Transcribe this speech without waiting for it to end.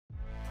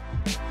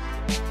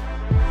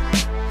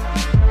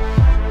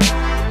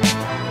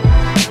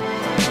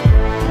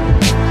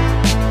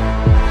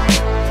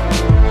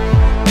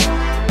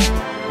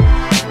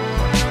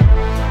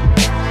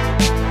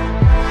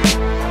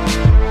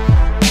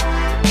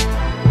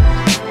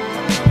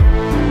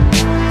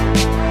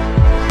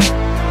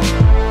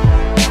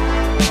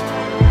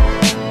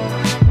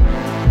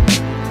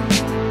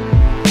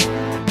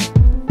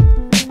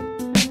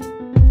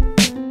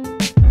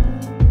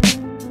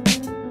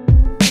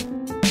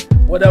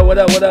What up, what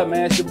up, what up,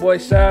 man? It's your boy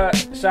Shad.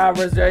 Shad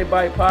vs.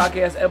 Everybody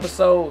podcast,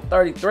 episode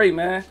 33,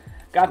 man.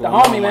 Got the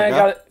homie,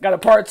 man. Got a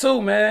part 2,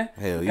 man.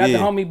 Hell got yeah.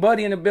 the homie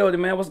Buddy in the building,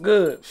 man. What's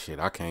good? Shit,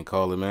 I can't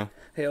call it, man.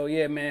 Hell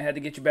yeah, man. Had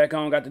to get you back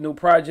on. Got the new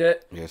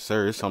project. Yes,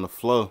 sir. It's on the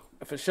flow.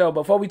 For sure.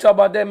 Before we talk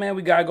about that, man,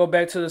 we got to go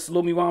back to the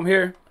salute me while I'm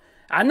here.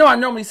 I know I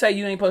normally say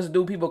you ain't supposed to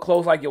do people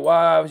close like your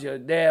wives, your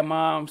dad,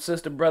 mom,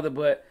 sister, brother,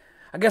 but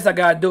I guess I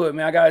gotta do it,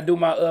 man. I gotta do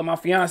my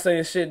fiance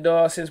and shit,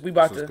 dog, since we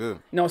about to, you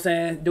know what I'm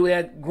saying, do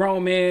that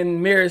grown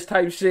man marriage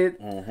type shit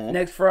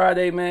next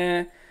Friday,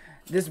 man.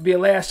 This will be the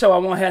last show. I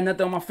won't have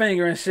nothing on my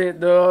finger and shit,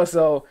 dog.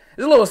 So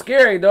it's a little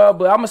scary, dog,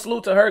 but I'm a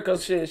salute to her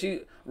because shit,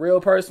 she real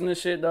person and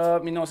shit,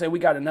 dog. You know what I'm saying? We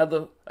got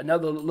another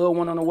little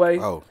one on the way.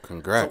 Oh,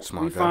 congrats, so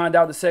my guy. We find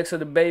out the sex of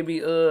the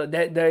baby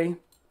that day.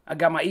 I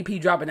got my EP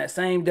dropping that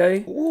same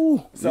day.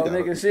 Ooh. So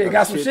nigga, shit,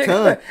 got some shit.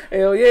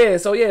 Hell yeah.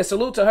 So yeah,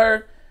 salute to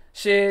her.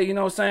 Shit, you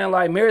know what I'm saying?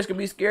 Like, marriage can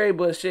be scary,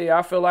 but shit,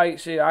 I feel like,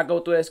 shit, I go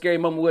through that scary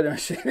moment with her and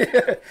shit.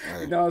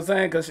 You know what I'm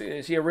saying?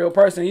 Because she a real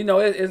person. You know,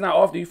 it's not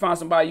often you find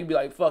somebody, you be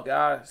like, fuck it,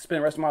 I spend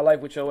the rest of my life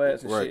with your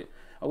ass and shit.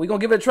 We gonna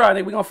give it a try,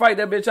 nigga. We gonna fight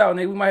that bitch out,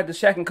 nigga. We might have to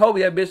Shaq and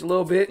Kobe that bitch a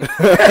little bit.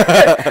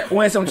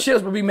 Win some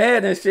chips, but be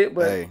mad and shit,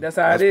 but hey, that's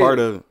how it is. That's part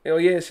of it. Hell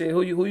yeah, shit.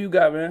 Who you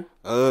got, man?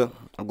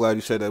 I'm glad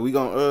you said that. We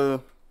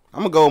gonna, I'm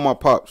gonna go with my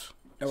pops.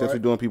 Since we're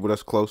doing people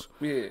that's close.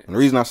 Yeah. And the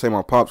reason I say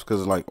my pops,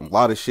 because like a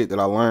lot of shit that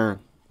I learned,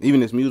 even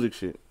this music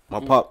shit, my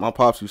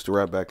pops used to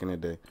rap back in the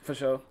day. For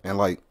sure. And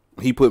like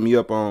he put me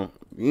up on,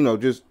 you know,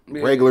 just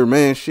regular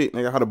man shit,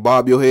 nigga, how to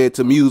bob your head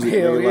to music.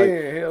 Hell nigga.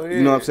 Yeah, hell yeah.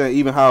 You know what I'm saying?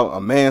 Even how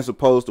a man's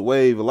supposed to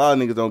wave. A lot of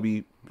niggas don't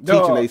be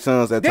teaching their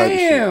sons that type of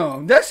shit.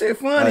 Damn, that shit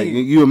funny.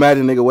 Like, you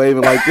imagine nigga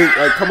waving like this.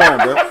 Like, come on,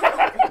 bro.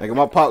 Nigga,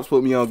 my pops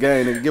put me on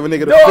game and give a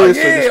nigga the fist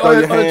and just throw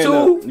your hand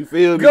up. You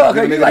feel me? Cause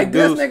you like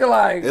this nigga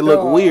like. It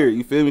look weird,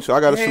 you feel me? So I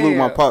gotta salute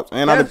my pops.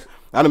 And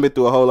I done been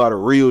through a whole lot of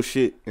real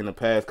shit in the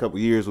past couple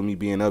years with me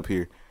being up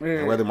here.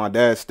 And whether my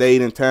dad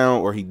stayed in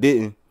town or he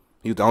didn't,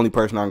 he was the only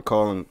person I can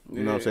call and,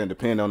 you know what I'm saying,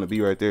 depend on to be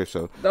right there.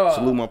 So,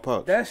 salute my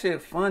pops. That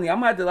shit funny. I'm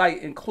about to,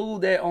 like,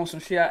 include that on some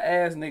shit I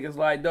ask niggas,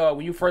 like, dog,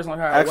 when you first learn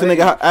how to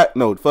wave.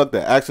 No, fuck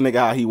that. Ask a nigga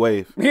how he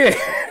wave. Yeah.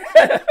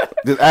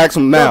 Just ask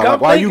him now.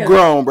 Like, why you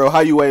grown, bro? How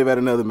you wave at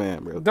another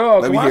man, bro?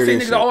 Dog, when I see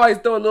niggas always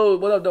throw a little,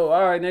 what up, though?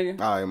 All right,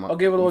 nigga. All right, man. I'll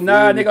give a little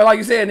nod, nigga. Like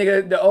you said,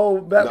 nigga, the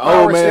old man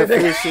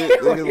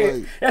shit.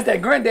 Nigga, like, that's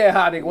that granddad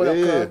hot nigga. What up,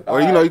 cuz? Or,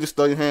 you know, you just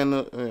throw your hand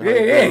up.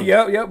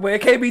 Yep. But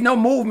it can't be no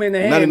movement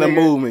in the hand. None of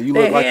the movement. You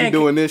look like you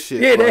doing this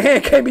shit. Yeah, the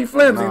hand can't be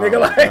flimsy,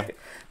 nigga. Like,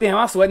 damn,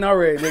 I'm sweating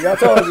already, nigga. I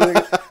told you,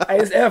 nigga. Hey,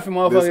 it's effing,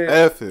 motherfucker.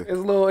 It's effing. It's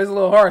a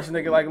little harsh,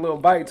 nigga. Like a little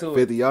bite to it.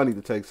 50, y'all need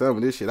to take some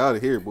of this shit out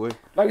of here, boy.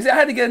 Like we said, I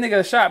had to get a nigga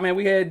a shot, man.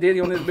 We had Diddy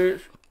on this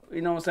bitch.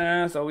 You know what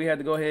I'm saying? So we had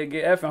to go ahead and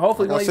get effing.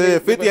 Hopefully, like I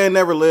said, 50 ain't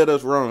never led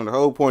us wrong. The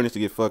whole point is to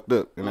get fucked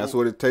up, and that's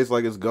what it tastes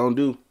like it's gonna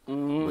do.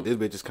 But this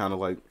bitch is kind of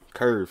like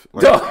curve.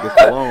 Like,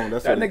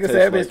 that's that nigga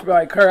said that bitch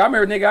like curve. I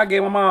remember, nigga, I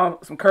gave my mom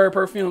some curve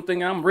perfume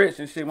thinking I'm rich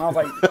and shit. When I was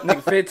like,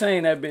 nigga,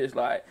 15, that bitch,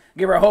 like,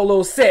 give her a whole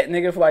little set,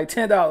 nigga, for like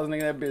 $10,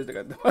 nigga, that bitch.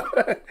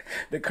 Nigga.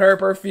 The curve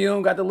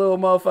perfume, got the little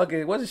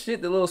motherfucking, what's the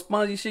shit, the little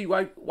spongy shit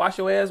you wash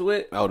your ass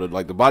with? Oh,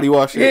 like the body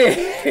wash shit?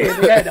 Yeah,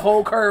 we had the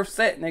whole curve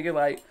set, nigga,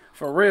 like,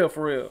 for real.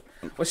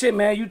 Well, shit,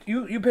 man,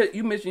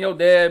 you mentioned your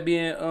dad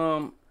being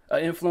an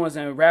influence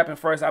in rapping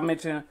first. I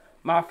mentioned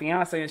my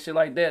fiance and shit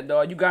like that,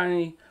 dog. You got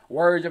any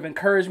words of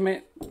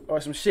encouragement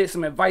or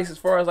some advice as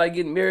far as like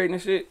getting married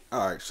and shit?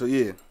 All right, so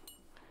yeah,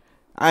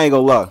 I ain't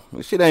gonna lie,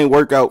 this shit ain't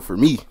work out for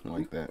me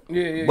like that.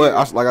 Yeah.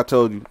 But like I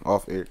told you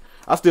off air,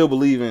 I still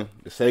believe in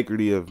the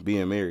sanctity of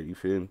being married. You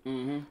feel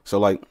me? So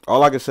like,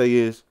 all I can say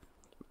is,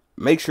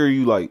 make sure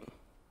you like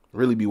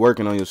really be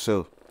working on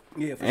yourself.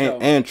 Yeah, for sure.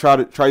 And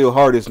try your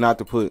hardest not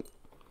to put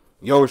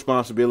your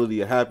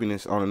responsibility of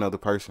happiness on another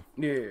person.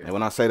 Yeah. And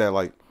when I say that,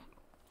 like,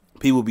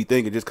 people be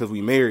thinking just because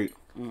we married,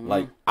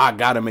 like, I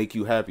gotta make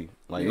you happy.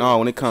 Like, no,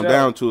 when it comes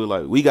down to it,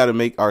 like, we gotta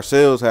make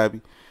ourselves happy,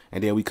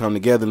 and then we come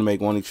together to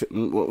make one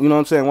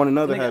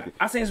another happy.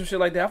 I seen some shit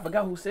like that. I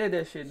forgot who said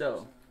that shit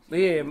though. But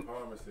yeah.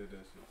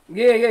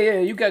 Yeah.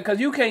 You got, cause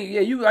you can't.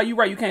 Yeah, you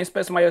right. You can't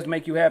expect somebody else to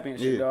make you happy and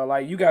shit, dog.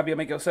 Like, you gotta be able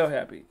to make yourself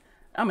happy.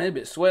 I mean, it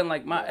been sweating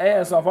like my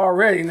ass off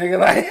already, nigga.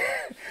 Like,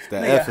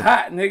 nigga,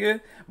 hot,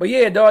 nigga. But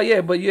yeah, dog.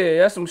 Yeah,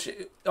 that's some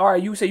shit. All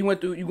right, you say you going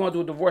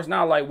through a divorce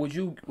now. Like, would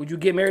you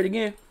get married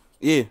again?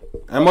 Yeah,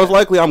 and most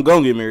likely I'm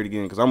gonna get married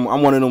again because I'm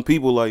one of them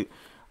people, like,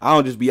 I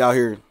don't just be out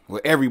here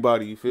with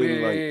everybody. You feel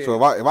me? Like,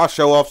 so if I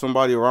show off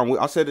somebody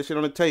or I said this shit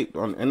on the tape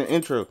in the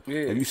intro. Yeah.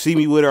 If you see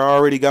me with her, I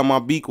already got my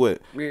beak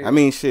wet. Yeah. I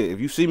mean, shit. If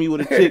you see me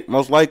with a chick,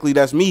 most likely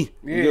that's me.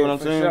 You get what I'm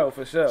saying?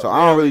 For sure. So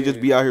I don't really just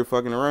be out here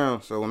fucking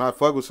around. So when I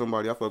fuck with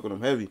somebody, I fuck with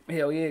them heavy.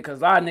 Hell yeah, cause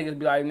a lot of niggas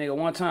be like, nigga,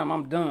 one time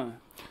I'm done.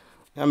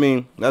 I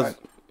mean,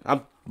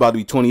 I'm about to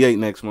be 28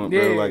 next month,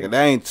 bro. Like, that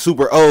ain't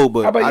super old,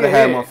 but I done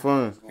had my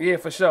fun. Yeah,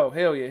 for sure.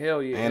 Hell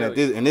yeah. And at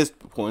this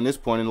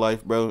point in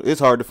life, bro, it's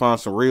hard to find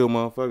some real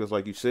motherfuckers,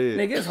 like you said.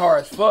 Nigga, it's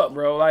hard as fuck,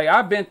 bro. Like,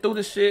 I've been through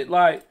the shit.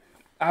 Like,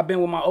 I've been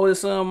with my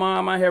oldest son,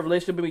 mom. I have a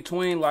relationship in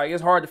between. Like,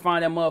 it's hard to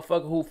find that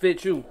motherfucker who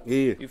fit you.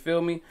 Yeah. You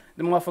feel me?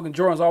 The motherfucking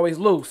Jordan's always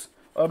loose.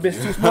 a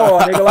bitch too small,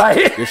 nigga.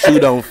 Like your shoe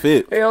don't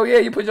fit. Hell yeah,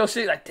 you put your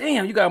shit like,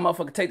 damn, you gotta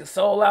motherfucker take the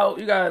sole out.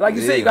 You gotta, like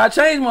you said, you gotta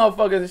change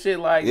motherfuckers and shit.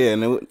 Like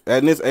and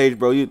at this age,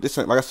 bro, like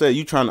I said,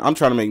 I'm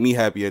trying to make me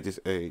happy at this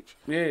age.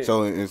 Yeah.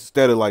 So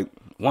instead of like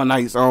one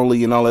nights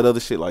only and all that other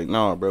shit, like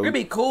nah, bro. It'd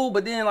be cool,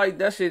 but then like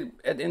that shit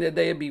at the end of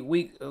the day, it'd be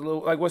weak. A little,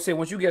 like what I said,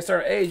 once you get a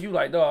certain age, you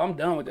like, dog, I'm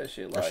done with that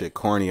shit. Like, that shit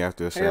corny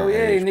after a certain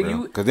age, nigga,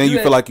 bro. Because then you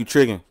feel like you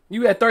tricking.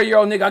 You at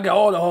 30-year-old nigga, I got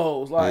all the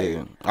hoes. Like,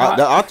 yeah.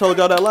 I told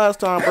y'all that last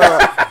time, bro.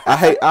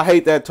 I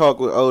hate that talk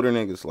with older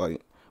niggas. Like,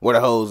 where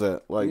the hoes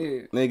at? Like,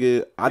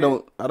 nigga, I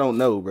don't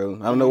know, bro.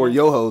 I don't know where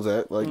your hoes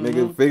at. Like,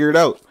 nigga, figure it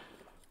out.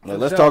 Like,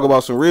 let's talk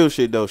about some real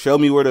shit though. Show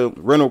me where the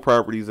rental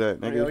properties at,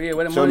 nigga.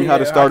 Where the Show money me how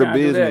to start a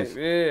business.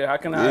 Yeah, how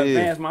can I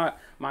advance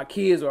my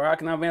kids, or how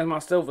can I advance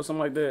myself or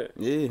something like that?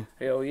 Yeah.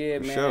 Hell yeah,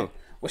 man. Sure.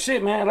 Well,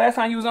 shit, man. Last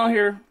time you was on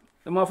here,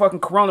 the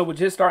motherfucking corona was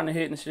just starting to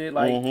hit and shit.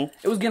 Like,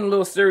 it was getting a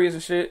little serious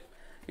and shit.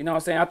 You know what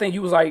I'm saying? I think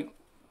you was like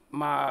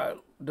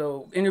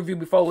the interview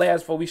before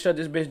we shut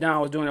this bitch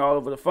down, was doing it all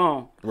over the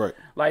phone. Right.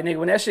 Like, nigga,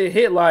 when that shit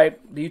hit, like,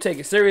 do you take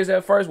it serious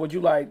at first? Would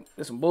you like,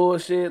 there's some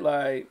bullshit?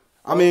 Like,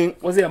 I mean,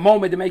 was it a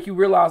moment to make you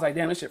realize, like,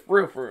 damn, this shit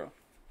for real?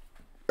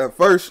 At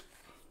first,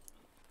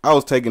 I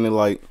was taking it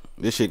like,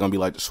 this shit gonna be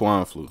like the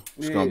swine flu.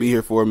 It's gonna be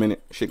here for a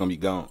minute, shit gonna be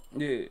gone.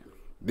 Yeah.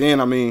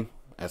 Then, I mean,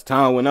 as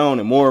time went on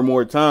and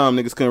more time,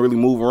 niggas couldn't really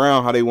move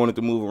around how they wanted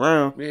to move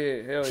around.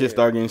 Yeah, hell shit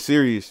started getting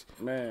serious.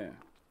 Man.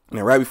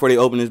 And right before they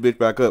opened this bitch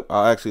back up,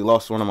 I actually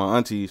lost one of my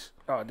aunties.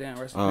 Oh, damn,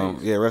 rest in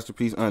peace. Yeah, rest in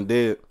peace,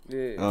 undead.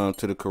 Yeah.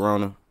 To the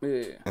corona.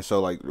 Yeah. And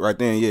so, like, right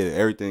then,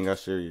 everything got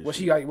serious. Was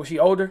she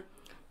older?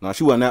 No,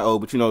 she wasn't that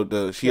old, but you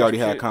know, she already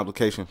had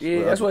complications.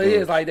 Yeah, that's what it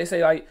is. Like, they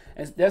say, like,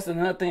 and that's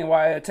another thing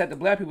why it attacked the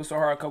black people so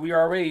hard, because we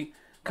already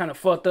kind of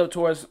fucked up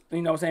towards,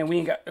 you know what I'm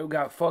saying, we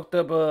got fucked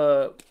up,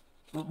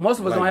 most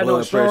of us like don't have no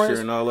insurance.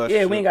 And all that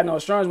shit. We ain't got no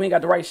insurance. We ain't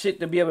got the right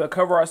shit to be able to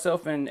cover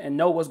ourselves and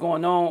know what's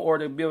going on, or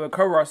to be able to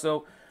cover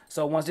ourselves.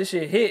 So once this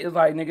shit hit, it's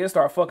like, nigga, it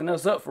start fucking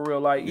us up for real.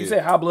 Like, you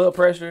said high blood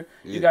pressure.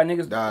 You got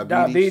niggas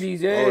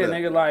diabetes. Yeah,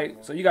 nigga, like,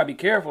 so you gotta be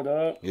careful,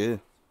 dog. Yeah.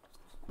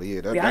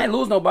 But I ain't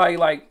lose nobody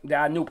like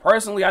that I knew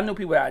personally. I knew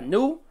people that I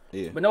knew.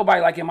 Yeah. But nobody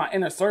like in my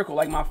inner circle,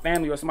 like my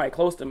family or somebody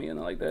close to me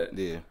and like that.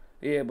 Yeah.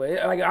 Yeah, but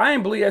like I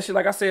ain't believe that shit.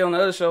 Like I said on the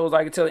other shows,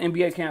 like until the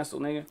NBA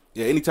canceled, nigga.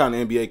 Yeah, anytime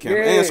the NBA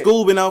canceled. And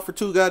school been out for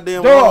too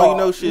goddamn long. You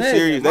know shit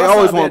serious. They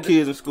always want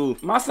kids in school.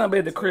 My son been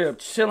at the crib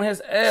chilling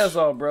his ass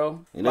off,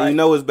 bro. And then you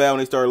know it's bad when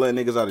they start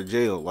letting niggas out of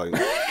jail. Like,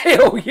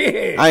 hell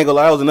yeah. I ain't gonna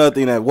lie, that was another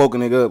thing that woke a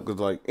nigga up.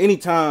 Because like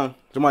anytime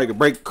somebody could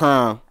break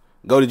crime,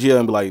 go to jail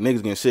and be like, niggas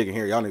getting sick in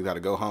here, y'all niggas gotta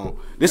go home.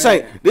 This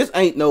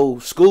ain't no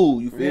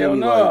school, you feel me?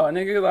 No, like,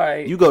 nigga,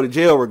 like, you go to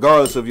jail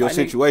regardless of your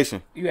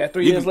situation. You had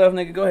 3 years left,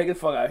 nigga, go ahead, get the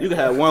fuck out of here. You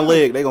can have one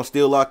leg, they gonna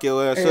still lock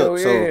your ass up.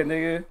 So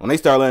nigga. When they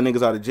start letting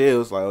niggas out of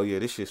jail, it's like, oh yeah,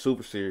 this shit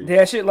super serious.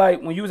 That shit,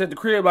 like, when you was at the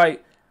crib,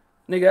 like,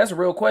 nigga, that's a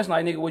real question.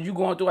 Like, nigga, was you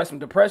going through like some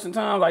depression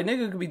times? Like,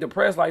 nigga could be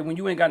depressed like when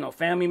you ain't got no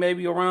family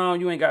maybe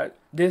around, you ain't got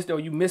this or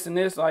you missing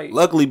this. Like,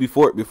 luckily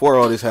before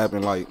all this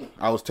happened, like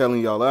I was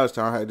telling y'all last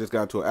time, I had just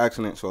got into an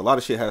accident, so a lot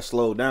of shit has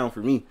slowed down for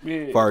me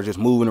as far as just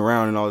moving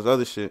around and all this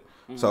other shit.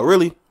 So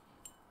really,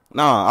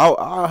 nah,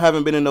 I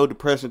haven't been in no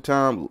depression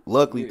time.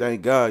 Luckily,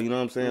 thank God. You know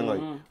what I'm saying? Like,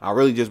 I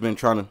really just been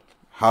trying to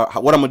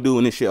what I'm gonna do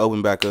when this shit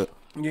open back up.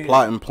 Yeah.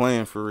 Plotting,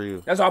 plan for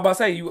real. That's all I'm about to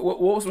say.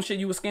 What was some shit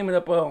you was scheming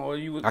up on? Or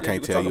you was, I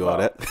can't tell you all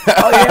that.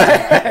 Oh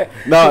yeah.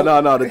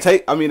 No. The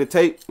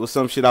tape was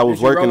some shit I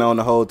was working on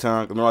the whole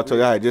time. Remember I told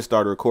you I had just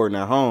started recording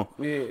at home.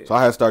 Yeah. So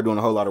I had started doing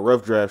a whole lot of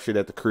rough draft shit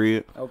at the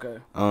crib. Okay.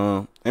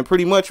 And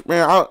pretty much,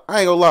 man, I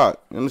ain't gonna lie.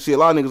 And see, a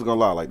lot of niggas gonna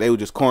lie. Like, they were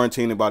just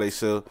quarantining by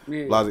themselves.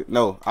 Yeah.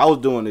 No, I was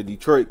doing the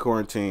Detroit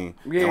quarantine.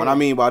 Yeah. And what I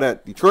mean by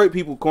that, Detroit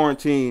people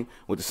quarantine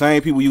with the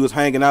same people you was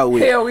hanging out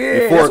with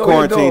before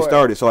quarantine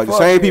started. So, like, the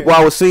same people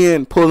I was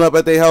seeing pulling up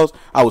at their house,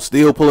 I was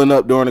still pulling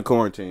up during the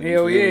quarantine.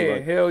 Hell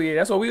yeah.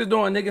 That's what we was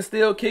doing. Niggas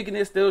still kicking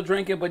it, still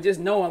drinking, but just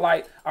knowing,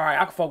 like, all right,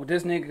 I can fuck with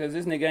this nigga because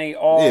this nigga ain't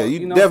all. Yeah,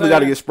 you know definitely got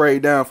to get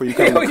sprayed down for you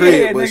come to the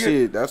crib. But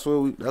shit, that's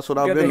what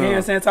I've been on.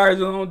 Hand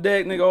sanitizers on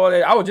deck, nigga, all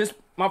that. I was just,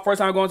 my first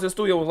time going to the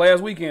studio was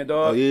last weekend,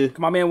 dog. Oh, yeah?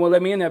 My man wouldn't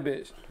let me in that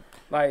bitch.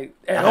 Like,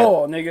 at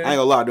all, nigga. I ain't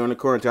gonna lie, during the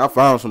quarantine, I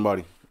found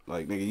somebody.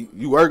 Like, nigga,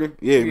 you working?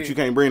 Yeah, but you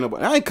can't bring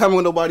nobody. I ain't coming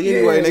with nobody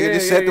anyway, nigga.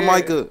 Just set the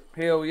mic up.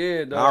 Hell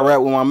yeah, dog. I'll rap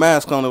with my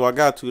mask on if I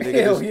got to,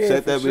 nigga. Just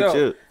set that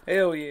bitch up.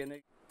 Hell yeah,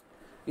 nigga.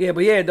 Yeah,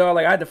 but yeah, dog,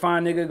 like, I had to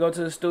find nigga, go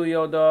to the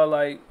studio, dog,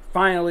 like,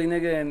 finally,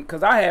 nigga, and,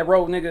 cause I had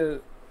wrote,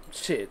 nigga,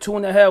 shit,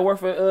 2.5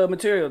 worth of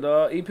material,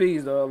 dog,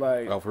 EPs, dog,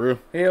 like. Oh, for real?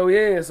 Hell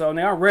yeah, so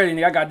now I'm ready,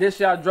 nigga. I got this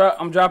shit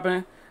I'm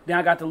dropping. Then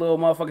I got the little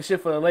motherfucking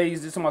shit for the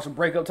ladies, just some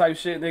breakup type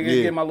shit,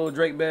 nigga. Get my little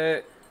Drake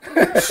bag.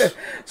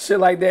 Shit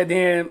like that.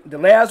 Then the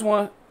last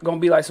one gonna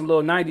be like some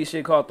little 90s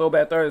shit called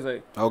Throwback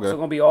Thursday. Okay. So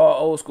gonna be all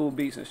old school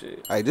beats and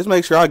shit. Hey, just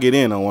make sure I get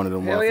in on one of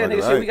them. Hell yeah,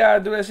 nigga. Shit, we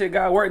gotta do that shit.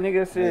 Gotta work,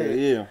 nigga. Shit.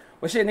 Yeah.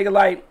 But shit, nigga,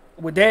 like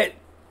with that,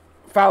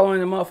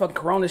 following the motherfucking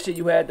Corona shit,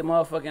 you had the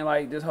motherfucking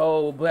like this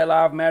whole Black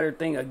Lives Matter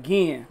thing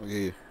again.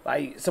 Yeah.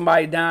 Like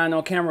somebody dying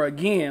on camera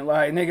again.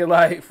 Like nigga,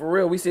 like for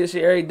real, we see this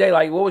shit every day.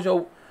 Like, what was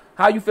your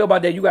How you feel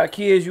about that? You got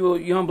kids, you a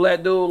young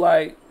black dude.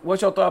 Like,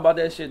 what's your thought about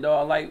that shit,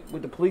 dog? Like,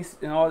 with the police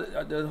and all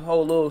the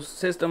whole little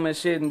system and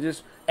shit and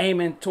just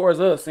aiming towards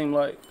us, seem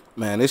like.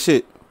 Man, this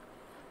shit,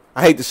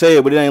 I hate to say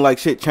it, but it ain't like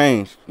shit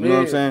changed. You know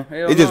what I'm saying?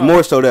 It's just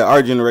more so that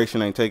our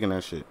generation ain't taking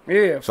that shit.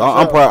 Yeah. So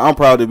I'm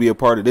proud to be a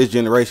part of this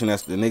generation.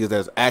 That's the niggas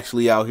that's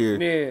actually out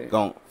here.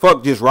 Gon'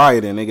 fuck just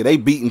rioting, nigga. They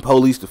beating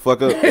police the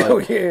fuck up. Hell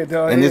like, yeah,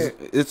 dog. And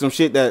it's some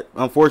shit that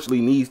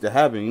unfortunately needs to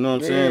happen. You know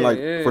what I'm saying? Like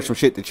for some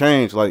shit to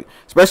change. Like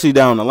especially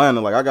down in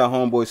Atlanta. Like I got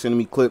homeboys sending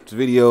me clips,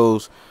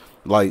 videos.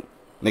 Like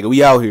nigga,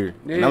 we out here.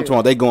 And I'm talking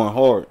about they going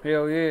hard.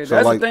 Hell yeah. So,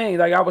 that's like, the thing.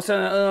 Like I was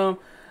telling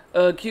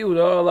Q,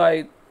 dog.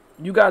 Like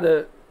you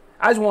gotta.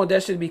 I just want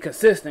that shit to be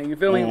consistent. You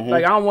feel me?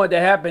 Like I don't want that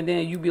to happen.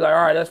 Then you be like,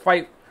 all right, let's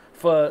fight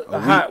for a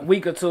hot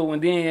week or two,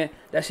 and then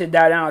that shit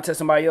die down until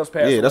somebody else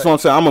passes. Yeah, that's what I'm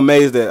saying. I'm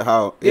amazed at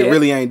how it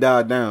really ain't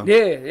died down.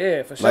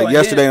 Yeah, for sure. Like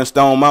yesterday in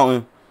Stone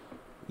Mountain,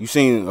 you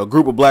seen a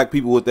group of black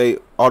people with their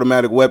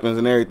automatic weapons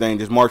and everything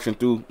just marching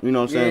through. You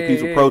know what I'm saying?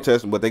 Peaceful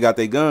protesting, but they got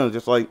their guns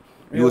just like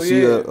you would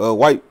see a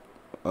white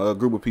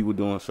group of people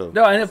doing so.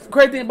 No, and the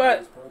crazy thing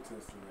about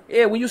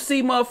yeah, when you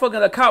see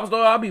motherfucking the cops,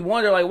 though, I'll be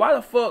wondering, like, why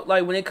the fuck,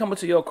 like, when they come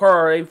into your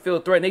car, they feel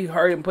threatened, they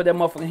hurry and put that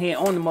motherfucking hand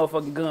on the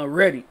motherfucking gun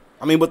ready.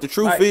 I mean, but the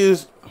truth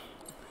is,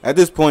 at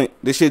this point,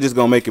 this shit just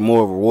gonna make it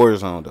more of a war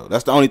zone, though.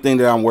 That's the only thing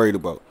that I'm worried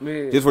about.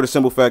 Yeah. Just for the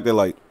simple fact that,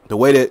 like, the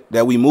way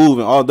that we move,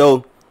 and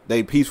although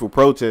they peaceful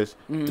protests,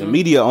 the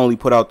media only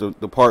put out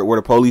the part where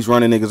the police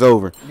running niggas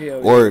over.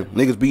 Or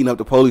niggas beating up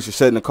the police or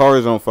setting the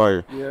cars on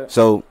fire.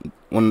 So,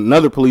 when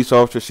another police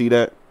officer see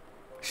that,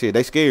 shit,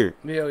 they scared.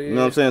 You know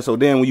what I'm saying? So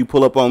then when you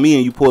pull up on me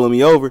and you pulling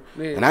me over,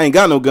 and I ain't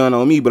got no gun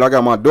on me, but I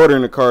got my daughter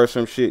in the car or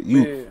some shit,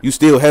 you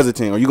still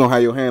hesitant, or you gonna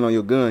have your hand on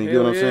your gun. You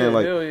know what I'm saying?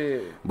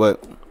 Like,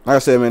 but like I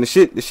said, man,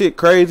 the shit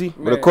crazy.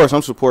 But of course,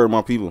 I'm supporting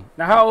my people.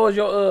 Now, how old is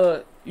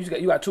your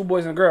you got 2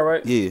 boys and a girl,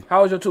 right? Yeah. How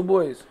old is your 2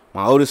 boys?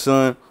 My oldest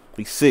son,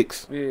 he's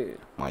 6. Yeah.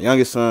 My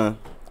youngest son,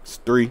 is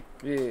 3.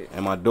 Yeah.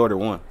 And my daughter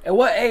 1. At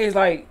what age,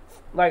 like?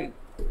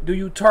 Do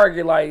you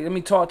target, like, let me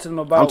talk to them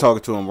about... I'm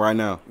talking to him right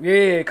now.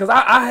 Yeah, because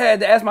I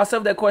had to ask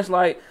myself that question,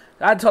 like,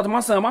 I had to talk to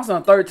my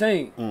son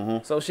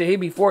 13. So, shit, he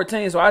be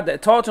 14, so I had to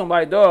talk to him,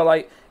 like, dog,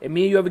 like, if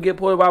me and you ever get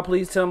pulled by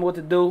police, tell him what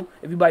to do,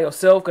 if you by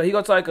yourself, because he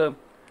go to, like,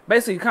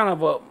 basically kind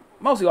of a,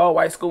 mostly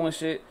all-white school and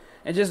shit,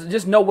 and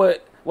just know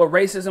what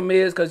racism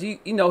is, because, you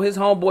know, his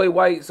homeboy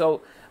white, so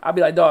I'd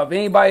be like, dog, if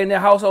anybody in their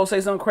household say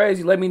something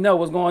crazy, let me know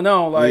what's going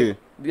on, like...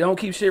 You don't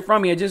keep shit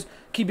from me, and just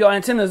keep your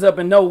antennas up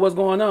and know what's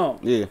going on.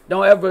 Yeah.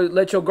 Don't ever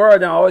let your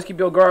guard down. Always keep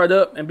your guard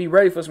up and be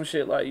ready for some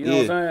shit. Like, you know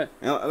what I'm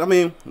saying? I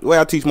mean, the way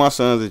I teach my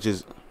sons is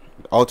just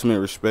ultimate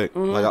respect.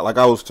 Like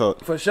I was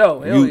taught. For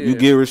sure. You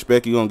give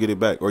respect, you gonna get it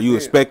back, or you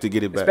expect to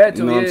get it back.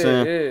 You know what I'm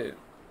saying? Yeah.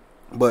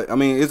 But I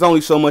mean, it's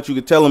only so much you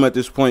can tell them at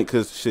this point,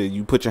 because shit,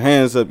 you put your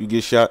hands up, you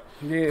get shot.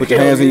 Put your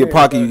hands in your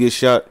pocket, you get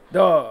shot.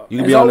 Dog. You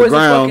can be on the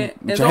ground,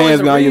 put your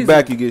hands behind your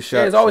back, you get shot.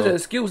 There's always an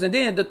excuse. And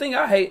then the thing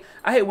I hate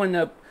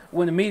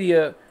when the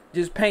media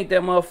just paint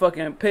that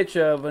motherfucking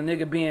picture of a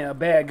nigga being a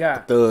bad guy.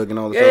 Thug and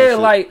all this other shit.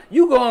 Like,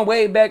 you going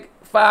way back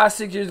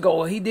 5-6 years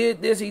ago. He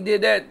did this, he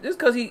did that. Just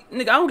because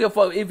nigga, I don't give a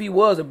fuck if he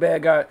was a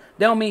bad guy. That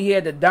don't mean he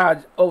had to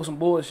die over some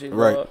bullshit.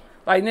 Right.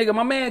 Like, nigga,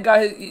 my man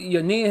got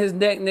your knee in his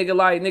neck, nigga.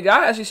 Like, nigga,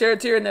 I actually shed a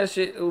tear in that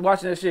shit,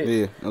 watching that shit.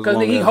 Yeah. Because,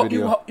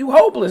 nigga, you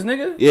hopeless,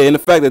 nigga. Yeah, and the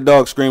fact that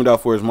dog screamed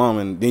out for his mom,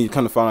 and then you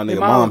kind of find out nigga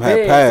mom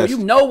had passed. So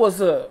you know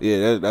what's up.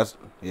 Yeah, that's...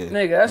 Yeah,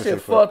 nigga, that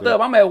shit fucked up.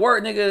 I'm at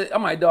work, nigga.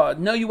 I'm like, dog,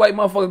 no, you white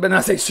motherfuckers better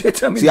not say shit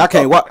to me. See, I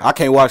can't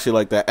watch shit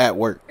like that at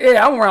work.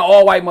 Yeah, I'm around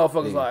all white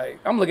motherfuckers. Like,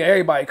 I'm looking at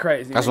everybody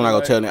crazy. That's when I go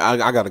tell them,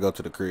 I gotta go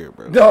to the crib,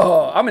 bro.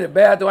 Dog, I'm in the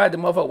bathroom. I had the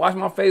motherfucker wash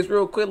my face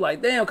real quick.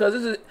 Like, damn,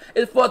 cause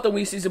it's fucked up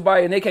when you see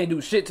somebody and they can't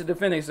do shit to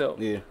defend themselves.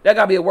 Yeah, that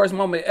gotta be the worst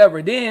moment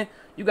ever. Then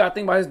you gotta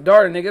think about his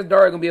daughter, nigga. His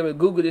daughter gonna be able to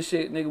Google this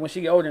shit, nigga, when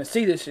she get older and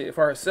see this shit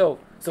for herself.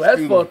 So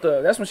that's fucked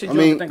up. That's when shit you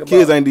have to think about.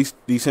 Kids ain't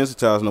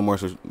desensitized no more.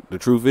 So the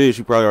truth is,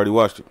 she probably already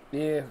watched it.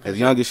 Yeah, as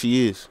young as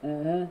she is.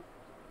 And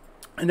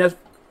that's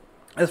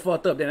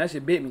fucked up. Then that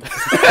shit bit me.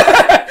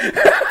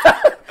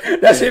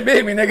 That shit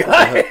bit me, nigga.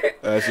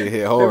 That shit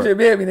hit hard. That shit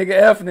bit me, nigga.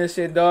 F and this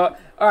shit, dog.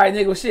 All right,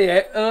 nigga.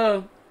 Shit.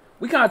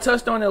 We kind of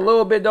touched on it a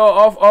little bit,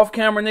 dog, off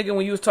camera, nigga,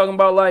 when you was talking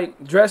about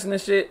like dressing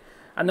and shit.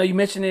 I know you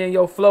mentioned it in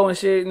your flow and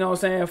shit. You know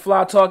what I'm saying?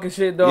 Fly talking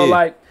shit, dog. Yeah.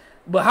 Like.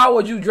 But how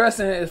would you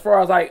dressing as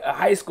far as like a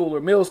high school or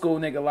middle school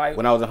nigga? Like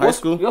when I was in high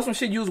school, what's some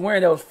shit you was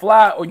wearing that was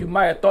fly, or you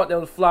might have thought that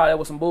was fly, that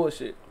was some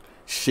bullshit?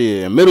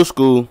 Shit, in middle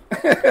school,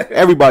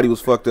 everybody was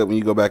fucked up when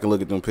you go back and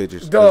look at them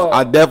pictures.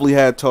 I definitely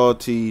had tall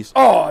tees.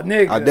 Oh,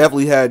 nigga. I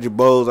definitely had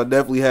jabos. I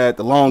definitely had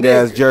the long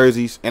ass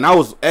jerseys, and I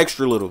was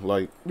extra little.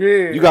 Like,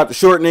 you got the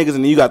short niggas,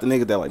 and then you got the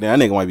niggas that like, damn,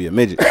 that nigga might be a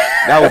midget.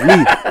 That was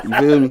me. You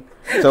feel me?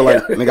 So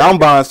like, nigga, I'm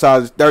buying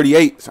sizes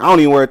 38. I don't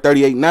even wear a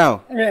 38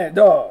 now. Yeah,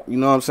 dog. You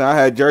know what I'm saying? I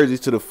had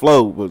jerseys to the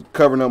flow, but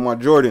covering up my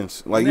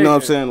Jordans. Like, you know what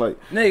I'm saying? Like,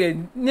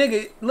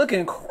 nigga,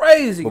 looking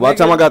crazy. But by the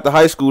time I got to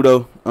high school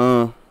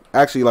though,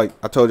 actually, like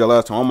I told y'all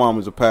last time, my mom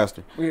was a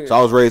pastor. Yeah. So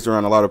I was raised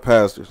around a lot of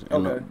pastors.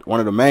 And one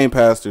of the main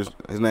pastors,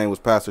 his name was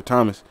Pastor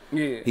Thomas.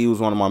 Yeah. He was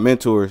one of my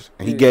mentors,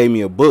 and he gave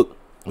me a book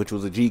which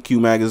was a GQ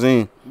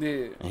magazine.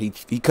 Yeah. And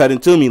he cut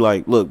into me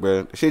like, look,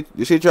 bro, the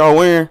shit y'all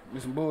wearing,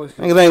 some bullshit.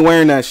 Niggas ain't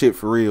wearing that shit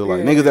for real.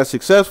 Like, niggas that's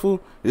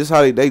successful, this is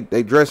how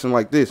they dressing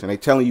like this. And they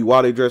telling you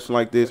why they dressing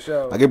like this.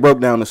 Sure. Like, it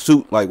broke down the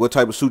suit, like what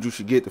type of suit you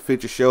should get to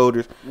fit your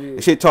shoulders. Yeah.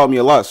 And shit taught me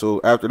a lot.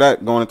 So after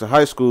that, going into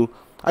high school,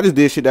 I just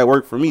did shit that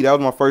worked for me. That was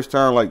my first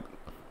time, like,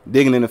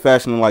 digging into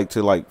fashion, like,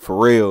 to, like,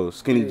 Pharrell,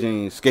 skinny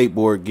jeans,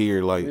 skateboard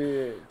gear, like.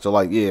 So,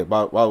 like,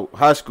 about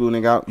high school,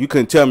 nigga, you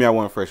couldn't tell me I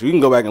wasn't fresh. You can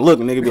go back and look,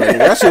 and nigga be like,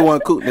 that shit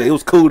wasn't cool. It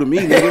was cool to me,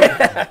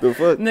 nigga. The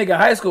fuck? Nigga,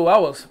 high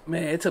school,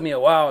 it took me a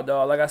while,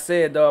 dog. Like I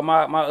said, dog,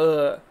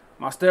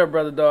 my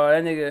stepbrother, dog,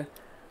 that nigga,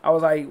 I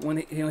was like, when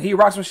he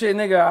rocked some shit,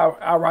 nigga,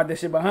 I rock that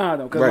shit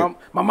behind him. Because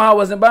my mom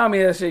wasn't buying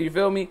me that shit, you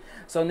feel me?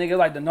 So, nigga,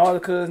 like the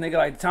Nauticas, nigga,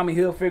 like the Tommy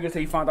Hilfiger till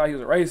he found out he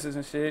was a racist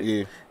and shit.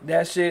 Yeah.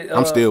 That shit.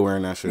 I'm still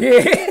wearing that shit.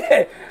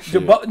 Yeah.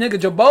 Nigga,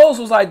 Jabos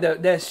was like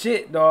that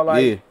shit, dog.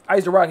 Like, I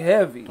used to rock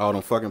heavy. All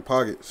them fucking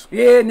pockets.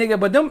 Yeah, nigga,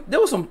 but there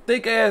was some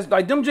thick ass,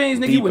 like them jeans,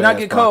 nigga, you would not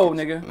get cold,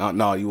 nigga.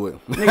 No, you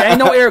wouldn't. Nigga, ain't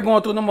no air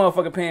going through them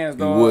motherfucking pants,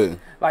 dog. You wouldn't.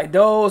 Like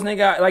those,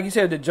 nigga, like you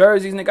said, the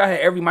jerseys, nigga, I had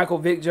every Michael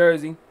Vick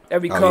jersey,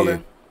 every color. Yeah.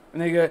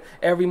 Nigga,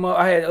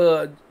 I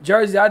had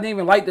jerseys. I didn't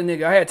even like the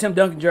nigga. I had Tim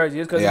Duncan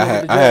jerseys because I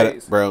had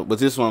it, bro. But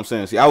this is what I'm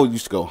saying. See, I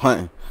used to go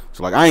hunting,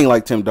 so like I ain't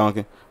like Tim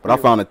Duncan, but I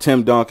found a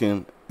Tim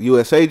Duncan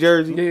USA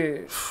jersey. Yeah,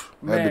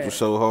 that bitch was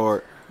so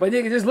hard. But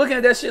nigga, just looking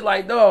at that shit,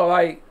 like dog,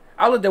 like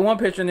I looked at one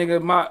picture,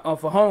 nigga,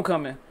 for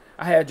homecoming.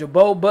 I had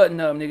Jabot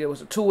button up, nigga. It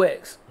was a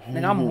 2X.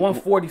 Nigga, I'm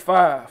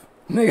 145.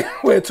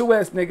 Nigga, with a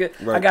 2S,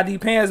 nigga. Right. I got these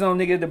pants on,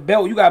 nigga. The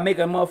belt, you gotta make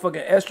a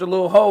motherfucking extra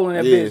little hole in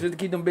that bitch just to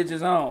keep them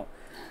bitches on.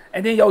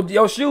 And then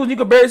your shoes, you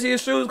could barely see your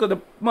shoes because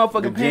the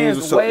motherfucking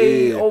pants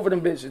way over them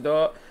bitches,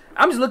 dog.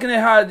 I'm just looking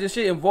at how this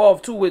shit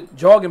involved too with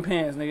jogging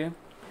pants, nigga.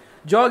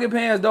 Jogging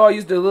pants, dog,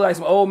 used to look like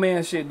some old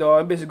man shit,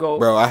 dog. Bitches go,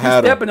 bro, I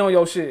had stepping on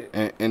your shit.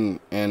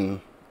 In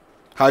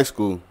high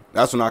school,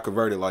 that's when I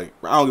converted. Like,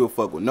 I don't give a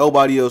fuck what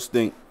nobody else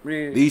think.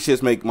 Yeah. These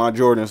shits make my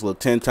Jordans look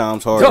 10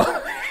 times harder.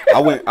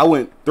 I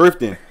went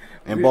thrifting.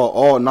 And bought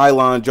all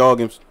nylon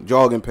jogging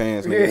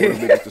pants, nigga, with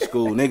niggas to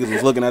school. Niggas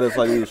was looking at us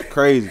like it was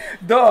crazy.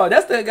 Dog,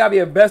 that's gotta be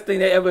the best thing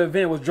they ever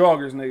invented was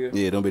joggers, nigga.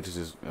 Yeah, them bitches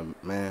is,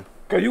 man.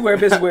 Cause you wear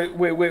bitches with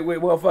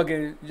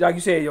motherfucking, like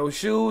you said, your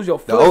shoes, your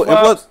flip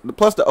flops.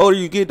 Plus, the older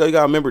you get, though, you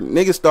gotta remember,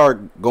 niggas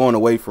start going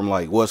away from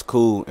like what's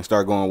cool and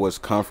start going what's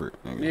comfort.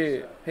 Nigga.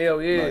 Yeah,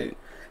 hell yeah. Like,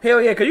 hell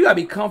yeah, cause you gotta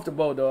be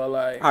comfortable, though.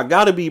 Like I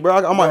gotta be,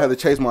 bro. I might have to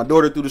chase my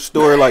daughter through the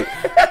store. Like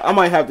I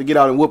might have to get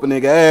out and whoop a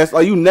nigga ass.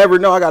 Like you never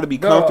know. I gotta be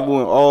comfortable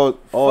in all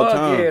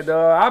times. Yeah,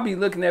 dog. I be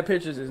looking at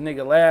pictures of this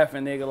nigga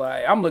laughing, nigga.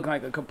 Like I'm looking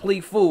like a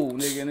complete fool,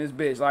 nigga, in this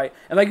bitch. Like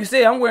and like you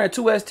said, I'm wearing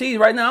 2STs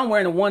right now. I'm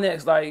wearing a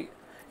 1X, like.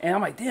 And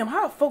I'm like, damn,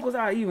 how the fuck was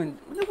I even?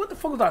 What the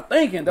fuck was I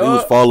thinking, dog? We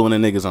was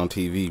following the niggas on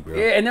TV, bro.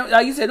 Yeah, and then,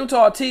 like you said, them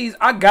tall tees,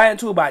 I got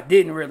into it, but I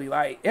didn't really.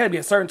 Like, it had to be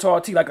a certain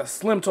tall tee, like a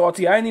slim tall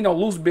tee. I ain't need no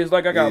loose bitch,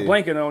 like I got a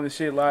blanket on and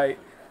shit. Like,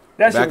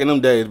 that back in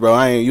them days, bro,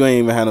 you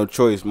ain't even had no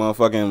choice.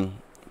 Motherfucking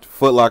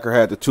Foot Locker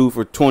had the 2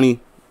 for $20.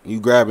 You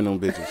grabbing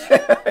them bitches.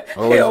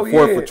 Or Hell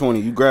 4 for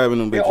 $20. You grabbing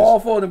them bitches. Yeah, all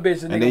 4 of them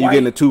bitches. And nigga, then you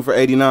getting the 2 for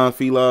 $89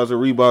 Filas or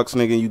Reeboks,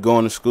 nigga, and you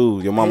going to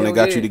school. Your mama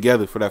got you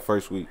together for that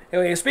first week.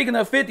 Hell yeah. Speaking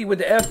of 50 with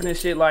the F and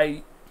this shit,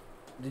 like,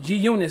 the G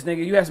units,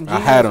 nigga. You had some G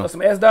units or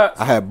some S dots?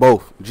 I had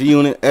both. G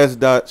unit, S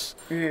dots.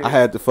 Yeah. I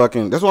had the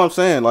fucking. That's what I'm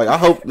saying. Like, I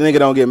hope the nigga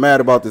don't get mad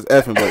about this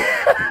effing, but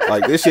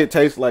like this shit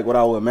tastes like what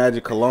I would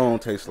imagine cologne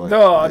tastes like.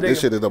 Like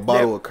this shit is a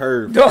bottle of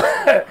Curve.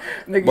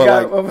 Nigga,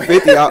 but like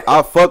 50,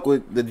 I fuck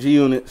with the G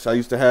units. I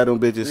used to have them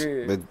bitches.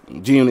 Yeah.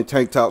 The G unit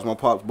tank tops. My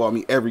pops bought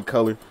me every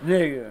color.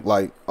 Nigga.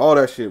 Like all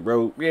that shit,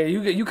 bro. Yeah,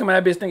 you come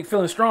out that bitch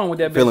feeling strong with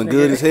that bitch. Feeling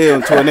good as hell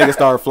until a nigga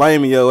start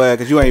flaming your ass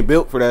because you ain't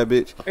built for that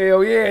bitch.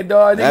 Hell yeah,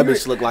 dog. That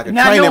bitch look like a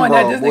training bra,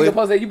 that, this nigga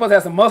you supposed to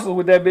have some muscle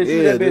with that bitch.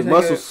 Yeah, that bitch, the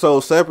muscles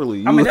sold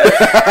separately. I mean,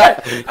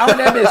 that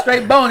bitch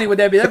straight bony with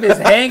that bitch. That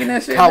bitch hanging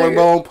and shit.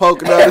 Collarbone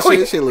poking out and shit.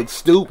 That shit look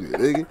stupid,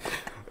 nigga.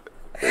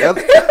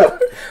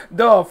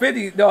 Dog,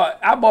 50, dog.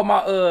 I bought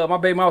my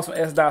baby mom some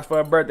S dots for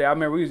her birthday. I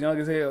remember we was young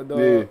as hell, dog.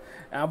 Yeah.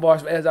 And I bought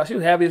some S dots. She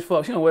was happy as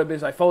fuck. She done wear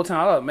bitch like 4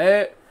 times. I was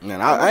mad. Man,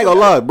 I ain't gonna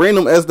lie. Bring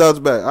them S dots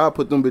back. I'll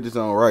put them bitches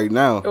on right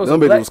now. Them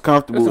bitches was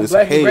comfortable as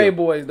hell. Black and gray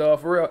boys, dog,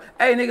 for real.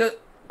 Hey, nigga,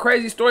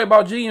 crazy story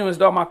about G Units,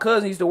 dog. My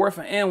cousin used to work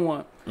for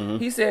N1. Mm-hmm.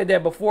 He said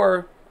that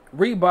before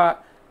Reebok,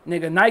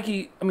 nigga,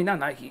 not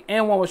Nike,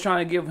 N1 was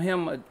trying to give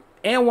him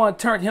N1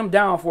 turned him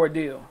down for a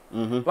deal.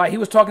 Mm-hmm. Like, he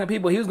was talking to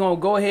people. He was going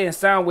to go ahead and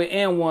sign with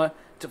N1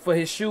 for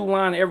his shoe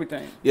line and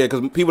everything. Yeah,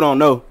 because people don't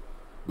know.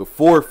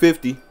 Before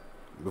 50,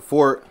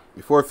 before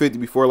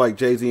like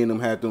Jay-Z and them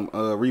had them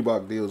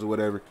Reebok deals or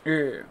whatever.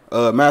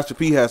 Yeah. Master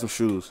P had some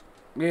shoes.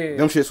 Yeah.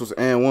 Them shits was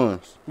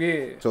N1s.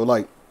 Yeah. So,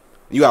 like,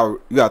 you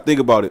gotta think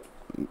about it.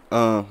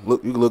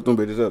 Look, you can look them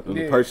bitches up.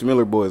 The Percy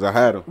Miller boys, I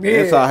had them.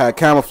 Yeah. Inside I had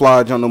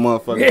camouflage on the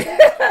motherfucker.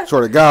 Yeah.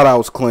 Swear to God, I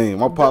was clean.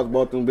 My pops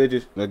bought them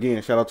bitches.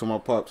 Again, shout out to my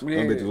pops. Them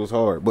bitches was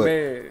hard. But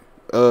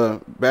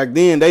back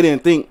then, they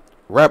didn't think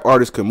rap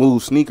artists could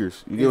move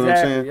sneakers. You get what I'm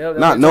saying? Yep,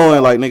 not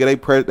knowing like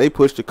nigga they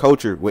push the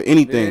culture with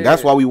anything. Yeah.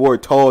 That's why we wore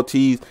tall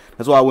tees.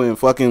 That's why when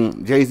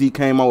fucking Jay-Z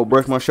came out with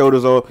Brush My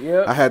Shoulders Off,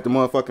 I had the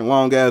motherfucking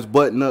long ass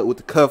button up with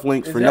the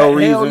cufflinks for no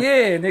reason. Hell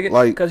yeah, nigga.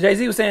 Like, cause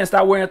Jay-Z was saying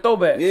stop wearing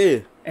throwbacks.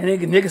 Yeah. And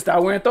niggas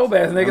start wearing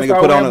throwbacks. Niggas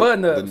start wearing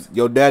button-ups.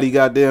 Your daddy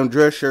goddamn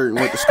dress shirt and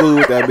went to school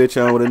with that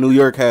bitch on with a New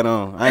York hat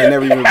on. I ain't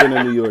never even been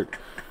in New York.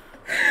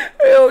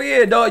 Hell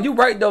yeah, dog. You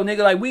right though, nigga.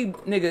 Like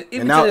nigga.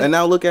 And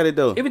now look at it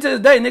though. Even to this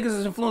day, niggas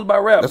is influenced by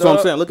rap. That's what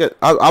I'm saying. Look at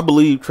I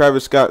believe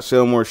Travis Scott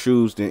sell more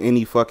shoes than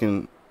any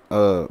fucking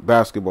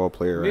basketball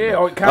player right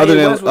now. Or other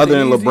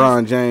than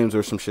LeBron James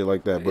or some shit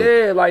like that. But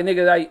yeah, like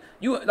nigga, like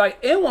you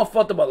like N1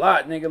 fucked up a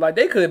lot, nigga. Like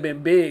they could have been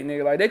big,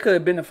 nigga. Like they could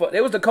have been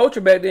It was the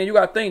culture back then. You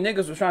gotta think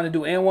niggas was trying to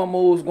do N1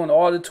 moves, going to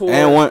all the tours.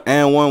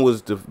 N1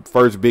 was the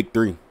first big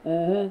three.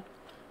 The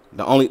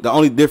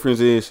only difference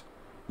is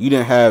you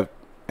didn't have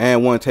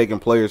N1 taking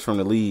players from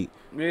the league.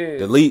 Yeah.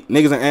 The league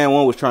niggas in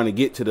N1 was trying to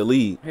get to the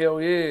league.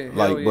 Hell yeah.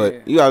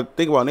 But you gotta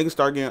think about niggas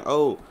start getting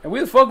old. And we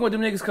was fucking with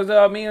them niggas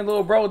because me and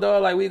little bro,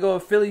 dog, like we go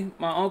to Philly.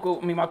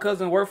 My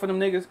cousin worked for them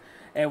niggas.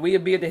 And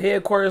we'd be at the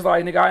headquarters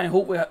like, nigga, I ain't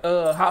hoop with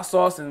hot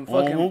sauce and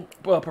fucking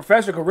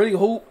Professor could really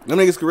hoop. Them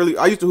niggas could really.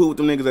 I used to hoop with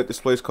them niggas at this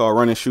place called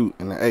Run and Shoot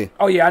in the A.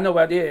 Oh yeah, I know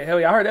about that. Hell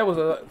yeah, I heard that was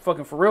a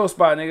fucking for real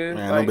spot, nigga.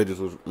 Man, like, them bitches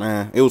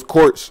was it was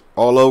courts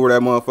all over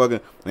that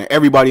motherfucker, and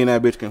everybody in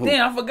that bitch can hoop.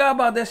 Damn, I forgot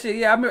about that shit.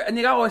 Yeah, I remember,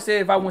 nigga, I always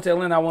said if I went to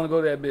Atlanta, I want to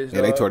go to that bitch.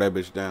 Yeah, they tore that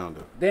bitch down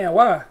though. Damn,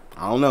 why?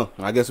 I don't know.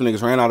 I guess some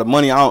niggas ran out of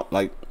money.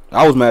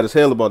 I was mad as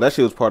hell about that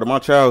shit. Was part of my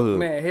childhood.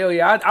 Man, hell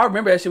yeah. I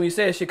remember that shit when you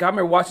said shit. Cause I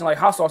remember watching like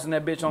hot sauce in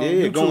that bitch on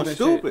YouTube going and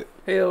stupid.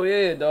 Shit. Hell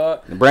yeah,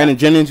 dog. And Brandon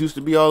Jennings used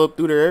to be all up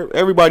through there.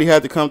 Everybody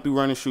had to come through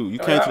Run and Shoot. You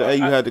came to the A,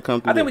 you had to come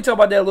through. I think we talked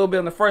about that a little bit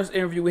in the first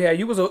interview we had.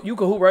 You could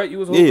hoop, right? You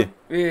was hooping?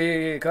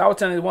 Yeah. Cause I was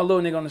telling this one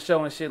little nigga on the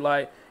show and shit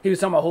like. He was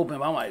talking about hooping,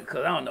 but I'm like,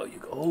 cause I don't know you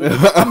can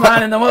hoop. I'm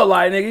lining them up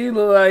like, nigga, you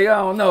look like, I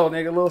don't know,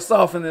 nigga, a little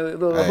soft in the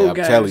little hoop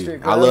game. I'm telling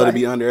you, I love to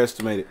be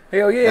underestimated.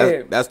 Hell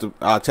yeah.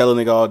 I tell a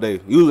nigga all day.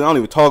 Usually I don't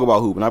even talk about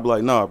hooping. I be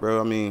like, nah, bro,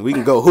 I mean, we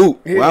can go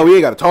hoop. Well, we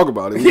ain't got to talk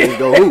about it. We can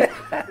go hoop.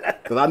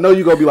 Cause I know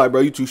you gonna be like,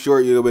 bro, you too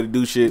short, you gonna be able to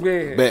do shit.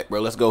 Yeah. Bet,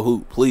 bro, let's go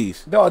hoop,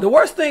 please. Dog, the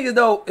worst thing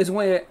is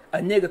when a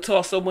nigga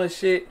talks so much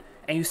shit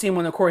and you see him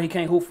on the court, he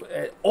can't hoop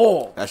at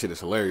all. That shit is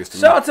hilarious to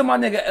me. Shout out to my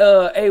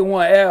nigga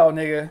A1L,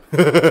 nigga.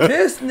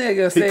 This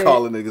nigga said... He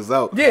calling niggas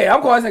out. Yeah,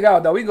 I'm calling this nigga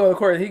out, though. We go to the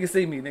court and he can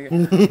see me,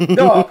 nigga.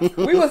 Dog,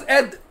 we was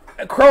at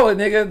Crowley,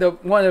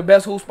 nigga, one of the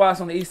best hoop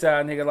spots on the east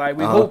side, nigga. Like,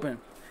 we hooping.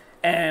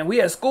 And we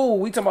at school,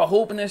 we talking about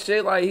hooping and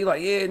shit. Like, he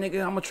like, yeah,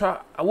 nigga,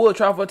 I will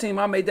try for a team.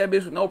 I made that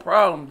bitch with no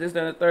problem. This,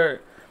 that, and the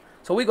third.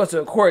 So we go to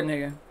the court,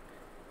 nigga.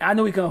 I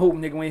knew he couldn't hoop,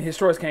 nigga, when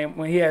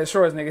he had his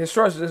shorts, nigga. His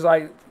shorts was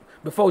like...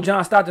 Before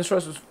John Stockton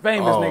shorts was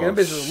famous, nigga,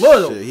 that bitch was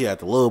little. Shit, he had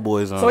the little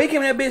boys on. So he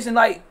came in that bitch and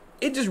like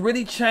it just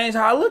really changed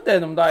how I looked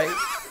at him. Like,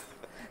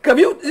 cause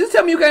you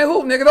tell me you can't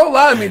hoop, nigga. Don't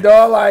lie to me,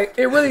 dog. Like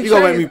it really. You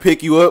gonna make me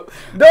pick you up,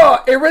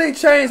 dog? It really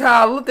changed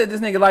how I looked at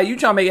this nigga. Like you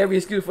trying to make every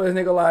excuse for this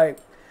nigga. Like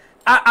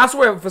I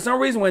swear, for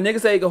some reason when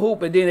niggas say they can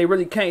hoop and then they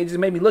really can't, it just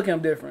made me look at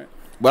him different.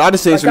 But I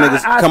just seen some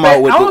niggas come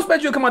out with. I don't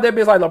expect you to come out that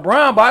bitch like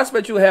LeBron, but I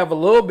expect you to have a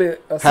little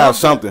bit of something. Have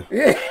something.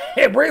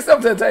 Yeah, bring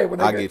something to the table,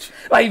 nigga. I get you.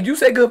 Like if you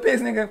say good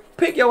picks, nigga,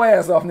 pick your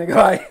ass off, nigga.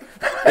 Like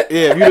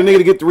yeah, if you the nigga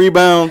to get the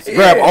rebounds,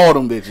 grab all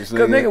them bitches.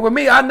 Cause nigga, with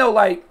me, I know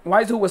like when I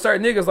used to hoop with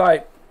certain niggas,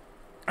 like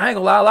I ain't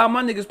gonna lie, a lot of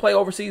my niggas play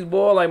overseas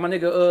ball. Like my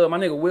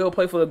nigga Will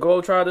play for the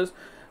Globetrotters.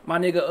 My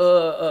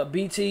nigga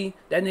BT,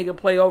 that nigga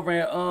play over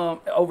in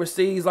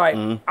overseas. Like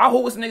I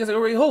hoop with some niggas that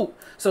already hoop.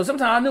 So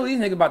sometimes I knew these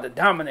niggas about to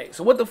dominate.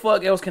 So what the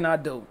fuck else can I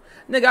do?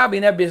 Nigga, I be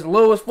in that bitch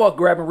low as fuck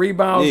grabbing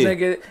rebounds,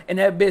 nigga. And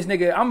that bitch,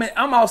 nigga,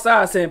 I'm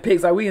outside setting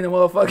picks like we in the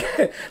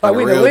motherfucker, like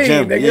we in the league,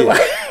 gym, nigga.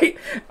 Like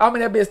I'm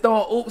in that bitch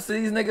throwing oops to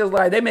these niggas,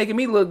 like they making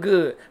me look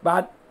good.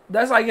 But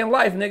that's like in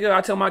life, nigga.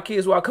 I tell my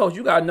kids who I coach,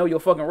 you gotta know your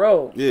fucking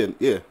role. Yeah,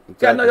 exactly. You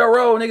gotta know your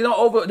role,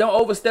 nigga. Don't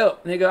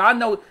overstep, nigga. I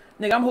know,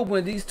 nigga. I'm hooping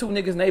with these two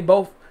niggas, and they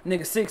both.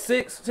 Nigga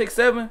 6'6",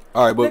 6'7".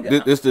 All right, but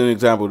this is an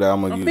example that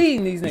I'm gonna use.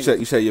 Feeding these niggas.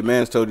 You said your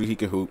man's told you he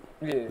can hoop.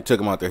 Yeah. You took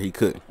him out there, he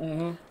couldn't.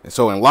 And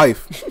so in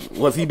life,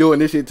 was he doing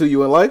this shit to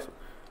you in life?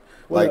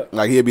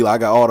 Like he'd be like, I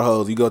got all the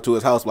hoes. You go to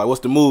his house, like, what's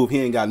the move? He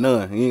ain't got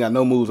none. He ain't got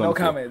no moves on. No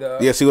comment,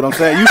 dog. Yeah, see what I'm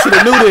saying? You should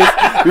have knew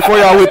this before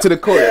y'all went to the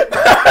court.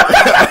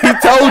 He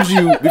told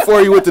you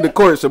before you went to the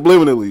court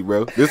subliminally,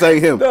 bro. This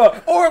ain't him.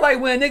 Dog. Or like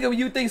when a nigga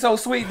you think so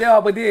sweet,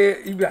 dog, but then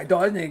you be like,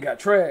 dog, this nigga got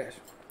trash.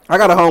 I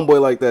got a homeboy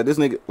like that. This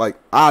nigga, like,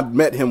 I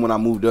met him when I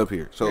moved up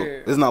here. So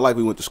it's not like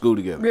we went to school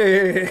together.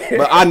 Yeah.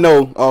 But I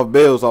know off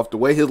Bells, off the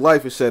way his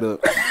life is set up.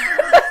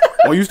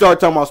 When you start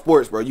talking about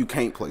sports, bro, you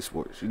can't play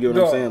sports. You get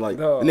what I'm saying? Like,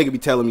 the nigga be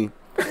telling me,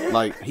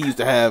 like, he used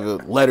to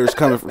have letters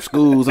coming from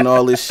schools and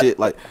all this shit.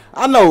 Like,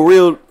 I know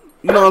real,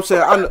 you know what I'm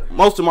saying?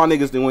 Most of my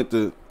niggas that went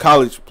to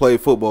college to play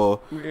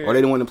football, or they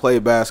didn't want to play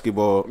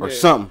basketball or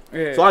something.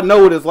 Yeah. So I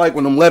know what it's like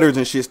when them letters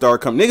and shit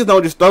start coming. Niggas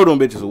don't just throw them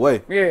bitches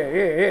away.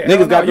 Yeah.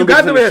 Niggas got them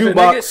bitches in the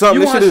shoebox.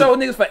 You want to show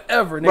niggas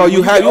forever, nigga. Bro,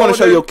 you want to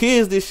show your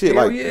kids this shit.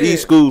 Like,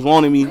 these schools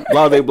wanted me,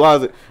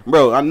 blase.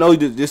 Bro, I know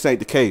this ain't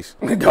the case.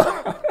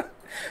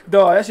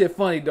 Dog, that shit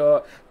funny,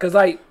 dog. Cause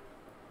like,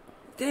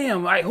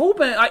 damn, like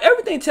hooping, like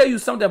everything tell you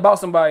something about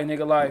somebody,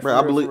 nigga. Like,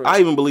 bro, I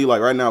even believe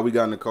like right now we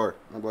got in the car.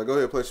 I'm like, go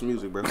ahead, play some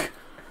music, bro.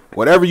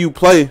 Whatever you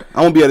play,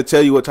 I won't be able to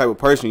tell you what type of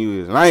person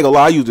you is. And I ain't gonna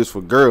lie, I use this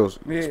for girls,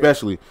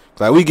 especially.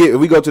 Like if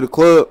we go to the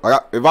club,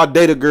 if I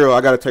date a girl,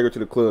 I gotta take her to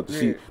the club to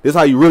see. This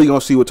how you really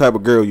gonna see what type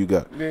of girl you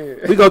got.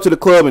 We go to the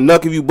club and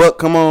Nuck If You Buck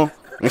come on,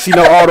 and she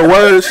know all the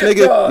words,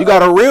 nigga. You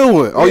got a real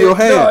one on your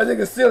hand,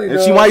 nigga silly,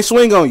 and she might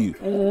swing on you.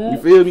 You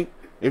feel me?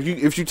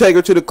 If you take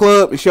her to the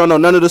club and she don't know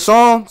none of the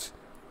songs,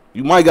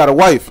 you might got a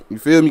wife. You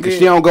feel me? Cause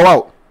she don't go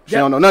out. She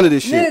don't know none of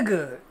this shit.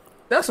 Nigga.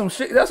 That's some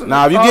shit. That's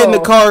now if you get in the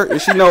car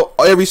and she know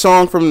every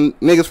song from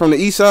niggas from the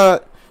east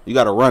side, you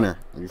got to run her.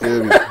 You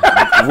feel me?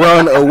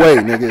 Run away,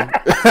 nigga.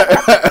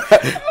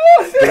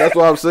 That's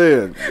what I'm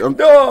saying.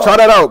 Try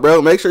that out,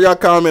 bro. Make sure y'all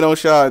comment on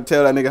Shad and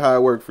tell that nigga how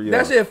it worked for you.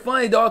 That shit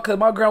funny, dog, because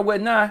my girl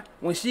with Nah,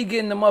 when she get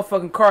in the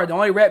motherfucking car, the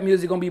only rap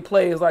music gonna be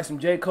played is like some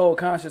J. Cole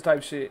conscious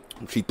type shit.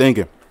 She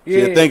thinking.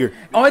 She a thinker.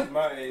 My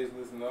age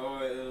listen to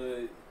all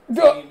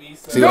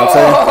see what I'm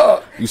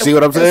saying? You see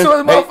what I'm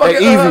saying? Hey,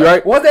 easy,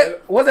 right?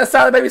 What's that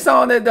Silent Baby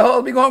song that the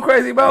hoes be going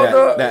crazy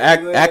about?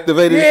 That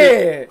activated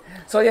shit?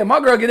 So yeah, my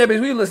girl get that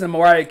bitch. We listen to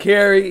Mariah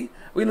Carey.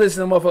 We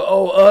listen to motherfucker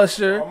old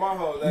Usher,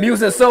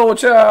 Music Soul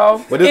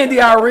Child,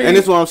 Indie Irene. And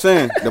this is what I'm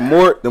saying.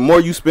 The more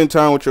you spend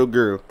time with your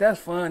girl, that's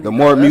fun. The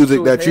more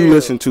music that you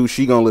listen to,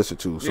 she gonna listen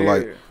to. So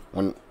like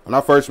when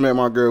I first met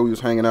my girl, we was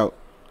hanging out.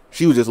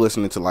 She was just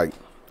listening to like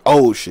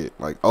old shit,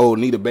 like old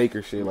Nita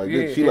Baker shit. Like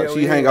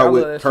she hang out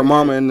with her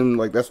mama and them,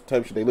 like that's the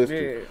type of shit they listen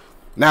to.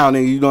 Now,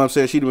 nigga, you know what I'm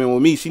saying? She done been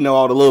with me. She know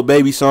all the little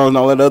baby songs and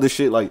all that other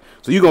shit. Like,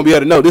 so you gonna be able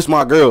to know this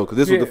my girl because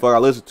this is what the fuck I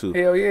listen to.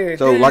 Hell yeah.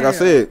 So like I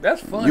said,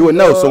 that's funny, you would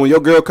know. So when your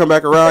girl come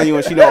back around you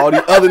and she know all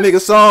these other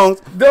niggas songs,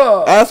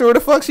 ask her where the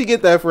fuck she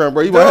get that from,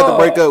 bro. You might have to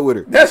break up with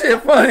her. That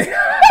shit funny.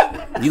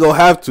 You gonna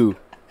have to.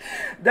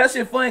 That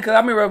shit funny because I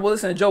remember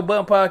listening to Joe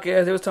Budden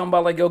podcast. They was talking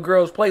about like your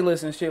girl's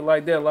playlist and shit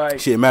like that. Like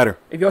shit matter.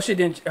 If your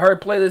shit her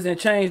playlist didn't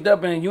changed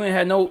up and you ain't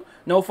had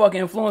no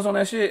fucking influence on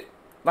that shit.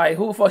 Like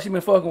who the fuck she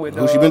been fucking with?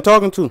 Who she been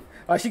talking to?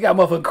 Like she got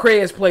motherfucking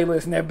Craig's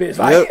playlist in that bitch.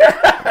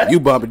 Like you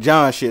bumping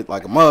John shit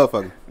like a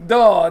motherfucker.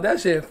 Dog, that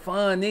shit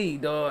funny,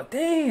 dog.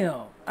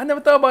 Damn. I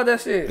never thought about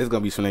that shit. There's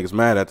gonna be some niggas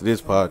mad after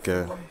this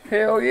podcast.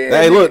 Hell yeah.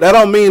 Hey, look, that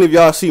don't mean if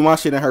y'all see my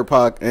shit in her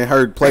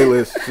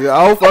playlist.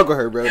 I don't fuck with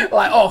her, bro.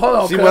 Like, oh, hold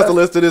on. She must have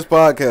listened to this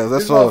podcast.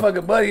 That's all. This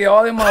motherfucking buddy,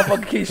 all them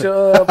motherfucking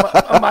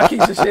Keisha, my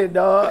Keisha shit,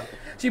 dog.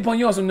 She putting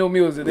you on some new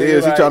music.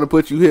 Nigga. Yeah, she trying to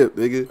put you hip,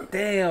 nigga.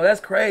 Damn, that's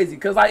crazy.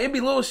 Cause like it be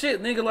little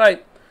shit, nigga.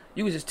 Like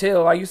you can just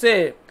tell, like you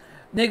said.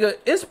 Nigga,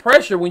 it's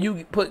pressure when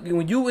you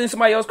in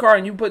somebody else's car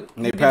and you put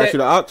and they pass you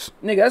the aux.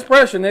 Nigga, that's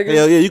pressure, nigga.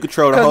 Hell yeah, you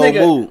control the whole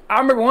nigga, mood. I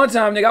remember one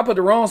time, nigga, I put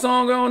the wrong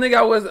song on. Nigga,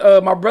 I was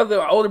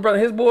my older brother,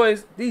 his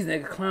boys. These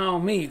niggas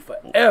clown me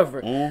forever.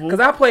 Cause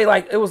I played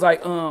like it was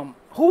like who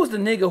was the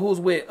nigga who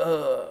was with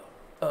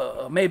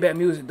Maybach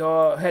Music,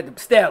 dog? Had the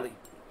Stally.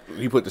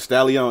 You put the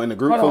stallion in the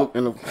group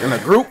in a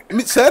group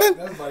setting.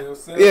 That's by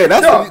yourself. Yeah,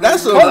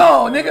 that's hold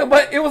on, nigga.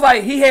 But it was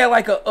like he had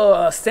like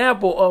a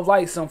sample of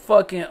like some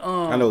fucking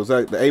I know, it was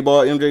like the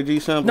A-Ball MJG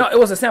sample. No, it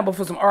was a sample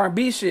for some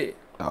R&B shit.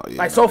 Oh yeah,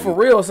 like so for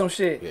real, some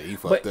shit. Yeah, you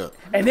fucked up.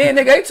 And then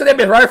nigga, they took that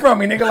bitch right from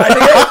me, nigga. Like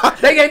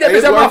nigga, they gave that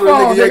bitch out my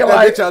phone, nigga.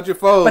 Like, bitch out your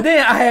phone. But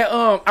then I had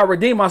I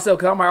redeemed myself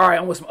because I'm like, all right,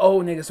 I'm with some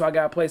old niggas, so I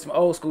gotta play some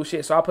old school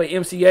shit. So I play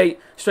MC8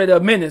 straight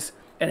up Menace.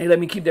 And they let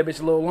me keep that bitch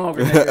a little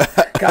longer,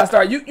 nigga. Cause I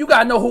start, you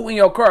gotta know who in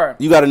your car.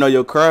 You gotta know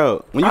your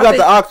crowd. When you got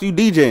the aux, you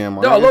DJing,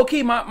 man. Dog, low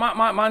key, my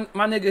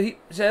nigga,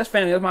 that's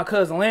family, that's my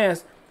cousin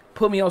Lance,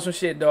 put me on some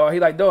shit, dog. He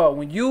like, dog,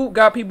 when you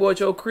got people at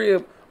your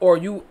crib or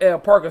you at a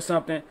park or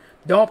something,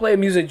 don't play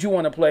music you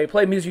want to play.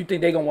 Play music you think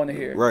they gonna want to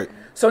hear. Right.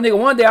 So, nigga,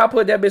 one day I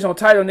put that bitch on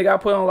title, nigga. I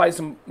put on like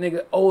some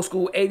nigga old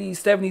school 80s,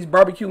 70s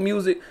barbecue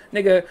music,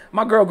 nigga.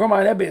 My girl, grandma,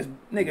 and that bitch,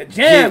 nigga,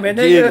 jamming,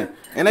 nigga.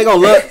 And they gonna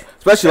love,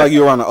 especially like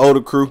you around the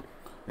older crew.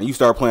 And you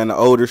start playing the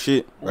older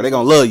shit, or they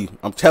gonna love you.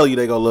 I'm telling you,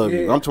 they gonna love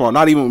you. I'm talking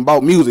not even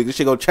about music. This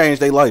shit gonna change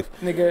their life.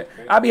 Nigga,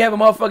 I be having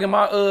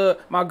motherfucking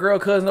my girl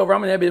cousin over.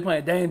 I'm in that bitch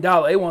playing Dame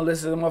Dollar. They want to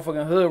listen to the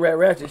motherfucking hood rat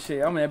ratchet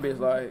shit. I'm in that bitch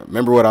like.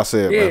 Remember what I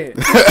said,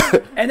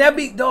 bro. And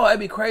that'd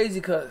be crazy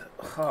cause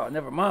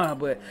never mind.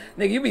 But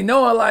nigga, you be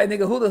knowing like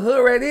nigga who the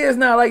hood rat is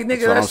now. Like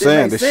nigga, that's what I'm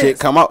saying. The shit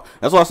come out.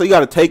 That's why I say you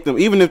gotta take them,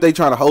 even if they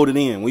trying to hold it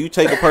in. When you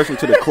take a person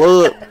to the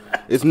club,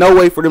 it's no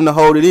way for them to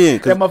hold it in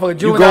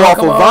because you go off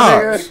of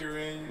vibes.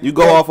 You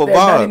go off of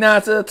vibes.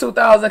 99 to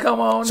 2000, come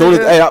on.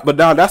 So but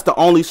now that's the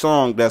only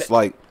song that's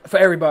like for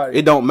everybody.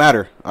 It don't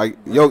matter. Like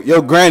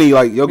your granny,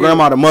 like your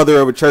grandma, the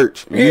mother of a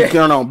church. And you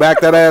turn on, back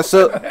that ass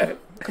up.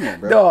 Come on,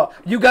 bro. Dog,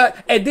 you got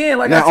and then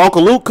like now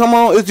Uncle Luke, come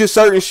on. It's just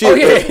certain shit. Oh,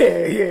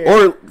 yeah.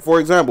 Or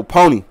for example,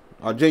 Pony.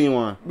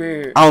 Genuine.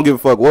 Man. I don't give a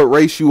fuck what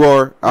race you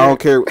are. I don't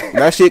care.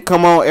 That shit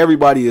come on.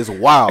 Everybody is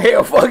wild.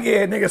 Hell, fuck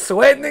yeah, nigga,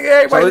 sweat,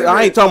 nigga. Everybody. So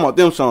I ain't talking about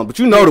them songs, but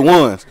you know the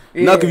ones.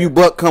 Nuck If You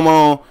Buck come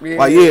on.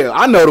 Like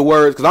I know the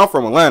words because I'm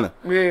from Atlanta.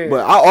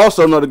 But I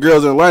also know the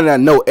girls in Atlanta that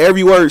know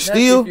every word.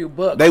 Still,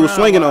 they was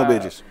swinging on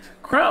bitches.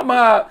 Crown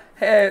Mob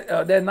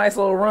had that nice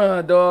little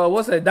run, dog.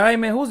 What's that,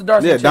 Diamond? Who's the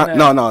dark skin?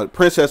 Yeah, no.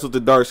 Princess was the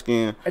dark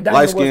skin.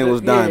 Light skin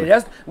was Diamond. Yeah,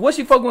 that's what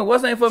she fucking with.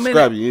 What's her name for a minute?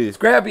 Scrappy, yeah.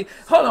 Scrappy.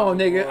 Hold on,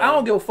 nigga. I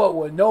don't give a fuck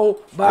with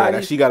nobody.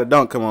 Yeah, she got a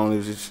dunk. Come on, it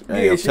was just,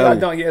 yeah, she got a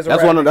dunk. Yeah,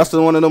 that's one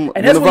of them.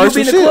 And that's when you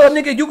be in the club,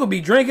 nigga. You could be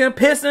drinking,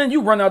 pissing.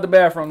 You run out the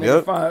bathroom,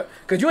 nigga. Fine,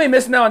 cause you ain't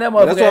missing out on that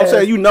motherfucker. That's what I'm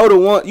saying. You know the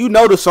one. You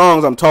know the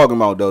songs I'm talking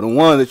about though. The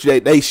ones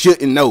that they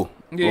shouldn't know.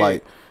 Yeah.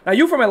 Like now,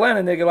 you from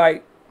Atlanta, nigga.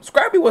 Like.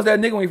 Scrappy was that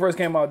nigga when he first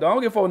came out, though. I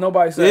don't give a fuck what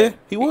nobody said. Yeah,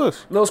 he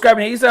was. Lil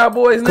Scrappy and Eastside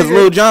Boys, nigga. Because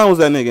Lil Jon was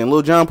that nigga, and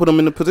Lil Jon put him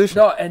in the position.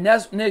 Dog, and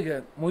that's,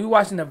 nigga, when you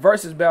watching the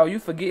Versus battle, you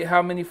forget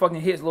how many fucking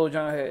hits Lil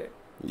Jon had.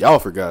 Y'all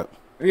forgot.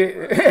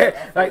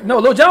 Yeah. Like, no,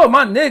 Lil Jon was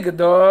my nigga,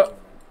 dog.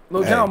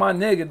 Lil Jon was my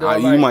nigga,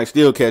 dog. You might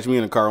still catch me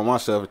in the car with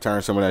myself and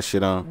turn some of that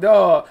shit on.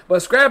 Dog, but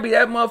Scrappy,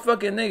 that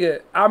motherfucking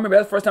nigga, I remember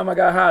that's the first time I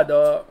got high,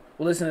 dog.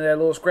 Listening to that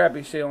little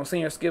Scrappy shit on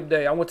senior skip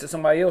day. I went to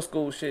somebody else's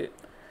school shit.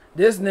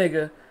 This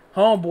nigga,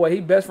 homeboy, he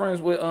best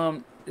friends with,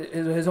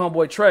 his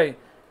homeboy Trey.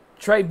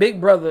 Trey big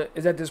brother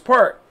is at this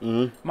park.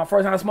 My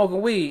first time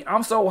smoking weed.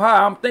 I'm so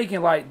high. I'm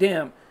thinking like,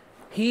 damn,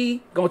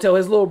 he gonna tell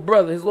his little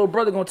brother. His little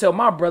brother gonna tell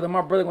my brother.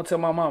 My brother gonna tell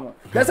my mama.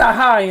 That's how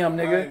high I am,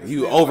 nigga.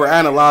 You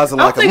overanalyzing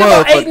like a motherfucker.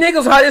 I'm thinking about 8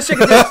 niggas how this shit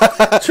can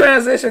just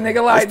transition,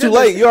 nigga. Like it's too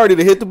late. You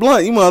already hit the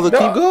blunt. You mother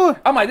keep going.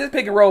 I'm like, this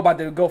pick and roll about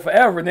to go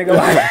forever, nigga.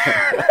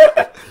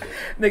 Like,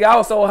 nigga, I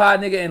was so high,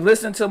 nigga, and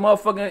listening to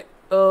motherfucking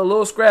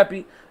Lil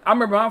Scrappy. I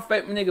remember I'm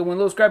fat nigga when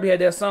Lil Scrappy had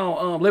that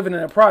song "Living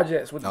in the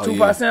Projects" with the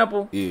Tupac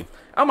sample. Yeah,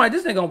 I'm like,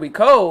 this nigga gonna be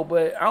cold,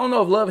 but I don't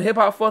know if Love and Hip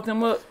Hop fucked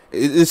him up.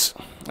 It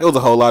was a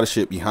whole lot of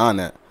shit behind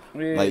that.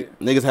 Yeah. Like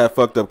niggas had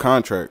fucked up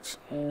contracts,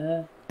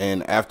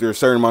 and after a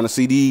certain amount of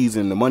CDs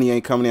and the money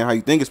ain't coming in how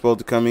you think it's supposed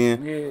to come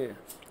in. Yeah,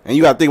 and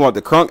you gotta think about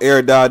the crunk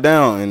era died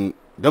down, and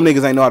them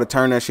niggas ain't know how to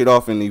turn that shit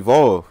off and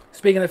evolve.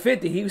 Speaking of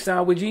 50, he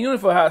signed with G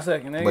Unit for a hot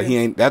second, nigga. But he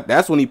ain't.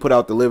 That's when he put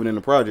out the Living in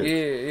the Project.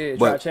 Yeah.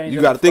 But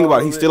you got to think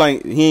about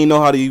it. He ain't know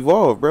how to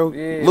evolve, bro.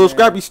 Yeah, Lil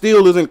Scrappy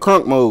still is in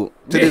crunk mode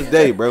to this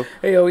day, bro.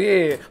 Hell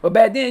yeah. But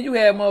back then you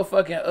had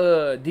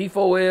motherfucking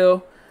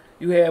D4L.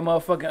 You had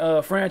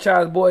motherfucking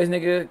Franchise Boys,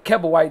 nigga.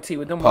 Kept a white tee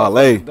with them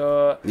Parlay.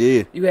 Dog.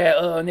 Yeah. You had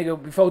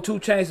nigga before 2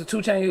 Chainz. The 2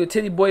 Chainz, you a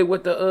Titty Boy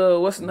with the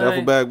what's the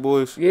name? Duffelback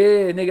Boys.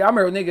 Yeah, nigga. I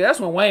remember, nigga.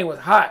 That's when Wayne was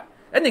hot.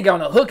 That nigga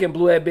on a hook and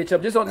blew that bitch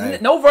up. Just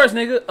on no verse,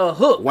 nigga. A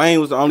hook. Wayne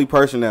was the only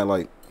person that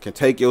like can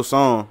take your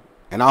song,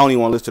 and I don't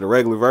even want to listen to the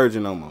regular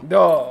version no more.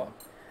 Dog.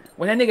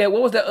 When that nigga,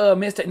 what was that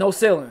mistake? No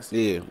ceilings.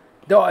 Yeah.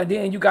 Dog, and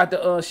then you got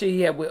the shit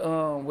he had with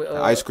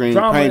Ice Cream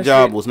paint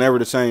job was never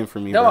the same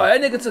for me. Dog, bro.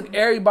 that nigga took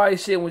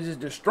everybody's shit and was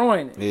just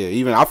destroying it. Yeah,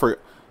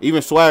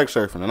 even Swag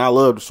Surfing, and I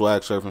love the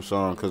Swag Surfing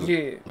song because,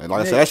 like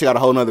I said, that shit got a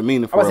whole nother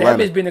meaning for Atlanta.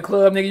 That bitch been in the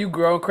club, nigga. You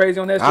growing crazy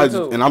on that shit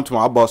too. And I'm talking,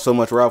 I bought so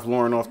much Ralph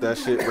Lauren off that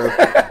shit, bro.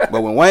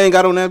 But when Wayne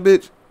got on that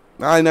bitch,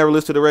 I ain't never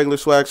listened to the regular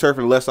Swag Surfing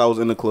unless I was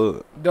in the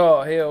club.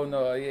 Dog, hell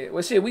no, yeah.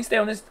 Well, shit, we stay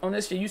on this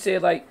shit. You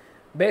said like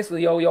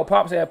basically, your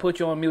pops had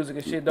put you on music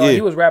and shit, dog. Yeah.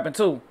 He was rapping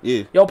too.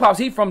 Yeah. Your pops,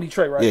 he from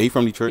Detroit, right? Yeah, he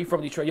from Detroit. He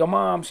from Detroit. Your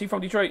mom, she from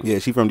Detroit? Yeah,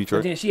 she from Detroit.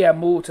 But then she had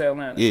moved to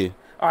Atlanta. Yeah.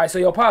 All right, so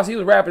your pops, he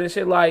was rapping and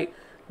shit like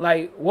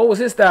what was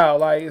his style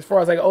like as far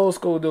as like an old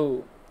school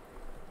dude?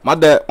 My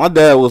dad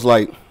was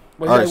like,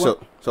 all right,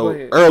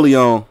 so early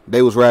on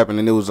they was rapping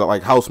and it was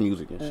like house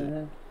music and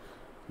shit.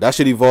 That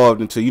shit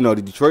evolved into,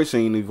 the Detroit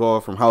scene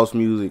evolved from house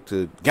music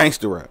to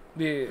gangster rap.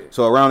 Yeah.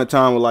 So around the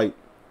time with like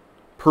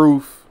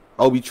Proof,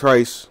 Obi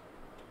Trice,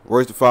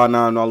 Royce the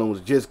 5'9", and all them was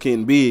just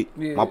getting big.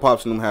 Yeah. My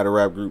pops and them had a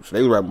rap group, so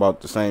they was rapping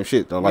about the same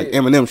shit though, like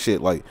Eminem shit,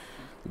 like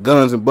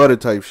Guns and Butter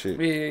type shit.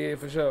 Yeah,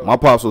 for sure. My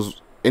pops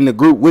was in the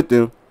group with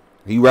them.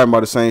 He rapping about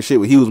the same shit,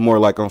 but he was more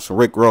like on some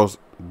Rick Ross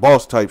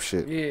boss type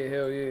shit. Yeah,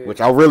 hell yeah. Which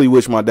I really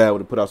wish my dad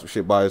would have put out some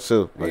shit by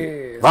himself. Like,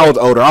 if I was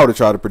older, I would have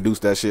tried to produce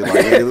that shit.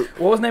 Like,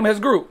 what was the name of his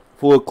group?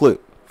 Full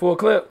Clip. Full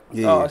Clip?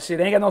 Yeah. Oh, shit.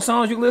 They ain't got no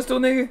songs you can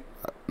listen to, nigga?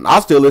 I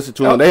still listen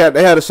to them. They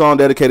had a song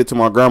dedicated to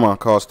my grandma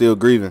called Still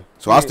Grieving.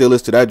 So I still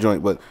listen to that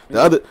joint. But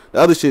the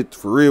other shit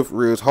for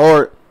real is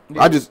hard.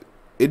 Yeah.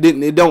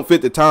 It don't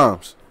fit the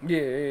times.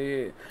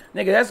 Yeah.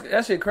 Nigga,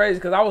 that shit crazy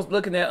because I was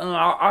looking at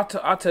I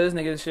tell this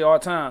nigga this shit all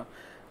the time.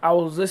 I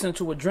was listening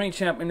to a Drink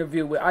Champ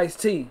interview with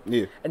Ice-T.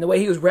 Yeah. And the way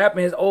he was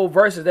rapping his old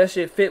verses, that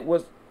shit fit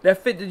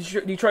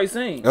the Detroit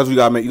scene. That's what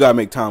you gotta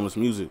make timeless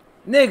music.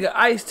 Nigga,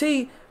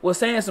 Ice-T was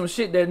saying some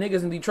shit that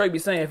niggas in Detroit be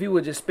saying if he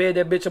would just sped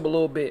that bitch up a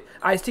little bit.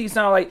 Ice-T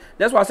sound like,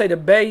 that's why I say the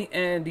Bay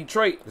and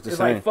Detroit is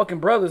like fucking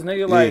brothers, nigga.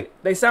 Yeah.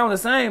 Like, they sound the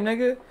same,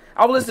 nigga.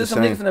 I was listening to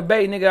some niggas in the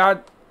Bay, nigga.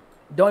 I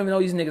don't even know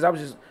these niggas. I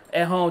was just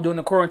at home doing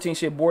the quarantine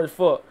shit, bored as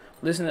fuck.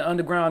 Listening to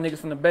underground niggas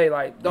from the Bay,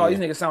 like, dog, these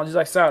niggas sound just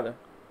like Sada.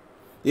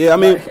 Yeah, I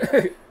mean,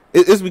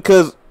 it's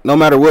because no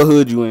matter what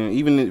hood you in,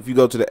 even if you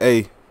go to the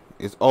A,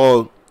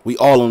 we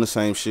all on the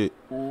same shit.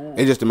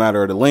 It's just a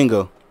matter of the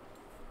lingo.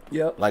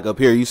 Yep. Like up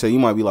here, you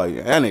might be like,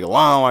 that nigga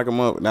lying like him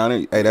up. Down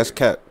there, hey, that's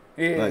cap.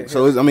 Yeah. Like,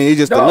 so it's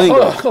just the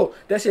lingo. Hold on.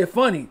 That shit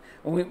funny.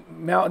 When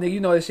nigga, you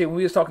know that shit when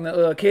we was talking to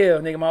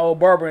Kev, nigga, my old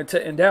barber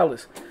in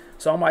Dallas.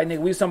 So I'm like, nigga,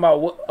 we was talking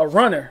about a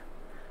runner.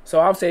 So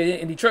I'm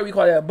saying in Detroit we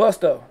call that a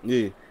busto.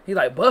 Yeah. He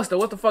like, busto,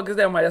 what the fuck is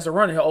that? I'm like, that's a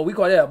runner. Oh, we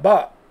call that a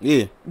bop.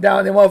 Yeah.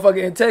 Down there,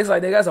 motherfucker in Texas,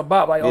 like, nigga, that's a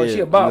bop. Like, oh, she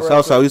a bop. In the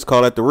South Side, we used to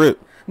call that the rip.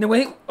 Then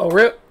when he,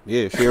 rip?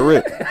 Yeah, she a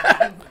rip.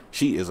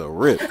 She is a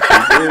rip.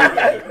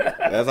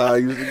 That's how I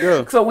used to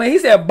go. So when he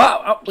said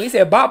bop,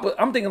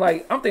 I'm thinking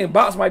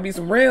bops might be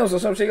some rims or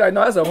some shit. Like,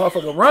 no, that's a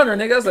motherfucking runner,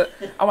 nigga.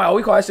 I'm like, oh,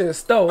 we call that shit a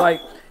stove. Like,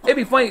 it'd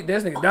be funny,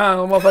 this nigga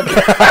down, motherfucker.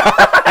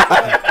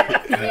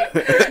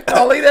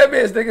 Oh, leave that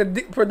bitch,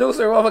 nigga,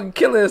 producer, motherfucking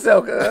killing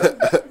himself.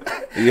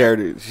 He heard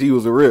it. She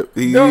was a rip.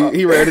 He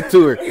ran it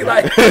to her. He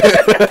like,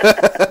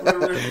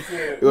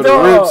 with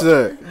a rip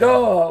son.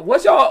 Dog,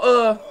 what's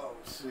y'all,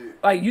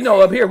 like, you know,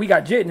 up here we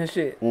got jitting and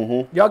shit.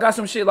 Y'all got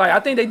some shit like, I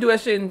think they do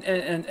that shit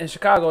in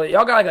Chicago.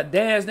 Y'all got like a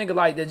dance, nigga,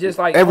 like that just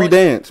like every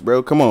dance,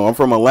 bro. Come on, I'm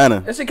from Atlanta.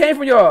 That shit came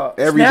from y'all.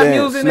 Every Snap dance,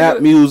 music, snap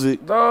nigga.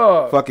 music,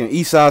 Dog. fucking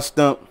East Side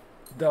Stump.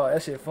 Dog,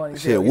 that shit funny.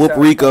 Shit, Whoop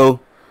Rico.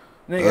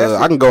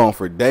 Nigga, I can go on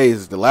for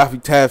days. The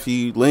Laffy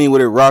Taffy, lean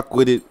with it, rock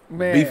with it,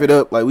 Man. beef it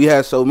up. Like we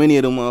had so many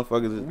of them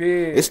motherfuckers.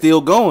 Yeah. It's still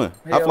going.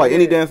 I feel like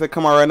any yeah. dance that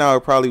come out right now,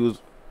 it probably was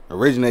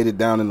originated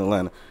down in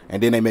Atlanta,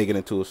 and then they make it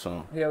into a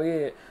song. Hell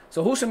yeah.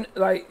 So who's some,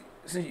 like,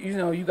 since you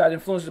know you got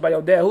influences by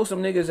your dad, who's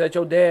some niggas that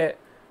your dad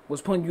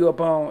was putting you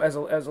up on as a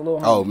little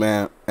homie? Oh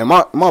man, and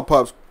my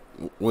pops,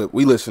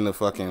 we listen to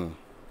fucking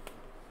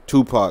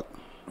Tupac,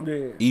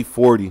 Yeah.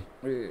 E40.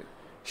 Yeah.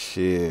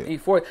 Shit.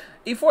 E40.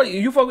 E40.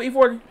 You fuck with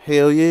E40?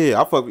 Hell yeah.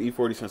 I fuck with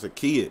E40 since a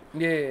kid.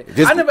 Yeah.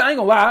 Just- I ain't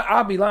gonna lie.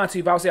 I'll be lying to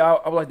you if I would say I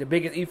was like the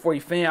biggest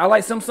E40 fan. I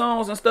like some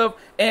songs and stuff,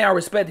 and I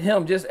respect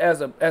him just as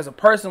a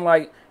person.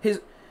 Like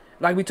his,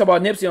 like we talked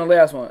about Nipsey on the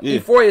last one. Yeah.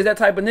 E40 is that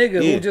type of nigga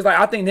Yeah. who just like,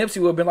 I think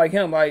Nipsey would have been like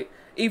him. Like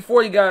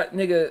E40 got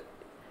nigga.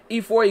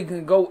 E40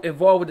 can go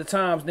involved with the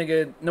times,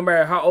 nigga, no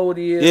matter how old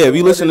he is. Yeah, if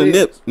you listen to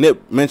Nip.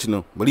 Nip mention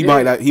him, but he Yeah.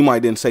 might not. He might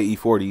didn't say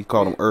E40. He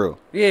called him Earl.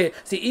 Yeah,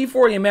 see,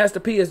 E40 and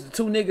Master P is the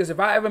two niggas. If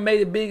I ever made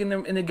it big in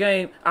the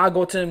game, I'll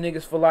go to them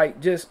niggas for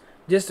like just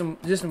some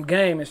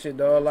game and shit,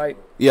 dog. Like,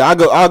 Yeah,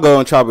 I'll go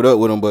and chop it up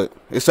with him, but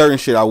it's certain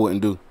shit I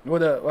wouldn't do.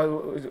 what up?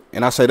 What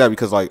And I say that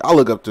because like I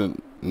look up to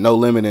No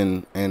Limit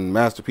and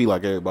Master P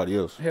like everybody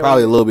else. Hell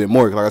Probably yeah. a little bit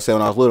more. 'Cause like I said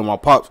when I was little, my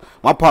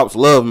pops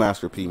love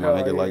Master P, my Hell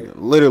nigga. yeah. Like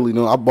literally,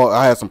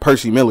 I had some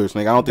Percy Millers,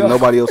 nigga. I don't think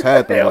nobody else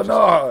had them. Hell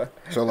no.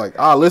 So like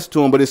I listen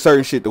to them, but it's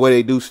certain shit the way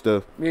they do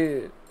stuff. Yeah,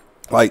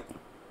 Like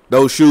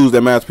those shoes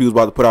that Master P was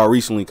about to put out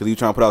recently because he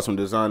trying to put out some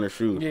designer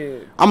shoes.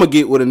 yeah. I'm gonna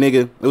get with a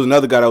nigga. There was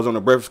another guy that was on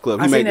the Breakfast Club.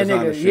 He I made seen that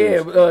designer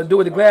nigga. shoes. Yeah, do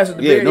with the glasses,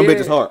 the Yeah, beard. no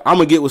bitches hard. I'm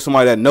gonna get with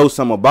somebody that knows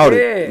something about Yeah,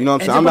 it. You know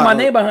what I'm and saying? just put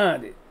my name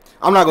behind it.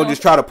 I'm not gonna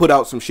just try to put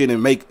out some shit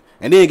and make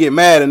and then get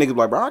mad and niggas be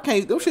like, bro, I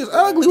can't. Them shit's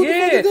ugly. What the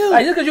fuck Yeah, is them?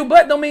 like just cause you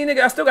butt don't mean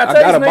nigga I still got I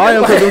taste, gotta nigga. buy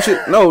them Like, because them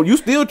shit. No, you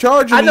still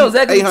charging I know me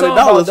exactly what you're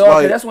talking $800. about, dog.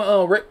 Like, That's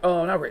when Rick,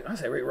 not Rick. I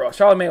say Rick Ross.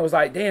 Charlamagne was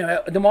like, damn,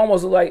 them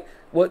almost look like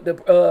what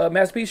the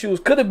Master P shoes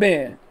could have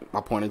been.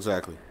 my point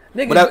exactly.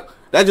 Nigga, But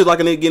that's just like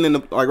a nigga getting in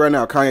the like right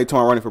now. Kanye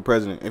Torn running for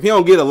president. If he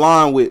don't get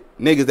aligned with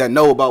niggas that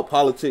know about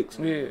politics,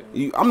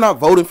 Yeah. I'm not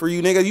voting for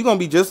you, nigga. You gonna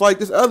be just like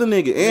this other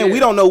nigga, and Yeah. we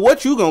don't know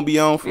what you gonna be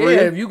on for Yeah, real.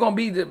 if you gonna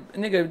be the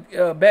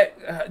nigga back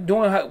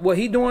doing what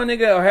he doing,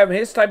 nigga, or having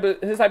his type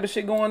of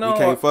shit going on,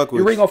 can't fuck with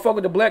you really us. gonna fuck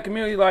with the black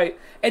community, like.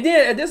 And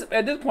then at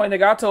this point,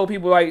 nigga, I told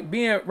people like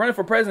running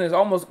for president is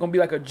almost gonna be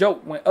like a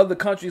joke when other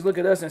countries look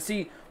at us and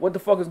see what the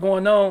fuck is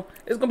going on.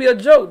 It's gonna be a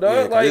joke, dog.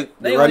 Yeah, 'cause like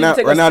they ain't right gonna now, even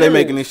take right us now they're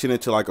serious. making this shit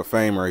into like a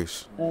fame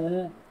race,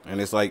 and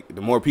it's like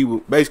the more people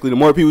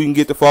you can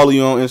get to follow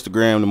you on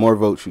Instagram, the more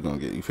votes you gonna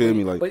get. You feel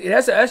me? Like, But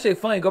that shit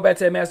funny. Go back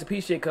to that Master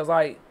P shit, cause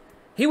like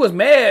he was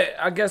mad,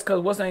 I guess, cause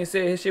what's name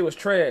said his shit was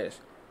trash.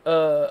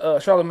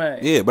 Charlamagne.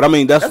 yeah, but I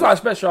mean That's why I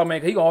respect Charlamagne,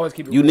 cause he gonna always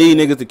keep it. you real. need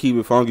niggas to keep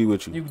it funky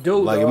with you. You do,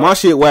 like dog. if my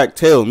shit whack,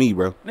 tell me,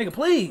 bro. Nigga,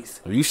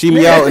 please. If you see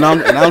me out and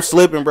I'm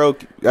slipping, bro,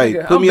 hey,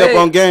 Nigga, put I'm me up bad.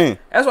 on game.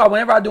 That's why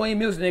whenever I do any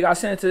music, nigga, I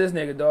send it to this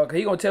nigga, dog. Cause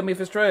he gonna tell me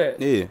if it's trash.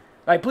 Yeah,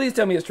 Like, please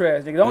tell me it's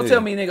trash, nigga. Don't Yeah.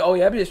 tell me, nigga, oh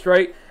yeah, that bitch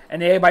straight,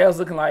 and then everybody else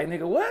looking like,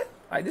 nigga, what?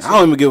 Like this. I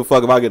don't even give a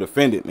fuck if I get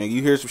offended, nigga.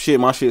 You hear some shit,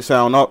 my shit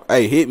sound up.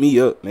 Hey, hit me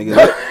up,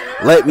 nigga.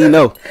 Let me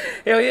know.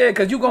 Hell yeah,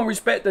 cause you gonna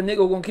respect the nigga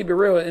who gonna keep it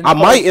real. And I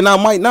might and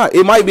I might not.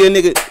 It might be a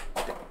nigga.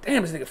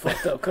 Damn, this nigga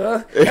fucked up, cuz.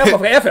 That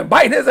motherfucker effing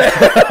biting his ass.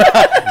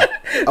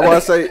 I want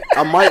to say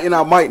I might and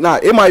I might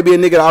not. It might be a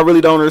nigga that I really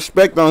don't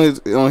respect on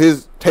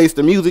his taste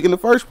of music in the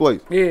first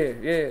place. Yeah.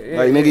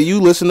 Like nigga, you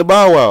listen to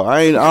Bow Wow.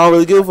 I don't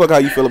really give a fuck how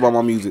you feel about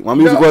my music. My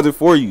music No. wasn't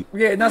for you.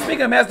 Yeah, now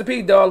speaking of Master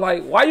P, dog,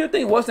 like, why you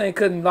think what's name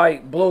couldn't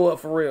like blow up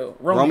for real?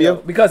 Romeo?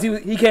 Because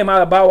he came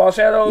out of Bow Wow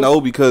Shadows?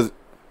 No, because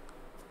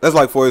that's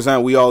like, for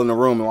example, we all in the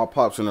room and my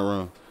pops in the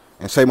room,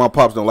 and say my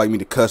pops don't like me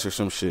to cuss or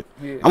some shit.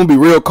 Yeah. I'm gonna be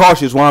real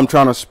cautious while I'm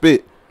trying to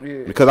spit.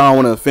 Yeah. Because I don't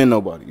want to offend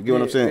nobody. You get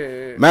what I'm Yeah,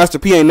 saying? yeah. Master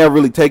P ain't never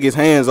really take his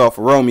hands off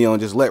of Romeo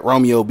and just let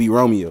Romeo be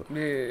Romeo.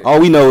 Yeah.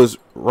 All we know is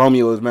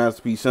Romeo is Master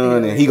P's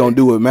son, Yeah, and he gonna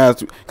do what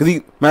Master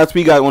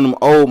P got one of them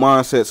old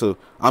mindsets of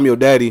I'm your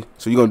daddy,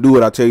 so you gonna do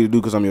what I tell you to do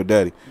because I'm your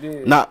daddy. Yeah.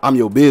 Not I'm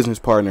your business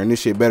partner, and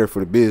this shit better for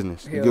the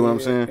business. You Hell get what I'm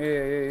yeah. saying?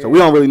 Yeah. So we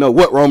don't really know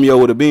what Romeo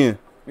would have been.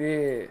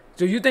 Yeah.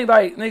 So you think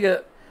like,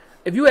 nigga,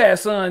 if you had a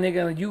son,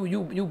 nigga, and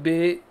you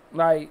big,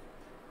 like,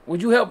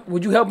 would you help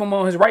him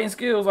on his writing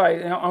skills?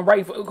 Like, I'm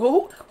writing for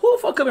who the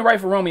fuck couldn't write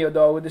for Romeo,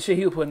 dog, with the shit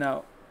he was putting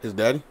out? His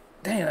daddy?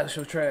 Damn, that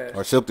shit trash.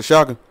 Or Silk the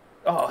Shocker.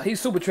 Oh, he's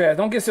super trash.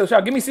 Don't get Silk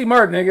Shocker. Give me C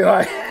Murder, nigga.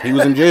 Like, he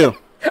was in jail.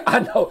 I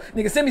know,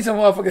 nigga. Send me some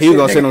motherfucking shit. He was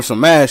gonna nigga. send him some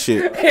mad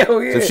shit.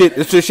 Hell yeah.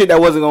 Some shit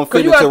that wasn't gonna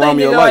fit into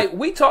Romeo life. Like,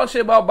 we talk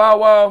shit about Bow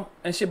Wow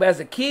and shit, but as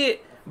a kid,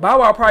 Bow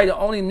Wow probably the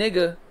only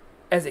nigga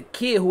as a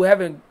kid who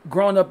haven't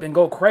grown up and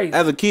go crazy.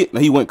 As a kid, no,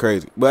 he went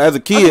crazy. But as a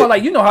kid,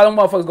 like, you know how them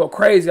motherfuckers go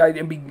crazy like,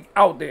 and be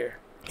out there.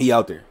 He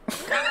out there.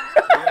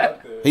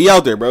 He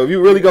out there, bro. If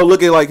you really go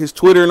look at like his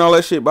Twitter and all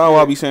that shit, Bow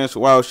Wow be saying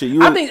some wild shit.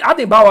 I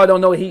think Bow Wow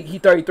don't know he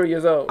 33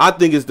 years old. I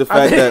think it's the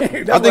fact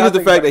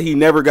that he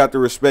never got the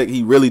respect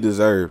he really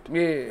deserved.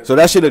 Yeah. So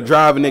that shit a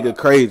drive a nigga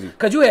crazy.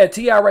 Cause you had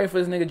T.I. Ray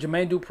for this nigga,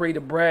 Jermaine Dupri,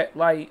 the Brat.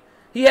 Like,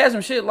 he had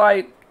some shit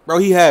like. Bro,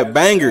 he had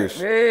bangers.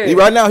 Yeah.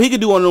 Right now, he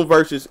could do one of them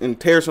verses and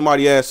tear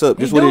somebody ass up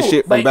just with his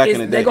shit from back in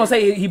the day. They gonna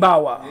say he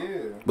Bow Wow. Yeah.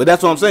 But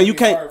that's what I'm saying.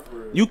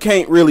 You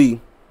can't really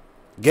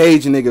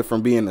gauge a nigga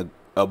from being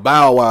a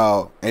Bow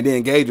Wow and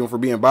then gauge him for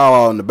being Bow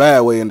Wow in the bad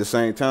way in the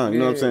same time. You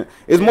know what I'm saying?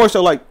 It's more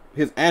so like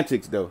his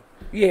antics though.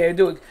 Yeah,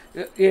 do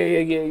it.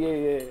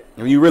 Yeah.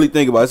 When you really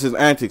think about it, it's his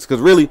antics.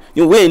 Because really,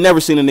 we ain't never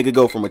seen a nigga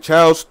go from a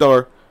child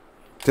star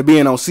to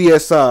being on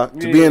CSI,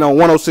 to being on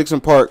 106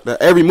 in Park.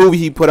 That every movie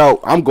he put out,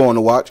 I'm going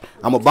to watch.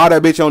 I'm gonna buy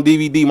that bitch on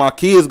DVD. My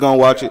kids gonna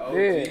watch it.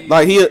 Yeah.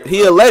 Like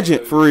he a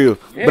legend for real.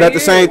 But at the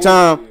same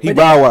time, he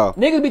Bow Wow.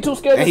 Niggas be too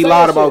scared. And to he say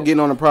lied that about shit. getting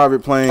on a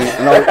private plane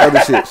and all that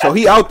other shit. So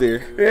he out there.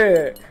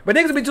 Yeah, but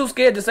niggas be too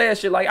scared to say that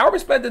shit. Like, I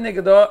respect the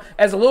nigga, dog.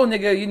 As a little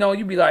nigga, you know,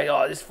 you be like,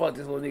 oh, fuck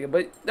this little nigga.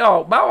 But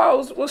no, Bow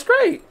Wow was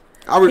straight.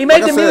 He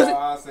made the music.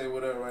 I'll say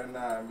whatever right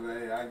now and be like,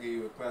 hey, I'll give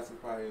you a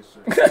classified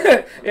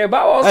shirt. Yeah,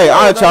 Bow Wow. Hey,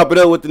 I'll chop it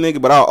up with the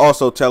nigga, but I'll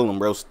also tell him,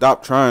 bro,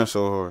 stop trying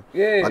so hard.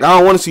 Yeah. Like, I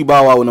don't want to see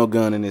Bow Wow with no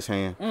gun in his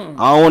hand. I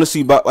don't want to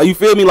see Bow Wow. You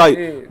feel me?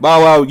 Like,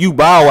 Bow Wow, you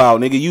Bow Wow,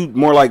 nigga. You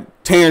more like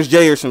Terrence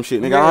J or some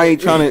shit, nigga. I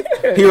ain't trying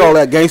to hear all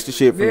that gangster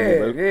shit from you,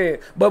 bro. Yeah.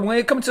 But when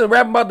it comes to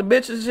rapping about the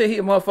bitches and shit, he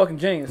a motherfucking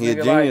genius. He a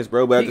nigga. genius,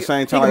 bro. But at the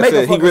same time, he like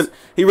I said,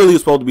 he really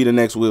was supposed to be the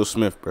next Will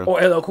Smith, bro. Or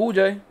LL Cool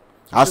J.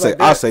 I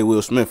say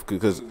Will Smith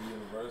because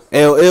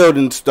LL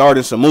didn't start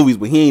in some movies,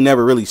 but he ain't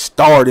never really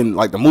starred in,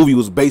 like, the movie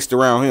was based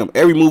around him.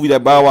 Every movie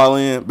that Bow Wow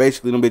in,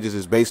 basically them bitches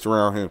is based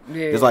around him.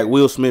 Yeah. It's like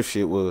Will Smith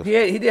shit was.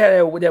 He did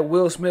have that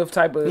Will Smith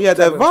type of. He had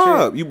that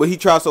vibe. But he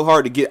tried so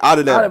hard to get out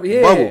of that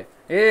bubble.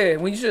 Yeah,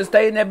 when you should have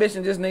stayed in that bitch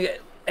and just nigga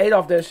ate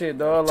off that shit,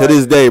 dog. To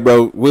this day,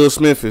 bro, Will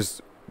Smith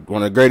is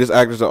one of the greatest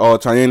actors of all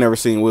time. You ain't never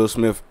seen Will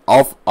Smith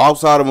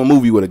outside of a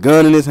movie with a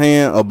gun in his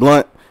hand, a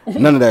blunt,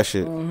 none of that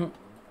shit.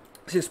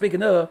 Shit,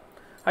 speaking of,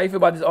 how you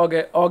feel about this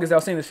August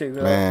Alsina shit,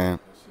 dog? Man,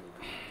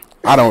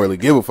 I don't really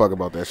give a fuck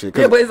about that shit.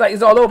 Yeah, but it's like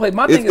it's all over the place.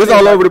 My thing is it's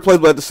all over the place,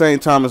 but at the same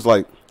time, it's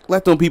like,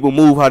 let them people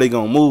move how they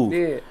gonna move.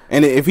 Yeah.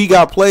 And if he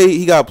got played,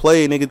 he got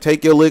played. Nigga,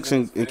 take your licks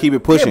and keep it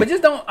pushing. Yeah, but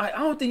just don't. I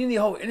don't think you need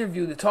a whole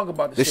interview to talk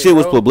about this shit. Shit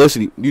was bro.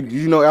 publicity.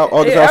 You know,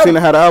 August Alsina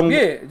had an album.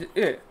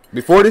 Yeah.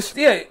 Before this.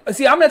 Yeah.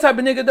 See, I'm that type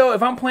of nigga though.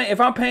 If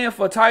I'm paying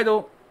for a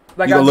title,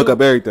 like you gonna look up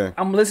everything.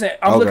 I'm listening.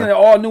 I'm looking at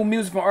all new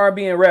music from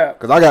R&B and rap.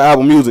 Cause I got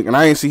Apple Music and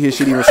I ain't see his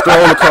shit even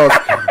scroll across.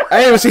 I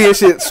ain't even see his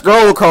shit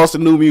scroll across the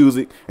new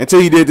music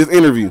until he did this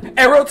interview.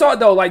 And real talk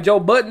though, like Joe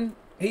Budden,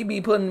 he be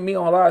putting me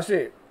on a lot of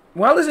shit.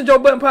 When I listen to Joe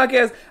Budden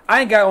podcast,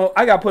 I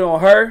got put on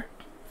her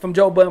from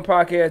Joe Budden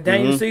podcast,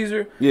 Daniel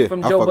Caesar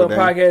from Joe Budden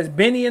podcast,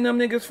 Benny and them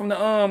niggas from the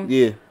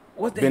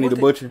Benny the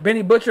Butcher,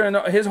 Benny Butcher and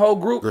his whole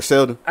group.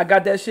 Griselda. I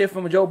got that shit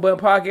from Joe Budden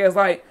podcast.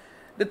 Like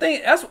the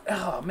thing,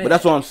 man. But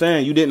that's what I'm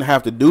saying. You didn't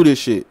have to do this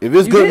shit. If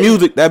it's good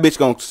music, that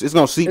bitch it's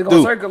gonna seep through. It's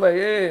gonna circulate,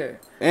 yeah.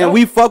 And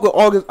we fuck with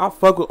August. I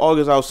fuck with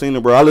August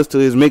Alsina, bro. I listen to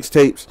his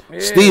mixtapes,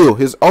 still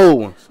his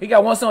old ones. He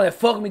got one song that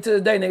fucked me to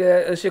this day,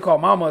 nigga. That shit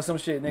called Mama or some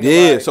shit, nigga.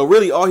 Yeah. Like, so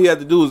really, all he had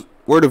to do is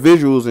where the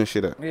visuals and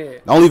shit at. Yeah.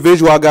 The only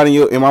visual I got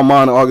in my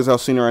mind of August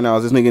Alsina right now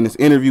is this nigga in this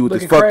interview with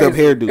looking this fucked up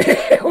hairdo.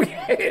 Hell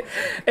yeah.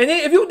 And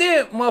then if you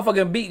did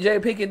motherfucking beat Jay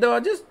Pickett,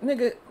 dog, just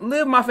nigga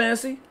live my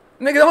fantasy.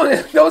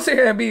 Nigga, don't sit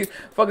here and be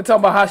fucking talking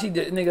about how she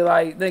did. Nigga,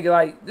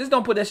 like, just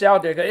don't put that shit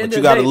out there. But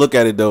you gotta look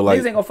at it though, like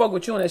niggas ain't gonna fuck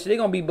with you on that shit. They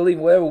gonna be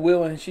believing whatever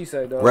Will and she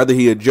said, dog. Whether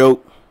he a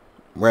joke,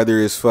 whether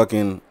it's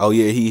fucking, oh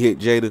yeah, he hit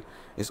Jada,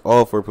 it's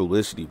all for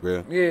publicity,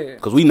 bro. Yeah.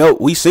 Cause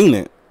we seen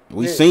it.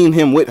 We seen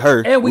him with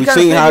her. And we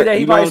seen how that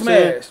he probably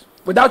smashed.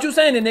 Without you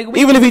saying it, nigga.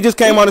 Even if he just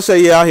came on and say,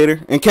 yeah, I hit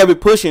her, and kept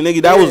it pushing,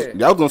 nigga, that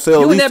was gonna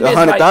sell at least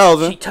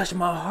 100,000. Like, she touched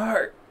my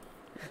heart.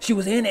 She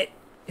was in it.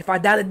 If I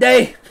die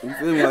today,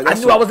 like, I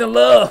knew I was in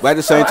love. But at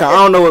the same time, I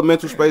don't know what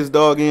mental space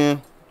dog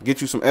in.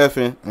 Get you some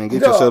effing and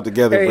get yourself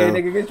together, hey, bro.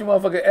 Nigga, get your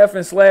motherfucking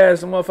effing slash,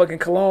 some motherfucking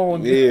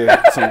cologne.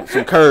 Yeah,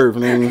 some curve,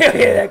 nigga.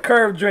 Yeah, that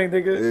curve drink,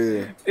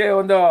 nigga. Yeah.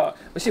 Hell no.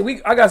 But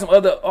shit, I got some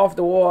other off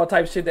the wall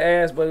type shit to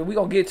ask, but we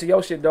gonna get to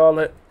your shit,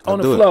 dog. On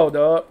the flow,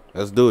 dog.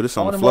 Let's do it. It's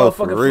on the flow,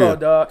 for real. Flow,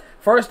 dog.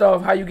 First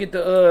off, how you get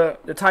the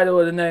title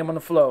of the name on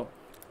the flow?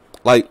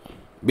 Like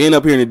being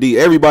up here in the D,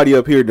 everybody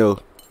up here though.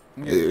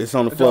 It's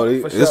on the flow.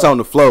 It's on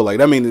the flow. Like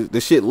that mean the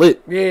shit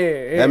lit.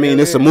 Yeah. That mean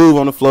it's a move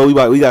on the flow.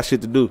 We got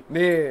shit to do.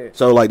 Yeah.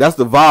 So like that's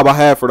the vibe I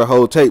had for the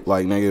whole tape.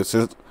 Like nigga,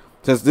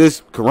 since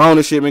this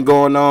corona shit been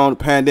going on, the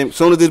pandemic,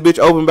 soon as this bitch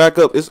open back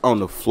up, it's on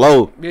the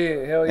flow.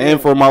 Yeah, hell yeah.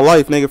 And for my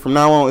life, nigga, from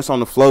now on, it's on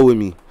the flow with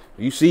me.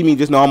 You see me,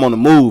 just know I'm on the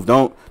move.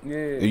 Don't. Yeah.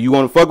 If you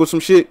want to fuck with some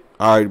shit,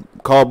 all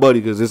right, call Buddy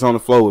because it's on the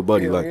flow with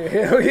Buddy.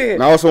 Hell yeah.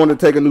 And I also want to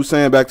take a new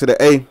saying back to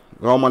the A.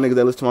 All my niggas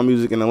that listen to my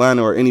music in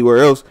Atlanta or anywhere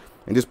else,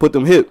 and just put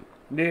them hip.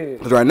 Yeah.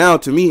 Because right now,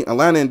 to me,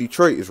 Atlanta and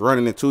Detroit is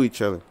running into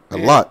each other a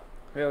lot.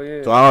 Hell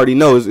yeah. So I already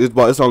know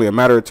it's only a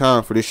matter of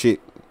time for this shit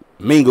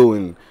mingle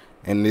and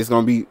it's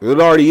gonna be. It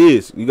already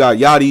is. You got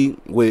Yachty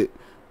with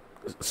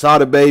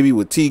Sada Baby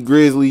with T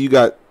Grizzly. You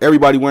got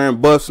everybody wearing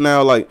buffs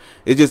now. Like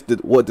it's just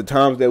the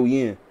times that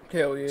we in.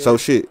 Hell yeah. So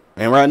shit.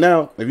 And right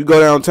now, if you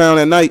go downtown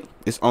at night,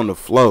 it's on the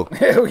flow.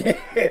 Hell yeah.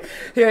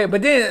 Yeah,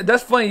 but then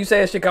that's funny you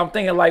say that shit. 'Cause I'm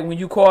thinking like when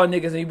you call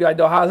niggas and you be like,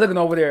 dog, how's it looking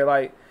over there?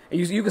 Like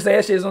you can say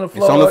that shit is on the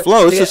floor. It's on the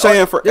floor. It's a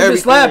saying for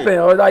everything. Slapping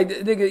or like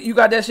nigga, you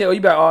got that shit. Or you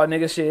be like, oh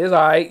nigga, shit, it's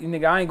alright.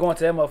 Nigga, I ain't going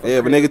to that motherfucker.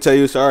 Yeah, but nigga tell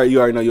you it's alright. You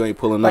already know you ain't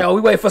pulling like, up. oh,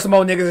 we wait for some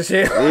more niggas and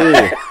shit.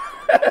 Yeah.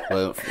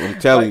 But I'm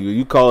telling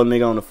you call a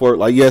nigga on the 4th,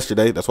 like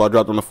yesterday. That's why I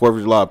dropped on the 4th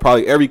of July.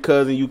 Probably every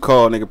cousin you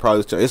call, nigga,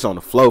 probably it's on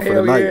the flow for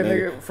the night,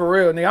 nigga. For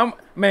real, nigga.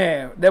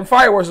 Them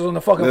fireworks was on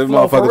the fucking Them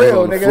flow for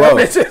real, nigga. Flow.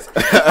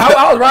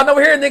 I was riding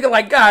over here, nigga,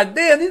 like, god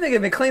damn, these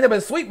niggas been cleaned up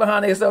and sweep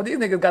behind themselves. These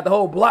niggas got the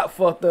whole block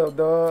fucked up,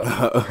 dog.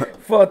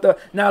 Fucked up.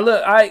 Now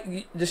look,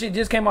 the shit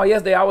just came out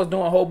yesterday. I was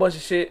doing a whole bunch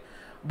of shit.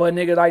 But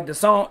nigga, like the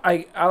song,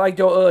 I like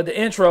your the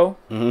intro.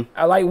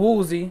 I like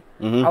Woozy.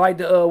 I like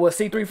the what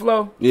C3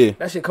 flow. Yeah,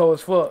 that shit cold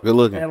as fuck. Good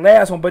looking. And the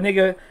last one, but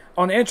nigga,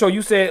 on the intro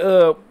you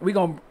said we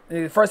gonna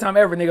first time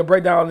ever nigga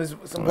break down this.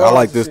 Some I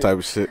like this type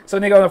of shit. So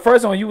nigga, on the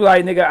first one you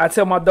like nigga, I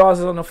tell my dogs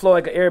is on the floor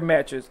like an air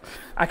mattress.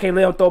 I can't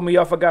let them throw me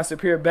off. I got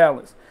superior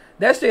balance.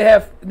 That shit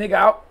have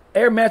nigga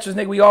air mattress,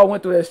 nigga. We all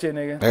went through that shit,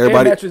 nigga.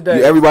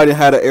 Everybody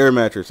had an air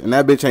mattress, and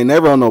that bitch ain't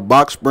never on no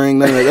box spring.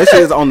 None of that. That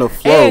shit is on the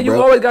floor, and you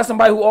bro. always got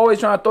somebody who always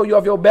trying to throw you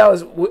off your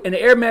balance in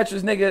the air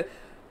mattress, nigga.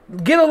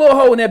 Get a little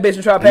hole in that bitch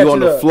and try to patch it up. You on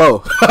the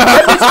flow.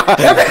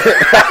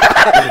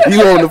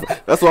 You on the.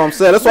 That's what I'm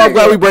saying. That's why I'm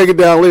glad we break it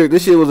down later.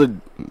 This shit was a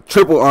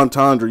triple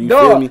entendre. You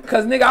feel me?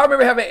 Cause nigga, I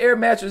remember having air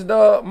mattress,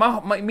 dog.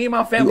 Me and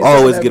my family. You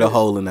always get a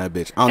hole in that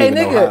bitch. I don't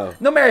even know how.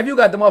 No matter if you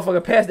got the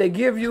motherfucking pass they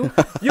give you,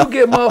 you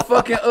get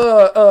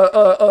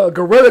motherfucking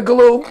Gorilla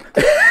Glue.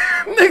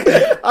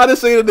 Nigga. I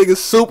just seen a nigga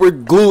super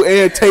glue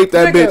and tape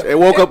that bitch and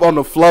woke up on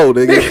the floor,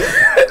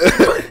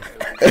 nigga.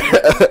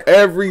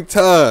 Every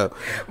time.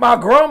 My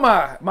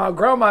grandma, nigga,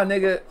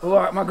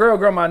 my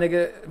grandma,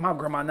 nigga, my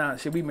grandma now,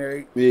 she be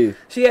married. Yeah.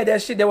 She had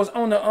that shit that was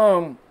on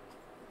the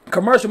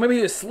commercial. Maybe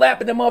he was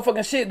slapping the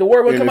motherfucking shit. The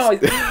word would come out.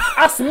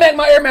 I smacked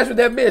my air mattress with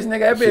that bitch, nigga.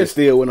 That bitch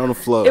still went on the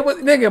floor. It was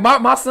nigga.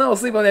 My son was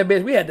sleeping on that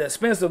bitch. We had the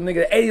expensive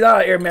nigga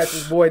 $80 air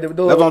mattress, boy. That's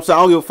what I'm saying.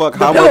 I don't give a fuck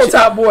how much.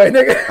 Top boy,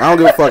 nigga. I don't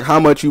give a fuck how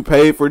much you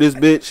paid for this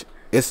bitch.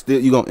 It's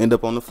still you gonna end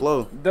up on the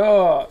floor.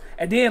 Dog.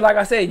 And then, like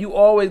I said, you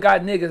always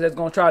got niggas that's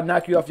gonna try to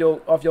knock you off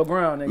your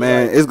ground, nigga.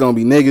 Man, it's gonna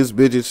be niggas,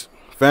 bitches,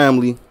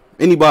 family,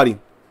 anybody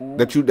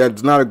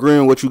that's not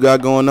agreeing with what you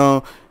got going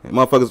on, and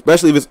motherfuckers,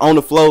 especially if it's on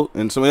the flow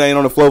and somebody ain't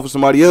on the flow for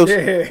somebody else,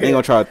 they ain't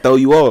gonna try to throw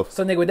you off.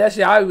 So nigga, with that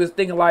shit, I was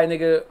thinking like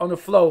nigga on the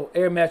flow,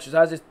 air mattress.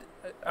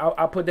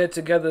 I put that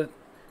together,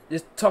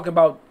 just talking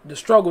about the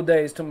struggle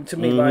days to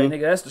me, like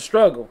nigga, that's the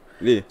struggle.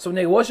 Yeah. So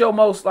nigga, what's your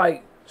most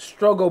like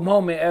struggle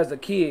moment as a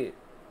kid?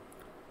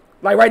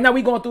 Like right now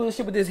we going through this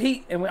shit with this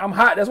heat and I'm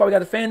hot. That's why we got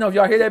the fan on. If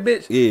y'all hear that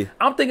bitch? Yeah.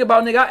 I'm thinking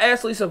about nigga, I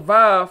actually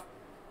survived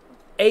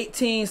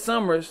 18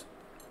 summers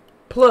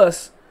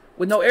plus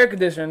with no air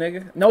conditioner,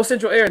 nigga. No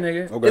central air,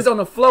 nigga. Okay. It's on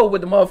the floor with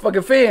the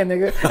motherfucking fan,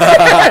 nigga.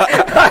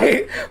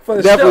 Like, for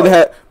the definitely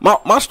had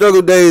my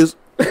struggle days.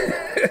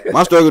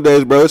 My struggle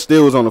days, bro. It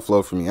still was on the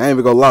floor for me. I ain't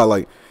even gonna lie.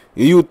 Like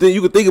you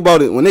could think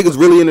about it when niggas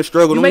really in the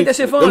struggle. You make that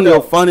shit fun. Them the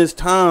funnest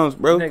times,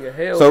 bro. Nigga,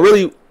 hell so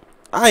really.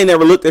 I ain't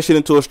never looked that shit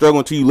into a struggle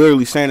until you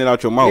literally saying it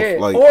out your mouth. Yeah.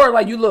 Like, or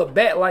like you look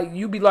back, like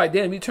you be like,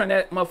 damn, you turn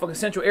that motherfucking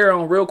central air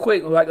on real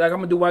quick, like I'm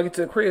gonna do when I get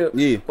to the crib.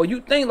 Yeah. But you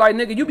think like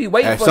nigga, you be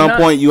waiting at for some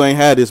point you ain't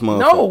had this motherfucker.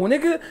 No,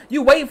 nigga,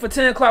 you waiting for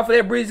 10 o'clock for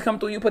that breeze to come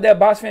through. You put that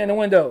box fan in the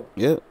window.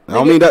 Yeah,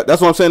 nigga, I mean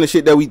that's what I'm saying. The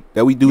shit that we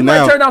do you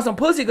now. Might turn down some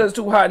pussy because it's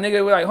too hot,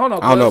 nigga. We're like, hold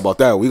on. I don't know about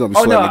that. We gonna be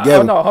sweating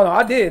together. Oh no, hold on.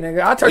 I did,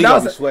 nigga. I turned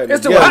down.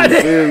 It's too hot.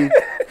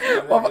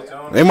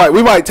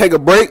 We might take a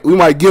break. We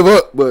might give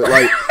up, but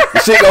like the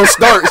shit gonna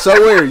start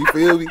somewhere. You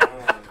feel me?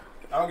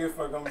 I don't give a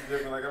fuck. I'm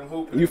dripping like I'm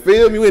hooping. You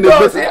feel me? In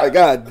this bitch, like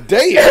god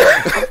damn.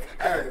 I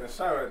gotta get a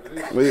shower after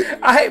this.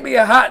 I hate being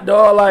hot,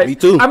 dog. Like me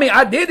too. I mean,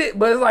 I did it,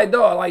 but it's like,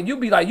 dog. Like you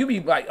be like,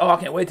 oh, I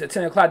can't wait till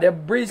 10 o'clock.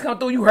 That breeze come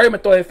through. You heard me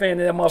throw that fan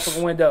in that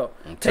motherfucking window.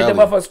 Take that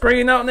motherfucking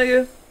screen out,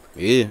 nigga.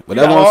 Yeah, but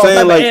that's what I'm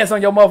saying. Like ants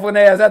on your motherfucking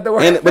ass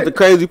afterwards. But the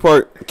crazy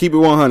part, keep it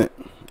 100.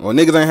 When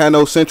niggas ain't had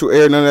no central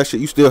air, none of that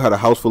shit, you still had a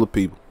house full of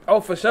people. Oh,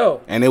 for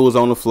sure. And it was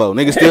on the flow.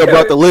 Niggas still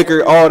brought the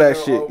liquor, all that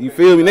shit. You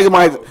feel me?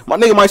 My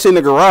nigga might sit in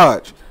the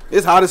garage.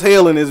 It's hot as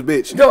hell in this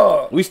bitch.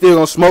 Dog. We still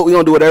gonna smoke. We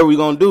gonna do whatever we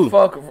gonna do.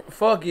 Fuck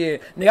yeah.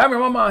 Nigga, I remember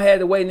my mom had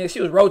the way, nigga. She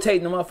was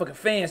rotating the motherfucking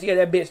fans. She had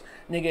that bitch,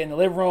 nigga, in the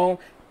living room,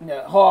 in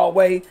the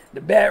hallway,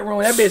 the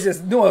bathroom. That bitch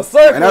just doing a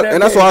circle.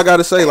 And that's why I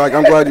gotta say, like,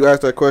 I'm glad you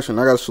asked that question.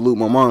 I gotta salute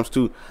my moms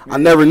too. I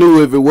never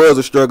knew if it was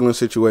a struggling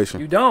situation.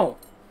 You don't.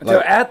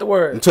 Until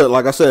afterwards. Until,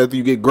 like I said, after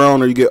you get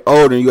grown or you get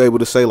older, and you able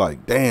to say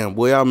like, "Damn,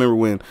 boy, I remember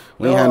when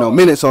we ain't had no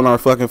minutes on our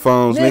fucking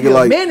phones, nigga."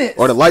 Like, minutes.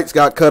 Or the lights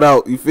got cut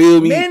out. You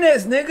feel me?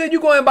 Minutes, nigga. You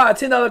going to buy a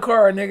 $10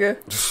 car, nigga?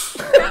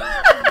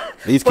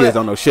 These kids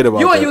don't know shit about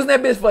that. You ain't using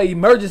that bitch for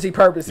emergency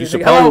purposes. You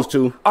nigga. supposed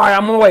to. All right,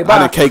 I'm on the way. Bye. I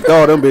done caked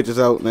all them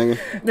bitches out, nigga.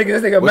 Nigga,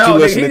 this nigga What you Mel, nigga,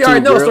 listening he to,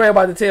 already know a girl? story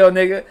about to tell,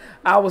 nigga.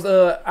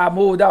 I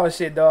moved out and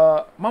shit,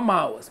 dog. My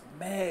mom was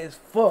mad as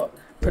fuck.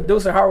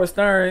 Producer Howard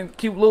Stern,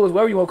 Cute Lewis,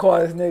 whatever you want to call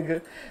this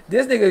nigga.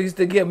 This nigga used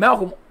to get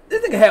Malcolm.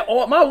 This nigga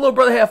had my little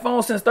brother had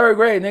phones since 3rd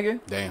grade, nigga.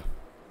 Damn.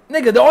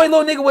 Nigga, the only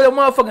little nigga with a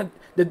motherfucking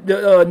the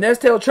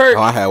Nestel chirp.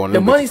 Oh, I had one of the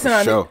them money bitches for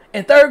sign sure.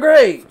 in 3rd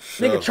grade.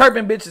 Sure. Nigga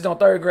chirping bitches on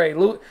 3rd grade.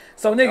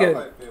 So I nigga.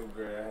 was like 5th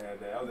grade. I had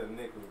that. I was at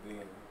Nichols then.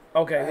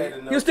 Okay.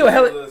 He He was still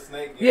hella.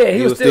 Yeah,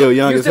 he was still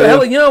young. He was still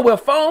hella young with a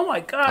phone.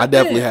 Like God. I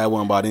definitely had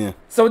one by then.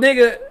 So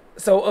nigga,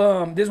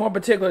 this one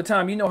particular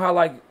time, you know how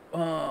like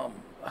I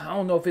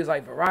don't know if it's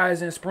like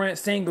Verizon, Sprint,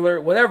 Singular,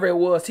 whatever it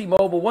was,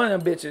 T-Mobile, one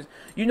of them bitches.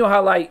 You know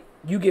how like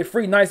you get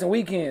free nights and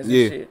weekends and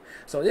shit.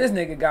 So this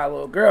nigga got a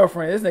little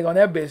girlfriend. This nigga on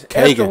that bitch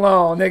extra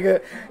long,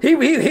 nigga.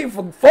 He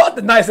fought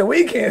the nights and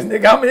weekends,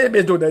 nigga. I'm in that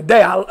bitch during the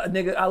day.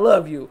 Nigga, I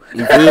love you.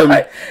 You feel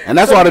me? And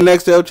that's why the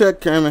next Nextel check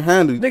came in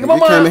handy. Nigga,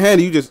 it came in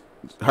handy. You just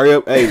hurry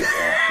up. Hey,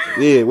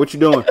 yeah, what you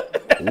doing?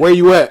 Where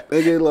you at?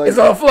 Nigga, like, it's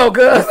on the flow,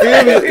 cuz.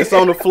 It's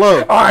on the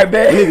flow. All right,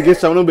 man. You need to get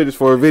some of them bitches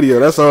for a video.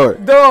 That's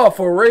hard. Dog,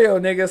 for real,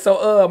 nigga.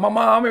 So, my mom,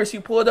 I remember she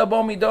pulled up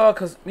on me, dog,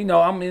 because, you know,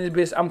 I'm in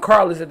this bitch. I'm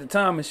carless at the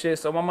time and shit.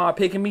 So, my mom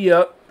picking me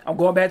up. I'm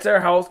going back to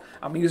her house.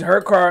 I'm using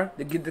her car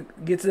to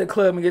get to the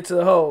club and get to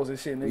the hoes and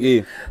shit,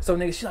 nigga. Yeah. So,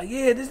 nigga, she like,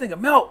 yeah, this nigga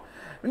Melt.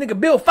 This nigga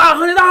billed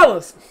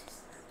 $500.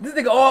 This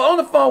nigga all on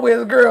the phone with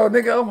his girl,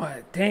 nigga. I'm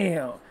like,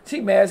 damn. She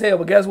mad as hell,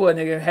 but guess what,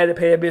 nigga? Had to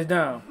pay that bitch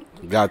down.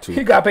 Got to.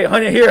 You got to pay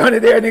 100 here,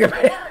 100 there,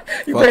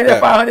 nigga. You paying that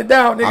 500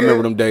 down, nigga. I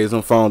remember them days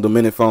on phone, the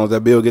minute phones,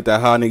 that bill get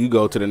that high, nigga, you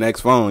go to the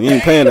next phone. You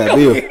ain't paying that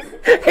bill.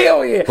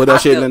 Hell yeah. Put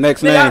that shit in the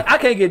next nigga, name. I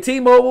can't get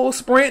T-Mobile,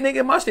 Sprint,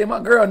 nigga. My shit, my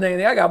girl name,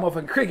 nigga. I got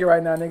motherfucking Cricket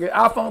right now, nigga.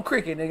 iPhone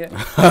Cricket, nigga.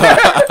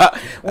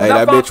 Hey,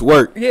 that bitch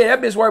work. Yeah,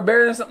 that bitch work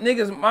better than some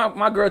niggas.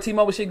 My girl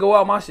T-Mobile shit go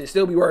out, my shit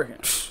still be working.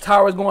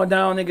 Towers going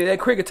down, nigga. That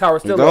Cricket tower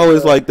still It's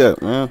always like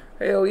that, man.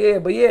 Hell yeah.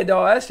 But yeah,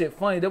 dog, that shit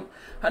funny.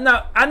 I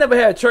never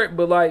had a chirp,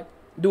 but like,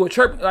 do a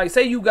chirp. Like,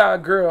 say you got a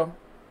girl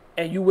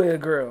and you with a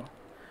girl.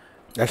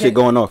 That shit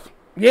going off.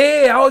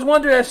 Yeah, I always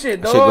wonder that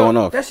shit, dog. That shit going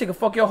off. That shit can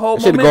fuck your whole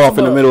That shit go off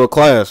in the middle of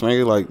class,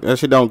 nigga. Like, that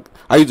shit don't.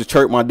 I used to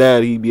chirp my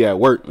dad. He'd be at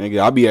work,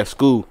 nigga. I be at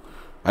school.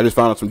 I just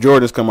found out some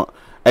Jordans come out.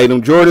 Hey,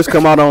 them Jordans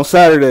come out on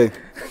Saturday.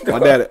 My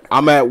dad,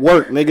 I'm at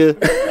work, nigga.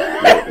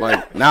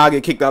 Like, now I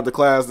get kicked out the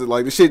class.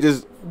 Like, the shit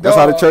just, that's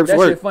how the chirps that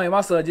work. Shit funny.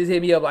 My son just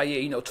hit me up like, yeah,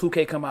 you know,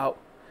 2K come out.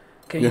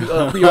 Can you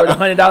pre-order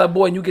 $100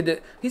 boy and you get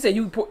the? He said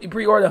you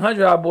pre-order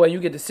 $100 boy and you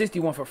get the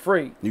 61 for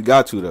free. You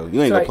got to though.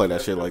 You ain't gonna like, play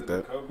that shit like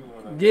that.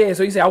 Yeah,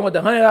 so he said I want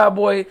the $100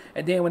 boy,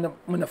 and then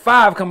when the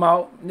 5 come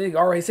out, nigga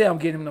already said I'm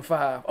getting him the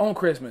 5 on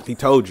Christmas. He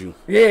told you.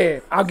 Yeah,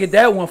 I'll get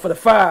that one for the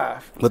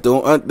 5. But the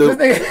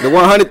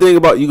 100 thing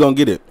about you gonna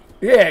get it.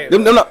 Yeah.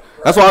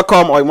 That's why I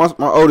call him, like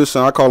my oldest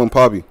son. I call him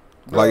Poppy.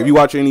 Like, if you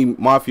watch any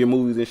mafia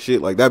movies and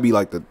shit, like, that'd be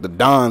like the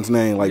Don's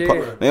name. Like,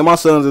 man, my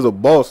son's is a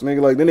boss,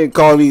 nigga. Like, then they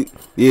call me,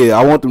 yeah,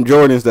 I want them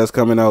Jordans that's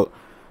coming out.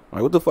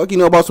 Like, what the fuck you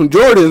know about some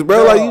Jordans,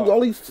 bro? Like, you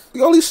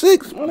only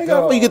 6. Well,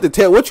 nigga, you get to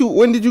tell.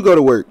 When did you go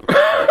to work?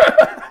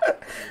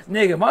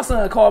 Nigga, my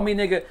son called me,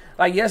 nigga,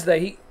 like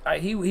yesterday.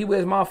 He with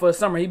his mom for the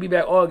summer. He be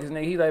back August,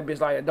 nigga. He like, bitch,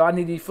 like, dog, I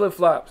need these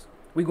flip-flops.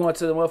 We going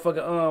to the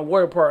motherfucking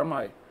water park. I'm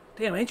like,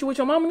 damn, ain't you with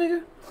your mama,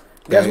 nigga?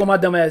 That's what my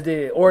dumb ass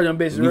did. Order them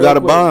bitches. You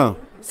gotta buy them.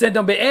 Sent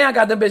them bitch, and I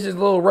got them bitches a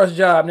little rush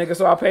job, nigga.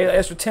 So I paid an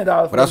extra $10.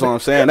 But that's what I'm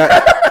saying.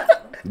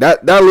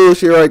 That little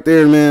shit right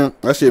there, man.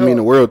 That shit mean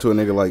the world to a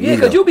nigga like you. Yeah,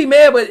 cause you be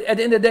mad, but at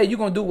the end of the day, you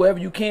gonna do whatever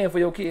you can for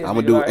your kids. I'm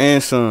gonna do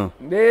and some.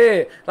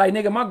 Yeah, like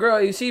nigga, my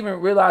girl, she even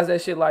realized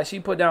that shit. Like she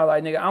put down,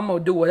 like nigga, I'm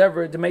gonna do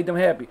whatever to make them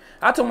happy.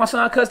 I told my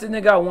son I cussed this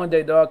nigga out one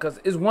day, dog, cause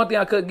it's one thing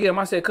I couldn't get him.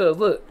 I said, cuz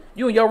look,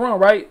 you in your room,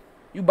 right?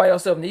 You by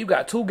yourself, nigga. You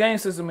got 2 game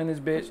systems in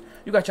this bitch.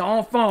 You got your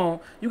own phone.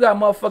 You got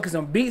motherfuckers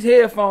some Beats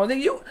headphones.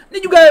 Nigga,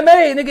 you got it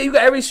made, nigga. You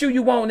got every shoe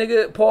you want,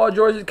 nigga. Paul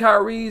George's,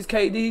 Kyrie's,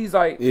 KD's,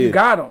 like you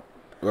got them.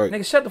 Right.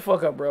 Nigga, shut the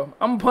fuck up, bro.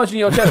 I'm punching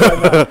your chest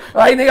right now.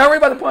 Like, nigga, I'm really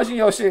about to punch in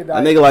your shit,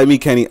 dog. A nigga like me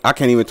I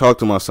can't even talk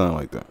to my son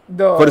like that.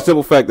 Dog. For the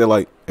simple fact that,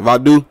 like, if I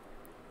do,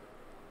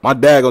 my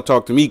dad gonna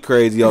talk to me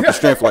crazy off the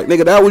strength. Like,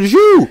 nigga, that was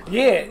you.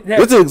 Yeah.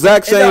 It's the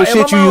exact same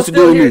shit you used to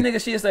do to me.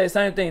 Nigga, she'll say the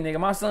same thing, nigga.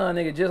 My son,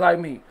 nigga, just like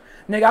me.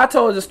 Nigga, I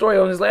told the story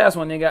on this last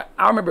one, nigga.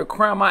 I remember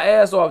crying my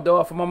ass off,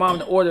 dog, for my mom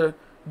to order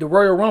the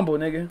Royal Rumble,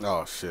 nigga.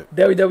 Oh, shit.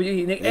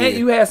 WWE, nigga. Yeah. And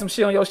you had some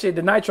shit on your shit,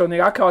 the Nitro,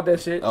 nigga. I caught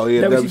that shit. Oh,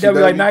 yeah,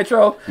 WCW like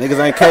Nitro.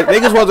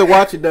 Niggas wasn't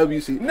watching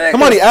WC. Nigga.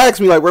 Somebody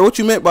asked me, like, bro, what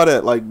you meant by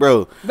that? Like,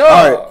 bro. No.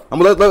 All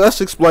right, let's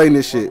explain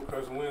this shit.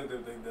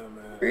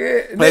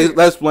 Yeah,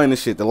 let's explain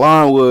this shit. The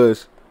line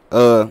was,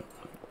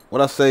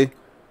 what I say?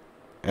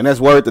 And that's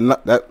word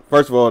that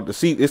first of all,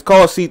 it's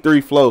called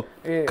C3 Flow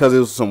because it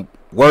was some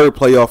word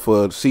play off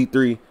of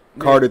C3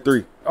 Carter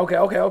 3.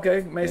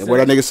 Okay. Makes sense.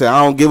 Where that nigga said,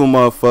 I don't give a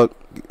motherfuck.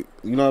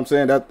 you know what I'm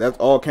saying? That's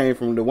all came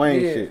from the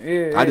Wayne shit.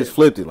 Yeah, I just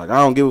flipped it. Like, I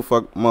don't give a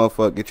fuck,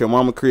 motherfucker. Get your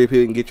mama crib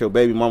hit and get your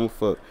baby mama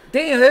fuck.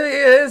 Damn, that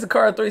is a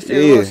car 3 shit.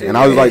 Yeah, shit. and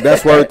I was like,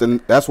 that's worth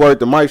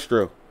the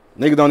Maestro.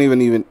 Niggas don't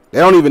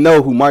even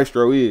know who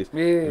Maestro is.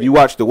 Yeah. If you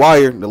watch The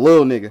Wire, the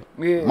little nigga,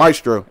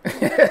 Maestro.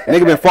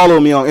 Nigga been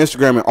following me on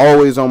Instagram and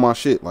always on my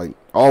shit, like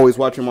always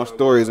watching my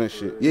stories and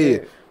shit. Yeah.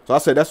 So I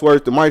said that's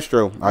worth the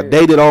Maestro. I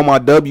dated all my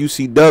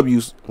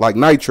WCWs like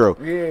Nitro.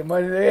 Yeah,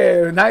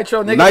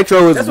 Nitro, nigga.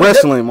 Nitro is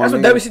wrestling, That's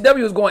what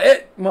WCW was going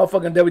at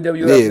motherfucking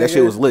WWF. Yeah, that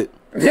shit was lit.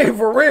 Nigga,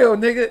 for real,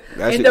 nigga.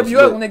 That shit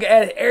NWF, was nigga,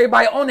 added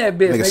everybody on that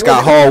bitch. Nigga,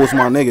 Scott Hall was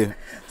my nigga.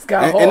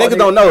 Scott Hall, and niggas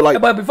don't know,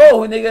 like, but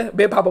before, nigga,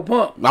 Big Papa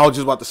Pump. I was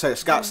just about to say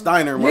Scott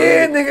Steiner, my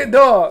yeah, nigga,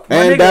 dog.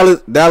 And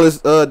Dallas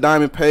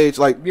Diamond Page,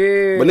 like,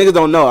 yeah. But niggas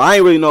don't know. I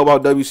ain't really know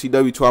about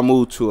WCW till I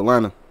moved to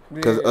Atlanta,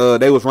 because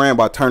they was ran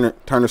by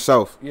Turner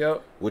South.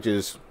 Yep. Which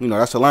is, you know,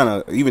 that's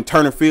Atlanta. Even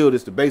Turner Field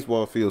is the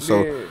baseball field.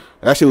 So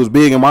that shit was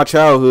big in my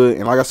childhood.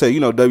 And like I said, you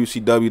know,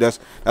 WCW, that's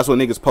what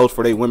niggas post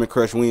for they Women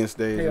Crush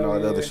Wednesdays and all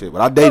that other shit.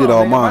 But I dated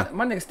all mine.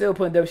 My nigga still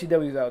putting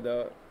WCWs out,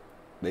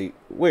 dog.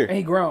 Where? And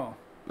he grown.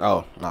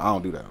 Oh, no, I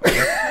don't do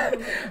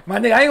that. My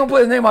nigga, I ain't gonna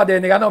put his name out there,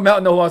 nigga. I know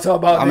Mountain know who I'm talking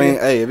about. I mean,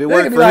 hey, if it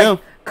worked for him.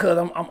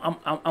 Cause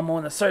I'm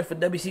on a search for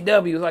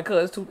WCW. It's like,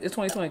 cuz it's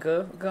 2020,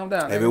 cuz calm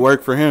down. If it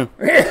worked for him.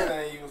 You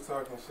was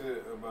talking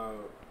shit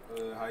about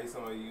how you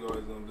somebody you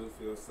always gonna do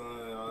for your son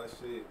and all that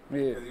shit.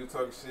 Yeah. Cause you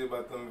talking shit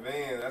about them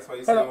vans. That's why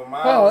you said my mom.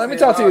 Hold on, let me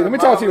talk to you. Let me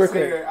talk to you real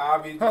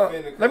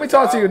quick. Let me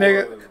talk to you,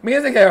 nigga. Me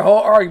and nigga had a whole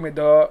argument,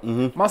 dog.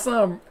 My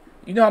son,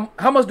 you know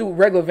how much do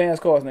regular vans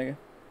cost, nigga?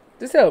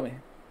 Just tell me.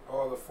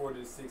 All the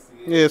 40 to 60.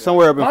 Yeah,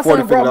 somewhere up in 40 to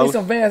 50. My son brought me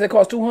some vans that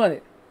cost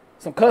 200.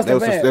 Some custom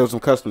vans. There was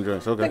some custom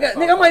drinks. Okay.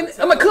 Nigga,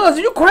 I'm like, cuz,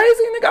 you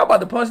crazy? Nigga, I'm about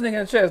to punch nigga in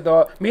the chest,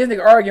 dog. Me and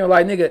nigga arguing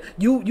like, nigga,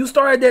 you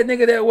started that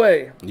nigga that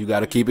way. You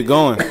gotta keep it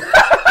going.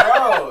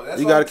 Bro,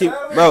 you gotta keep,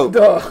 bro.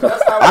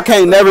 I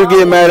can never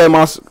get mad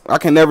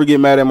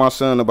at my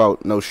son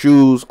about no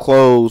shoes,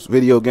 clothes,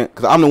 video game,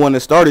 cause I'm the one that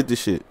started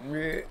this shit.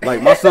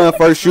 Like my son's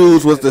first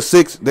shoes was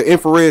the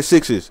infrared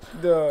 6s.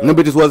 And them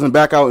bitches wasn't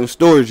back out in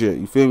storage yet.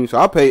 You feel me? So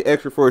I paid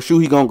extra for a shoe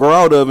he gonna grow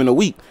out of in a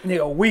week.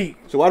 Nigga, a week.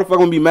 So why the fuck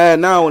gonna be mad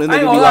now when the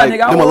nigga be like,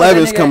 them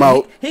 11s come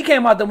out? He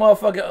came out the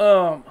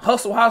motherfucking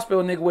Hustle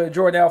Hospital nigga with a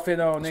Jordan outfit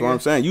on, nigga. That's what I'm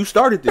saying. You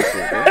started this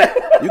shit, bro.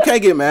 You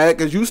can't get mad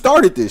because you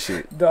started this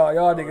shit. Dog,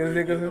 y'all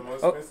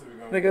niggas.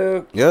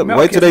 Nigga, yep,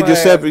 wait till they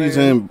Giuseppe's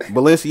and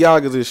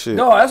Balenciagas and shit.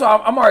 No, that's why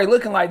I'm already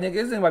looking like, nigga,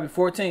 this nigga might be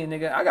 14,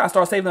 nigga. I gotta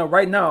start saving up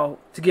right now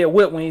to get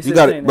whipped when he's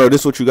 16. Bro,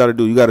 this is what you gotta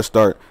do. You gotta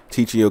start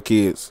teaching your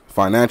kids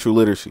financial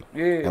literacy.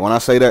 Yeah. And when I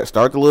say that,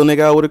 start the little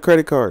nigga out with a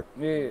credit card.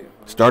 Yeah.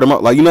 Start him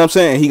up, like, you know what I'm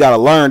saying? He gotta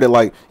learn that,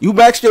 like, you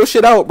maxed your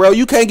shit out, bro.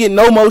 You can't get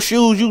no more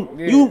shoes.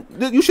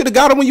 You should have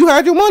got them when you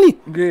had your money.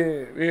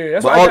 Yeah.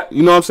 That's why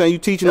you know what I'm saying? You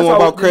teaching them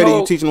about credit.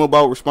 You teaching them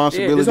about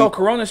responsibility. Yeah, this whole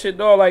Corona shit,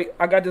 dog. Like,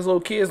 I got this little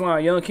kids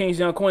line, Young Kings,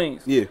 Young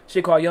Queens. Yeah.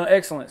 Shit called Young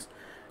Excellence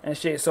and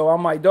shit. So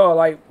I'm like, dog,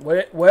 like,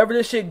 wherever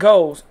this shit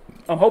goes,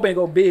 I'm hoping it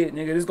go big,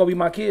 nigga. This is gonna be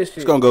my kids' shit.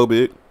 It's gonna go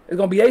big. It's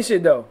gonna be a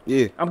shit though.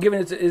 Yeah. I'm giving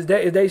it to is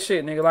they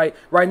shit, nigga. Like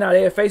right now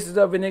they have faces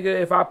of it, nigga.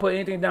 If I put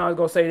anything down, it's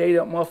gonna say they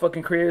the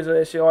motherfucking careers of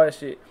that shit, all that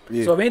shit.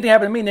 Yeah. So if anything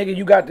happen to me, nigga,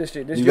 you got this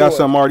shit. This you yours. got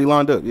something already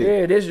lined up.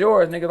 Yeah, this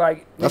yours, nigga.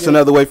 Like that's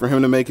another way for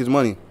him to make his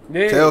money.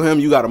 Yeah. Tell him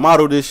you gotta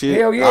model this shit.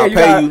 Hell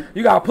yeah,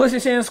 you gotta push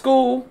this shit in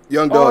school.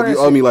 Young dog, you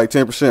owe me like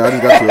 10%. I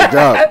just got you a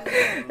job.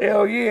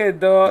 Hell yeah,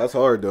 dog. That's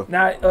hard though.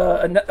 Now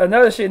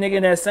another shit, nigga,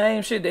 in that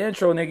same shit, the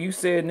intro, nigga, you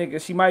said, nigga,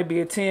 she might be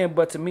a 10,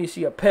 but to me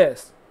she a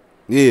pest.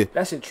 Yeah.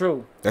 That shit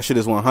true. That shit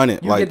is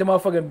 100. You like, get the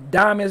motherfucking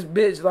diamonds,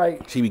 bitch.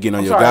 Like she be getting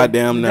on your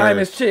goddamn nerves.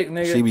 Diamonds chick,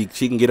 nigga.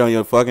 She can get on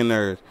your fucking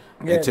nerves.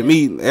 Yeah, and to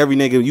me, every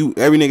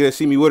nigga that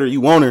see me with her,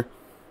 you want her.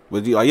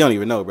 But you don't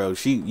even know, bro.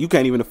 You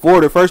can't even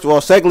afford her. First of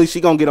all, secondly,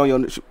 she gonna get on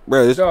your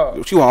bro.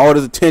 She want all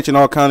this attention,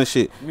 all kind of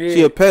shit. Yeah.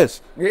 She a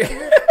pest.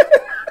 Yeah.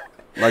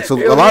 Like so,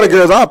 a lot of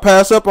girls I'll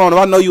pass up on. If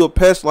I know you a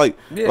pest, like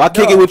if I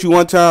kick it with you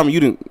one time, and you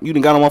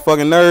didn't got on my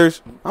fucking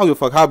nerves. I don't give a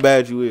fuck how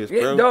bad you is,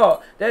 bro.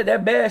 Dog,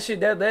 that bad shit,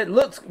 that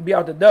looks be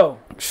out the door.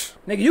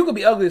 Nigga, you could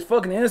be ugly as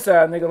fucking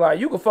inside, nigga. Like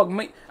you could fuck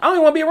me. I don't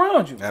even want to be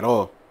around you at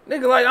all.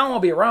 Nigga, like I don't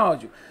want to be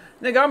around you.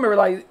 Nigga, I remember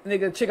like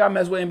nigga, chick I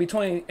messed with in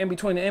between.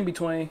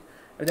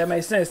 If that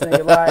makes sense,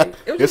 nigga. Like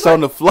it was it's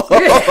on the floor.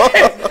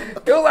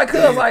 It was like,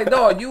 cuz like,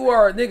 dog, you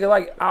are nigga.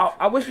 Like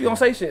I wish you don't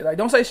say shit. Like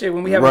don't say shit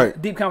when we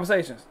have deep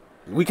conversations.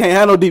 We can't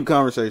have no deep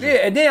conversation. Yeah,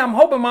 and then I'm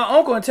hoping my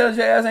uncle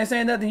intelligent ass ain't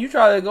saying nothing. You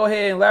try to go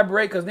ahead and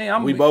elaborate, cause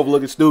then we both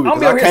looking stupid. I'm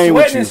be over here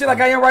sweating and shit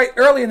like I am right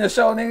early in the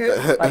show,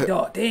 nigga. Like,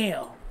 dog,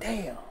 damn,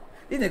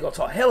 these niggas gonna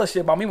talk hella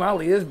shit about me when I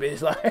leave this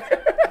bitch. Like,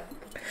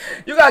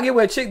 you gotta get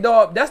with a chick,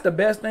 dog. That's the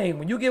best thing.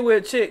 When you get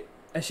with a chick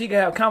and she can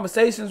have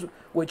conversations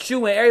with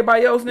you and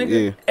everybody else,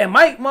 nigga, and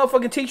Mike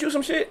motherfucking teach you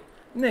some shit,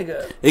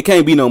 nigga. It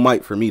can't be no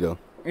Mike for me though.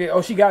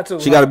 Yeah, she got to.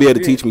 She got to be able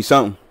to teach me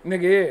something.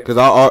 Nigga, yeah. Cause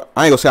I ain't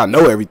gonna say I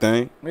know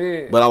everything.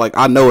 Yeah. But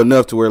I know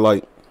enough to where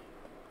like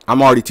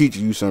I'm already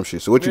teaching you some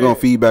shit. So what you gonna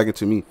feed back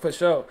into me? For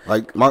sure.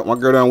 Like my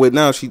girl that I'm with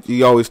now,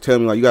 she always tell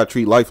me like you gotta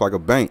treat life like a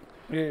bank.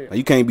 Yeah. Like,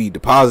 you can't be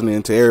depositing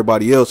into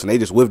everybody else and they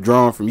just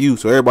withdrawing from you.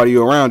 So everybody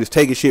you around is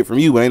taking shit from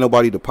you, but ain't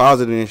nobody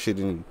depositing and shit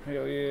in you.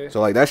 Hell yeah. So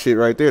like that shit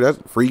right there, that's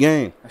free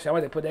game. Actually, I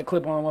want to put that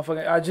clip on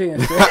motherfucking IG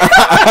and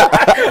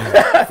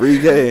shit.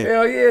 Free game.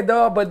 Hell yeah,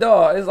 dog. But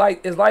dog, it's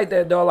like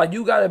that, dog. Like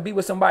you gotta be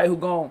with somebody who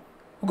gonna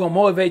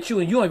motivate you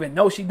and you don't even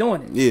know she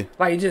doing it. Yeah.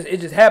 Like it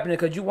just happening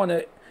because you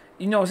wanna,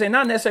 you know what I'm saying,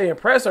 not necessarily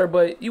impress her,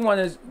 but you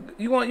wanna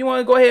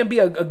go ahead and be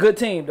a good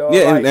team, dog.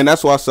 Yeah, like, and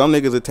that's why some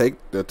niggas will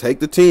take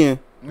the 10.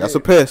 That's a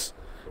pest.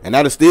 And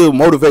that'll still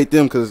motivate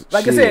them because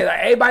like I said, like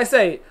everybody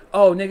say,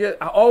 oh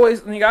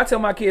nigga, I tell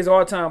my kids all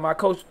the time, I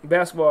coach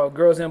basketball,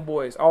 girls and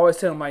boys. I always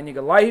tell them like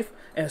nigga, life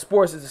and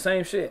sports is the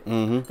same shit.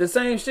 The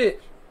same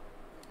shit.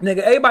 Nigga,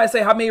 everybody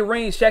say how many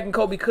rings Shaq and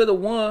Kobe could have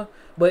won,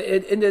 but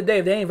at the end of the day,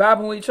 if they ain't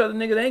vibing with each other,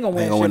 nigga, they ain't gonna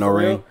win shit no for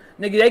real. ring.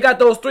 Nigga, they got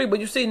those 3, but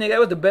you see, nigga, that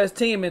was the best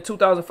team in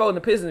 2004 and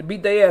the Pistons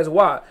beat their ass.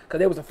 Why? Because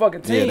they was a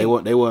fucking team. Yeah,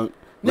 they weren't.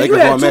 Nigga, you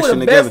had 2 of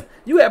the best.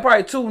 You had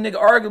probably 2, nigga,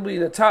 arguably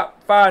the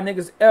top 5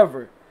 niggas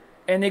ever.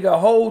 And nigga, a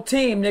whole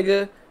team,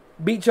 nigga,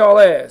 beat y'all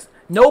ass.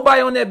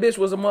 Nobody on that bitch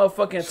was a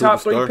motherfucking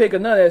top 3 pick or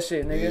none of that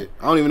shit, nigga. Yeah.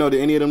 I don't even know,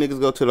 did any of them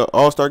niggas go to the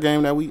All-Star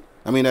game that week?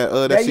 I mean, that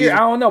year, season? I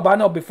don't know, but I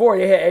know before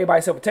they had everybody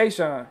except for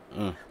Tayshaun.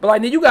 But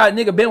like, nigga, you got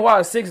nigga Ben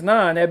Wallace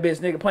 6'9", that bitch,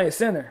 nigga, playing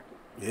center.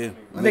 Yeah,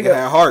 nigga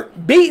had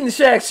heart. Beating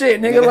Shaq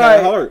shit, nigga,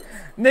 like, heart.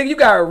 Nigga, you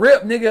got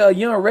Rip, nigga, a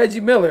young Reggie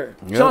Miller.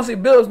 Yep. Chauncey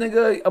Billups,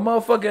 nigga, a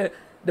motherfucking,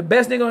 the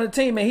best nigga on the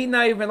team, and he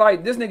not even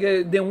like, this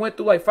nigga then went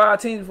through like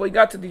 5 teams before he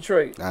got to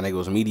Detroit. That nigga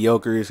was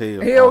mediocre as hell.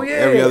 Hell yeah.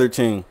 Every other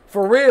team.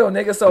 For real,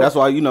 nigga. So that's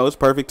why, you know, it's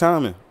perfect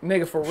timing.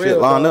 Nigga, for real. Shit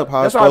line up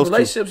how that's it's why supposed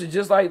relationships is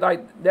just like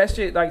that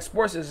shit, like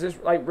sports is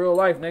just like real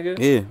life, nigga.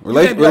 Yeah.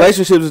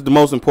 Relationships is the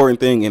most important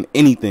thing in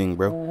anything,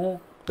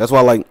 bro. That's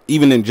why, like,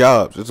 even in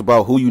jobs, it's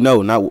about who you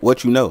know, not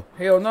what you know.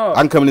 Hell no.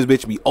 I can come in this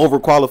bitch and be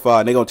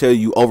overqualified, and they gonna tell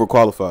you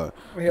overqualified.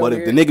 But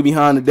if the nigga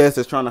behind the desk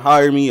that's trying to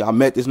hire me, I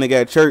met this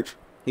nigga at church,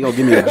 he gonna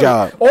give me a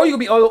job. Or you can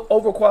be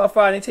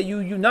overqualified and they tell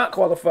you not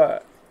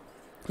qualified.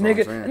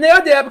 Nigga,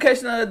 I did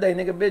application the other day,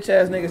 nigga, bitch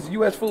ass niggas,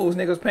 US fools,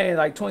 niggas paying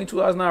like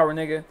 $22 an hour,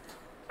 nigga.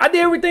 I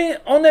did everything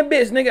on that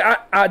bitch, nigga.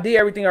 I did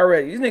everything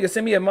already. These niggas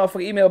send me a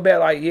motherfucking email back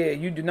like, yeah,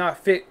 you do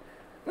not fit.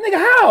 Nigga,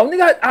 how?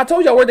 Nigga, I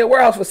told you I worked at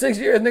warehouse for 6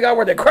 years. Nigga, I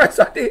worked at Christ.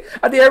 I did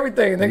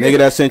everything, nigga. The nigga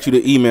that sent you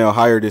the email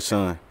hired his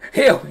son.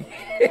 Hell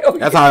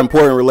That's how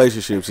important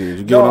relationships is.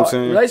 You get what I'm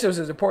saying? Relationships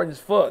is important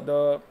as fuck,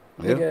 dog.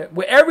 Yeah. Nigga,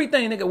 with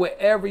everything, nigga, with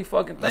every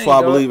fucking thing. That's why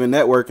I dog. believe in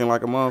networking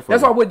like a motherfucker.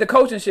 That's why with the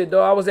coaching shit,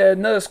 dog. I was at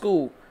another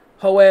school.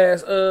 Hoe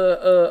ass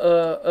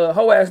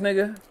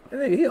nigga.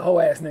 Nigga, he a hoe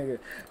ass nigga.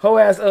 Hoe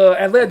ass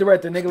athletic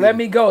director, nigga. Let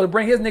me go to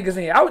bring his niggas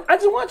in. I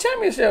just won a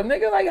championship,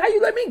 nigga. Like, how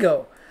you let me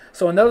go?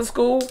 So another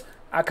school,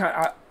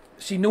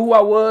 she knew who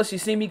I was. She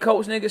seen me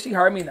coach, nigga. She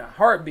hired me in a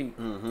heartbeat.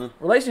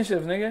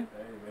 Relationships, nigga. Hey,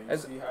 man, you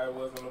see how it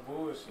was on the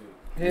bullshit.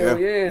 Hell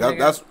yeah, nigga.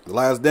 That's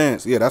Last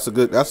Dance. Yeah, that's a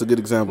good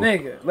example.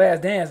 Nigga,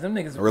 Last Dance, them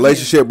niggas. A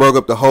relationship broke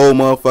up the whole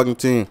motherfucking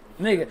team.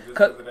 Nigga,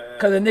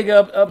 cause the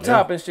nigga up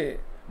top and shit.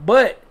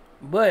 But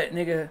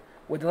nigga,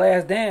 with the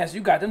Last Dance,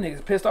 you got them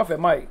niggas pissed off at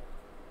Mike.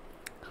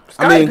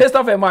 Scotty pissed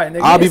off at Mike,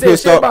 nigga. I'll be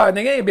pissed off.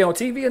 Nigga ain't been on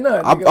TV or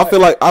nothing.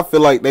 I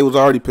feel like they was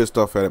already pissed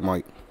off at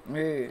Mike.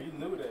 Yeah. He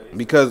knew that.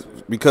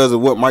 Because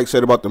of what Mike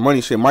said about the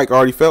money shit, Mike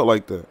already felt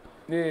like that.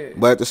 Yeah.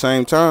 But at the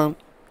same time,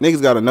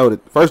 niggas gotta know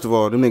that, first of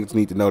all, them niggas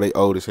need to know they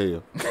old as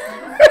hell.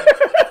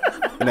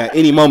 And at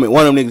any moment,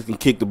 one of them niggas can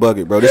kick the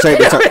bucket, bro. This ain't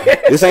the time.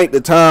 This ain't the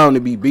time to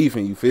be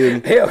beefing. You feel me?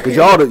 Because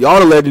y'all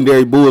the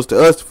legendary bulls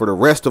to us for the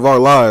rest of our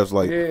lives.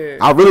 Like,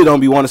 I really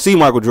don't want to see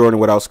Michael Jordan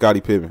without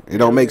Scottie Pippen. It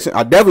don't make sense.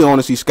 I definitely want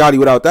to see Scottie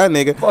without that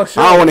nigga.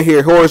 Sure. I don't want to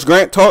hear Horace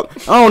Grant talk.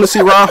 I don't want to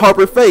see Ron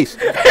Harper face.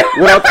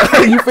 Without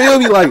you feel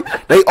me?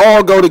 Like, they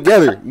all go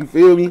together. You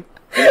feel me?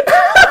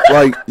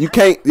 Like, you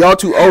can't. Y'all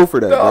too old for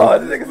that, bro.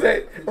 This nigga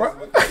said,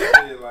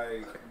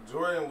 like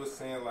Jordan was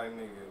saying, like,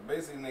 nigga,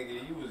 basically,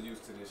 nigga, you was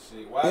used to this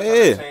shit.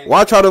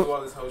 Why try to?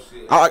 All this whole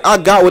shit? I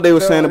got what they were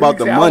saying about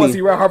the money. I want to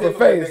see Ron Harper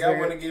face. Nigga, I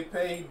want to get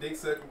paid. Dick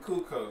sucking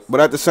Kukos. But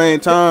at the same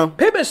time,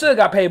 Pippen should have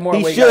got paid more.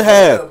 He should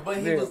have. But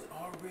he was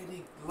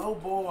already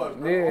lowballed,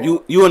 bro. Yeah.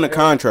 You in the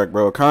contract,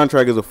 bro. A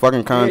contract is a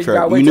fucking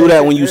contract. You knew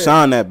that when you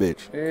signed that bitch.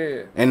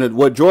 Yeah. And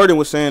what Jordan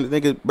was saying,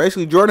 nigga,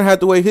 basically Jordan had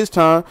to wait his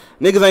time.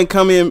 Niggas ain't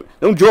come in.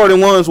 Them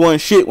Jordan 1s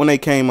wasn't shit when they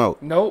came out.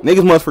 Nope.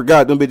 Niggas must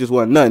forgot them bitches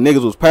wasn't nothing.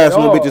 Niggas was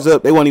passing them bitches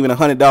up. They wasn't even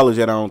 $100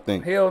 yet, I don't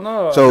think. Hell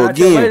no. So not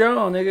again, later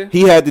on, nigga.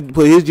 He had to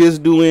put his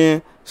just due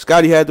in.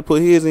 Scotty had to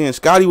put his in.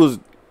 Scotty was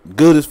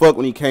good as fuck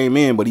when he came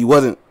in, but he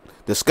wasn't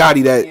the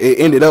Scotty that it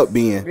ended up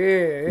being.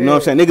 Yeah. You know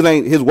what I'm saying? Niggas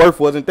ain't, his worth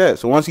wasn't that.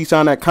 So once he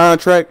signed that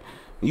contract,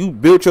 you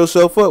built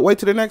yourself up. Wait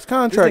till the next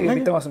contract, nigga.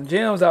 Be throwing some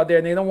gems out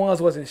there, nigga. Them ones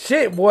wasn't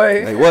shit,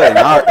 boy. They wasn't.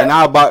 and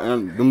I bought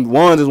them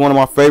ones is one of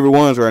my favorite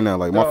ones right now.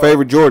 Like my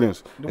favorite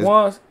Jordans. The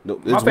ones.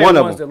 It's one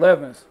of them. The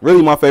 11s.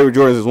 Really, my favorite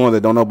Jordans is one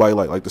that don't nobody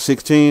like the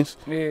 16s.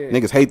 Yeah.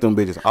 Niggas hate them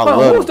bitches. I love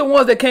them. Who was the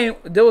ones that came?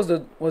 There was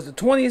the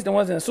 20s. The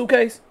ones in the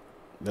suitcase.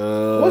 What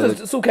was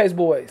the suitcase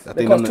boys?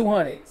 They cost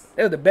 200.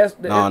 They were the best.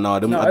 No,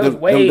 them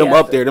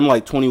up there. Them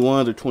like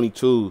 21s or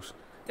 22s.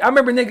 I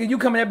remember, nigga, you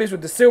coming that bitch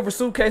with the silver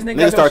suitcase, nigga.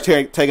 Niggas start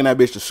taking that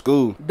bitch to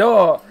school.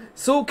 Dog,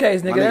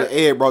 suitcase, nigga. My nigga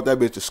Ed brought that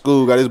bitch to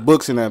school. Got his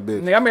books in that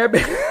bitch. Nigga, I mean that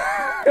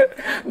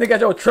bitch. Nigga got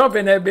your Trump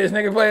in that bitch.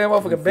 Nigga playing that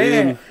motherfucking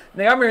band.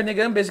 Nigga, I remember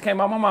them bitch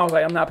came out. My mom was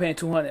like, I'm not paying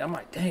 $200. I'm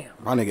like, damn.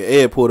 My nigga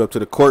Ed pulled up to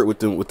the court with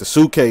the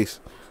suitcase.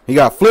 He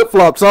got flip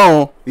flops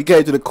on. He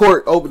came to the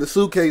court, opened the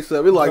suitcase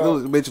up. It like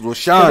those bitches was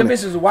shining. Them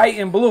bitches white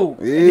and blue.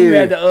 Yeah. And you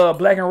had the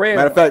black and red.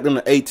 Matter of fact, them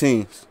the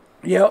 18s.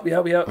 Yep.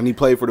 And he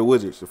played for the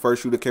Wizards. The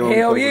first shoe that came out.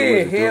 Hell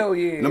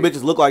yeah. And them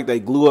bitches look like they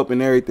glue up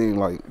and everything.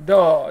 Like,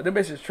 dog, them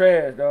bitches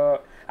trash,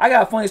 dog. I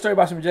got a funny story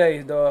about some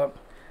J's, dog.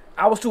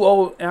 I was too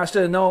old and I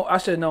should have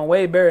known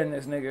way better than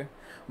this nigga.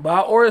 But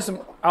I ordered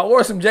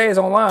some J's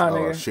online,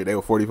 nigga. Oh shit, they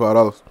were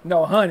 $45.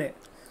 No, 100.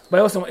 But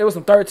it was some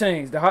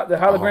 13s, the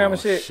hologram and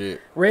shit,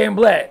 red and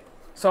black.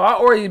 So I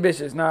ordered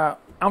these bitches. Now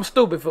I'm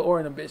stupid for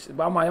ordering them bitches,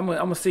 but I'm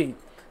gonna see.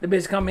 The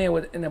bitches come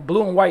in a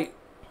blue and white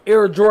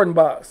Air Jordan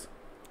box,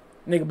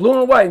 nigga. Blue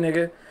and white,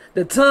 nigga.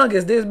 The tongue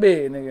is this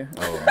big, nigga.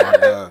 Oh my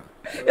god.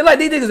 It's like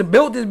these niggas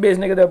built this bitch,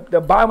 nigga.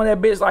 The bottom of that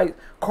bitch like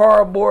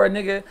cardboard,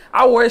 nigga.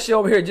 I wore that shit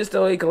over here just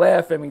so he could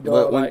laugh at me,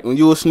 dog. But when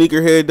you a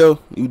sneakerhead though,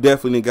 you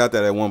definitely got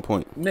that at one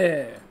point.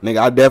 Yeah.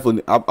 Nigga,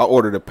 I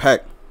ordered a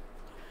pack.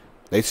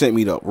 They sent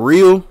me the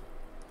real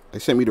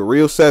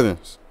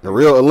 7s. The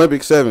real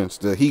Olympic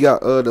 7s. He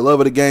got the Love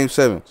of the Game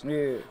 7s.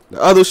 Yeah.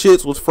 The other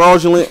shits was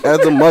fraudulent as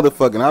a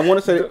motherfucking. I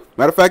want to say,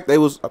 matter of fact, they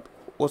was.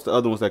 What's the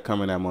other ones that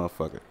come in that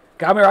motherfucker?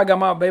 I remember I got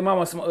my baby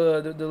mama some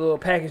the little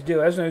package deal.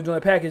 That's when they was doing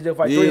a package deal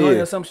for like 300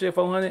 or some shit,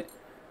 400.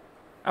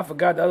 I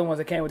forgot the other ones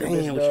that came with the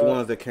bitch. Damn, which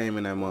ones that came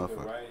in that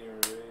motherfucker?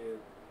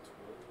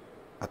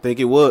 I think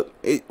it was.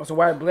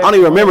 White, black, I don't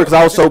even remember because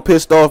I was so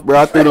pissed off, bro.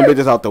 I threw them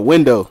bitches out the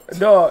window.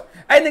 Dog.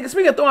 Hey, nigga,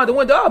 speaking of throwing out the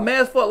window, I was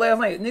mad as fuck last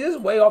night. Nigga, this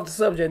is way off the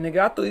subject,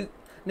 nigga.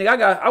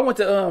 I went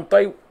to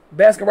 30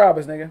 Baskin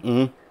Robbins, nigga.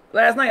 Mm-hmm.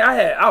 Last night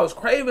I was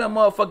craving a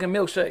motherfucking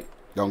milkshake.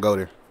 Don't go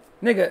there.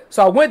 Nigga,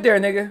 so I went there,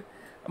 nigga.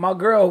 My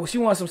girl, she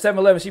wants some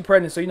 7-Eleven. She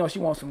pregnant, so you know she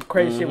wants some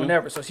crazy shit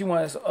whenever. So she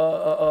wants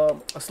a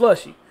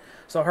slushie.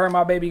 So her and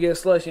my baby get a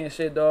slushie and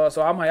shit, dog.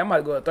 So I'm like, I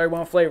might go to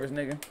 31 flavors,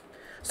 nigga.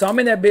 So I'm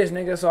in that bitch,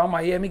 nigga. So I'm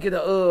like, yeah, let me get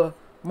a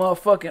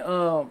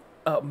motherfucking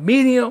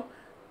medium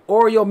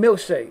Oreo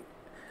milkshake.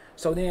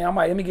 So then I'm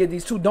like, let me get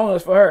these 2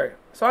 donuts for her.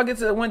 So I get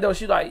to the window.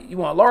 She's like, you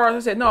want a large? I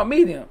said, no,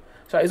 medium.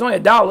 So it's only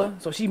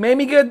 $1. So she made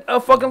me get a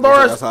fucking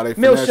large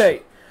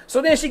milkshake.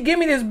 So then she give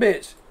me this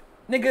bitch.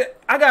 Nigga,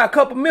 I got a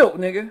cup of milk,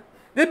 nigga.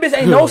 This bitch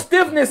ain't no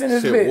stiffness in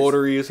this shit bitch.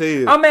 Watery as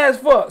hell. I'm mad as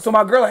fuck. So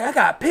my girl like, I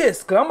got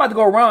pissed. Because I'm about to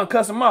go around and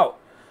cuss him out.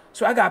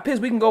 So I got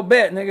pissed. We can go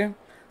back, nigga.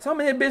 So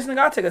I'm in this bitch, nigga.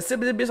 I take a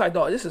sip of this bitch like,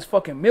 dog, this is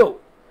fucking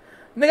milk.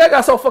 Nigga, I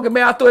got so fucking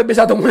mad, I threw that bitch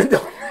out the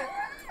window.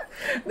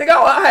 Nigga,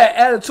 I had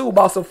attitude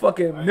about some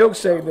fucking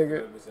milkshake,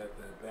 nigga.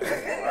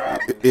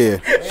 Yeah.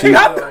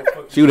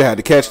 She would have had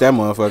to catch that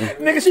motherfucker.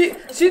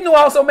 Nigga, she knew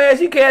I was so mad,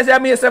 she cashed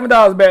out me at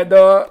 $7 back,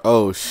 dog.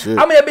 Oh, shit.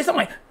 I mean, that bitch, I'm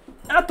like,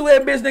 I threw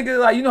that bitch, nigga,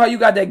 like, you know how you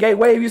got that gay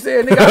wave you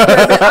said? Nigga,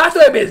 I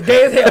threw that bitch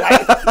gay as hell,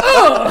 like,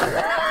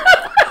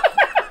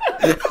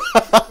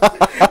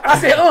 I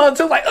said,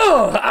 too, like,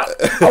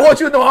 I want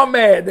you to know I'm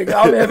mad, nigga.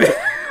 I'm mad.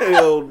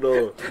 Hell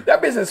no.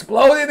 That bitch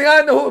exploded, nigga. I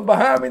didn't know who was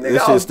behind me, nigga.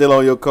 This shit's still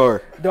on your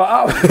car.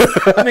 Dog,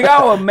 nigga,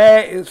 I was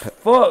mad as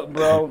fuck,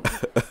 bro.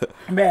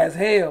 Mad as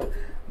hell.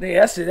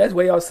 Nigga, that's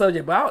way off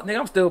subject, but nigga,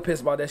 I'm still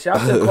pissed about that shit.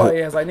 I still call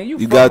your ass like, nigga,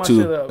 you got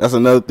to. Shit up. That's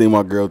another thing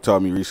my girl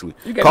taught me recently.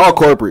 Call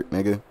corporate,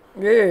 nigga.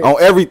 Yeah. On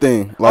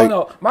everything. Like,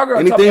 no. My girl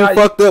anything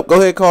fucked up, go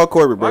ahead call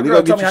corporate, bro. My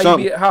girl taught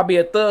me how to be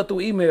a thug through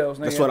emails,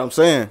 nigga. That's what I'm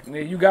saying.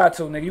 Nigga, you got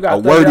to, nigga. You got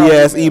a wordy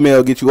ass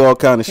email get you all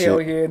kind of shit.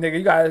 Hell yeah,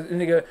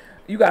 nigga.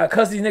 You gotta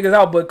cuss these niggas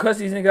out, but cuss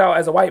these niggas out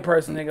as a white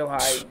person, nigga.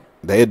 Like,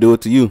 they'll do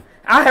it to you.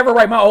 I have her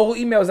write my old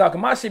emails out,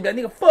 cause my shit be like,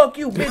 nigga, fuck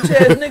you, bitch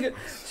ass nigga.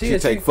 She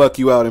take fuck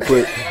you out and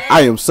put,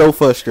 I am so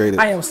frustrated.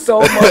 I am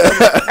so much.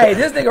 Hey,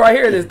 this nigga right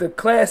here is the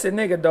classic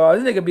nigga,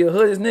 dog. This nigga be a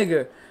hoodest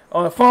nigga.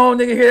 On the phone,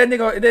 nigga, hear that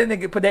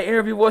nigga put that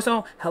interview voice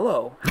on.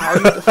 Hello, how are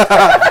you?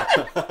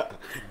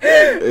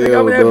 Nigga,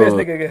 I'm that bitch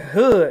nigga get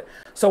hood.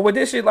 So with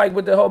this shit, like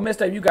with the whole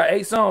mixtape, you got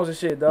 8 songs and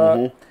shit,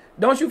 dog.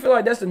 Don't you feel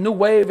like that's the new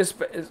wave? It's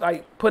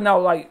like putting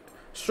out like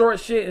short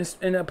shit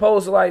and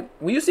opposed to like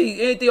when you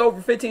see anything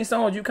over 15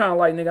 songs, you kind of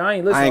like, nigga, I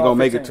ain't listening. I ain't gonna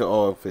make it to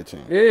all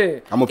 15. Yeah,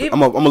 I'm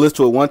gonna listen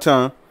to it one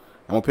time.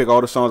 I'm gonna pick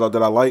all the songs out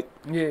that I like.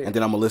 Yeah, and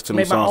then I'm gonna listen to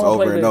them songs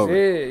over and over.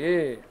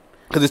 Yeah.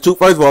 Because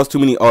first of all, it's too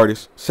many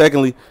artists.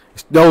 Secondly,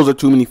 those are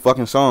too many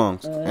fucking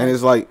songs. And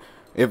it's like,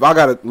 if I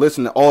gotta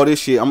listen to all this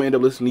shit, I'm gonna end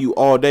up listening to you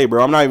all day,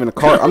 bro. I'm not even in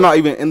the car. I'm not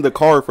even in the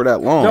car for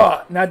that long.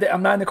 Dog,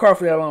 I'm not in the car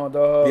for that long,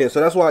 dog. Yeah, so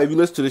that's why if you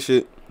listen to this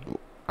shit,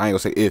 I ain't gonna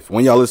say if.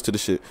 When y'all listen to the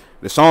shit,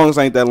 the songs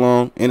ain't that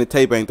long and the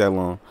tape ain't that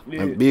long.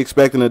 Yeah. And be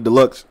expecting a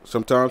deluxe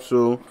sometime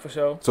soon. For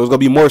sure. So it's gonna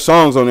be more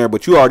songs on there,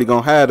 but you already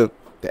gonna have the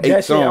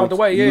 8 songs. Out the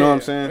way, yeah. You know what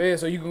I'm saying? Yeah,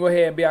 so you can go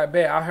ahead and be like,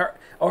 bet. I heard.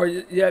 Or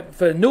yeah,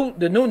 for the new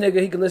nigga,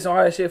 he can listen to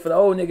all that shit. For the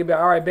old nigga, be like,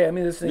 all right, bet. I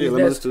mean, listen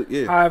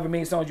to however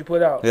many songs you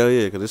put out. Hell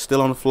yeah, because it's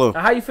still on the flow. Now,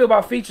 how you feel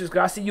about features?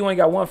 Because I see you ain't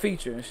got one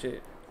feature and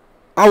shit.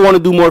 I want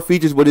to do more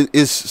features, but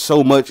it's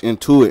so much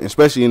into it,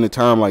 especially in a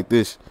time like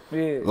this.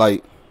 Yeah.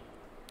 Like,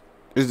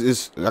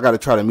 it's I got to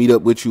try to meet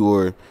up with you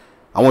or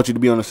I want you to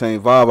be on the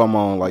same vibe I'm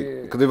on. Like,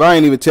 because if I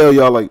ain't even tell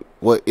y'all, like,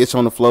 what It's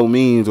on the Flow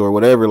means or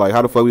whatever, like,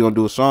 how the fuck we gonna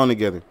do a song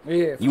together?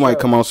 Yeah, you might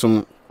come on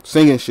some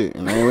singing shit,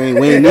 and we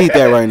ain't need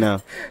that right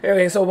now.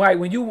 Yeah, so, Mike,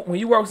 when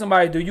you work with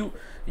somebody, do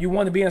you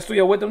want to be in the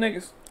studio with them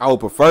niggas? I would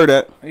prefer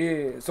that.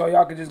 Yeah, so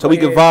y'all could just so we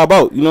can vibe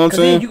out. You know what I'm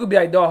saying? You could be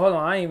like, dog, hold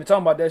on, I ain't even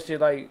talking about that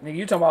shit. Like, nigga,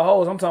 you talking about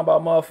hoes? I'm talking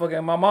about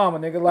motherfucking my mama,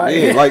 nigga. Like,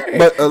 yeah, like,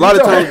 but a lot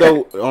of times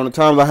though, on the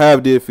times I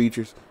have did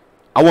features,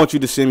 I want you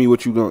to send me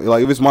what you gonna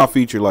like. If it's my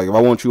feature, like if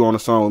I want you on a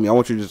song with me, I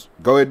want you to just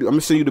go ahead. I'm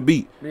gonna send you the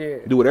beat. Yeah.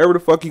 Do whatever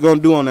the fuck you gonna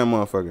do on that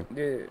motherfucker.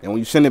 Yeah. And when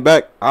you send it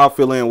back, I'll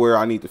fill in where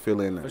I need to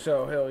fill in. For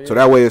sure, hell yeah. So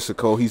that way it's a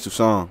cohesive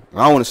song.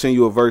 I don't want to send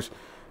you a verse,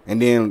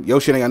 and then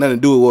your shit ain't got nothing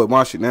to do with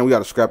my shit. Now we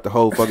gotta scrap the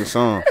whole fucking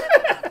song.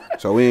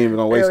 So we ain't even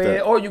gonna waste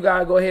that. Or you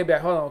gotta go ahead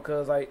back. Hold on,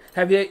 cause like,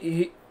 have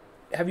you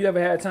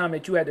ever had a time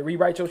that you had to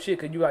rewrite your shit?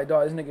 Cause you like,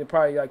 dog, this nigga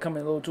probably like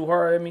coming a little too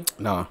hard at me.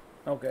 Nah.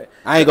 Okay.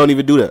 I ain't gonna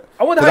even do that.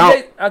 I wonder how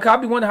I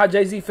be wondering how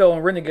Jay-Z felt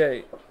on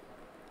Renegade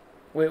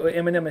with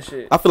Eminem and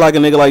shit. I feel like a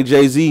nigga like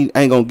Jay-Z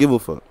ain't gonna give a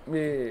fuck.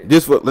 Yeah.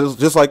 Just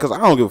like, cause I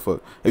don't give a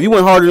fuck. If you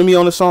went harder than me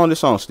on the song, this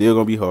song's still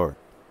gonna be hard.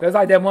 That's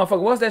like that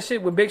motherfucker. What's that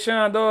shit with Big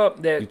Sean,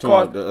 dog? That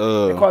caused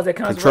that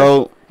controversy.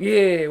 Control.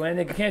 Yeah, when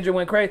nigga Kendrick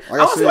went crazy.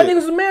 Like I don't see why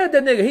niggas was mad at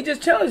that nigga. He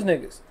just challenged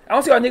niggas. I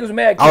don't see why niggas was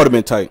mad. I would have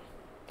been tight.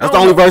 That's the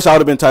only verse I would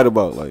have been tight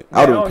about. Like,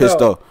 I would have been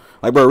pissed off.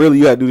 Like, bro, really,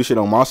 you had to do this shit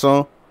on my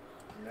song?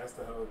 That's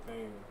the whole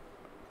thing.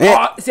 See,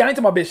 I ain't talking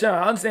about Big Sean.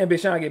 I understand Big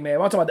Sean get mad.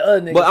 I'm talking about the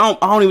other niggas. But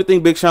I don't even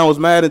think Big Sean was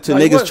mad until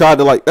niggas tried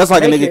to, like, that's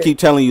like a nigga keep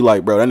telling you,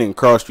 like, bro, that nigga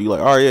crossed you.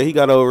 Like, oh, yeah, he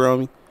got over on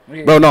me.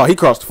 Yeah. Bro, no, he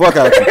crossed the fuck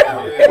out of you.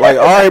 Like,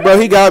 all right, bro,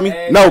 he got me.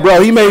 No,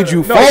 bro, he made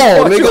you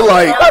fall, nigga.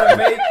 Like,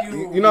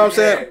 you know what I'm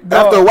saying?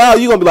 After a while,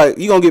 you gonna be like,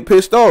 you gonna get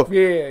pissed off.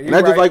 Yeah, and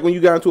that's just like when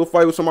you got into a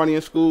fight with somebody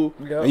in school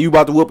and you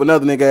about to whoop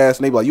another nigga ass,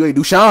 and they be like, you ain't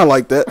do Sean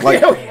like that.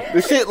 Like,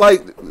 this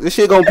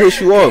shit gonna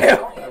piss you off. You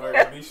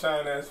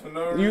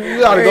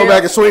gotta go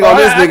back and swing on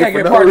this nigga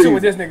for no part reason. 2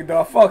 with this nigga,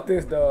 dog. Fuck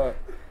this, dog.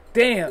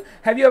 Damn.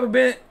 Have you ever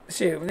been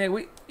shit?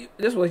 Nigga,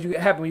 this is what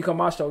happen when you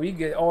come on my show. You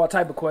get all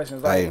type of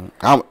questions. Like, hey,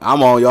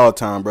 I'm on y'all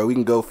time, bro. We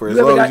can go for as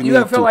long as you need. You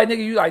ever feel like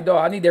nigga? You like,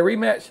 dog? I need that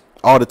rematch.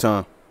 All the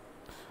time.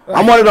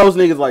 I'm one of those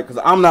niggas, like, cause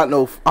I'm not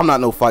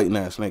no fighting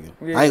ass nigga.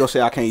 Yeah. I ain't gonna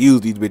say I can't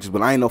use these bitches,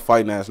 but I ain't no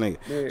fighting ass nigga.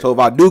 Yeah. So if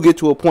I do get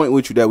to a point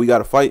with you that we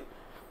gotta fight,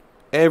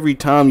 every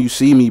time you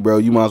see me, bro,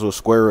 you might as well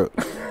square up.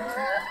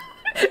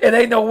 It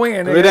ain't no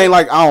win. It ain't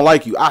like I don't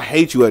like you. I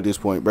hate you at this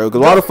point, bro.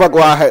 Cause why the fuck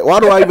why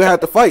do I even have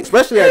to fight?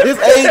 Especially at this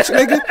age,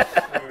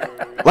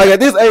 nigga. Like at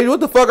this age,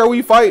 what the fuck are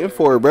we fighting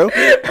for, bro?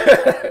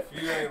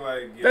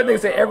 That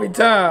nigga say every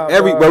time.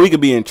 Bro, we could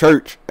be in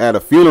church at a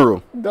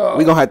funeral. Dog.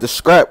 We gonna have to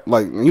scrap.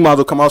 Like, you might as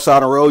well come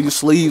outside and roll your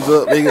sleeves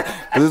up, nigga.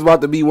 Cause it's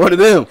about to be one of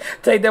them.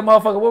 Take that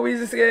motherfucker. What we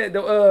just said?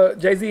 The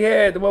Jay-Z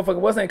had the motherfucker.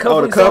 What's that?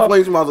 Oh, the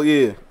cufflinks. You might as well,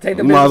 yeah. Take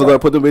the you might as well go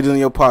put them bitches in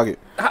your pocket.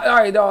 All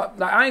right, dog.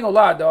 Like, I ain't gonna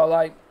lie, dog.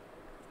 Like,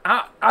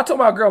 I told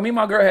my girl. Me and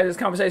my girl had this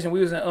conversation.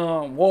 We was in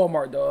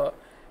Walmart, dog,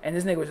 and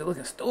this nigga was just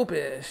looking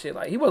stupid and shit.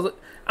 Like, he was.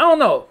 I don't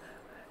know.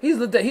 He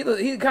kind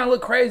of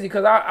looked crazy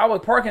because I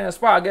was parking in that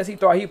spot. I guess he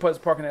thought he was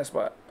parking in that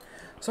spot.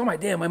 So I'm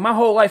like, damn, man, my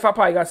whole life I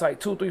probably got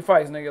like 2-3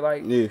 fights, nigga.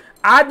 Like, yeah.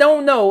 I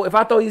don't know if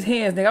I throw these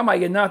hands, nigga, I might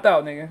get knocked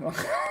out, nigga.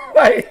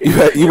 Like,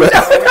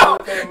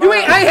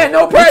 I ain't had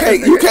no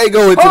practice. You can't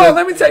go into that.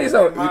 Let me tell you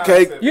something. You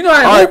can't. You know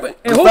how to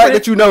the fact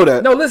that you know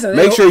that. No, listen.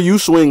 Make sure you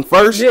swing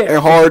first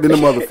and hard in the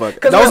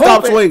motherfucker. Don't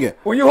stop swinging.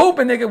 When you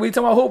hooping, nigga, we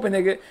talking about hooping,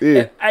 nigga.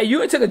 Yeah.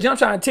 You ain't took a jump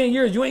shot in 10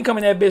 years. You ain't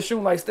coming that bitch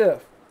shooting like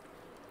Steph.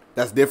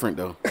 That's different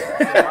though.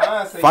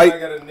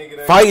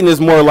 Fighting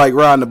is more like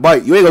riding the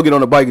bike. You ain't gonna get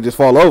on the bike and just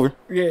fall over.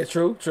 Yeah,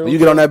 true. When you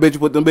get on that bitch,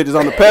 put them bitches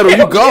on the pedal,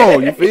 you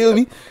gone. You feel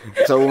me?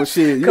 So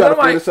shit, you gotta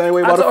feel the same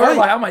way about the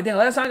fight. I'm like, damn,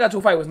 last time I got to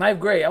a fight was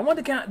 9th grade. I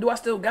wonder, do I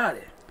still got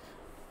it?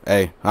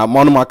 Hey, I'm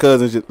one of my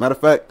cousins. Matter of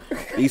fact,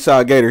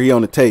 Eastside Gator, he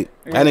on the tape.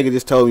 That nigga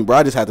just told me, bro,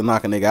 I just had to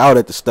knock a nigga out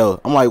at the store.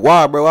 I'm like,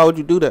 why, bro? Why would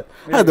you do that?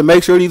 I had to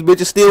make sure these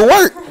bitches still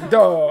work.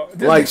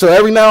 Like, so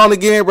every now and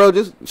again, bro,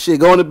 just shit,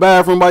 go in the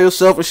bathroom by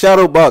yourself and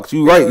shadow box.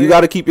 You right. You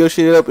got to keep your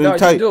shit up and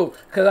tight. You do.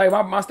 Because,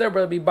 like, my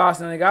stepbrother be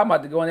bossing nigga. I'm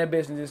about to go in that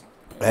bitch and just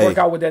work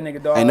out with that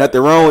nigga, dog. Ain't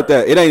nothing wrong with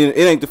that. It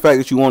ain't the fact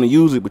that you want to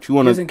use it, but you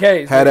want to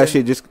have that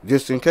shit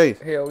just in case.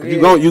 Hell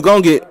yeah. You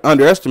gonna get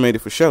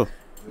underestimated for sure.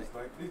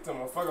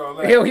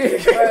 Hell yeah.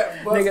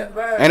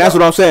 Nigga. And that's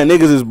what I'm saying.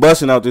 Niggas is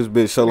busting out this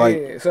bitch. So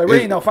like, so it really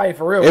ain't no fighting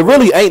for real. It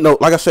really ain't no.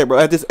 Like I said, bro.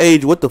 At this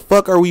age, what the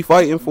fuck are we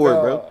fighting for,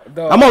 bro?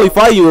 I'm only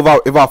fighting you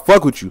if I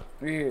fuck with you.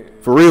 Yeah.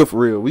 For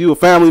real. We you a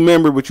family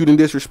member, but you didn't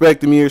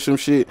disrespect me or some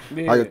shit.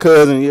 Yeah. Like a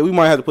cousin. Yeah, we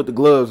might have to put the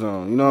gloves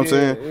on. You know what I'm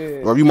saying?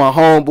 Yeah. Or if you my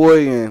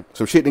homeboy and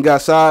some shit done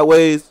got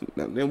sideways,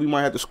 then we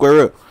might have to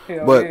square up.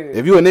 But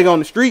if you a nigga on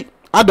the street,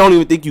 I don't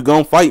even think you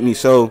gonna fight me.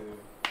 So.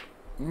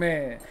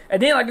 Man,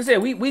 and then like I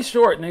said, we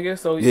short, nigga.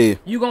 So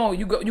you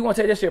gonna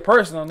take this shit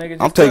personal, nigga.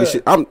 I'm taking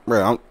shit. I'm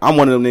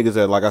one of them niggas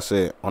that, like I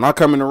said, when I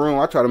come in the room,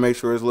 I try to make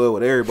sure it's love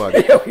with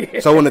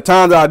everybody. So when the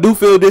times that I do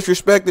feel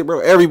disrespected,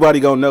 bro, everybody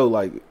gonna know,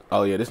 like,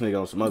 oh yeah, this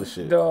nigga on some other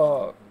shit.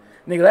 Dog.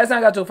 Nigga, last time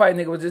I got to a fight,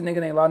 nigga, was this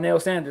nigga named Lionel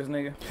Sanders,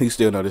 nigga. He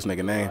still know this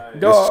nigga name.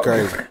 Dog.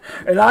 This is crazy.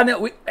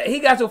 And he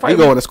got to a fight. He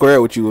going to square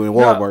with you in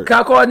Walmart.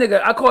 I call this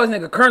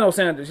nigga Colonel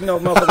Sanders. You know,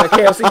 motherfucker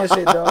KFC and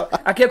shit, dog.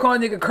 I kept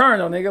calling nigga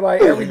Colonel, nigga,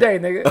 like every day,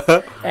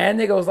 nigga. And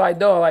nigga was like,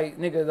 dog, like,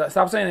 nigga,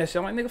 stop saying that shit.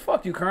 I'm like, nigga,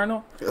 fuck you,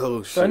 Colonel.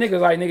 Oh, shit. So nigga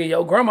was like, nigga,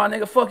 yo, grandma,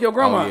 nigga, fuck your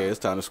grandma. Oh, yeah, it's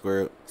time to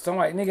square up. So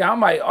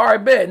I'm like, all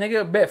right, bet,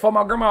 nigga, bet. For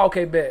my grandma,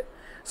 okay, bet.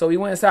 So we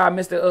went inside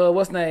Mr.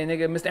 What's name,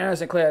 nigga? Mr.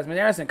 Anderson class. Mr.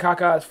 Anderson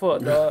cockeyed as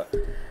fuck, dog.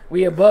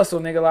 We at Bustle,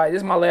 nigga, like,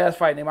 this is my last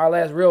fight, nigga, my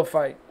last real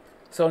fight.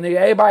 So, nigga,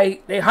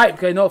 everybody, they hype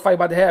because they know a fight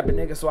about to happen,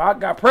 nigga. So I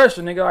got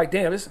pressure, nigga, like,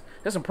 damn, there's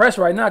some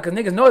pressure right now because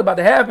niggas know it's about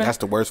to happen. That's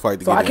the worst fight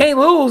to so get I in. can't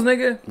lose,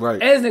 nigga.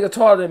 Right. And this nigga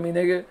taller than me,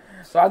 nigga.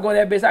 So I go in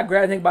that bitch, I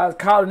grab that nigga by his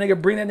collar, nigga,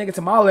 bring that nigga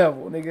to my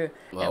level, nigga.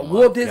 And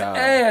whooped his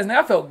ass. Nigga,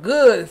 I felt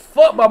good as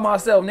fuck by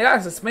myself, nigga. I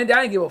suspended,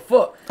 I didn't give a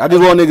fuck. I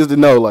just want niggas to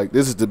know, like,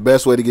 this is the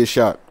best way to get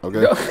shot,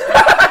 okay?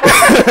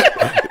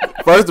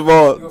 First of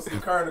all,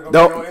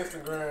 don't,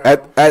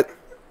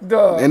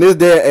 in this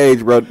day and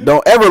age, bro,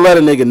 don't ever let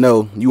a nigga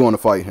know you want to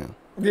fight him.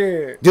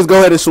 Yeah. Just go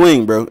ahead and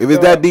swing, bro. If it's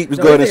that deep,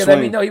 just go ahead and swing.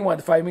 Let me know he wanted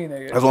to fight me,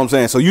 nigga. That's what I'm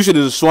saying. So you should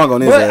have just swung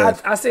on his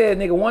ass. I said,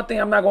 nigga, one thing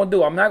I'm not gonna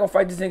do. I'm not gonna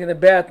fight this nigga in the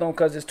bathroom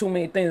because there's too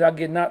many things I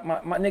get knocked.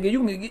 My nigga, you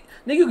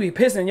can be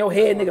pissing in your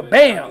head, nigga.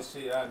 Bam.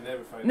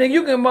 Nigga,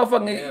 you can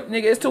motherfucking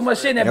nigga. It's too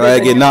much shit in that bitch. I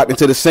get knocked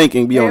into the sink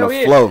and be on the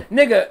floor,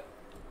 nigga.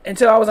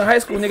 Until I was in high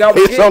school, nigga, I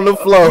was it's on the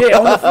floor. Yeah,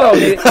 on the floor,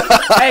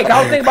 nigga. Hey,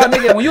 I was thinking about,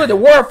 nigga, when you at the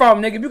war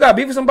farm, nigga, if you got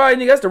beef with somebody,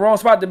 nigga, that's the wrong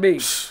spot to be.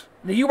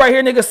 Nigga, you right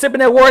here, nigga, sipping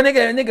that water,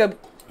 nigga, and nigga.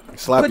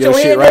 Slap your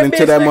shit right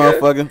into that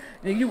motherfucker.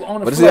 Nigga, you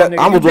on the floor,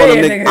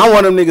 nigga. I'm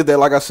one of them niggas that,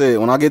 like I said,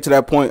 when I get to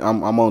that point,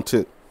 I'm on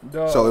tip.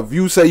 Dog. So if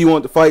you say you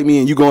want to fight me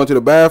and you go into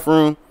the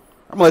bathroom,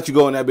 I'm gonna let you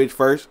go in that bitch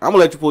first. I'm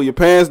gonna let you pull your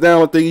pants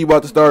down and think you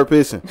about to start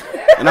pissing,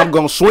 and I'm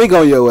gonna swing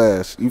on your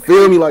ass. You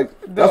feel me? Like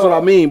that's what I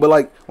mean. But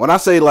like when I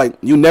say like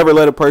you never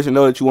let a person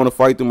know that you want to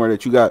fight them or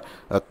that you got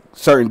a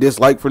certain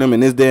dislike for them in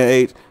this day and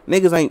age,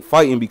 niggas ain't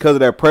fighting because of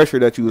that pressure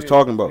that you was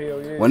talking about.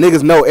 Yeah. When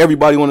niggas know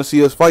everybody want to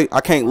see us fight,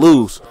 I can't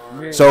lose.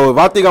 Yeah. So if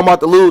I think I'm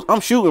about to lose, I'm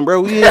shooting, bro.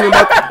 We ain't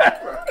about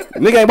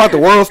nigga ain't about to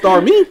world star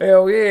me.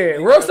 Hell yeah,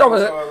 world star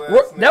was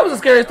that was the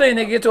scariest thing.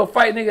 Nigga get to a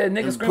fight, nigga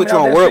screaming put you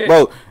out on that world, shit.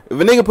 Bro. If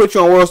a nigga put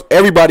you on world,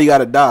 everybody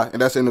gotta die,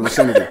 and that's in the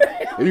vicinity.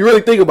 If you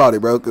really think about it,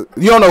 bro, 'cause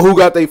you don't know who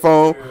got their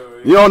phone.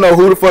 You don't know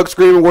who the fuck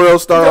screaming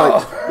world star. No.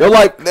 Like, you're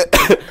like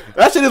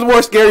that shit is more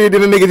scarier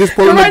than a nigga just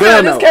pulling the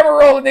gun out. This camera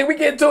rolling, nigga. We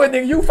get to it,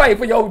 nigga. You fight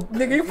for your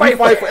nigga. You fight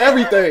for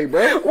everything,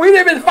 bro. We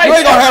didn't even fight. You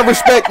ain't gonna have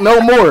respect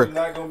no more.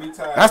 Not gonna be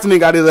tired. That's the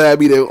nigga I did that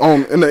be there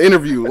on in the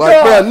interview.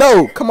 Like, bro,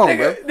 no, come on,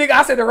 nigga, bro. Nigga,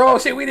 I said the wrong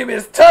shit. We didn't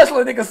even touch,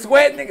 nigga.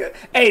 Sweat, nigga.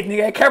 Hey,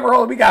 nigga, that camera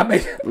rolling. We gotta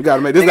make.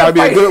 This. Gotta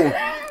be a good one.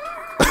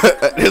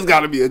 This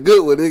gotta be a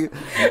good one, nigga.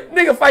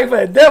 Nigga fight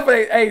for the death.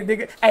 Hey,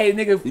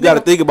 nigga. You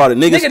gotta think about it.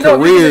 Niggas'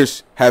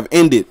 careers have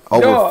ended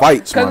over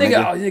fights, cause my nigga.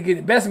 nigga. Oh, you get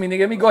the best of me, nigga.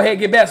 Let me go ahead and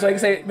get back so I can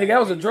say, nigga, that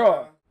was a draw.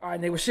 All right,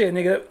 nigga, shit,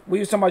 nigga. We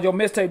was talking about your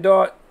mixtape,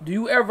 dog. Do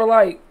you ever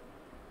like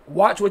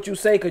watch what you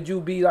say? Could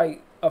you be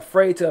like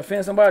afraid to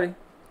offend somebody?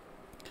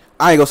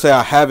 I ain't gonna say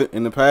I haven't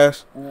in the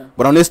past,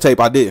 but on this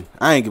tape I did.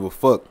 I ain't give a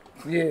fuck.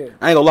 Yeah.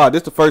 I ain't gonna lie.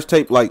 This the first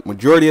tape. Like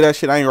majority of that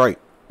shit I ain't right.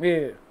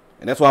 Yeah.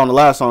 And that's why on the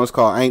last song it's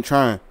called I Ain't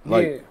Trying.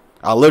 Like yeah.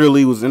 I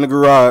literally was in the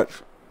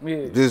garage,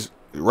 yeah, just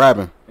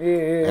rapping.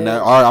 Yeah. And then,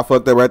 all right, I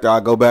fucked up right there.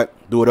 I go back,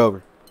 do it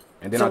over,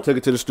 and then I took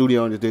it to the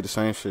studio and just did the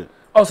same shit.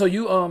 Oh, so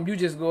you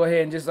just go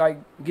ahead and just like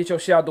get your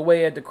shit out the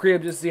way at the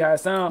crib just to see how it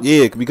sounds?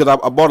 Yeah, because I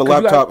bought a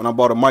laptop and I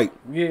bought a mic.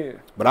 Yeah.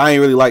 But I ain't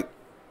really like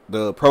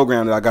the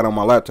program that I got on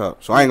my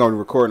laptop, so I ain't gonna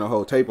record the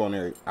whole tape on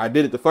there. I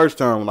did it the first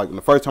time, like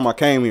the first time I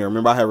came here.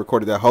 Remember, I had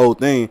recorded that whole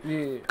thing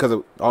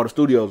because all the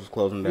studios was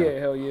closing down. Yeah,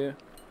 hell yeah.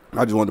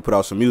 I just wanted to put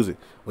out some music.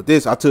 With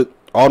this, I took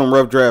all them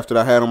rough drafts that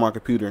I had on my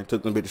computer and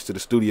took them bitches to the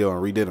studio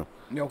and redid them.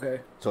 Okay.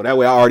 So that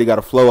way I already got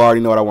a flow. I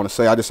already know what I want to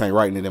say. I just ain't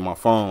writing it in my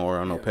phone or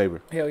on no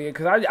paper. Hell yeah,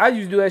 because I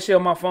used to do that shit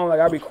on my phone. Like,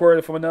 I record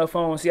it from another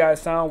phone and see how it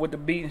sound with the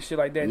beat and shit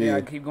like that. And then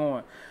I keep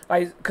going.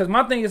 Like, because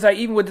my thing is, like,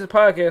 even with this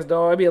podcast,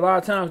 dog, it be a lot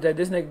of times that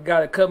this nigga got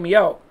to cut me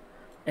out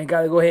and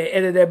got to go ahead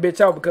and edit that bitch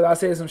out because I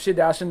said some shit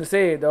that I shouldn't have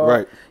said, dog.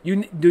 Right.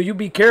 Do you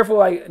be careful?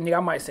 Like, nigga, I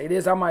might say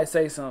this. I might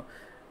say some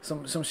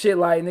shit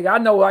like, nigga, I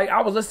know, like,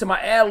 I was listening to my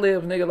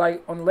ad-libs, nigga,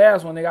 like, on the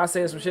last one, nigga, I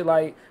said some shit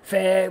like,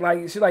 fag,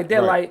 like, shit like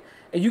that, like,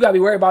 and you gotta be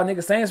worried about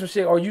niggas saying some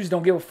shit, or you just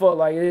don't give a fuck,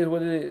 like, it is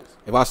what it is.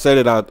 If I said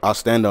it, I'll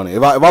stand on it.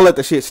 If I let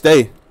the shit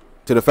stay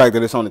to the fact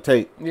that it's on the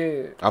tape,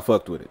 I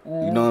fucked with it.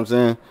 You know what I'm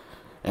saying?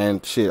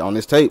 And shit, on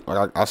this tape,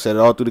 like I said it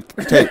all through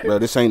the tape, bro.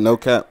 This ain't no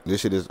cap.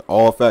 This shit is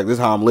all fact. This is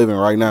how I'm living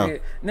right now. Yeah.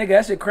 Nigga,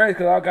 that shit crazy,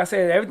 because like I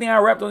said, everything I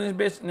rapped on this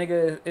bitch,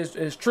 nigga,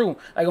 is true.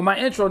 Like, on my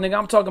intro, nigga,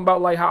 I'm talking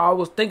about, like, how I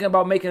was thinking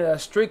about making a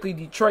strictly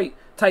Detroit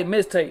type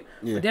mixtape.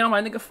 Yeah. But then I'm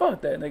like, nigga,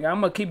 fuck that, nigga.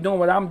 I'm going to keep doing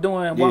what I'm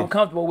doing, what I'm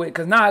comfortable with,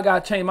 because now I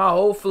got to change my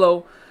whole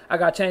flow. I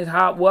got to change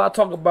what I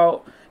talk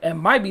about, and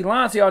might be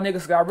lying to y'all niggas,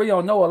 because I really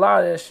don't know a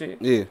lot of that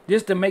shit. Yeah.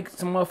 Just to make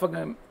some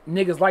motherfucking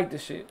niggas like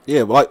this shit.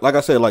 Yeah, but like I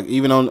said, like,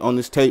 even on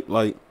this tape,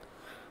 like,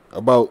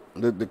 about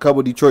the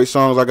couple Detroit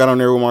songs I got on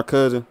there with my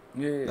cousin.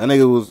 Yeah. That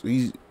nigga was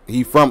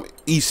he from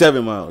East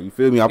 7 Mile. You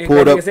feel me? I Yeah,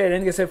 pulled up.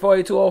 Nigga said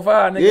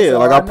 48205. Nigga Yeah, said,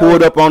 like I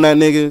pulled up on that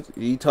nigga.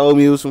 He told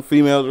me it was some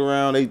females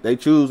around. They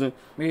choosing.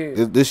 Yeah.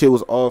 This shit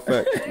was all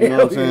fact. You know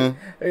what I'm saying?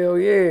 Hell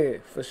yeah,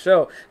 for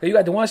sure. You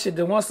got the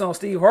one song,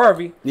 Steve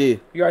Harvey. Yeah.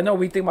 You already know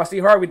we think about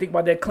Steve Harvey, we think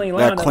about that clean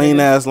lineup. That clean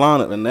ass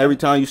lineup. And every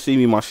time you see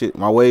me,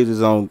 my waves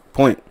is on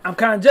point. I'm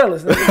kind of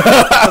jealous, nigga.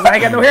 'Cause I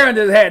ain't got no hair in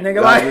this hat,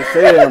 nigga. I'm just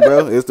saying,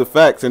 bro. It's the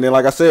facts. And then,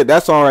 like I said,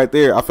 that song right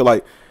there, I feel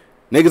like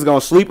niggas gonna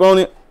sleep on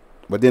it.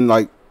 But then,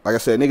 like I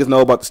said, niggas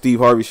know about the Steve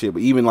Harvey shit.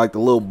 But even, like, the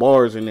little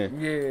bars in there.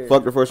 Yeah.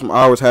 Fucked her for some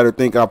hours, had her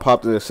think I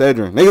popped the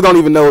Excedrin. Niggas don't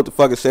even know what the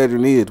fuck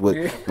Excedrin is. But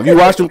if you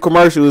watch them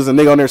commercials, a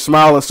nigga on there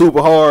smiling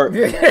super hard.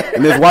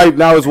 And his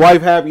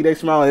wife happy, they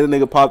smiling, and the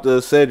nigga popped the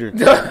Excedrin.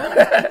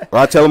 Or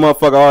I tell a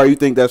motherfucker, all right, you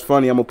think that's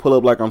funny, I'm gonna pull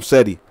up like I'm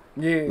Seti.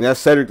 Yeah. And that's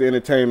Cedric the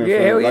Entertainer. Yeah,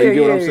 hell like, yeah, you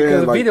get what I'm saying?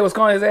 Because like, Vito was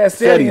calling his ass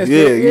Seti and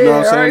shit. Yeah, you know what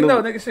I'm saying? I already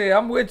know, nigga, shit,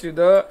 I'm with you,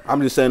 dog.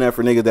 I'm just saying that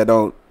for niggas that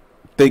don't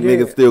think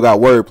niggas still got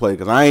wordplay.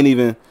 Because I ain't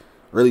even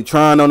really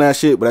trying on that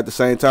shit, but at the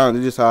same time,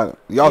 it's just how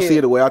y'all see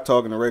it the way I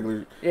talk in the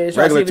regular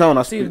tone.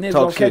 I see if niggas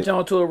gonna catch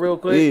on to it real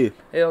quick.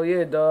 Yeah. Hell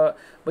yeah, dog.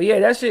 But yeah,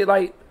 that shit,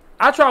 like,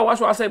 I try to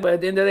watch what I say, but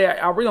at the end of the day,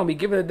 I really don't be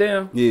giving a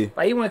damn. Yeah.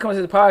 Like, even when it comes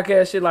to the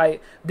podcast shit,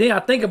 like, then I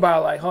think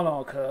about, like, hold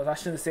on, cuz, I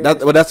shouldn't have said that.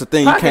 But that's the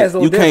thing.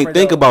 You can't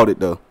think about it,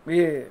 though.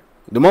 Yeah.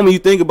 The moment you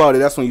think about it,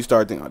 that's when you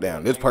start thinking, oh,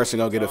 damn, this person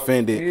gonna get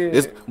offended.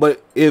 Yeah.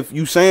 But if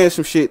you saying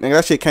some shit, nigga,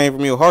 that shit came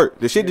from your heart.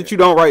 The shit that you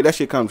don't write, that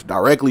shit comes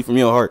directly from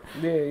your heart.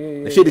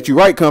 Yeah. The shit that you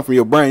write come from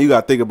your brain. You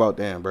gotta think about,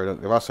 damn, bro,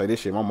 if I say this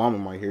shit, my mama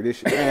might hear this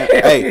shit. Man,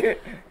 hey,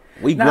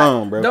 we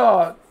grown, bro.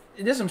 Dog,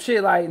 there's some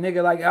shit like,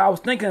 nigga, like, I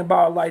was thinking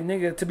about, like,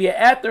 nigga, to be an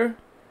actor,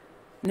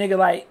 nigga,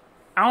 like,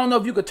 I don't know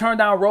if you could turn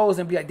down roles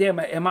and be like, damn,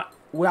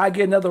 will I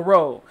get another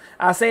role?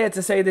 I say it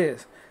to say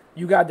this.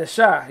 You got The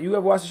Shy. You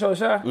ever watch the show The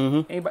Shy?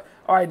 Mm-hmm. Anybody?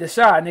 All right, The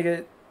Shy,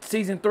 nigga,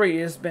 season 3.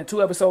 It's been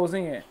 2 episodes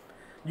in.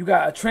 You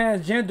got a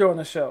transgender on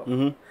the show.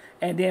 Mm-hmm.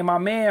 And then my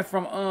man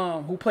from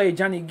who played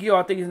Johnny Gill,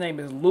 I think his name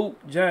is Luke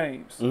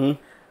James.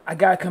 Mm-hmm. I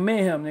gotta commend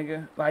him,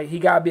 nigga. Like, he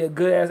gotta be a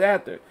good ass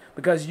actor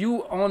because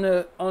you on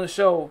the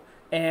show,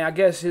 and I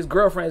guess his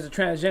girlfriend is a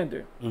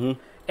transgender.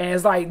 Mm-hmm. And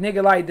it's like,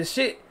 nigga, like the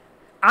shit.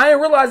 I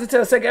didn't realize it till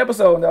the second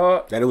episode,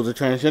 dog. That it was a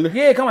transgender?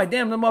 Yeah, come like,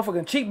 damn, the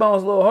motherfucking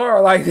cheekbones a little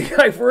hard. Like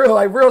for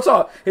real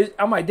talk.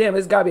 I'm like, damn,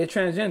 it's gotta be a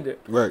transgender.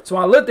 Right. So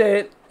I looked at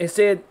it and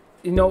said,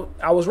 you know,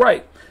 I was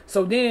right.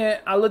 So then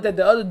I looked at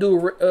the other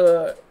dude,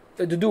 the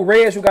dude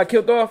Reg who got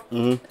killed off.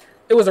 Mm-hmm.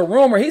 It was a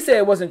rumor. He said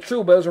it wasn't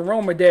true, but it was a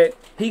rumor that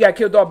he got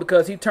killed off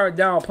because he turned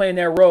down playing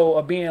that role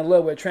of being in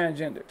love with a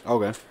transgender.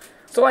 Okay.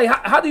 So like,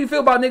 how do you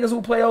feel about niggas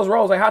who play those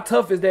roles? Like, how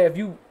tough is that if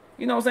you?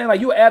 You know what I'm saying? Like,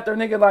 you after a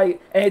nigga,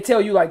 like, and they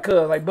tell you, like,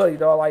 cuz, like, buddy,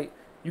 dog, like,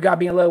 you gotta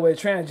be in love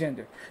with a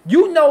transgender.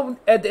 You know,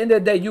 at the end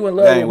of the day, you in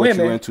love with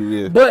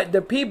women. But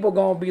the people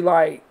gonna be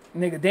like,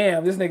 nigga,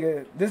 damn, this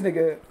nigga,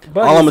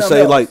 buddy. All I'm gonna say,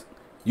 else. Like,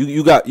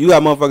 you got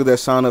motherfuckers that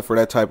sign up for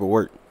that type of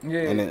work. Yeah.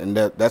 And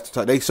that's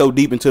they so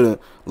deep into the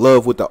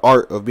love with the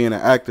art of being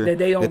an actor that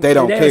they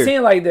don't care.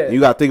 Seem like that.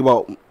 You gotta think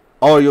about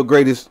all your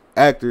greatest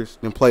actors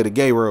and play the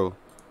gay role.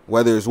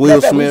 Whether it's Will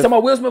Smith, talking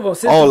about Will Smith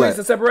or all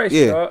that.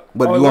 Separation, yeah.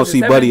 But you won't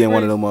see Buddy in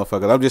one of them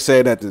motherfuckers. I'm just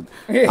saying that.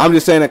 I'm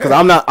just saying that because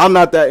I'm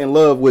not that in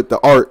love with the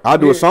art. I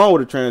do a song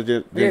with a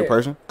transgender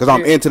person because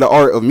I'm into the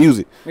art of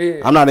music.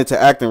 Yeah. I'm not into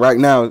acting right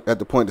now at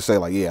the point to say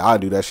like, yeah, I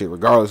do that shit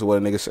regardless of what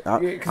a nigga say.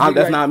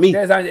 That's not me.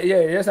 That's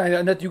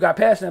not nothing you got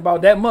passionate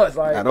about that much,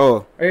 like at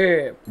all.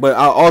 Yeah. But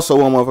I also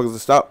want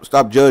motherfuckers to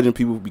stop judging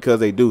people because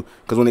they do.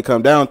 Because when it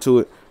come down to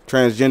it,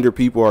 transgender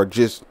people are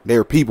just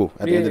they're people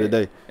at the end of the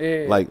day.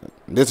 Yeah. Like,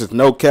 this is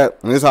no cap,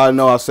 and this is how I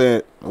know I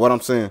said what I'm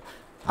saying.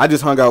 I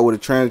just hung out with a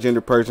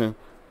transgender person.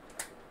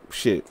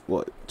 Shit,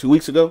 what, 2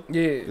 weeks ago?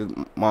 Yeah.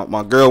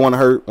 My girl, one of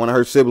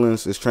her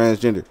siblings is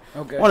transgender.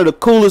 Okay. One of the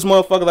coolest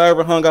motherfuckers I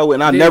ever hung out with,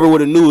 and I never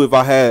would have knew if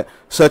I had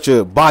such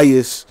a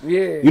bias.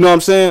 Yeah. You know what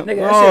I'm saying?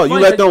 Nigga, you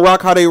let them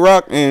rock how they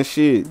rock and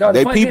shit. Dog,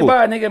 they people.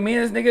 About it, nigga, me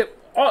and this nigga,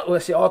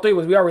 all three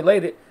was we are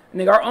related.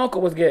 Nigga, our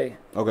uncle was gay.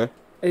 Okay.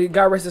 He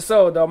got rest his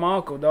soul, dog. My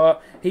uncle, dog.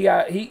 He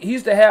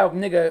used to have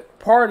nigga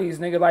parties,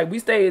 nigga. Like, we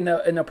stayed in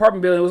the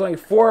apartment building. It was only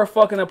 4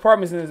 fucking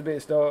apartments in this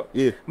bitch, dog.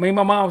 Yeah. Me and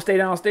my mom stayed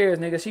downstairs,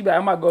 nigga. She be like,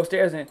 I might go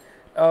upstairs and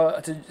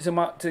to you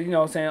know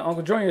what I'm saying,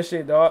 Uncle Junior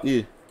shit, dog.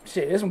 Yeah.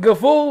 Shit, there's some good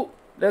food.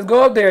 Let's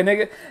go up there,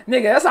 nigga.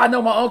 Nigga, that's how I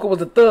know my uncle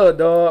was a thug,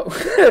 dog.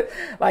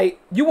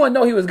 Like, you wouldn't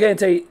know he was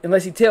gay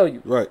unless he tell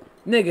you. Right.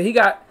 Nigga, he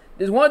got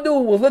this one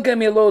dude was looking at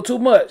me a little too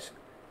much.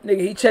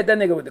 Nigga, he checked that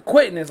nigga with the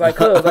quickness, like,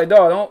 cuz, like,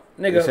 dog, don't,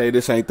 nigga. They say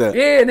this ain't that.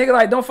 Yeah, nigga,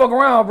 like, don't fuck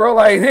around, bro.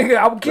 Like, nigga,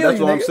 I would kill you,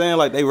 That's what I'm saying.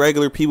 Like, they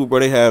regular people, bro.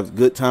 They have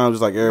good times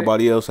just like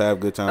everybody else have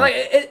good times. Like,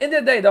 at the end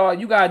of the day,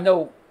 dog, you gotta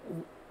know,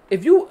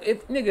 if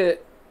nigga,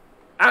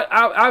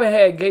 I've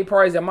had gay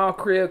parties at my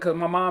crib because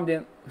my mom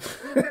didn't.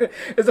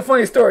 It's a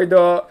funny story,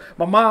 dog.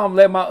 My mom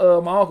let my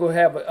uncle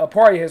have a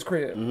party at his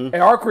crib,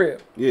 at our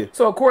crib. Yeah.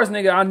 So, of course,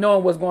 nigga, I know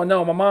what's going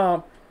on. My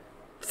mom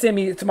sent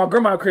me to my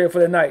grandma's crib for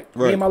the night.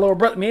 Right. Me and my little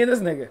brother, me and this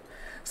nigga.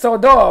 So,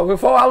 dog,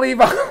 before I leave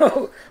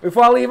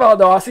out,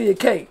 dog, I see a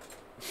cake.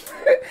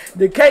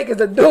 The cake is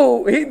a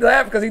dude. He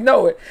laughing because he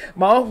know it.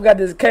 My uncle got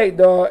this cake,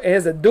 dog, and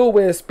it's a dude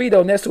with a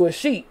Speedo next to a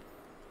sheet.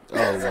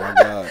 Oh my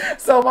God.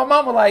 So my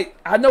mama like,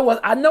 I know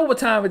what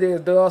time it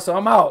is, dog. So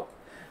I'm out.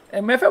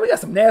 And man, we got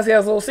some nasty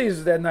ass Little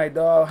Caesars that night,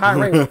 dog. High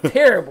rate was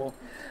terrible.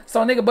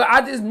 So nigga, but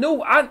I just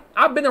knew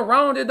I've been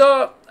around it,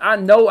 dog. I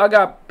know I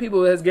got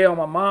people that's gay on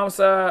my mom's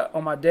side,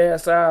 on my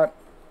dad's side.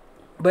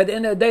 But at the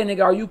end of the day,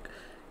 nigga,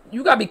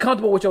 you gotta be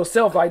comfortable with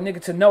yourself, like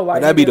nigga, to know like.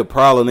 But that be the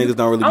problem. Niggas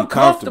don't really be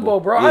comfortable,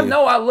 bro. Yeah. I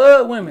know I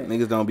love women.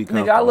 Niggas don't be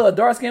comfortable. Nigga, I love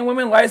dark skinned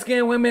women, light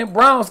skinned women,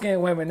 brown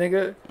skinned women,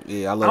 nigga.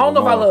 Yeah, I love. I don't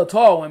know if I love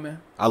tall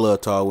women. I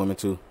love tall women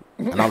too,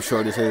 and I'm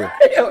short as hell.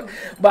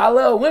 But I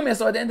love women,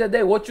 so at the end of the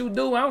day, what you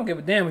do, I don't give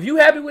a damn. If you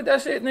happy with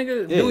that shit,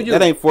 nigga, Yeah, do you.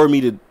 That ain't for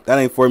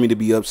me to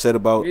be upset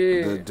about.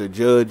 To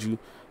judge you.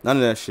 None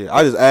of that shit.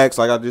 I just ask,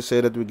 like I just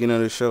said at the beginning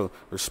of the show,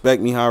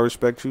 respect me how I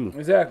respect you.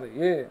 Exactly.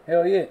 Yeah.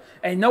 Hell yeah.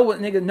 And know what,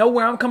 nigga, know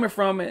where I'm coming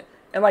from, and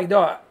like,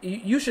 dog,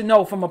 you should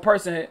know from a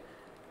person.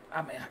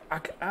 I mean,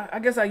 I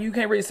guess you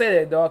can't really say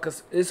that, dog,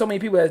 because there's so many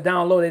people that's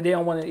down low that they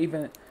don't want to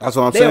even. That's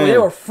what I'm saying. They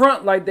were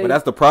front like they. But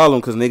that's the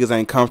problem, because niggas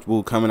ain't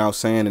comfortable coming out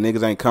saying, and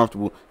niggas ain't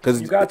comfortable because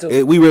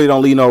we really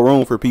don't leave no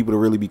room for people to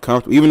really be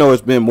comfortable. Even though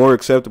it's been more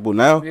acceptable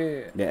now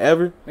than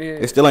ever,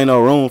 it still ain't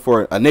no room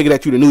for a nigga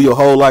that you knew your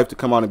whole life to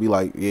come out and be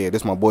like, yeah,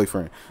 this my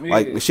boyfriend.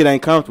 Like, the shit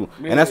ain't comfortable,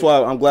 and that's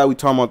why I'm glad we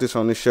talking about this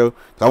on this show.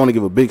 I want to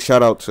give a big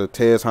shout out to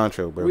Tez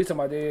Honcho, bro. We talking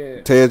about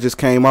that. Tez just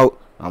came out.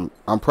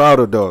 I'm proud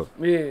of dog.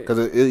 Yeah.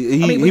 Because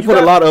he put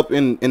a lot up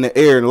in the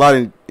air and a lot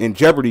in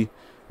jeopardy,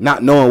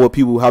 not knowing how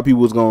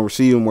people was gonna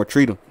receive him or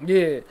treat him.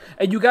 Yeah,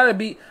 and you gotta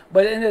be.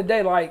 But at the end of the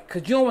day, like,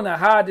 cause you don't want to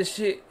hide this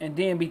shit and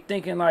then be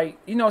thinking like,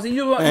 you know,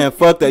 man,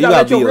 fuck that. You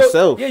gotta be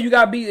yourself. Yeah, you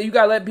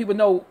gotta let people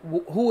know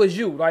who is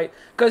you. Like,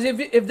 cause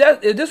if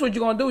this what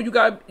you gonna do, you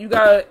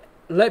gotta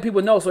let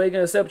people know so they can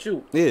accept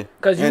you. Yeah.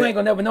 Because you ain't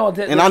gonna never know.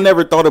 And I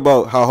never thought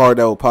about how hard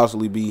that would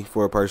possibly be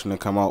for a person to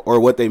come out, or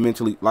what they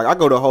mentally like. I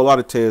go to a whole lot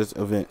of Tez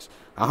events.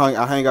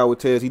 I hang out with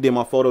Tez. He did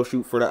my photo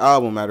shoot for the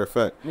album. Matter of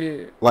fact.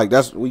 Yeah. Like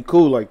we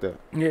cool like that.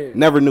 Yeah.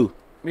 Never knew.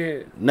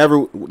 Yeah. Never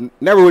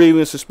would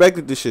even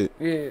suspected this shit.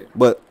 Yeah.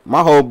 But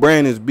my whole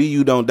brand is be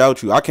you, don't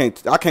doubt you. I can't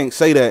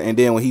say that, and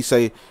then when he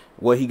say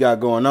what he got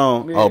going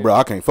on, oh bro,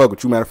 I can't fuck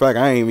with you. Matter of fact,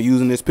 I ain't even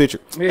using this picture.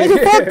 Yeah.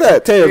 Nigga, fuck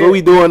that. Tell what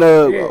we doing.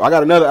 I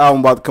got another album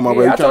about to come out,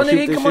 bro. I told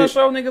nigga he come on the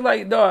show, nigga,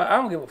 like, dog, I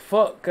don't give a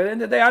fuck. Cause at the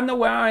end of the day, I know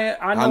where I am.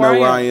 I know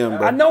where I am,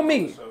 bro. I know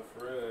me.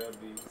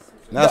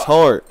 That's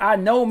hard. I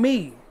know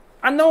me.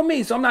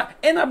 So I'm not,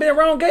 and I've been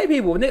around gay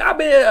people, nigga. I've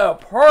been at a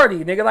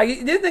party, nigga.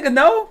 Like, this nigga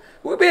know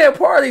we been at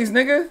parties,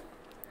 nigga.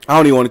 I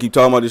don't even want to keep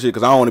talking about this shit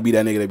because I don't want to be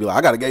that nigga that be like,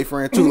 I got a gay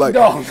friend too. Like,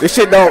 this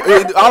shit I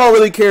don't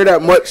really care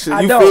that much.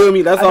 You feel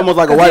me? That's almost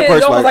like a white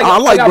person. Like, I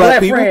like black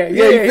people. Friend.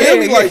 Yeah, you feel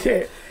me? Like,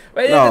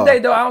 but at the end of the day,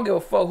 though, I don't give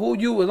a fuck who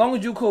you, as long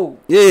as you cool.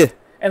 Yeah.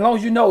 As long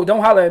as you know,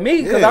 don't holler at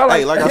me. Cause I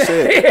like I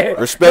said,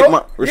 respect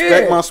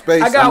my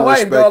space. I got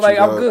wife, dog. Like,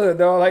 I'm good,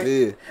 dog. Like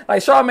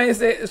Charlamagne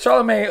said,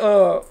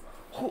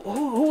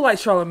 who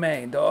likes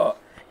Charlamagne, dog?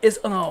 It's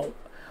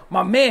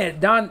my man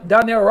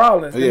Donnell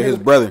Rollins. Yeah, his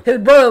brother. His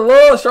brother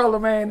loves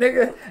Charlamagne,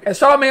 nigga. And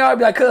Charlamagne always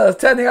be like, cuz,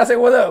 tell nigga I say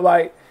what up,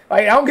 like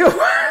I don't give.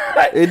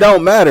 Like, it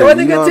don't matter. What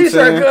nigga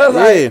t-shirt, cuz,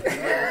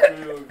 like.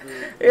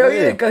 Hell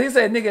yeah, cause he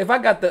said, nigga, if I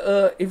got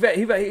the he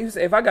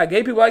said, if I got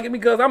gay people like me,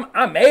 cause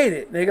I made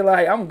it, nigga,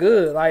 like I'm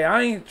good, like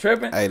I ain't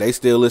tripping. Hey, they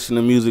still listen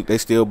to music, they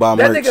still buy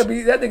merch. That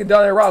nigga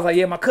Donnell Ross like,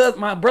 yeah,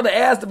 my brother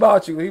asked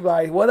about you. He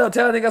like, what up?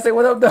 Tell a nigga I say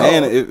what up, dog.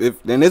 And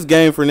if in this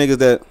game for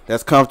niggas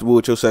that's comfortable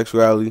with your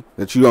sexuality,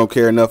 that you don't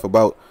care enough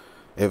about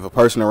if a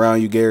person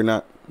around you gay or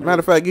not. Matter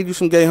of fact, get you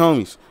some gay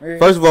homies. Yeah.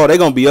 First of all, they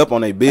gonna be up on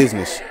their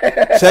business.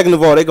 Second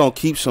of all, they gonna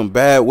keep some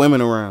bad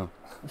women around.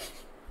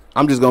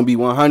 I'm just gonna be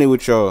 100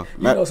 with y'all.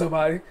 You know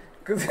somebody.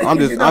 I'm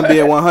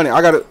being 100.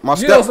 I got my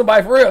step. You know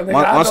somebody for real. Nigga.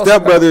 My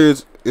stepbrother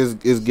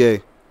is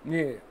gay.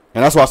 Yeah.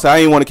 And that's why I say I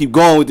ain't want to keep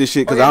going with this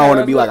shit because I don't want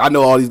to be like I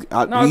know all these.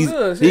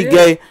 He's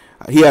gay.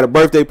 He had a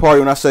birthday party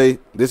when I say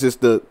this is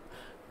the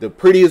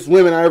prettiest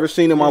women I ever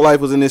seen in my life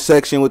was in this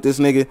section with this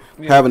nigga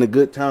having a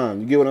good time.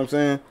 You get what I'm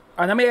saying? All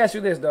right, let me ask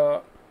you this,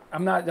 dog.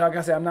 I'm not, like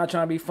I said, I'm not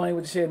trying to be funny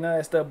with the shit and none of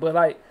that stuff, but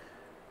like,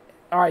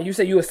 all right, you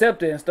say you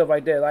accept it and stuff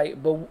like that,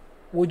 like, but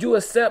would you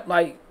accept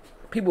like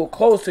people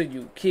close to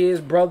you,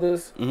 kids,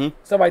 brothers,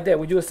 stuff like that?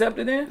 Would you accept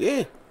it then?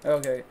 Yeah.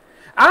 Okay.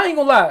 I ain't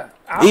gonna lie.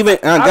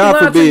 God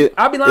forbid,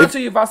 I'll be lying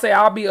to you if I say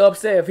I'll be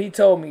upset if he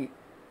told me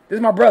this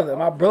is my brother,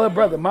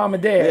 mom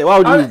and dad. Yeah, why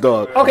would you use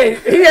dog? Okay,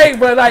 he ain't,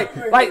 but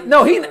like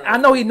no, I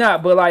know he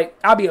not, but like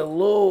I'll be a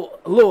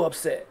little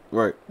upset.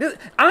 Right.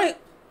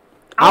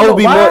 I would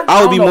be more.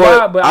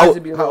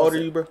 How old are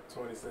you, bro?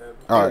 27.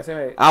 All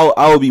right.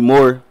 I would be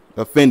more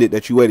offended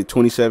that you waited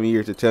 27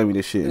 years to tell me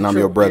this shit, and I'm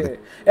your brother. Yeah.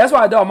 That's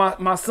why, dog.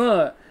 My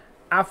son,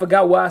 I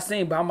forgot what I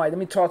seen, but I'm like, let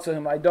me talk to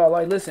him. Like, dog,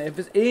 like, listen, if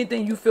it's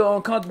anything you feel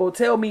uncomfortable,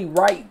 tell me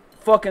right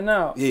fucking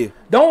now. Yeah.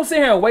 Don't sit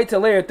here and wait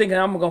till later thinking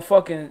I'm gonna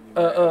fucking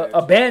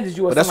abandon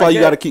you. Or but that's why you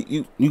gotta keep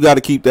you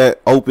gotta keep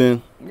that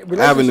open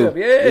avenue.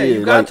 Yeah,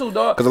 you got to,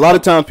 dog. Because a lot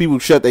of times people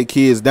shut their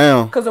kids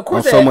down because of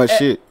course on so much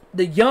shit.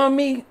 The young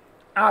me,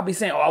 I'll be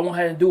saying, oh, I won't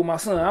have to do with my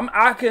son.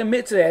 I can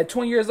admit to that. At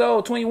 20 years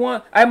old,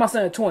 21, I had my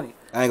son at 20.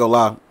 I ain't gonna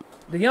lie.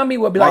 The young me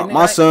would be like,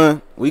 my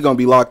son, we gonna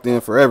be locked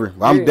in forever.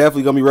 I'm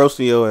definitely gonna be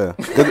roasting your ass.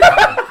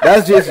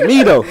 That's just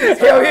me though.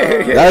 Hell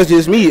yeah. That's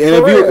just me.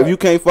 And if you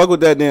can't fuck with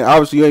that, then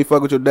obviously you ain't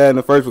fuck with your dad in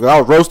the first place. I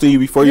was roasting you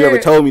before you ever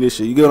told me this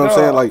shit. You get what I'm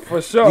saying? Like, for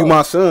sure. You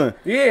my son.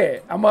 Yeah,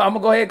 I'm gonna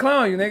go ahead and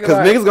clown you, nigga. Cause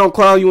niggas gonna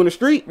clown you in the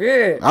street.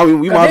 Yeah. I mean,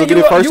 we might as well get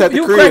it first at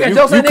the crib.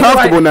 You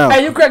comfortable now?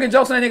 Hey, you cracking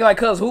jokes on that nigga like,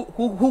 cuz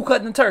who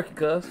cutting the turkey,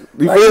 cuz?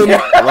 You feel me?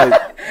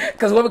 Like,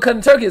 cause whoever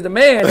cutting the turkey is the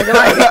man, nigga.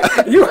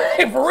 Like, you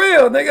ain't for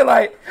real, nigga.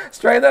 Like,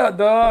 straight up,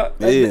 dog.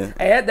 Yeah.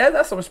 Hey,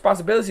 that's some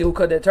responsibility. Who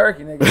cut that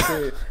turkey,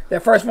 nigga?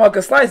 That first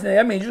fucking slice, nigga.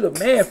 That means you the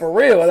man for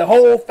real. The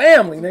whole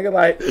family, nigga.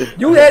 Like,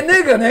 you that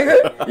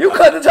nigga. You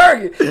cut the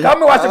turkey. Got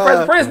me watching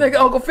Fresh Prince, nigga.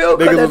 Uncle Phil cut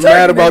that turkey. Niggas was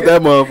mad about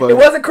that motherfucker. It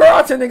wasn't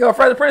Carlton, nigga.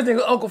 Fresh Prince,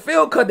 nigga. Uncle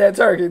Phil cut that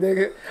turkey,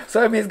 nigga.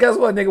 So that means, guess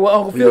what, nigga? What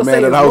Uncle Phil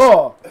say is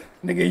law.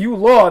 Nigga, you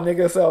law,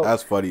 nigga. So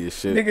that's funny as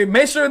shit. Nigga,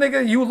 make sure,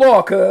 nigga, you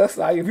law, cuz.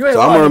 Like, if you ain't so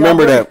law, I'm gonna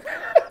remember that.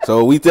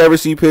 So we ever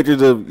see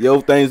pictures of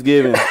your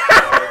Thanksgiving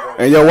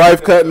and your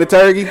wife cutting the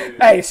turkey?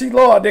 Hey, she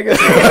law, nigga.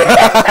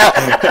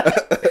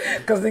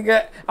 Cause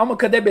nigga, I'm gonna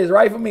cut that bitch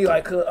right for me.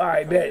 Like, all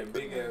right, bet.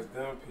 Big ass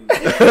dumb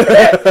piece.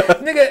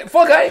 Nigga,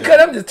 fuck, I ain't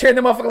cut. I'm just tearing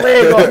the motherfucking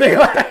leg off,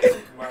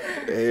 nigga.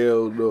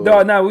 Hell no.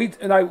 No, nah, we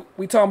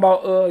talking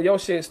about your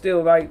shit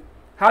still. Like,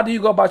 how do you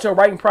go about your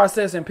writing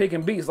process and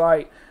picking beats?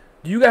 Like,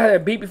 do you gotta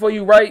have a beat before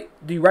you write?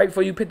 Do you write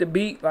before you pick the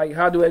beat? Like,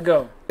 how do it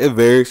go? It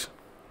varies.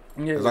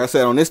 Yeah. Cause like I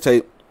said on this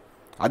tape,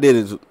 I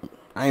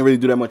ain't really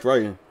do that much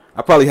writing.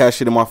 I probably had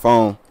shit in my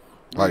phone,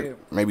 like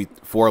maybe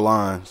 4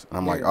 lines. And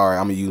I'm like, all right,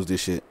 I'm gonna use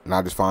this shit, and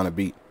I just find a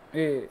beat.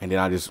 Yeah. And then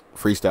I just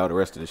freestyle the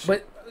rest of the shit.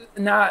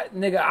 But nah,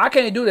 nigga, I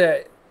can't do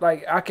that.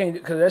 Like, I can't,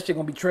 because that shit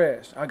gonna be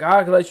trash. Like,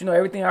 I can let you know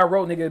everything I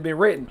wrote, nigga, has been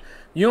written.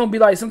 You don't be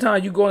like,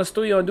 sometimes you go in the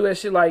studio and do that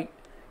shit, like,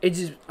 it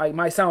just, like,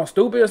 might sound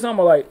stupid or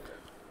something, or like,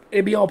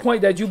 it be on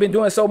point that you've been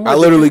doing so much. I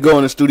literally go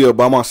in the studio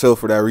by myself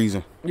for that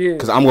reason. Yeah.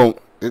 Because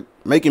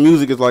making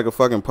music is like a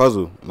fucking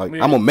puzzle. Like,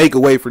 I'm gonna make a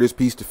way for this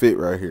piece to fit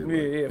right here.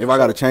 Yeah, if I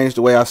gotta change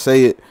the way I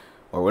say it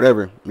or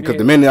whatever. Because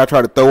the minute I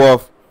try to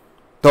throw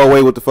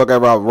away what the fuck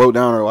ever I wrote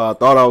down or what I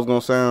thought I was gonna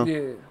sound,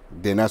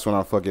 then that's when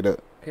I fuck it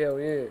up. Hell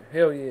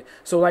yeah.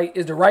 So, like,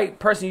 is the right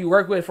person you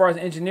work with as far as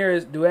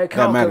engineers, do that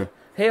count? That matter.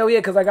 Hell yeah,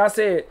 because like I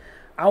said,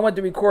 I went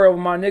to record over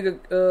my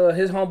nigga,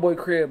 his homeboy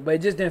crib, but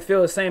it just didn't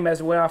feel the same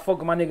as when I fuck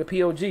with my nigga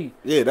POG.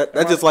 Yeah,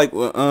 that's just like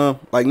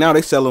now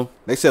they sell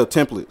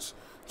templates.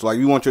 So like,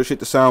 you want your shit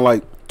to sound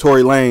like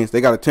Tory Lanez,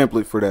 they got a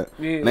template for that.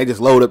 Yeah. And they just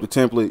load up the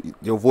template,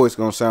 your voice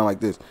gonna sound like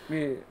this.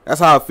 Yeah.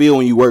 That's how I feel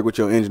when you work with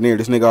your engineer.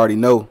 This nigga already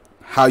know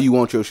how you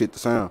want your shit to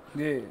sound.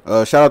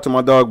 Yeah. Shout out to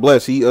my dog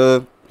Bless. He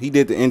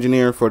did the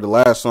engineering for the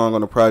last song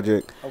on the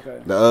project.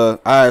 Okay.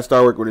 I had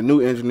started working with a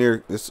new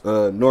engineer. It's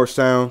North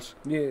Sounds.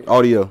 Yeah.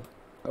 Audio.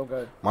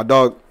 Okay. My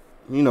dog,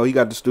 you know, he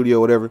got the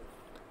studio, whatever.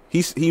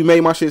 He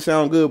made my shit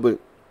sound good, but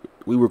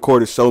we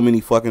recorded so many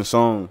fucking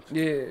songs.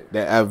 Yeah.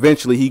 That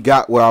eventually he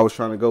got where I was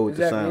trying to go with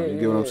the sound. You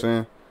get what I'm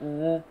saying?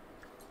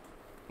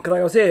 Mm-hmm. Cause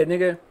like I said,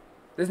 nigga,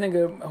 this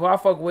nigga who I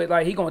fuck with,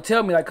 like, he gonna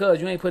tell me, like, cuz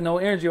you ain't putting no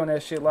energy on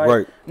that shit.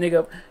 Like,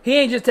 nigga, he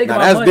ain't just taking my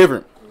money. That's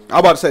different. I'm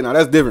about to say, now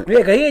that's different.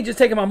 Yeah, cause he ain't just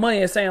taking my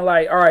money and saying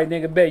like, all right,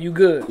 nigga, bet you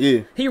good.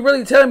 Yeah. He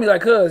really telling me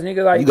like, cuz,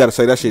 nigga, like, you gotta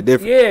say that shit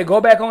different. Yeah,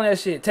 go back on that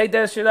shit. Take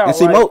that shit out. And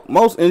see, like,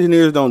 most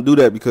engineers don't do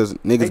that because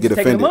niggas get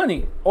offended. The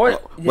money. Or,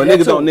 but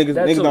niggas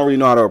don't really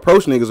know how to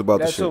approach niggas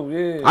about this shit.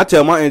 Yeah. I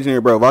tell my engineer,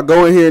 bro, if I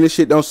go in here and this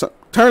shit don't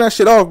turn that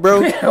shit off,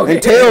 bro,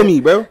 and tell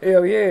me, bro.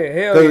 Hell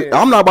yeah.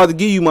 I'm not about to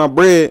give you my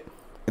bread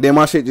and then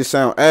my shit just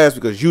sound ass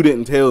because you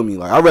didn't tell me.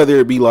 Like, I'd rather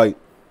it be like,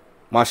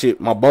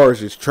 my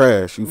bars is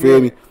trash. You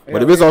feel me?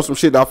 But if it's on some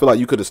shit that I feel like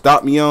you could have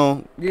stopped me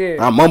on,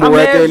 I mumble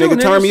right there,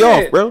 nigga, turn me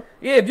off, bro.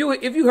 Yeah, if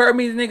you heard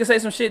me, nigga, say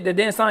some shit that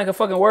didn't sound like a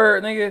fucking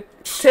word, nigga,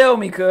 tell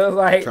me, cuz,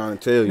 like, I'm trying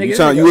to tell you.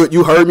 Nigga,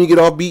 you heard me get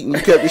off beat and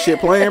you kept this shit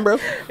playing, bro.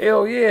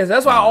 Hell yeah.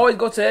 That's why I always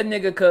go to that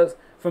nigga, cuz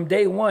from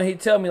day one he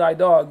tell me like,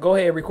 dog, go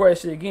ahead and record that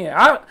shit again.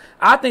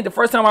 I think the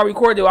first time I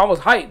recorded it, I was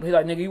hyped. He's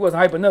like, nigga, you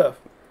wasn't hype enough.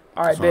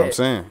 All right, that's what I'm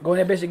saying. Go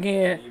in that bitch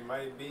again. You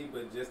might be,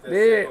 but just that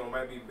second one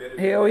might be better.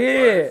 Hell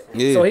yeah.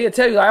 So he'll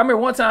tell you. Like, I remember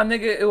one time,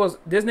 nigga,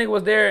 this nigga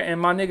was there, and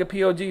my nigga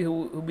POG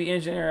who be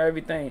engineering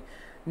everything.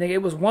 Nigga,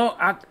 it was one.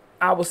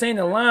 I was saying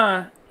the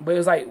line, but it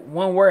was like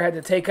one word I had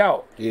to take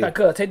out. Yeah.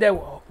 Like, take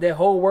that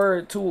whole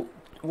word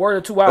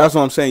or two out. That's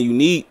what I'm saying. You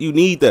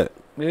need that.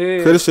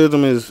 Yeah.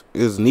 Criticism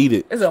is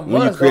needed. It's a must,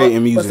 when you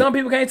creating music. But some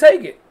people can't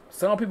take it.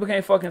 Some people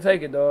can't fucking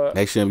take it, dog.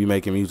 They shouldn't be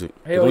making music.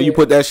 When you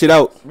put that shit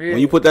out,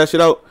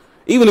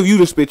 even if you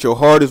just spit your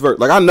hardest verse,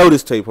 like, I know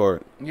this tape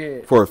hard.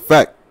 Yeah. For a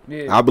fact.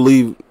 Yeah. I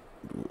believe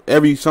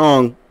every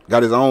song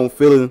got his own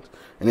feelings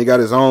and it got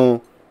his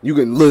own. You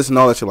can listen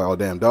to all that shit like, oh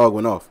damn, dog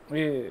went off.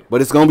 Yeah.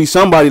 But it's gonna be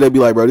somebody that be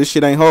like, bro, this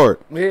shit ain't hard.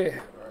 Yeah.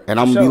 And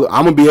I'm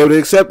gonna be able to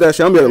accept that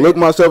shit. I'm gonna be able to look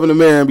myself in the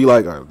mirror and be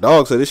like, oh,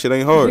 dog said this shit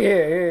ain't hard.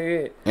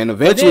 Yeah. And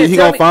eventually he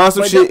gonna find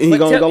some shit and he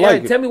gonna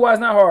like it. Tell me why it's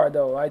not hard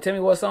though. Like, tell me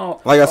what song.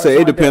 Like I said,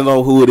 it depends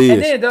on who it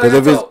is. Because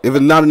if it's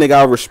not a nigga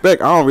I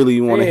respect, I don't really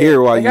want to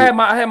hear why you.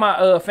 I had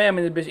my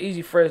family, this bitch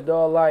Easy Fresh,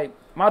 dog. Like,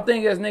 my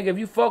thing is, nigga, if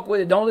you fuck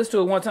with it, don't listen to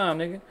it one time,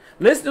 nigga.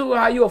 listen to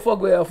how you fuck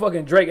with a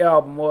fucking Drake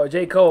album or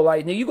J. Cole.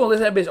 Like, nigga, you gonna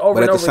listen to that bitch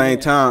over and over. But at the same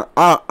again. time,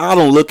 I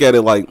don't look at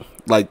it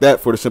like that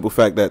for the simple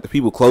fact that the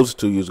people closest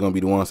to you is gonna be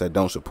the ones that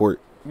don't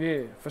support.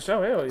 Yeah, for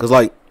sure. Hell yeah. Cause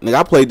like, nigga,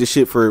 I played this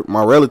shit for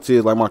my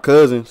relatives, like my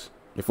cousins,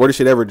 before this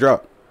shit ever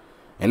dropped.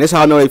 And this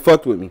how I know they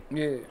fucked with me.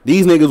 Yeah.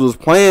 These niggas was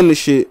playing this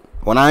shit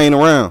when I ain't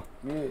around.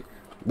 Yeah.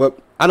 But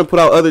I done put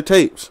out other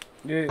tapes.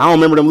 Yeah. I don't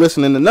remember them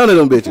listening to none of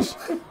them bitches.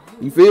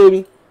 You feel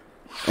me?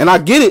 And I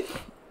get it.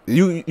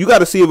 You got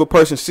to see if a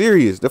person's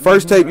serious. The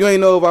first tape, you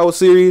ain't know if I was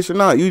serious or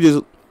not. You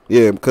just,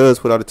 yeah, because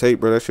put out a tape,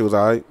 bro. That shit was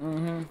alright.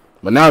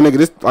 But now, nigga,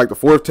 this like the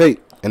 4th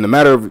tape in the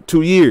matter of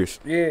 2 years.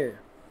 Yeah.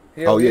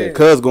 Hell yeah,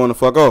 cuz going the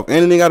fuck off.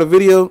 And then they got a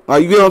video.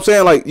 Like, you get what I'm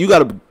saying? Like, you got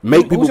to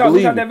make people believe.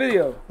 Who shot that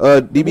video?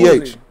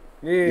 DBH.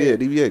 Yeah. Yeah,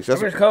 DBH.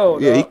 That's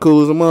cold. Yeah, he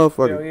cool as a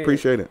motherfucker. Yeah.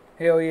 Appreciate it.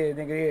 Hell yeah,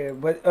 nigga, yeah.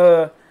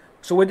 But,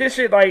 so with this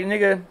shit, like,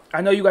 nigga,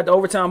 I know you got the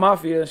Overtime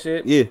Mafia and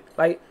shit. Yeah.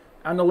 Like,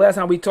 I know last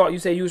time we talked, you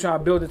said you was trying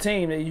to build a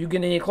team. You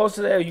getting any closer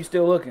to that, or you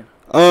still looking?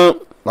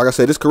 Like I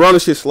said, this Corona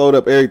shit slowed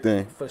up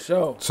everything. For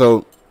sure.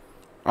 So,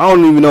 I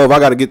don't even know if I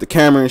got to get the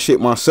camera and shit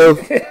myself.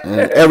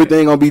 And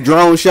everything gonna be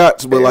drone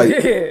shots, but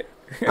like, yeah.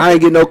 I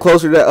ain't get no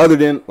closer to that other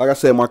than, like I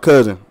said, my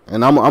cousin.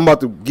 And I'm about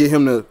to get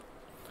him the,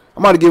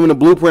 I'm about to give him the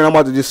blueprint. I'm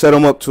about to just set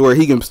him up to where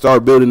he can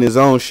start building his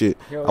own shit.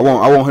 I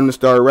want him to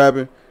start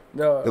rapping.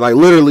 No. Like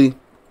literally,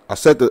 I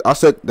set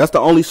that's the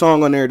only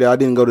song on there that I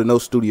didn't go to no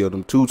studio.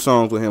 Them 2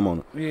 songs with him on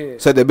it. Yeah.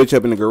 Set that bitch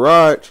up in the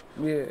garage.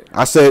 Yeah.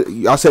 I set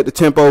the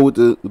tempo with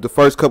the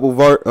first couple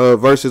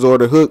verses or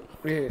the hook.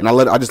 Yeah. And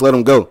I just let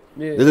him go.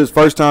 Yeah. This is his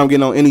first time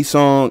getting on any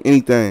song,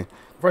 anything.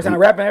 First time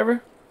rapping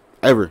ever?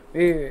 Ever.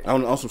 Yeah.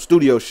 On some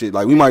studio shit.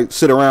 Like, we might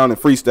sit around and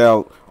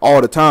freestyle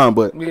all the time,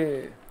 but yeah.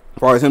 as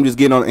far as him just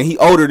getting on, and he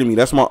older than me.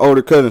 That's my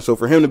older cousin. So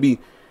for him to be,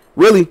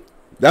 really,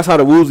 that's how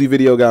the Woozy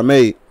video got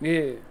made.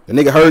 Yeah. The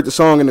nigga heard the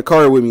song in the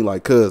car with me,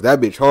 like, cuz,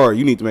 that bitch hard.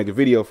 You need to make a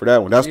video for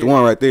that one. That's the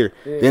one right there.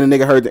 Yeah. Then the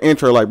nigga heard the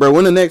intro, like, bro,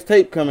 when the next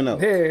tape coming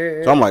out?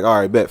 Yeah. So I'm like, all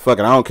right, bet, fuck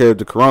it. I don't care if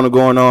the Corona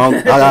going on.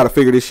 I gotta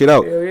figure this shit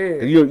out.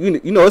 Yeah.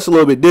 You know, it's a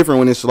little bit different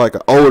when it's like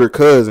an older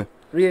cousin.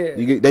 Yeah,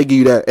 they give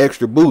you that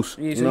extra boost.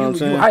 Yeah, you know what I'm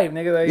saying? You hype,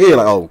 nigga. Like, yeah,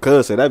 like, oh,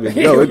 cuz said that bitch.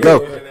 Go, it go.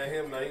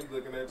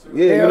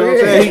 Yeah, you know what I'm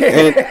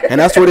saying?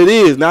 And that's what it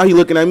is. Now he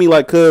looking at me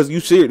like, cuz,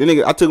 you serious? The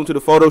nigga, I took him to the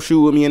photo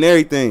shoot with me and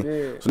everything.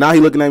 Yeah. So now he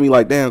looking at me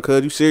like, damn,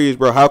 cuz, you serious,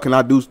 bro? How can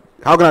I do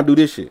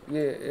this shit?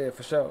 Yeah,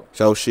 for sure.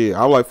 So shit,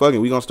 I was like, fuck it,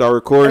 we gonna start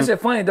recording. That shit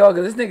funny, dog,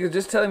 cause this nigga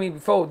just telling me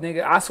before,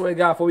 nigga, I swear to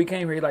God, before we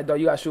came here, he like, dog,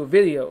 you gotta shoot a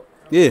video.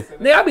 Yeah.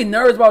 Nigga, I be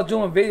nervous about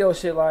doing video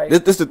shit like.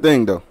 This the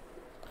thing though.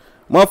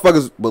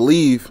 Motherfuckers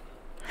believe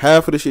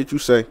half of the shit you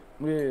say,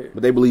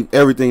 but they believe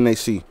everything they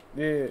see.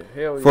 Yeah,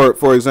 hell yeah.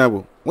 For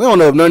example, we don't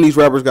know if none of these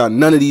rappers got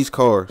none of these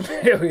cars.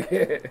 Hell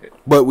yeah.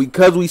 But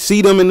because we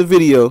see them in the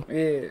video,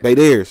 they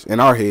theirs in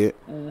our head.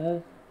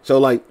 So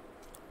like,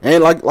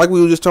 and like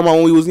we were just talking about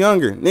when we was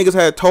younger, niggas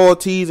had tall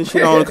tees and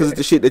shit on because it's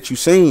the shit that you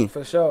seen.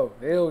 For sure,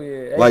 hell yeah.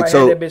 Everybody like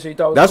so, that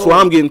bitch that's why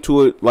I'm getting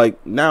to it.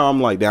 Like now,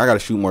 I'm like, damn, I gotta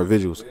shoot more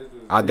visuals.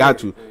 I got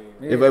to.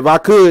 Yeah. If I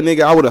could,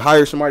 nigga, I would have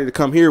hired somebody to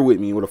come here with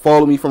me. Would have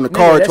followed me from the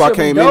car until I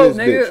came in this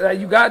bitch. Like,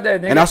 you got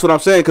that, nigga. And that's what I'm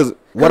saying. Cause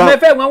matter of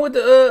fact, when I went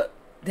to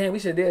damn, we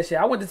should do that shit.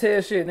 I went to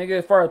tell shit, nigga,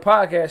 as far as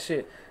podcast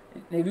shit.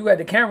 If you got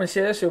the camera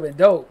shit, that shit been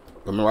dope.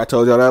 Remember I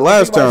told y'all that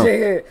last time.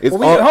 Shit, yeah. Well,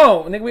 we at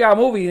home, nigga. We got a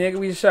movie, nigga.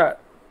 We just shot.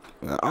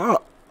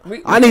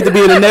 I need to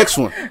be in the next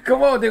one.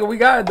 Come on, nigga. We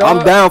got it, dog.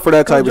 I'm down for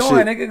that type of shit.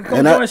 Nigga.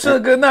 Come join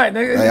Suge good night,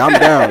 nigga. Hey, I'm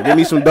down. Give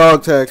me some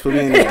dog tags for me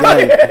in the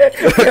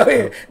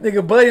game.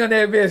 Nigga, buddy on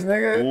that bitch,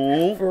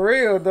 nigga. For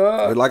real,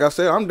 dog. But like I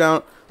said, I'm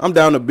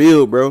down to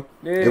build, bro.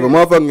 Yeah. If a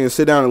motherfucker can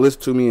sit down and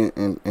listen to me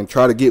and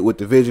try to get with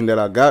the vision that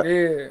I got.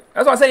 Yeah.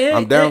 That's what I say.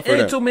 I'm down for that.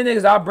 Ain't too many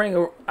niggas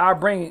I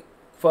bring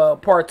for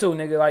part 2,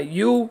 nigga. Like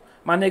you,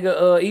 my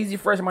nigga Easy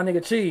Fresh, and my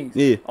nigga Cheese.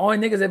 Yeah. Only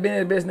niggas that been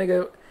in the bitch,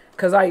 nigga.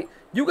 Cause like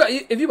you got,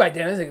 if you like,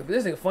 damn,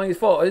 this nigga funny as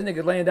fuck. This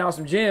nigga laying down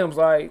some gems,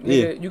 like,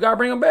 nigga, you gotta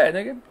bring him back,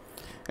 nigga.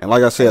 And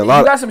like I said, you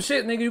got some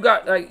shit, nigga.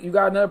 You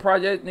got another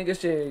project, nigga.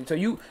 Shit. So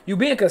you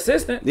being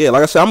consistent. Yeah,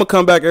 like I said, I'm gonna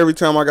come back every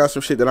time I got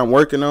some shit that I'm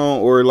working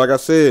on, or like I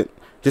said,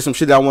 just some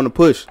shit that I want to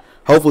push.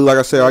 Hopefully, like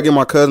I said, I get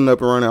my cousin up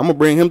and running. I'm gonna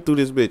bring him through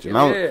this bitch, and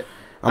I'm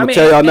gonna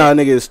tell y'all now,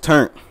 nigga, it's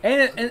turned.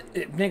 And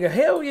nigga,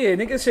 hell yeah,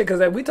 nigga, shit, cause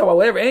like, we talk about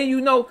whatever, and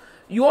you know.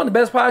 You on the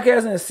best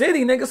podcast in the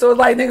city, nigga. So it's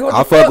like, nigga, what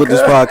the fuck? I fuck with this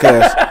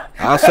podcast.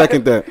 I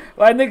second that.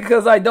 Like, nigga,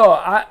 cause like,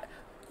 dog,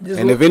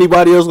 if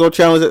anybody else gonna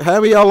challenge it,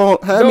 have me on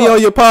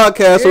your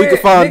podcast so we can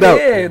find out.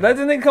 Yeah, let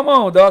this nigga come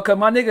on, dog. Cause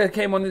my nigga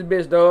came on this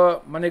bitch,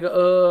 dog. My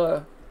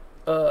nigga,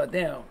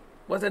 damn,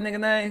 what's that nigga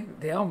name?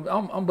 Damn,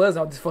 I'm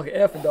buzzing off this fucking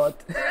effing, dog.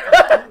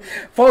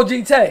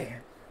 4G Tay.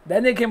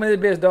 That nigga came on this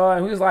bitch, dog,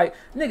 and he was like,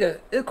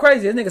 nigga, it's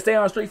crazy. This nigga stay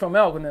on the street from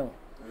Malcolm.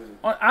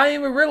 I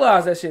didn't even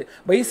realize that shit,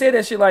 but he said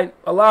that shit like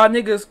a lot of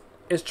niggas.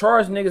 It's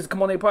charging niggas to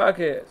come on their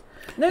podcast.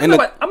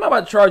 Nigga, I'm not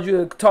about to charge you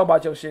to talk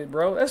about your shit,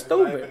 bro. That's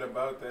stupid. It's not even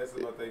about that. It's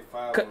about they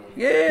following.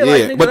 Yeah,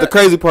 like, nigga, but the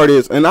crazy part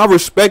is, and I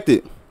respect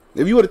it.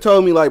 If you would have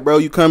told me, like, bro,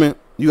 you coming,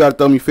 you got to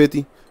throw me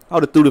 50, I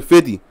would have threw the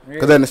 50.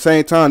 Because at the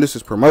same time, this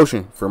is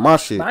promotion for my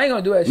shit. But I ain't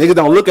gonna do that Niggas shit.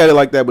 don't look at it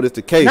like that, but it's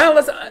the case. Now,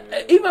 listen,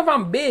 even if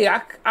I'm big,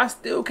 I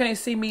still can't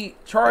see me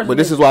charging. But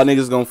this is why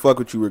niggas gonna fuck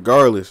with you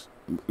regardless.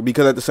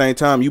 Because at the same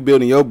time, you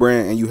building your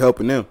brand and you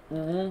helping them.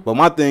 But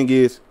my thing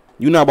is,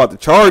 you not about to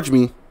charge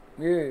me.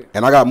 Yeah.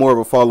 And I got more of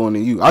a following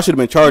than you. I should have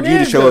been charging you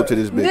to show up to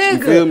this bitch.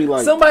 You feel me?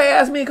 Like, somebody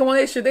asked me to come on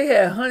that shit. They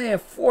had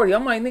 140.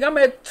 I'm like, nigga, I'm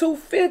at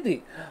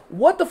 250.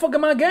 What the fuck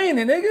am I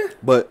gaining, nigga?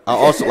 But I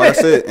also, like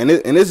I said, and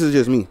this is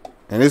just me.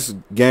 And this is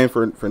game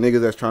for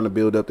niggas that's trying to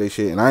build up their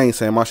shit. And I ain't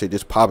saying my shit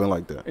just popping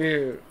like that.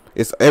 Yeah.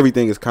 It's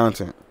everything is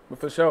content.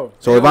 For sure.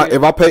 So if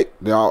I pay,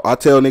 I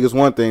tell niggas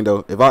one thing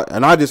though.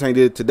 I just ain't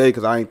did it today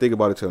because I ain't think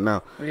about it till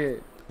now. Yeah.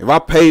 If I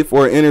paid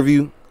for an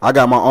interview, I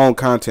got my own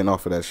content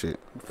off of that shit.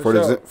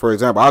 For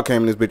example, I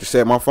came in this bitch and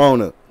set my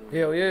phone up.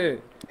 Hell yeah.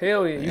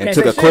 Hell yeah. You can't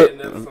say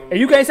shit. And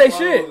you can't say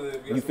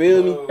shit. You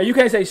feel me? And you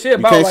can't say shit.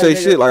 You can't say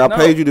shit. Like, I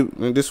paid you to,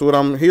 and this is what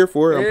I'm here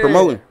for. I'm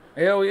promoting.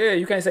 Hell yeah.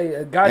 You can't say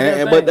a goddamn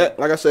thing. But that,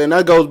 like I said, and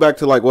that goes back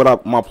to like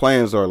what my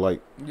plans are. Like,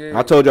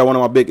 I told y'all one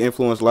of my big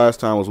influence last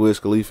time was Wiz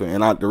Khalifa.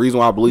 And the reason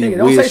why I believe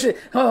Wiz.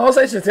 Don't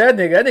say shit to that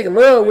nigga. That nigga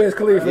love Wiz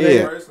Khalifa.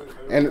 Yeah.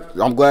 And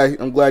I'm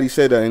glad he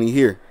said that and he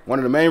here. One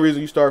of the main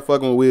reasons you start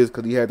fucking with Wiz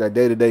because he had that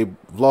day-to-day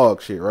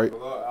vlog shit, right?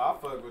 I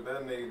fuck with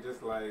that nigga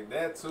just like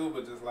that too,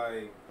 but just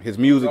like his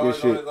music and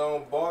shit. His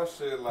own boss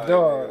shit, like,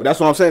 but that's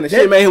what I'm saying. The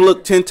shit made him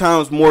look 10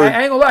 times more.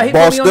 I ain't gonna lie, he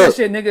put me on that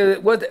shit,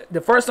 nigga. What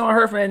the first song I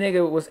heard from that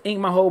nigga was "Ink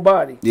My Whole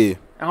Body." Yeah.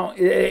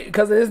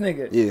 Because of this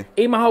nigga. Yeah.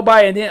 "Ink My Whole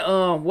Body," and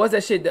then what's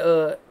that shit?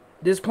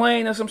 This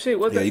plane or some shit.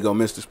 What's that? You gonna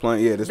miss this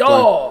plane? Yeah, this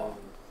plane.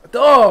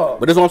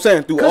 But that's what I'm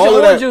saying. Through all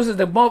of that, Juice is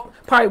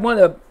probably one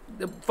of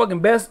the fucking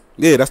best.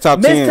 Yeah, that's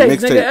top 10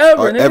 mixtape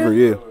nigga, ever.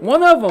 Yeah,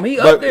 one of them. He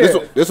up there.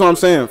 That's what I'm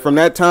saying. From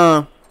that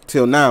time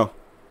till now,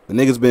 the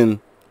nigga's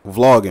been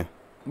vlogging.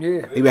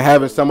 Yeah, he been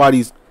having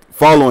somebody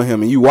following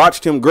him, and you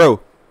watched him grow.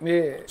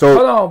 Yeah. So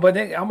hold on, but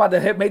then I'm about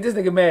to make this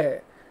nigga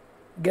mad.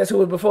 Guess who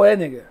was before that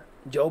nigga?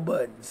 Joe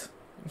Buttons.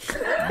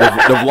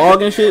 the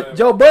vlogging shit.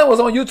 Joe Budden was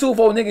on YouTube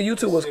for nigga.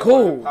 YouTube was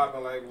cool.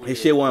 His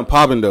shit wasn't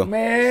popping though,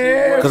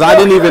 man. Because I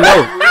didn't even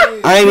know.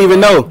 I ain't even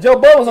know. Joe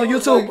Budden was on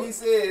YouTube. Like he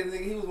said,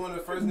 nigga, he was one of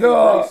the first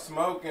niggas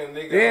smoking,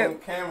 nigga, on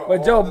camera.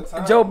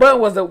 But Joe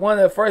Budden was one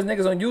of the first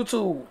niggas on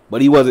YouTube.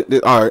 But he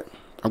wasn't. All right,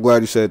 I'm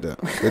glad you said that.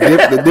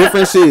 The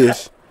difference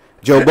is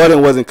Joe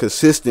Budden wasn't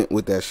consistent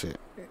with that shit.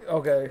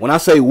 Okay. When I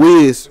say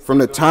Wiz, from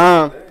this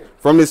time,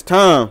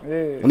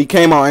 when he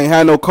came out, ain't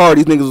had no car.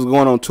 These niggas was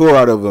going on tour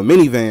out of a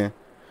minivan.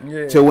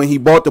 Yeah. Till when he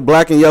bought the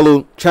black and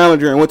yellow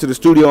Challenger and went to the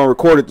studio and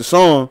recorded the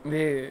song.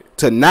 Yeah.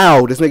 To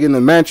now, this nigga in the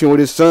mansion with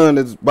his son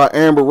that's by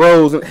Amber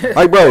Rose.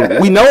 Like,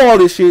 bro, we know all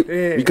this shit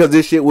because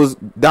this shit was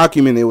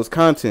documented. It was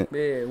content.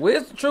 Yeah,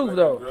 where's the truth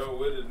though?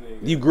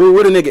 You grew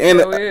with a nigga,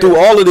 and through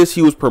all of this,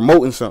 he was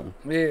promoting something.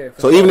 Yeah.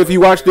 So even if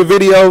you watch the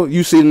video,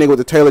 you see the nigga with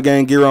the Taylor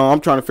Gang gear on.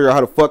 I'm trying to figure out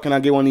how the fuck can I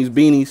get one of these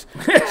beanies?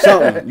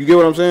 Something. You get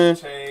what I'm saying?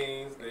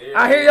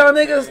 I hear y'all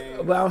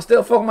niggas, but I'm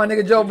still fucking my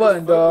nigga Joe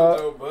Budden,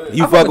 dog.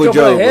 You fuck with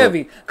Joe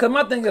heavy. Cause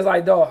my thing is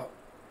like, dog,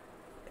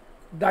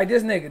 like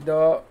this nigga,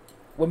 dog,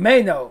 with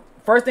Mano.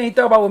 First thing he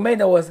thought about with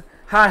Mano was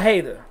high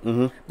hater.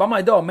 But I'm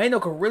like, dog,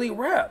 Mano could really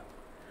rap.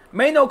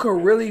 Mano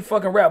could really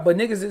fucking rap, but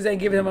niggas just ain't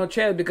giving him no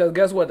chance because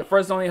guess what? The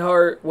first song he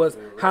heard was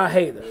high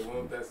hater.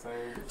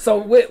 So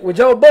with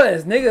Joe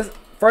Budden, niggas,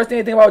 first thing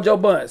they think about Joe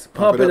Budden,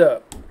 pump it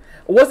up.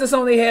 What's the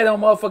song they had on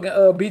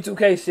motherfucking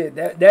B2K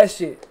shit? That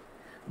shit.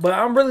 But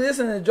I'm really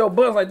listening to Joe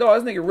Budden like,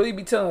 dog, this nigga really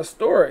be telling a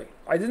story.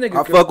 Like this nigga.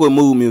 I fuck with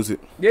mood music.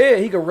 Yeah,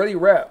 he could really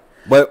rap.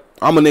 But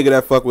I'm a nigga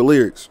that fuck with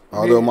lyrics.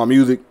 Although my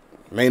music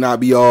may not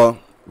be all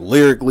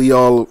lyrically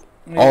all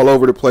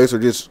over the place or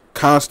just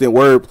constant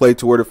wordplay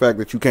to where the fact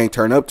that you can't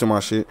turn up to my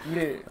shit.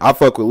 Yeah. I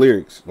fuck with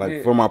lyrics.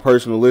 Like for my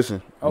personal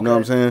listen. You know what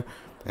I'm saying?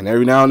 And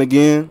every now and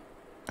again,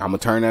 I'ma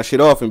turn that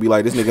shit off and be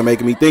like, this nigga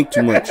making me think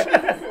too much.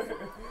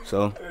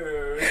 So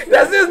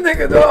that's this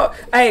nigga, dog.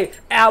 Hey,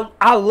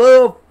 I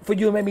love for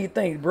you to make me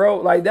think, bro.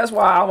 Like that's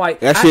why I'm like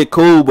that shit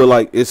cool, but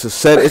like it's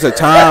a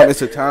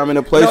time and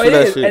a place for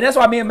that shit. And that's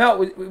why me and Mel,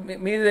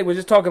 me and they was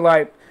just talking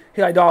like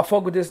he like, dog,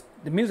 fuck with this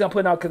the music I'm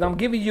putting out because I'm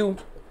giving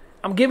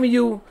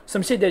you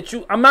some shit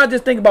that I'm not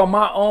just thinking about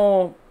my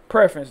own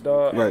preference,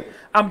 dog. Right.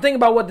 I'm thinking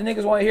about what the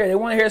niggas want to hear. They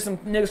want to hear some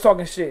niggas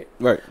talking shit.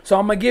 Right. So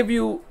I'm gonna give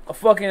you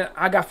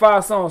I got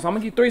 5 songs. So I'm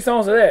gonna give you 3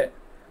 songs of that.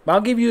 But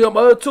I'll give you the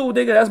other 2,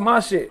 nigga. That's my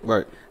shit.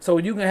 Right. So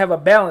you can have a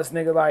balance,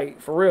 nigga. Like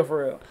for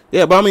real.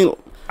 Yeah, but I mean,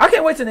 I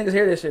can't wait till niggas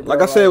hear this shit, bro.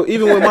 Like I said,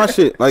 even with my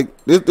shit, like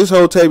this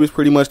whole tape is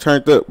pretty much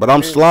turned up, but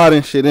I'm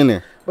sliding shit in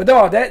there. But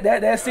dog, that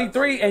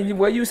C3 and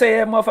where you say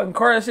that motherfucking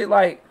car and shit,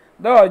 like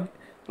dog,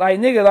 like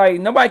nigga,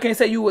 like nobody can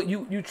say you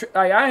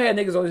like I had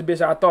niggas on this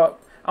bitch. I thought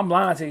I'm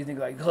lying to these niggas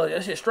like, oh,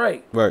 that shit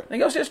straight. Right. Nigga,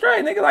 your shit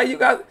straight, nigga. Like you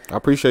got. I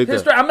appreciate that.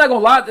 Straight. I'm not gonna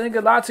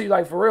lie to you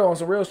like for real on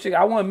some real shit.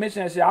 I want to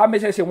mention that shit. I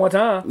mention that shit one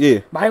time. Yeah.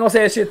 But I ain't gonna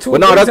say that shit 2.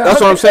 But no, that's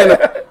what I'm saying.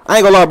 I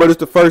ain't gonna lie, bro. It's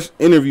the first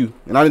interview,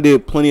 and I done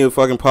did plenty of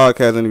fucking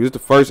podcast interviews. It's the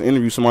first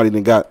interview somebody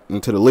done got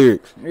into the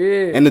lyrics.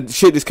 Yeah. And the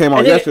shit just came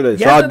out yesterday,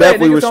 so I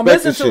definitely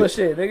respect this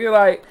shit. Nigga,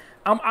 like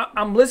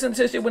I'm listening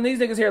to shit when these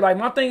niggas here. Like,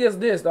 my thing is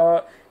this,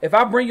 dog. If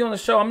I bring you on the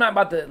show, I'm not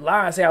about to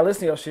lie and say I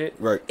listen to your shit.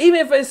 Right. Even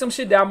if it's some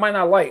shit that I might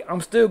not like,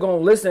 I'm still gonna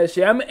listen to that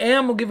shit. I'm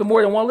gonna give it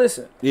more than one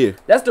listen. Yeah.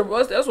 That's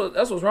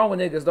what's wrong with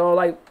niggas, dog.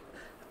 Like,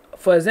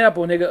 for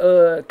example,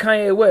 nigga,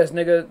 Kanye West,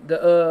 nigga,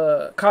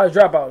 the College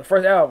Dropout, the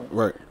first album.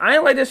 Right. I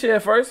ain't like that shit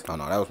at first. Oh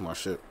no, that was my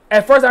shit.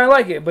 At first I didn't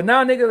like it, but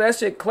now, nigga, that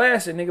shit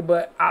classic, nigga.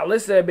 But I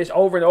listen to that bitch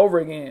over and over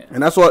again.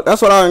 And that's what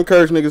I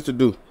encourage niggas to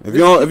do. If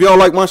you don't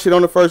like my shit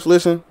on the first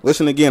listen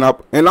again.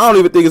 And I don't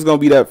even think it's gonna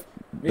be the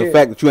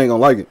fact that you ain't gonna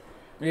like it.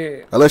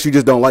 Yeah. Unless you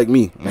just don't like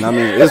me. And I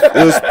mean, there's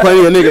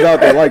plenty of niggas out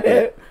there like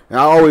that. And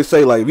I always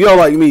say, like, if you don't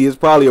like me, it's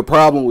probably a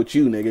problem with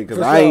you, nigga, because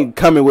I ain't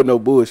coming with no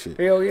bullshit.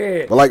 Hell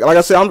yeah. But like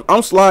I said,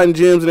 I'm sliding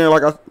gems in there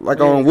like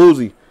on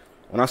Woozy.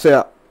 When I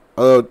said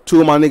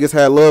two of my niggas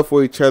had love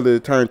for each other,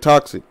 it turned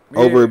toxic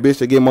over a bitch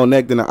that get more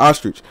neck than an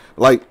ostrich.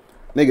 Like,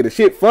 nigga, the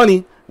shit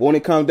funny, but when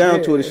it comes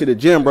down to it, the shit a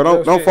gem,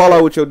 bro. Don't fall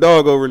out with your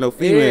dog over no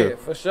female. Yeah,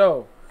 for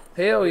sure.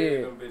 Hell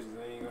yeah.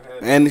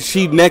 And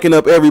she necking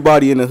up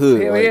everybody in the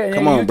hood. Hell like, yeah,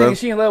 come nigga, on, you bro. think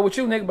she in love with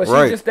you, nigga, but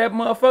Right. she just that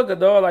motherfucker,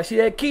 dog. Like, she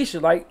that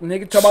Keisha. Like,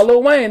 nigga, talk about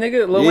Lil Wayne,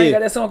 nigga. Lil Wayne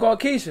got that song called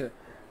Keisha.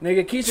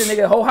 Nigga,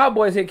 Keisha, whole Hot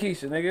Boys hit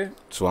Keisha, nigga.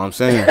 That's what I'm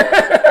saying.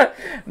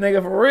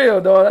 Nigga, for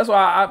real, dog. That's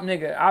why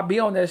I be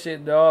on that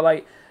shit, dog.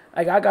 Like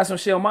I got some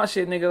shit on my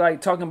shit, nigga,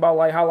 like talking about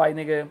like how like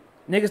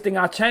niggas think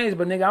I changed,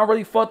 but nigga, I'm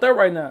really fucked up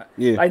right now.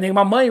 Yeah. Like, nigga,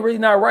 my money really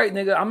not right,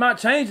 nigga. I'm not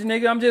changing,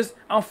 nigga.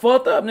 I'm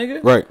fucked up,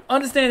 nigga. Right.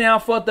 Understand that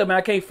I'm fucked up, man.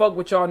 I can't fuck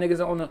with y'all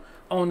niggas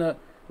on the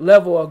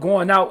level of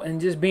going out and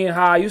just being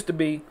how I used to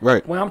be.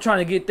 Right. When I'm trying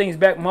to get things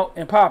back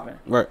and popping.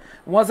 Right.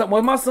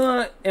 When my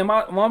son and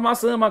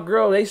my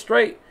girl, they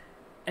straight,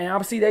 and I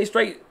see they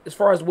straight as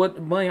far as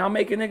what money I'm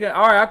making, nigga.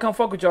 All right, I come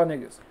fuck with y'all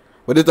niggas.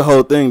 But it's the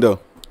whole thing, though.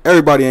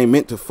 Everybody ain't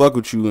meant to fuck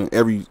with you in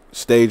every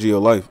stage of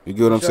your life. You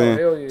get what I'm saying?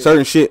 Hell yeah.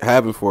 Certain shit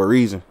happen for a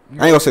reason.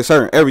 I ain't gonna say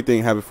certain.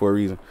 Everything happen for a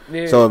reason.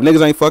 Yeah. So if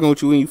niggas ain't fucking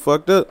with you when you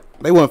fucked up,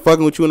 they wasn't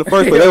fucking with you in the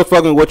first place. They was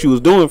fucking with what you was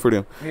doing for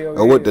them. Hell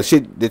Or what yeah. the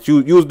shit that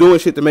you was doing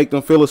shit to make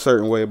them feel a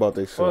certain way about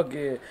themselves. Fuck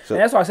yeah. So-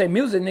 And that's why I say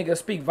music, nigga,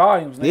 speak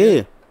volumes, nigga.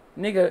 Yeah.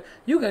 Nigga,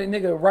 you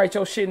can write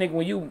your shit, nigga,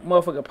 when you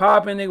motherfucker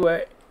popping,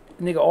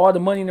 nigga, all the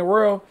money in the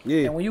world.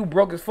 Yeah. And when you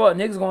broke as fuck,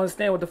 niggas gonna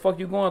understand what the fuck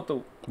you going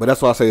through. But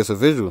that's why I say it's a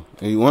visual.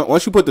 And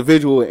once you put the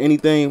visual in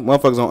anything,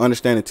 motherfuckers gonna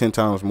understand it 10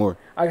 times more.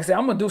 Like I said,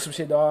 I'm gonna do some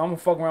shit, dog. I'm gonna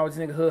fuck around with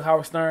this nigga Hood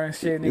Howard Stern and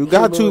shit. Nigga, You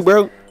got to, Lewis,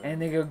 bro.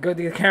 And nigga, go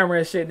to the camera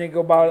and shit. Nigga,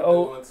 go by the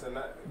old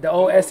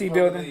SC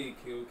building.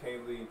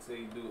 Can't leave until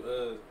you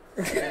do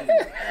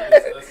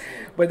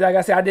But like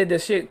I said, I did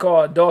this shit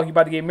called Dog, You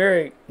About to Get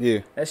Married.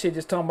 Yeah. That shit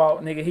just talking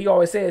about, nigga, he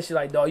always says shit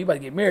like, dog, you about to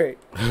get married.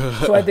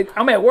 So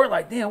I'm at work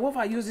like, damn, what if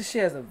I use this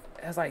shit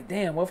as like,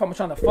 damn, what if I'm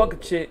trying to fuck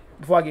a shit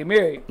before I get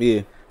married?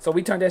 Yeah. So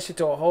we turned that shit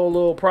to a whole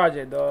little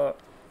project, dog.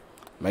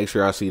 Make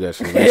sure I see that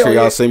shit. Make sure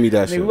y'all send me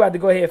that nigga, shit. we about to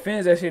go ahead and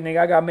finish that shit,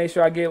 nigga. I gotta make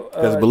sure I get.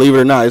 Because believe it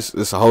or not,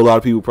 it's a whole lot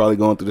of people probably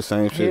going through the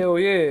same shit. Hell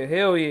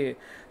yeah.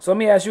 So let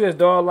me ask you this,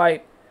 dog.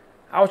 Like,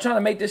 I was trying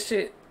to make this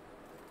shit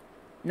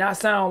not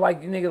sound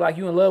like nigga, like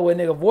you in love with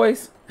a nigga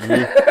voice.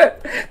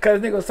 Mm-hmm.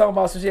 Cause nigga was talking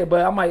about some shit,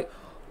 but I'm like,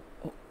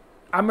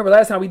 I remember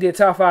last time we did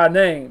top 5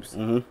 names.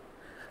 Mm-hmm.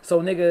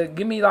 So nigga,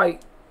 give me like,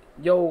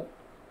 yo,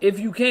 if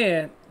you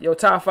can, your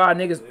top 5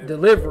 niggas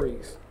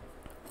deliveries.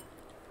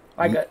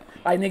 Like,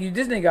 like nigga,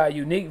 this nigga got a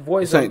unique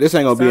voice. This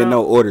ain't gonna be in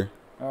no order.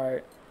 All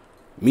right.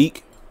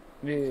 Meek.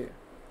 Yeah.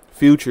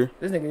 Future.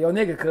 This nigga, your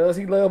nigga, cuz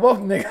he love both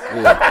niggas.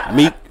 Yeah.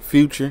 Meek,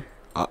 Future.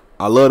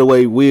 I love the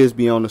way Wiz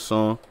be on the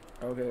song.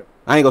 Okay.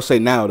 I ain't gonna say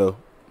now though.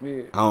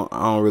 Yeah. I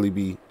don't really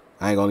be.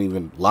 I ain't gonna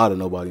even lie to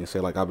nobody and say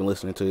like I've been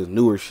listening to his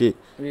newer shit.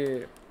 Yeah.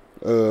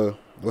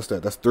 What's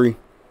that? That's 3.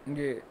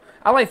 Yeah.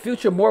 I like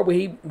Future more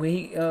when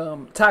he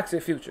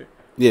toxic Future.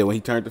 Yeah, when he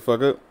turned the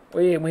fuck up.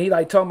 Well, yeah, when he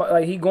like talking about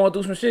like he going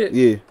through some shit.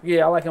 Yeah.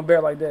 Yeah, I like him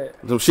better like that.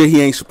 Some shit he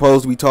ain't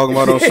supposed to be talking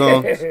about on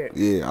songs.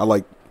 Yeah, I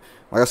like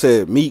I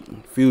said, Meek,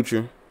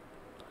 Future,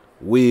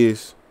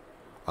 Wiz.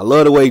 I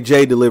love the way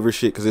Jay delivers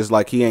shit because it's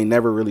like he ain't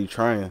never really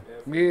trying.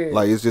 Yeah.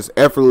 Like it's just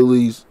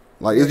effortlessly,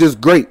 like it's just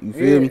great. You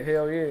feel me?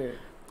 Hell yeah.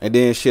 And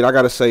then shit, I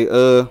gotta say,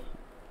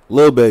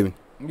 Lil Baby.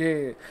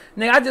 Yeah.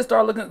 Nigga, I just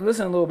started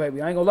listening to Lil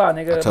Baby. I ain't gonna lie,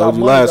 nigga. I told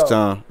you last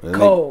time.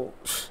 Cold.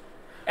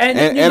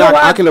 And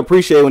I can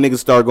appreciate when niggas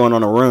start going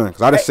on a run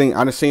because I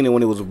done seen it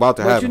when it was about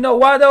to happen. But you know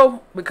why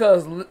though?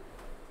 Because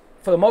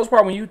for the most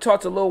part, when you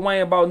talk to Lil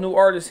Wayne about new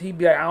artists, he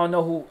be like, I don't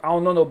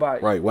know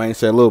nobody. Right, Wayne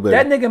said Lil Baby.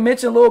 That nigga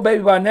mentioned Lil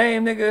Baby by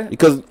name, nigga.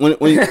 Because when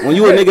you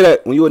a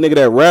nigga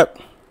that rap,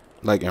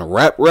 like in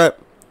rap,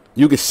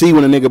 you can see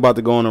when a nigga about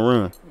to go on a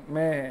run.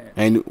 Man.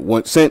 And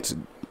since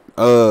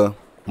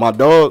My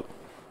Dog,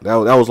 that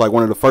was like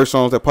one of the first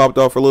songs that popped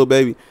off for Lil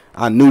Baby,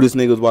 I knew this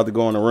nigga was about to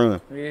go on a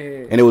run.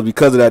 Yeah. And it was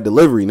because of that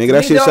delivery, nigga.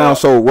 That shit sounds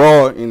so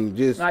raw and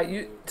just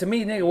like to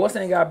me, nigga, what's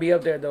ain't gotta be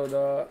up there though,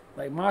 dog?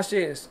 Like my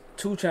shit is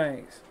 2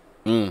 Chainz.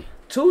 2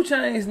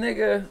 Chainz,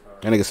 nigga.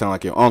 That nigga sound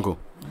like your uncle.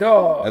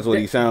 Dog. That's what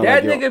he sound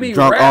that like. That nigga be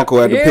drunk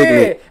uncle at the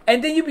picnic.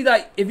 And then you be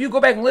like, if you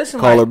go back and listen,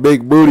 call her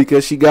big booty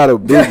because she got a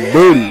big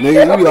booty,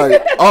 nigga. You be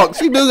like, oh,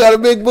 she do got a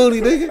big booty,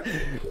 nigga.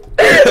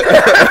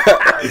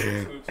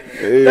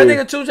 That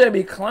nigga 2 Chainz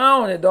be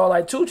clowning it, dog.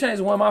 Like 2 Chainz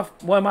is one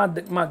of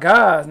my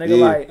guys, nigga.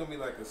 Yeah. Like, It's gonna be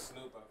like a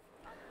Snoop.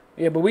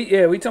 yeah, but we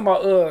talking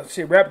about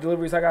shit rap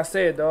deliveries. Like I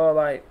said, dog.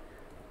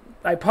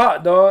 Like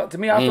Pop, dog. To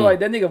me, I feel like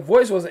that nigga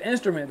voice was an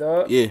instrument,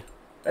 dog. Yeah.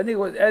 That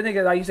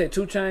nigga like you said,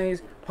 2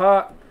 Chainz,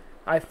 Pop.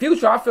 Like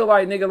Future, I feel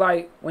like nigga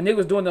like when nigga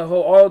was doing the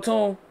whole auto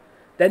tune,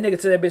 that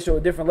nigga to that bitch to a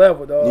different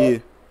level, dog. Yeah.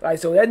 Like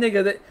so that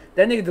nigga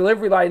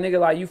delivery like nigga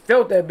like you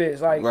felt that bitch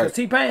like Right. cause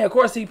T-Pain, of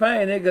course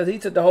T-Pain nigga, cause he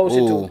took the whole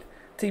shit to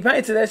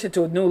T-Pain took that shit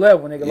to a new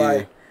level, nigga.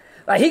 Yeah.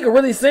 Like he could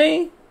really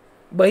sing,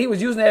 but he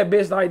was using that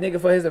bitch like nigga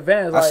for his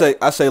advantage.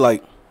 Like, I say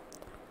like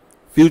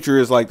Future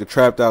is like the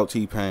trapped out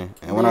T-Pain,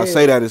 and when I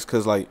say that it's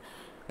cause like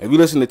if you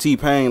listen to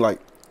T-Pain, like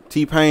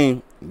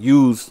T-Pain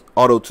used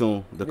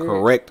auto-tune the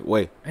correct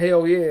way.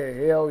 Hell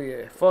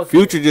yeah. Fuck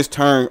Future just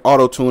turned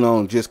auto-tune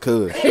on just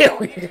cause.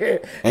 Hell yeah.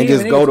 And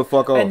just go the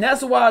fuck off. And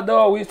that's why,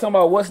 dog, we was talking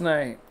about what's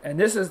name. And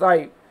this is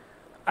like,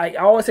 I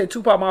always say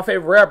Tupac my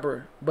favorite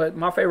rapper, but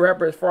my favorite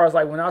rapper as far as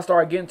like when I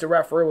started getting to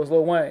rap for real was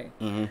Lil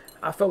Wayne.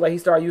 I felt like he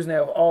started using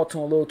that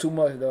auto-tune a little too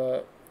much,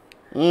 dog.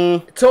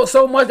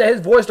 So much that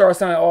his voice started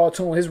sounding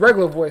auto-tune. His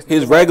regular voice.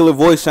 His regular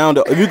voice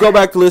sounded. If you go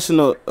back to listen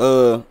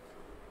to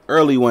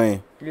early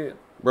Wayne, yeah.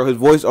 bro, his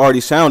voice already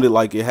sounded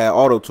like it had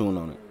auto-tune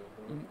on it.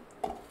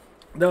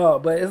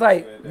 Dog, but it's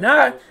like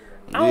not.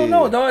 I don't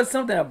know, dog. It's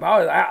something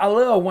about it. I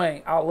love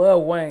Wayne. I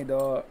love Wayne,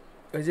 dog.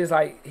 It's just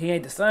like he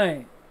ain't the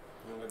same.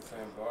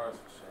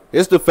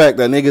 It's the fact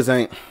that niggas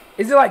ain't.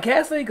 Is it like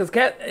Cassidy? Cause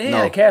Cassidy.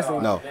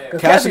 No.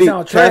 Cassidy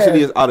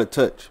Cassidy is out of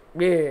touch.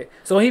 Yeah.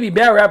 So he be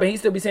bad rapping. He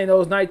still be saying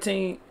those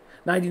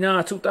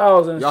 1999,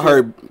 2000. Y'all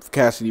heard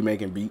Cassidy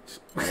making beats.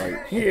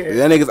 Like, yeah.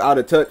 That nigga's out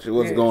of touch with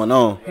what's going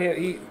on.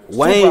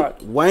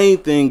 Wayne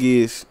thing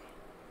is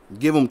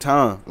give him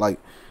time. Like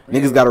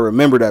niggas got to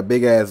remember that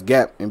big ass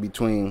gap in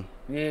between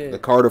the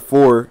Carter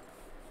 4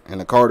 and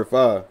the Carter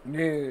 5.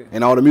 Yeah.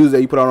 And all the music that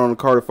he put out on the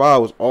Carter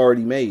 5 was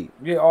already made.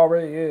 Yeah,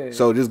 already, yeah.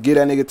 So just get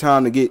that nigga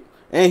time to get.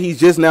 And he's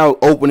just now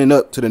opening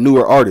up to the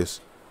newer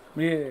artists.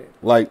 Yeah.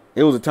 Like,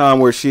 it was a time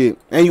where shit.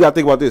 And you got to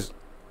think about this.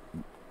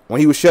 When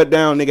he was shut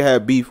down, nigga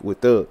had beef with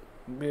Thug.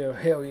 Yeah,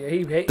 hell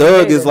yeah.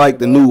 Thug is like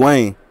the new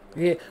Wayne.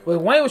 Yeah. But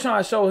Wayne was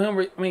trying to show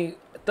him,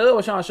 Thug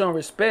was trying to show him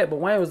respect, but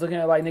Wayne was looking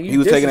at like, nigga, you he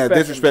was taking that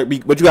disrespect.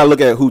 But you got to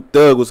look at who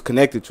Thug was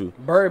connected to.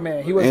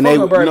 Birdman. He was and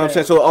Birdman. You know what I'm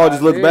saying? So it all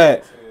just looks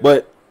bad.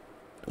 But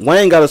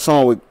Wayne got a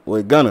song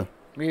with Gunna.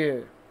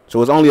 Yeah.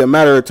 So it's only a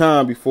matter of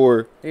time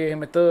before. Yeah,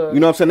 him and Thug. You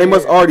know what I'm saying? They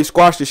must already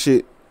squash the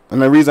shit. And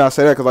the reason I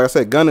say that, because like I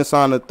said, Gunna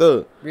signed a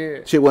Thug. Yeah.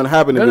 Shit wouldn't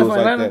happen if it was like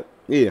Atlanta? that.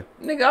 Yeah.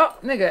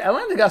 Nigga,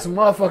 Atlanta got some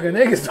motherfucking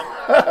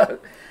niggas.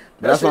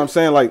 That's what I'm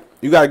saying. Like,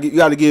 you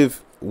gotta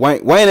give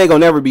Wayne ain't gonna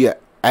never be an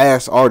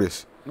ass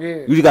artist. Yeah.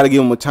 You just gotta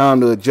give him a time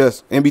to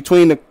adjust. In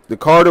between the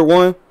Carter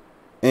one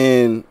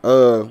and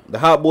the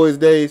Hot Boys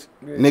days,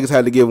 niggas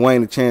had to give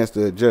Wayne a chance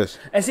to adjust.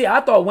 And see, I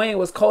thought Wayne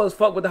was cold as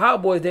fuck with the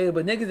Hot Boys days,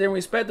 but niggas didn't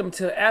respect him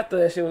till after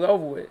that shit was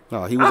over with.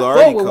 No, he was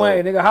already with cold.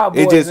 Wayne, nigga, Hot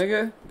Boys,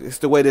 nigga. It's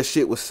the way that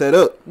shit was set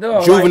up.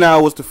 No,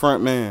 Juvenile was the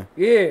front man.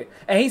 Yeah,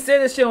 and he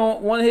said this shit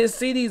on one of his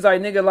CDs,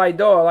 like, nigga, like,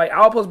 dog, like, I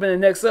was supposed to be the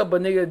next up,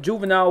 but nigga,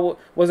 Juvenile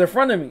was in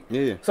front of me.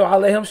 Yeah. So I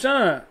let him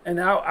shine, and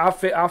I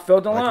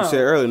felt the line. Like you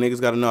said earlier, niggas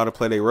got to know how to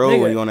play their role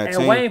when you on that team.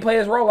 And Wayne play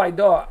his role like,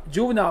 dog,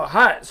 Juvenile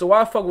hot, so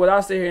why fuck would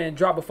I sit here and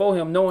drop before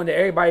him, knowing that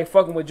everybody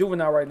fucking with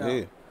Juvenile right now?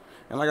 Yeah.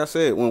 And like I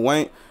said, when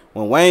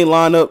Wayne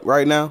line up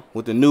right now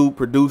with the new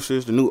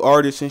producers, the new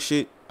artists and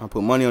shit, I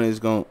put money on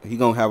it. He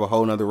gonna have a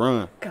whole nother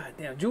run.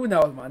 Goddamn,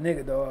 Juvenile was my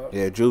nigga, dog.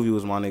 Yeah, Juvie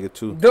was my nigga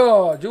too.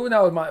 Dog,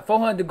 Juvenile was my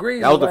 400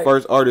 Degrees. That was the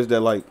first artist that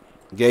like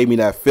gave me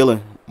that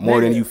feeling more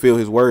than you feel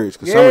his words.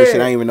 Cause some of the shit I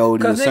didn't even know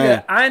what he was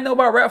saying. I didn't know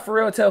about rap for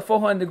real until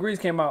 400 Degrees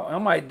came out. And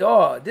I'm like,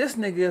 dog, this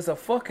nigga is a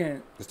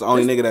fucking. It's the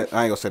only nigga that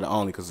I ain't gonna say the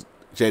only, cause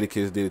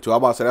Jadakiss did it too. I'm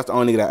about to say that's the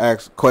only nigga that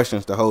asked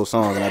questions the whole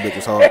song, and that bitch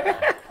was hard.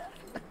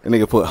 That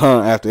nigga put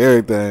after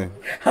everything.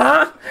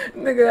 Huh?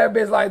 Nigga, that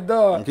bitch like,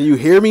 dog. Can you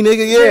hear me,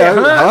 nigga? Yeah,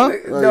 huh?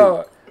 Like,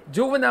 dog.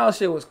 Juvenile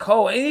shit was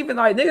cold. And even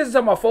like, niggas is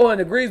talking about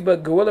 400 Degrees,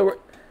 but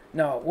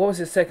no, what was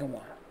his second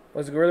one?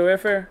 Was it Guerrilla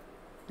Warfare?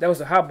 That was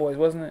the Hot Boys,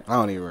 wasn't it? I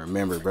don't even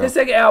remember, bro. His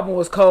second album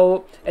was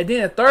cold. And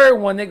then the third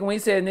one, nigga, when he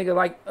said, nigga,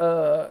 like,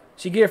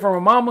 she get it from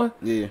her mama.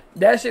 Yeah.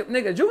 That shit,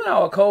 nigga,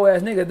 Juvenile a cold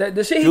ass nigga.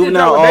 The shit he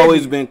Juvenile did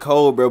always been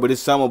cold, bro, but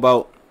it's something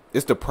about,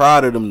 it's the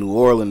pride of them New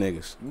Orleans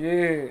niggas.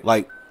 Yeah.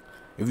 Like,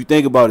 if you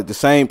think about it, the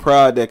same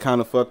pride that kind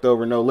of fucked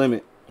over No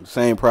Limit, the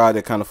same pride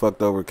that kind of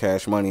fucked over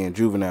Cash Money and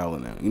Juvenile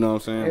and them. You know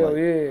what I'm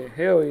saying?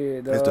 Hell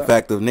yeah, dog. It's the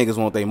fact of niggas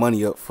want their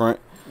money up front.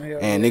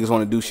 And niggas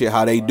want to do shit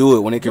how they do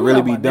it when it can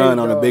really be done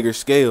on a bigger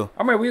scale.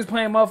 I remember we was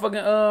playing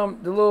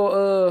motherfucking, the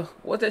little,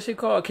 what's that shit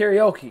called?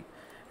 Karaoke.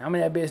 I'm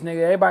in that bitch,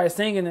 nigga. Everybody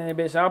singing in that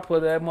bitch. I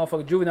put that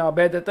motherfucking Juvenile,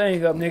 bet that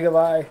thing up, nigga,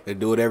 like. They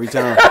do it every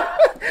time.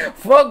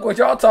 Fuck what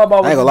y'all talking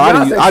about. I ain't gonna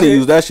lie, I didn't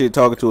use that shit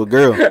talking to a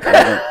girl.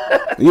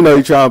 You know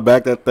you trying to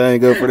back that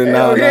thing up for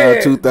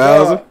the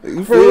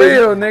 2000. For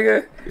real,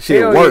 nigga.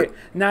 Shit work. Yeah.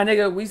 Nah,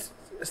 nigga, we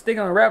sticking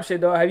on rap shit,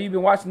 dog. Have you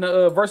been watching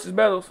the versus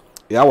battles?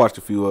 Yeah, I watched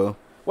a few of them.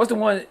 What's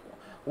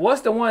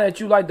the one that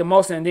you like the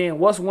most, and then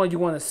what's the one you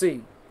want to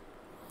see?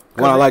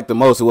 When I liked the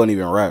most, it wasn't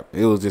even rap.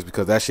 It was just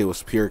because that shit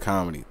was pure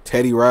comedy.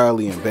 Teddy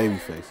Riley and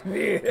Babyface.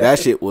 Yeah. That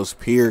shit was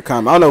pure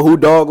comedy. I don't know who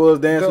Dog was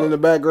dancing in the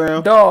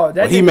background. Dog,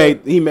 that he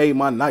made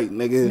my night,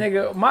 nigga.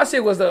 Nigga, my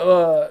shit was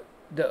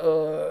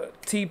the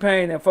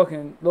T-Pain and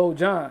fucking Lil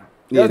Jon.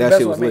 That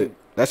shit was lit.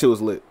 That shit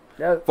was lit.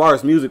 As far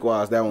as music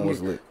wise, that one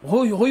was lit.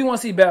 Who you want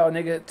to see battle,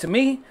 nigga? To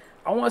me,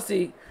 I want to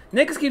see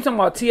niggas keep talking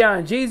about T.I.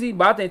 and Jeezy,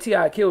 but I think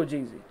T.I. killed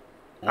Jeezy.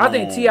 I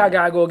think T.I.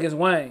 gotta go against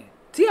Wayne.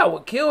 T.I.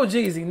 would kill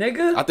Jeezy,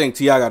 nigga. I think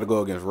T.I. gotta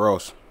go against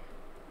Ross.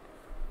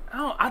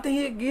 I think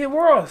he'd get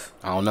Ross.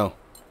 I don't know.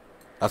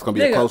 That's gonna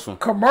be a close one.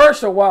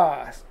 Commercial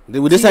wise,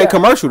 this ain't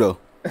commercial though.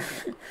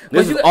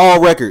 This is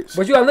all records.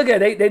 But you gotta look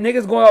at it. They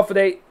niggas going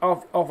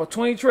off of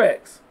 20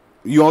 tracks.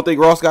 You don't think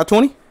Ross got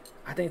 20?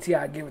 I think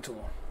T.I. give it to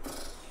him.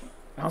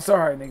 I'm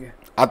sorry, nigga.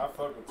 I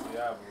fuck with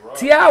T.I. but Ross.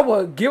 T.I.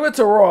 would give it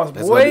to Ross,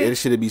 boy. It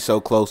should be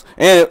so close.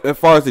 And as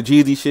far as the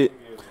Jeezy shit,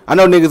 I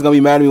know niggas gonna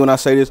be mad at me when I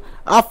say this.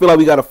 I feel like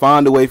we gotta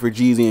find a way for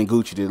Jeezy and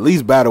Gucci to at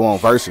least battle on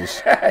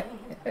verses.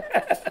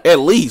 At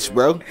least,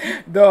 bro.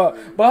 Dog.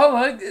 But hold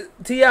on,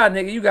 T.I.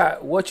 nigga, you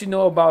got What You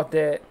Know About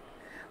That.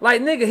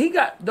 Like, nigga, he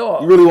got,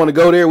 dog. You really want to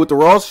go there with the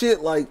Ross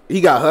shit? Like,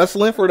 he got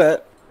Hustling for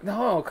that.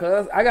 No,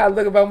 cuz I gotta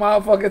look about my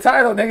motherfucking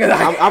title, nigga.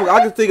 Like, I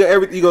can think of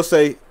everything you gonna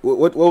say.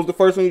 What was the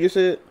first one you just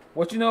said?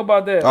 What You Know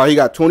About That? Oh, he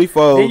got 20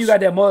 foes. Then you got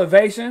that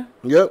Motivation.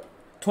 Yep.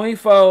 20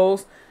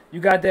 foes. You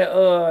got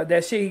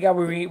that shit he got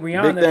with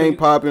Rihanna. Big Thing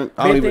Popping.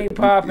 Big Thing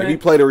Popping. If he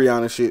played the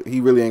Rihanna shit, he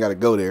really ain't got to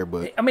go there.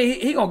 But I mean,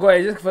 he gonna go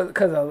ahead just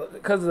because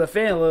of the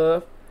fan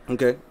love.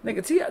 Okay.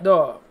 Nigga, T.I.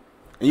 dog.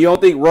 And you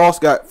don't think Ross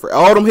got, for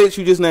all them hits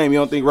you just named, you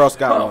don't think Ross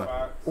got one?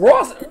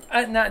 Ross,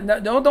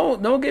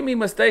 don't get me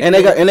mistaken.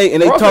 And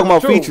they talking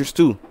about features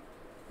too.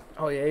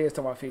 Oh yeah, he is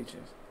talking about features.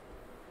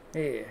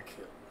 Yeah.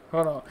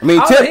 Hold on. I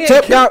mean,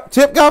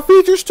 Tip got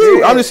features too.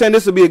 Yeah. I'm just saying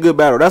this would be a good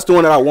battle. That's the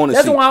one that I want to see.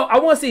 That's the one I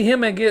want to see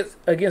him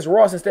against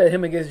Ross instead of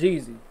him against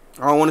Jeezy.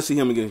 I don't want to see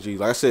him against Jeezy.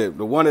 Like I said,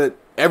 the one that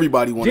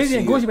everybody wants to see. Jeezy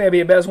and Gucci may be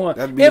the best one.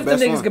 If the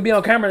niggas could be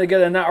on camera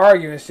together and not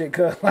arguing and shit.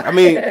 Cause I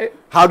mean,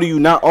 how do you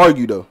not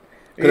argue though?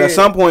 Because at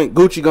some point,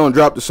 Gucci gonna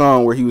drop the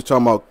song where he was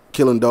talking about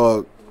killing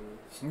dog.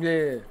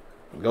 Yeah.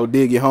 Go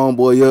dig your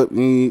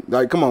homeboy up.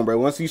 Like, come on, bro.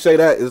 Once you say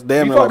that, it's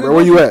damn like, bro,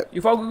 where you at?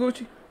 You fuck with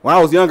Gucci? When I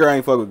was younger, I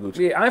ain't fuck with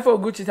Gucci. Yeah, I ain't fuck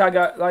with Gucci until I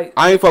got, like...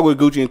 I ain't fuck with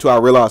Gucci until I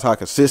realized how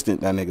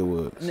consistent that nigga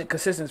was.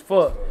 Consistent as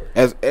fuck.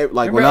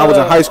 Like, when I was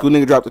in high school,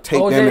 nigga dropped the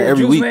tape down there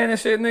every week. Man and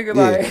shit, nigga,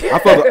 yeah.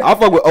 Like... I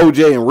fuck with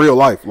OJ in real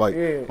life. Like,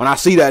 when I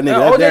see that nigga,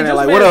 that's down there,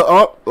 like, what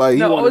up, Like,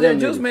 no, OJ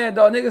Juice Man,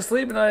 dog, nigga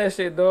sleeping on that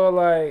shit, dog.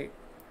 Like,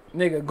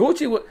 nigga,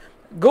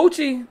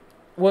 Gucci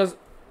was...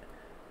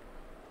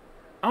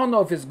 I don't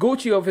know if it's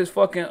Gucci or if it's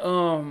fucking,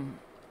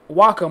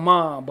 Waka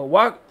Mom, but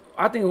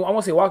I want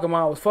to say Waka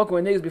Mom was fucking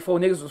with niggas before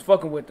niggas was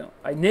fucking with them.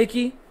 Like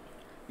Nicki.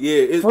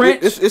 Yeah,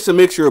 it's a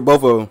mixture of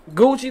both of them.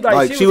 Gucci,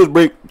 like she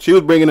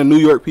was bringing the New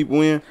York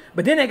people in.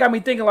 But then they got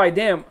me thinking like,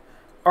 damn,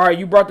 all right,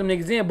 you brought them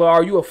niggas in, but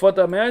are you a fucked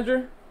up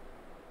manager?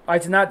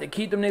 Like to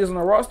keep them niggas on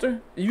the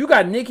roster? You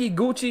got Nicki,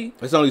 Gucci.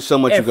 It's only so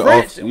much you can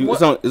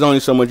offer. It's only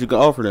so much you can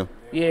offer them.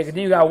 Yeah, because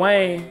then you got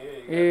Wayne.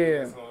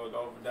 Yeah.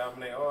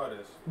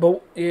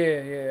 But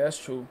yeah, that's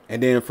true.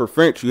 And then for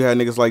French, you had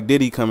niggas like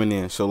Diddy coming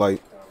in. So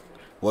like,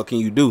 what can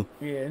you do?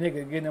 Yeah,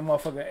 nigga getting them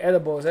motherfucking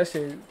edibles. That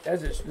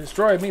just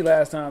destroyed me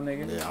last time,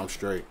 nigga. Yeah, I'm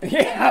straight.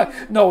 Yeah,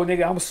 no,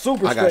 nigga, I'm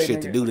super straight. I got shit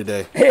nigga. to do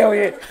today. Hell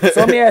yeah.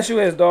 So let me ask you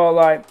this, dog.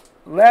 Like,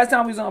 last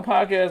time we was on a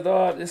podcast,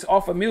 dog, it's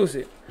off of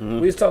music. We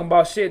was talking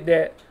about shit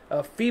that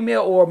a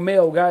female or a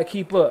male gotta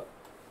keep up.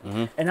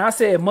 And I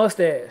said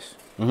mustache.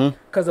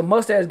 Because a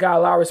mustache got a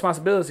lot of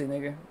responsibility,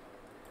 nigga.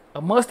 A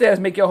mustache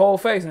make your whole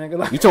face, nigga.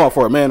 Like, you talking about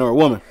for a man or a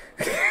woman?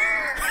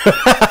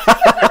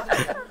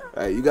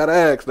 Hey, you gotta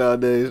ask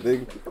nowadays,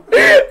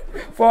 nigga.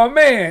 For a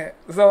man.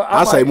 So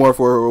I say more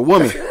for a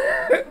woman.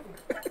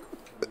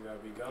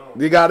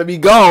 You gotta be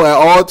gone at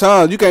all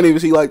times. You can't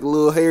even see like the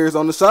little hairs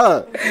on the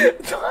side.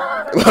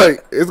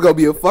 Like, it's gonna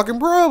be a fucking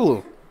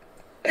problem.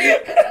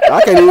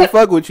 I can't even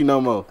fuck with you no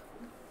more.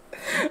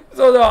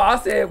 So though, I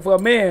said for a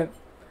man,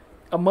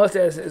 a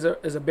mustache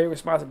is a big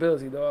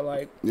responsibility, though.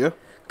 Like, yeah.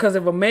 Cause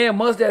if a man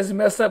mustache is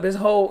messed up, his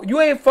whole you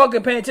ain't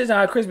fucking paying attention to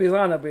how crispy his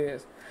lineup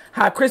is,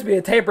 how crispy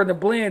a taper and the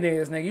blend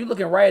is, nigga. You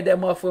looking right at that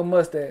motherfucking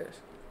mustache.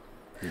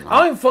 I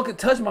don't even fucking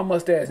touch my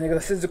mustache,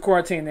 nigga. Since the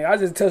quarantine, nigga, I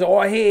just touch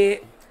all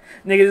head,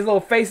 nigga. This little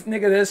face,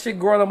 nigga. That shit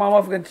growing on my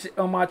motherfucking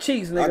on my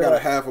cheeks, nigga. I got a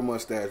half a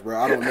mustache, bro.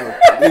 I don't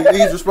know.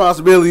 These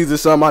responsibilities are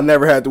something I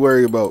never had to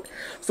worry about.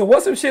 So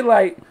what's some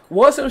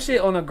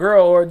shit on a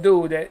girl or a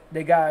dude that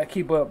they gotta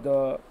keep up,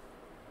 dog?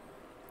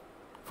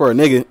 For a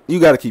nigga, you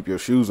gotta keep your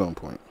shoes on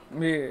point.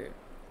 Yeah.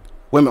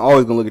 Women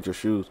always gonna look at your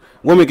shoes.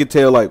 Women can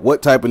tell like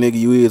what type of nigga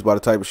you is by the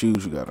type of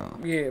shoes you got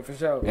on. Yeah, for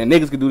sure. And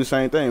niggas can do the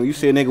same thing. When you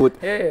see a nigga with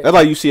that's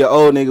like you see an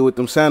old nigga with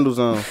them sandals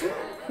on.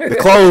 The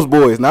clothes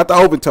boys, not the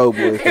open toe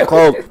boys. The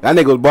clothes. That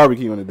nigga was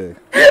barbecuing today.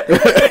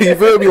 You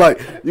feel me? Like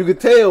you can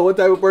tell what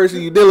type of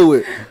person you dealing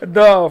with.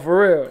 Dog,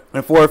 for real.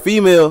 And for a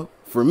female,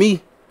 for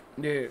me,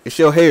 it's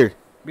your hair.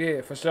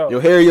 Yeah, for sure.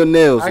 Your hair, your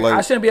nails.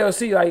 I shouldn't be able to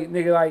see like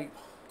nigga like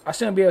I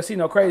shouldn't be able to see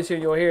no crazy shit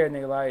in your hair,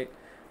 nigga. Like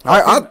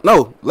I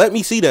no, let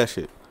me see that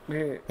shit.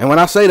 Yeah. And when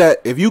I say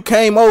that, if you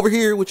came over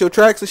here with your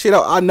tracks and shit,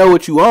 I know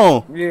what you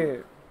on. Yeah.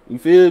 You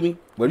feel me?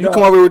 But if you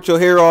come over here with your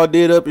hair all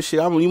did up and shit,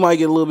 you might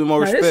get a little bit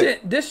more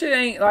respect. This shit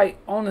ain't like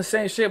on the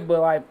same shit, but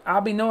like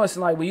I'll be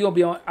noticing like when you gonna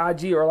be on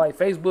IG or like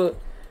Facebook,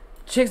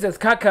 chicks that's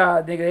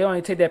caca, nigga, they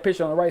only take that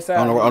picture on the right side.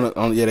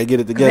 Yeah, they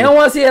get it together. They don't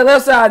want to see that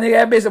left side, nigga.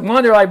 That bitch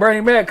wonder like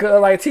Bernie Mac,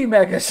 like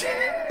T-Mac and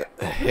shit.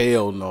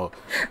 Hell no.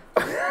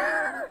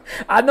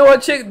 I know a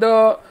chick,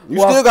 dog. You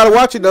still gotta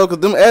watch it though, cause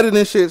them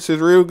editing shit is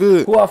real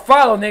good. Who I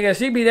follow, nigga,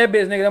 she be that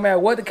bitch, nigga. No matter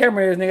what the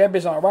camera is, nigga, that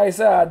bitch on the right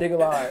side, nigga,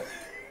 like.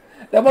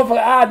 That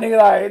motherfucker eye, nigga,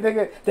 like,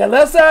 nigga, that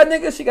left side,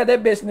 nigga, she got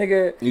that bitch,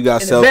 nigga, you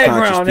got in the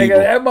background, people.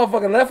 nigga. That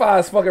motherfucking left eye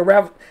is fucking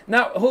rap.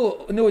 Not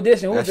who, New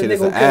Edition, who's the nigga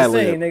who couldn't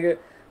sing,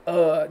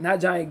 nigga? Not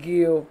Giant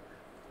Gill,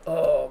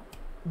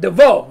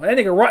 DeVoe. That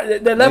nigga,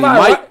 right, that left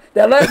eye,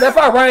 that left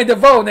eye, Ryan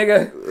DeVoe,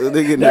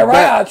 nigga. That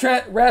right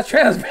eye,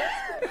 transparent.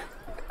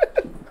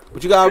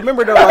 But you gotta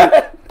remember though,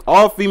 like,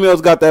 all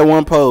females got that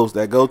one pose,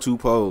 that go-to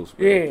pose.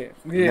 Bro.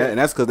 Yeah. And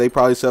that's because they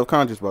probably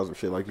self-conscious about some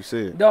shit, like you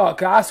said. Dog,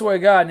 cause I swear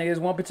to God, nigga, there's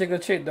one particular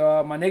chick,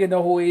 dog. My nigga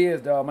know who he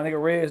is, dog. My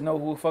nigga Rez know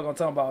who the fuck I'm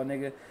talking about,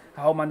 nigga.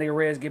 I hope my nigga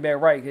Rez get back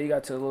right, cause he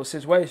got to a little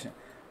situation.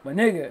 But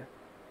nigga,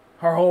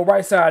 her whole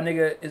right side,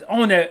 nigga, is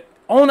on the IG,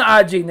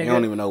 nigga. You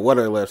don't even know what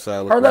her left side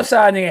looks like. Her left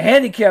side, nigga,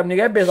 handicapped, nigga.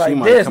 That bitch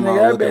like this,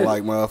 nigga. That bitch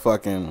like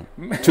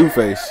motherfucking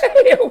Two-Face.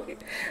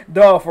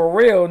 Dog, for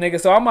real, nigga.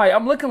 So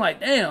I'm looking like,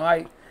 damn,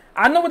 like,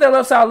 I know what that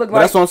left side look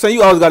like. That's what I'm saying.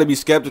 You always got to be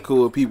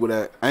skeptical of people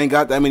that ain't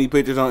got that many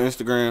pictures on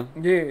Instagram.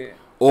 Yeah.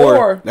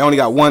 Or they only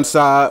got one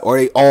side, or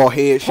they all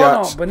headshots.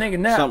 Hold on, but nigga,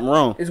 now something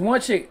wrong. It's one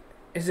chick.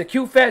 It's a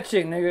cute fat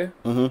chick,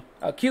 nigga.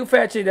 A cute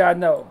fat chick that I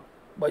know,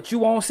 but you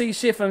won't see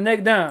shit from the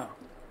neck down.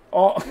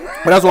 But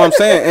that's what I'm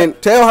saying.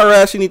 And tell her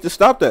ass she need to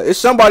stop that. It's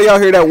somebody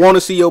out here that want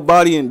to see your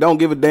body and don't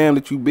give a damn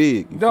that you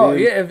big. Dog,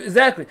 yeah,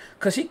 exactly.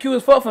 Cause she cute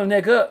as fuck from the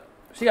neck up.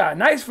 She got a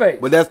nice face.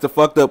 But that's the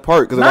fucked up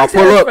part. Because if I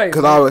pull up,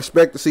 because I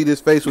expect to see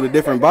this face with a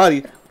different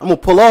body, I'm going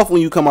to pull off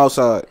when you come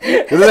outside.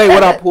 Because it ain't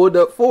what I pulled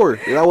up for.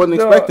 I wasn't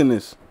expecting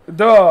this.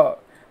 Dog.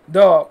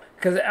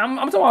 Because I'm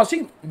talking about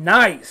she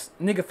nice.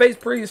 Nigga, face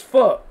pretty as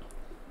fuck.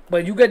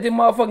 But you got this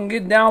motherfucking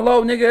get down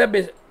low, nigga. That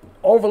bitch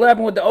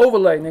overlapping with the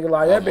overlay, nigga.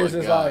 Like, that bitch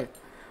is like,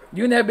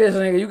 you and that bitch,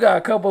 nigga, you got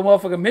a couple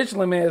of motherfucking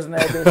Michelin mans in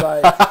that bitch.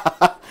 Like,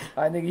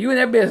 like, nigga, you and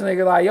that bitch,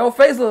 nigga, like, your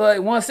face look like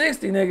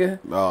 160, nigga.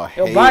 Oh,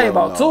 your body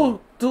about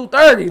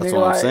 230, That's nigga.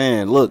 What I'm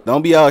saying. Look,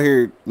 don't be out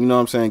here, you know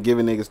what I'm saying,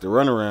 giving niggas the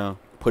runaround.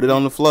 Put it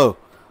on the flow.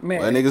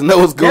 Man, let niggas know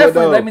what's going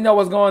on. Let me know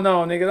what's going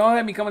on, nigga. Don't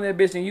let me come in that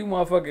bitch and you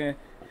motherfucking,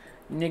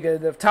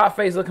 nigga, the top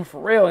face looking for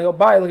real and your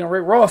body looking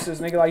Rick Ross's,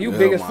 nigga. Like, you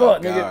big as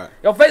fuck, nigga.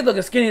 Your face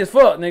looking skinny as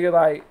fuck, nigga.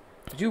 Like,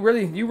 you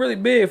really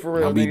big for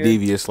real, Don't be nigga.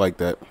 devious like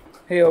that.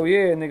 Hell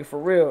yeah, nigga, for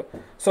real.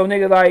 So,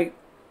 nigga, like,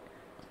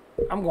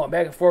 I'm going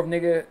back and forth,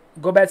 nigga.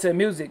 Go back to the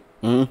music.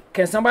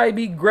 Can somebody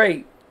be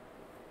great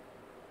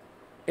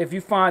if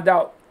you find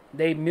out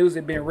they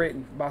music been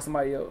written by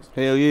somebody else?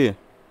 Hell yeah.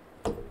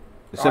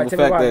 The simple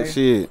fact that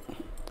shit,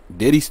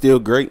 Diddy still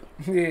great.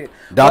 Yeah.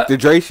 Dr.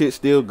 Dre shit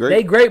still great.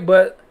 They great,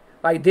 but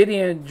like Diddy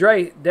and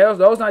Dre, those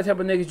not the type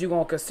of niggas you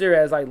gonna consider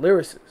as like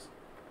lyricists.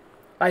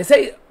 Like,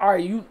 say, all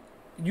right, you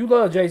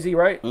love Jay-Z,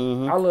 right? I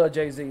love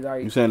Jay-Z.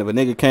 Like, you saying if a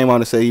nigga came on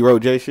and say he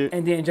wrote Jay shit,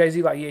 and then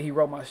Jay-Z like, yeah, he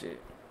wrote my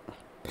shit.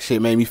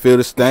 Shit made me feel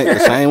the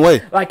same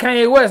way. Like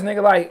Kanye West,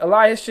 nigga, like a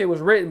lot of his shit was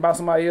written by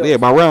somebody else. Yeah,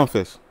 by Round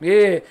Fist.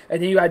 Yeah,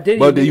 and then you got Diddy.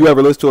 But did you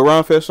ever listen to a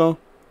Round Fist song?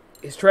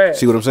 It's trash.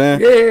 See what I'm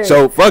saying? Yeah.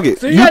 So fuck it.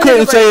 So you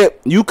couldn't say it.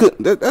 You could.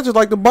 That's just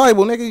like the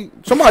Bible, nigga.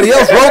 Somebody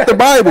else wrote the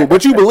Bible,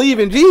 but you believe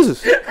in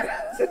Jesus.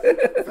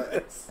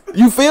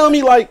 You feel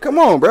me? Like, come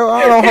on, bro.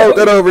 I don't hold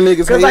that over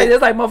niggas' head. Like,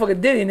 it's like motherfucking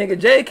Diddy, nigga.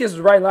 Jay Kiss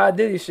was writing a lot of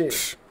Diddy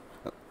shit.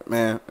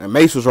 Man, and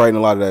Mace was writing a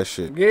lot of that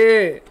shit.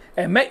 Yeah,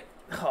 and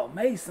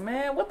Mace,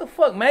 man, what the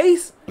fuck,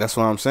 Mace? That's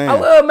what I'm saying. I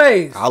love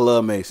Mace. I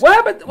love Mace. What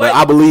happened? But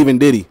I believe in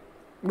Diddy.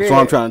 That's what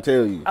I'm trying to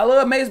tell you. I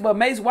love Mace, but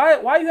Mace,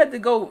 why you had to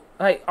go,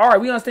 like, all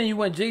right, we understand you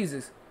went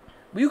Jesus,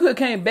 but you could have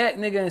came back,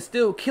 nigga, and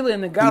still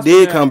killing the gospel.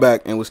 He did come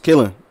back and was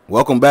killing.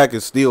 Welcome Back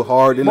is still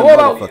hard in the what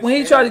about when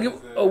he tried to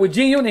get with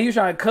G Unit, he was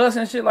trying to cuss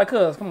and shit like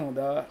cuz. Come on,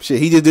 dog. Shit,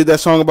 he just did that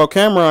song about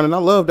Cameron and I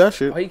love that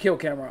shit. Oh, he killed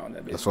Cameron on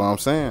that bitch. That's what I'm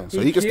saying.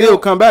 So he can still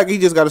come back. He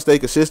just got to stay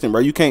consistent,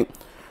 bro. You can't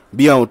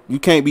be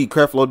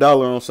Creflo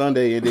Dollar on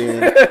Sunday and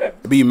then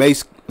be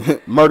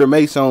Murder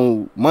Mace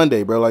on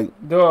Monday, bro. Like,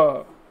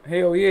 dog.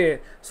 Hell yeah.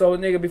 So,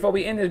 nigga, before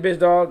we end this bitch,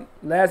 dog,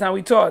 last time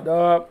we talked,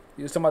 dog,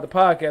 you was talking about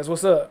the podcast.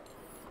 What's up?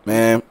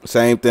 Man,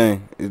 same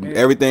thing.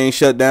 Everything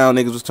shut down.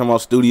 Niggas was talking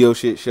about studio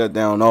shit shut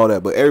down, all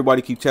that. But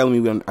everybody keep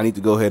telling me I need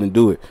to go ahead and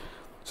do it.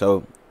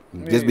 So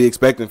just be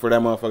expecting for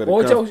that motherfucker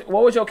to come.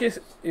 What was your kiss?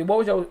 What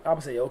was your? I'm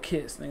gonna say your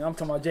kiss, nigga. I'm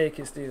talking about Jay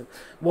Kiss still.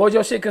 What would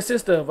your shit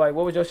consist of? Like,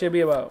 what would your shit be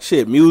about?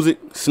 Shit, music,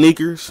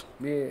 sneakers.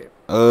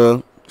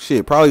 Yeah.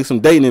 Shit, probably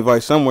some dating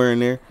advice somewhere in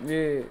there.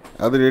 Yeah.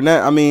 Other than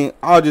that, I mean,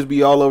 I'll just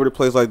be all over the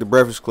place like the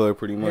Breakfast Club,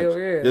 pretty much. Hell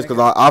yeah. Just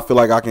because I feel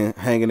like I can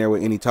hang in there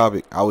with any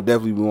topic. I would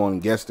definitely be wanting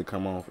guests to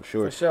come on for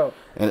sure. For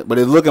sure. But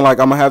it's looking like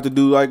I'm gonna have to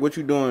do like what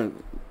you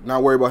doing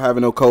not worry about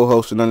having no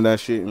co-host or none of that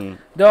shit, and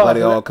dog, let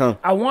it all come.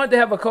 I wanted to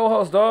have a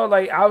co-host, dog.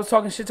 Like, I was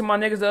talking shit to my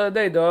niggas the other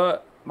day,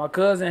 dog. My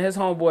cousin and his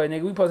homeboy,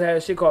 nigga, we supposed to have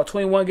a shit called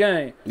 21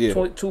 Game. Yeah.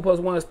 2 +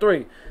 1 is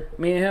 3.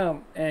 Me and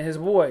him and his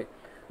boy.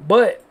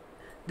 But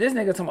this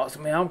nigga talking about,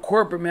 man, I'm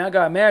corporate, man. I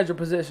got a manager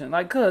position.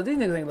 Like, cuz, these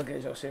niggas ain't looking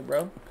at your shit,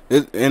 bro.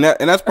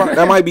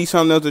 That might be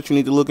something else that you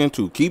need to look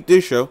into. Keep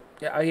this show.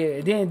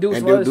 Yeah, then do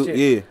some other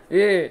shit.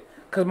 Yeah.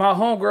 Cause my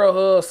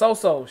homegirl,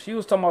 So, she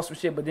was talking about some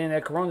shit, but then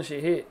that Corona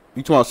shit hit.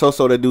 You talking about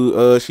So that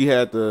dude? She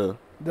had the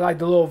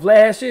little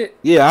Vlad shit.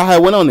 Yeah, I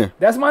had one on there.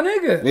 That's my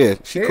nigga. Yeah,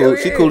 she cool.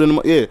 Yeah. She cool in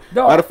the yeah.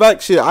 Dog. Matter of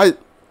fact, shit,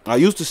 I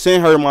used to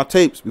send her my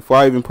tapes before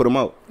I even put them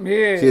out.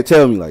 Yeah. She'd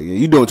tell me like, yeah,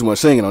 you doing too much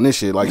singing on this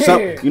shit. Like,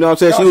 you know what I'm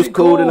saying? Dog, she was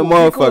cool in the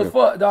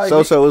motherfucker.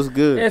 Cool So was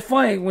good. It's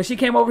funny when she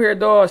came over here,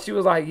 dog. She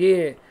was like,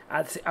 yeah,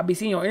 I be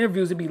seeing your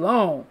interviews. It be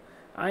long.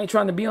 I ain't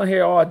trying to be on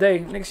here all day.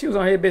 Nigga, she was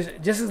on here,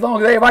 bitch, just as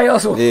long as everybody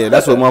else was. Yeah,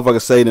 that's what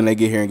motherfuckers say. Then they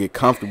get here and get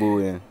comfortable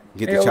and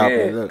get the chopping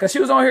it up. Cause she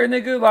was on here,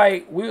 nigga,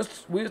 like, we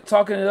was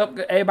talking it up.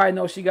 Everybody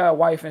knows she got a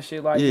wife and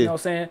shit, like, you know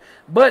what I'm saying?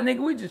 But, nigga,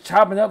 we just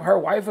chopping up. Her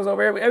wife was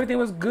over there. Everything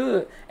was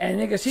good. And,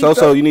 nigga,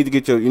 So you need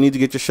to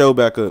get your show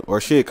back up.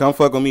 Or shit, come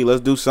fuck with me.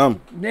 Let's do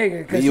something.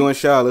 Nigga. Cause you and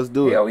Shad, let's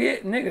do it. Hell yeah,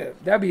 nigga.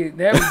 That'd be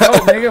dope,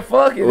 nigga.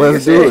 Fuck it.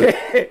 Let's do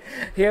it.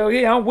 Hell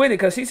yeah, I'm with it.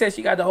 Cause she said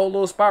she got the whole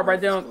little spot right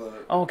there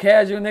on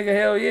casual, nigga.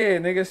 Hell yeah,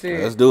 nigga.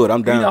 Shit. Let's do it.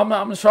 I'm down. You know,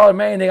 I'm the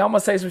Charlamagne, nigga. I'm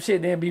gonna say some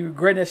shit, then be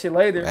regretting that shit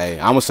later. Hey,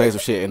 I'm gonna say some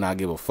shit and not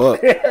give a fuck.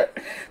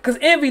 Cause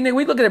Envy, nigga,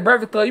 we look at the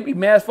Breakfast Club, you be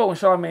mad as fuck when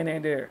Charlamagne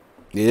ain't there.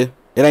 Yeah,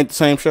 it ain't the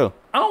same show.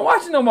 I don't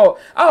watch it no more.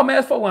 I was mad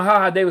as fuck when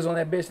Ha Davis was on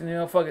that bitch and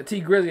then fucking T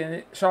Grizzly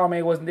and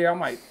Charlamagne wasn't there. I'm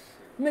like,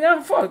 nigga,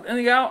 I'm fucked.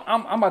 Nigga,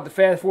 I'm about to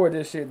fast forward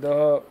this shit,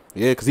 dog.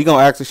 Yeah, cause he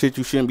gonna ask the shit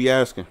you shouldn't be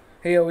asking.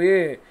 Hell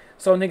yeah.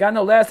 So nigga, I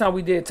know last time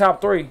we did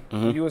top 3,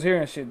 you was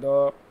hearing shit,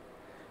 dog.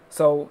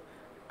 So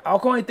I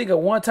can only think of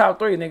one top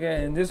 3,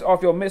 nigga, and this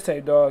off your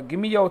mixtape, dog. Give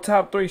me your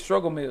top 3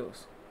 struggle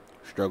meals.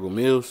 Struggle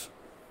meals.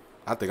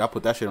 I think I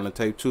put that shit on the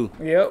tape too.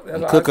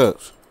 Yep. Cook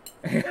ups.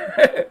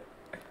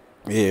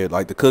 Yeah,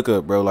 like the cook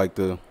up, bro. Like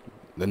the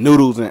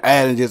noodles and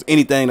adding just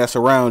anything that's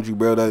around you,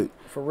 bro. That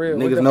for real.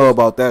 Niggas know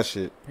about that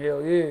shit.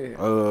 Hell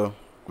yeah.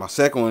 My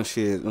second one,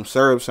 shit, them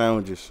syrup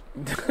sandwiches.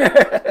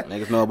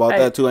 Niggas know about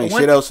that too. Ain't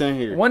shit else in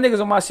here. One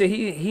nigga's on my shit.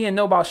 He didn't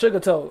know about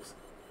sugar toast.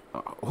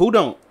 Who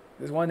don't?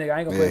 This one nigga, I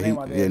ain't gonna put his name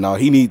on there. Yeah, no,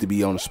 he need to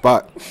be on the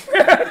spot.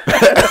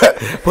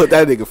 Put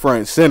that nigga front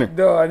and center.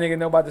 Dog, nigga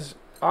know about this.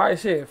 All right,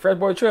 shit. Fresh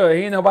Boy Trail,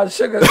 he ain't know about the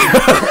sugar.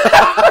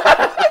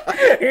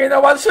 He ain't know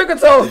about the sugar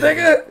toast,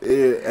 nigga.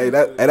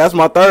 Yeah, that's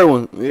my third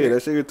one. Yeah,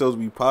 that sugar toast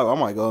be pop. I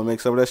might go and make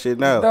some of that shit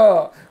now.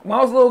 Dog, when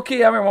I was a little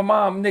kid, I remember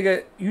my mom,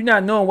 nigga, you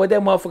not knowing what that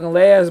motherfucking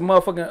last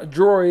motherfucking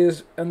drawer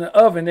is in the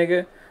oven,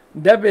 nigga.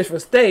 That bitch for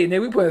steak,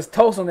 nigga. We put his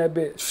toast on that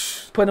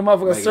bitch. Put the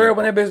motherfucking syrup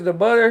on that bitch with the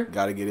butter.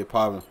 Gotta get it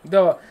popping.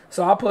 Dog.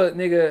 So I put,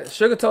 nigga,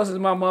 sugar toast is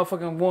my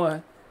motherfucking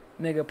one.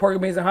 Nigga, pork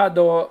and beans and hot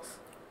dogs.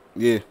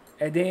 Yeah.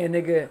 And then,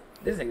 nigga,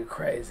 this nigga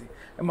crazy.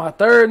 And my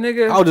third,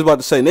 nigga. I was just about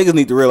to say, niggas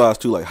need to realize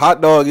too, like,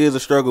 hot dog is a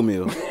struggle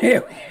meal.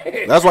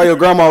 That's why your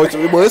grandma always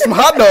say, well, there's some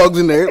hot dogs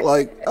in there.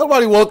 Like,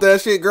 nobody want that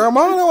shit,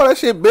 grandma. I don't know why that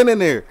shit been in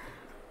there.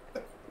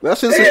 That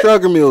shit's a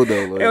struggle meal,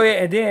 though. Like. Hell yeah.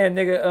 And then,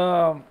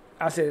 nigga,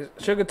 I said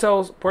sugar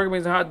toast, pork and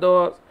beans and hot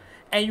dogs.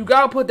 And you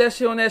gotta put that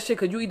shit on that shit,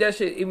 because you eat that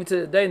shit even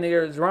to the day,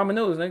 nigga. It's ramen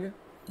noodles, nigga.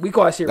 We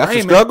call that shit ramen. That's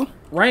a struggle?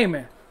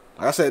 Ramen.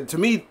 Like I said, to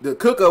me, the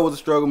cook-up was a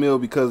struggle meal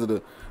because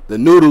of the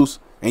noodles.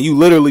 And you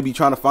literally be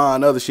trying to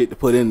find other shit to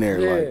put in there.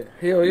 Yeah, like,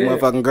 hell yeah. You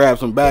motherfucking grab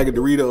some bag of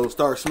Doritos,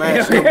 start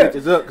smashing them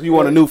bitches up because you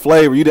want a new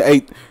flavor. You done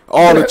ate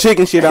all the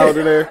chicken shit out of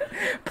there.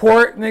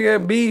 Pork,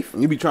 nigga, beef.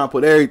 You be trying to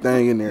put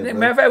everything in there.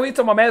 Matter of fact, we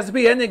talking about Master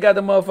P. That nigga got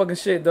the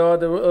motherfucking shit, dog.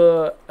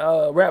 The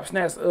rap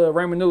snacks,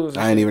 ramen noodles.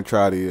 I ain't even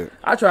tried it yet.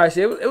 I tried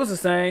shit. It was the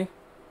same.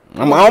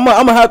 I'm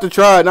gonna have to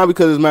try it, not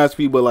because it's Master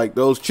P, but like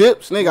those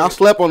chips, nigga, I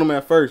slept on them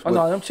at first. Oh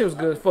no, them chips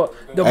good as fuck.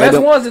 The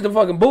best ones is the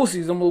fucking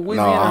Boosies, them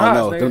Louisiana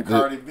Hots,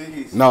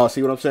 nigga. No,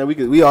 see what I'm saying?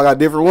 We all got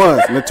different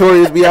ones.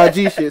 Notorious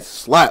B.I.G. shit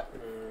slap.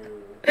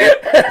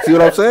 See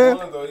what I'm saying?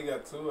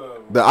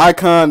 The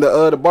Icon,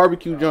 the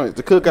barbecue joints,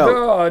 the cookout.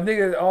 Dog,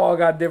 niggas all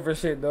got different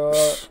shit, dog.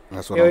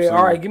 That's what I'm saying.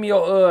 All right, give me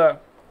your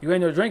you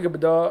ain't no drinker,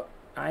 but dog,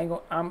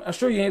 I'm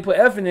sure you ain't put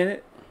effing in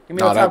it.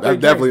 No, that's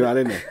definitely not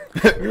in there.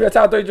 Give me your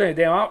top 3 drinks.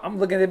 Damn, I'm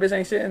looking at that bitch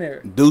ain't shit in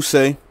there.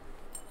 Douce.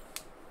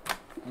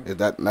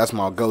 That's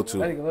my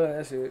go-to. I think I love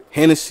that shit.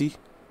 Hennessy.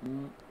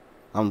 And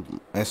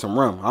some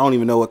rum. I don't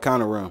even know what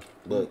kind of rum,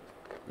 but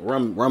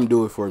rum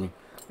do it for me.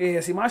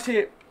 Yeah, see my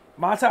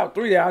top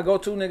 3 that I go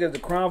to, nigga, the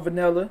Crown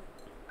Vanilla,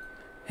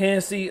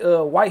 Hennessy,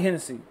 white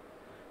Hennessy.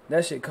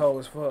 That shit cold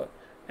as fuck.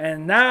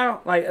 And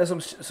now, like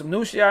some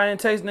new shit I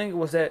didn't taste, nigga,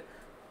 was that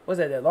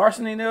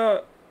Larceny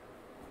there?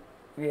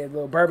 Yeah,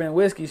 little bourbon and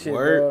whiskey shit,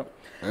 bro.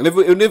 And if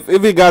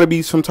it got to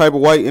be some type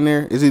of white in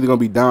there, it's either gonna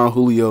be Don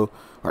Julio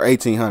or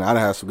 1800. I'd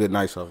have some good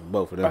nights off of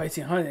both of them.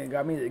 1800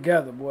 got me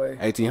together, boy.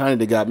 1800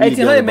 they got me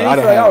 1800 together. 1800 made me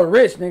feel like I was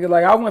rich, nigga.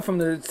 Like I went from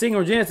the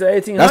single gin to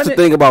 1800. That's the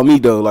thing about me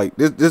though. Like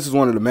this is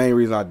one of the main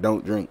reasons I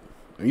don't drink.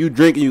 When you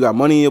drink and you got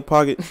money in your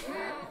pocket,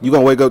 you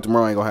gonna wake up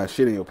tomorrow and ain't gonna have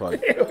shit in your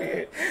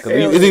pocket. Cause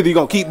it's either you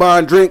gonna keep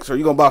buying drinks or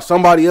you gonna buy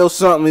somebody else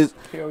something.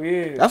 Hell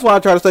yeah. That's why I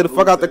try to stay the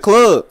fuck out the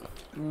club.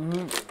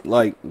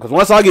 Like, cause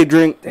once I get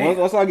drunk,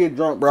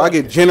 bro, I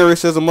get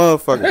generous as a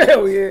motherfucker.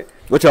 Hell yeah.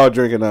 What y'all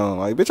drinking on?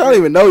 Like, bitch, I don't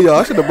even know y'all.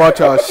 I should have bought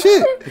y'all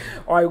shit.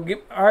 All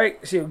right,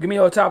 shit. Give me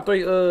your top 3.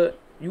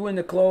 You in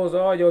the clothes?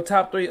 All your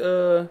top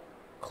 3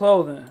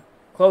 clothing.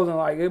 Clothing,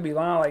 like it'd be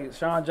line like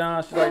Sean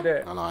John, shit like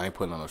that. No, I ain't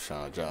putting on no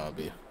Sean John,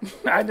 bitch.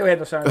 I never had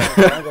no Sean John.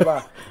 I ain't gonna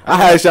lie. I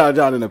had Sean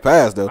John in the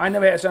past though. I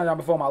never had Sean John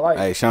before in my life.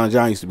 Hey, Sean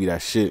John used to be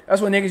that shit.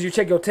 That's when niggas you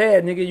check your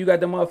tag, nigga. You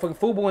got the motherfucking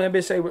FUBU and that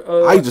bitch say.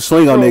 I used to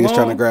swing on niggas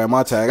trying to grab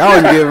my tag. I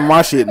don't even give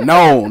my shit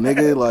known,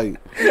 nigga.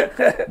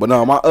 Like, but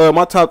no,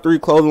 my top 3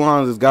 clothing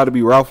lines has got to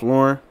be Ralph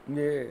Lauren.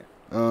 Yeah.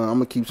 I'm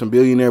gonna keep some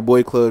Billionaire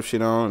Boy Club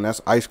shit on, and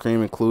that's ice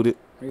cream included.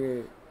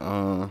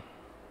 Yeah.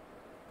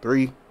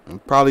 3,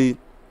 probably.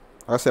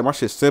 Like I said, my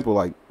shit's simple.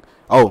 Like,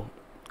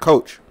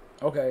 Coach.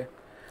 Okay.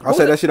 I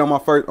said that shit on my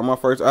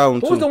first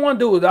album too. Who's the one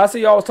dude? I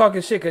see y'all was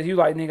talking shit because you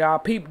like, nigga, I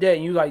peeped that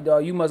and you like,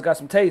 dog, you must got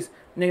some taste.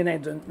 Nigga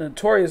named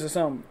Notorious or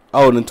something.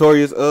 Oh,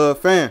 Notorious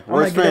fan. I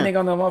might get that nigga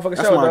on the motherfucking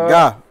That's show, my dog.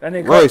 guy. That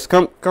nigga Royce,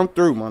 come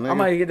through, my nigga. I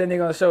might get that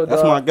nigga on the show, dog.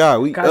 That's my guy.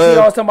 I see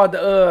y'all was talking about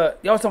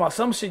y'all was talking about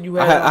some shit you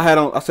had.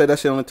 I said that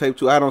shit on the tape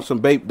too. I had on some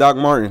Bape Doc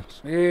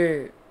Martens.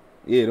 Yeah.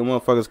 Yeah, them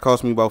motherfuckers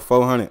cost me about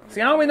 $400.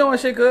 See, I don't be knowing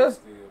shit, cuz.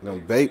 No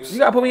Bapes. You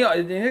gotta put me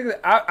on.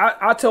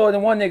 I told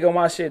him one nigga on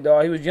my shit,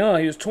 dog. He was young.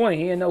 He was 20.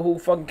 He didn't know who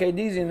fucking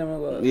KDZ in them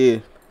was. Yeah.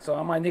 So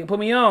I'm like, nigga, put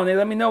me on. Nigga,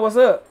 let me know what's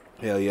up.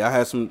 Hell yeah, I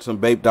had some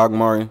Bape Doc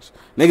Martens.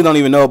 Niggas don't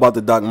even know about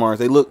the Doc Martens.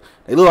 They look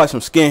like some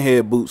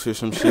skinhead boots or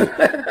some shit.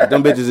 But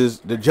them bitches is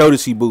the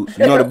Jodeci boots.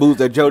 You know the boots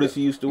that Jodeci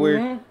used to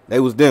wear? They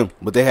was them,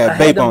 but they had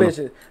Bape on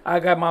them. I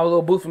got my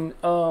little boot from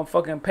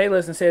fucking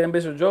Payless and said them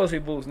bitches were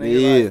Jodeci boots,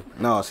 nigga. Yeah. Like,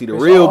 no, see the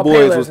real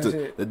boys was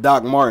the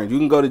Doc Martens. You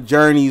can go to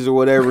Journeys or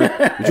whatever,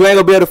 but you ain't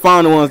gonna be able to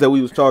find the ones that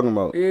we was talking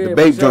about. Yeah, the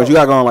Bape joints, you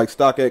gotta go on like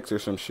StockX or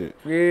some shit.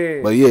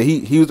 Yeah. But yeah,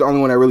 he was the only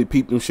one that really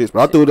peeped them shits.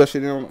 But I threw that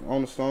shit in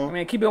on the song. I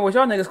mean, keep it with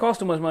y'all niggas cost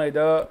too much money,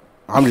 dog.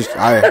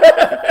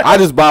 I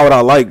just buy what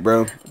I like,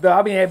 bro. Dog,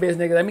 I be in that bitch,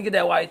 nigga. Let me get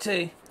that white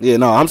tee. Yeah,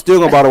 no, I'm still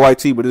gonna buy the white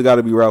tee, but it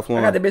gotta be Ralph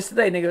Lauren. I got the bitch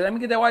today, nigga. Let me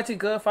get that white tee,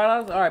 cuz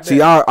 $5. All right, see,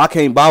 I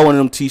can't buy one of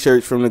them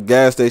t-shirts from the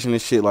gas station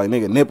and shit. Like,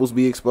 nigga, nipples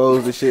be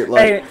exposed and shit.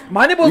 Like, hey,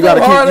 my nipples you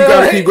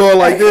gotta keep going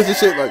like this and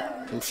shit. Like,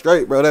 I'm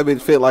straight, bro. That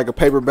bitch fit like a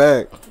paper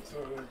bag.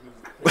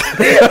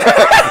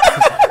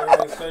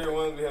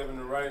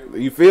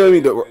 You feel me?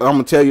 I'm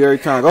gonna tell you every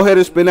time. Go ahead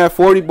and spend that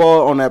 40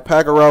 ball on that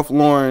pack of Ralph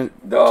Lauren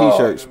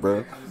t-shirts,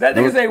 bro. That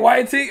nigga say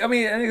white tee. I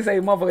mean, that nigga say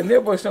motherfucking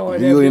nipple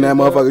showing. You in that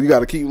motherfucker? You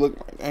gotta keep looking.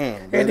 Like,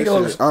 damn, man, this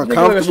nigga shit's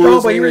look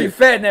strong, but he really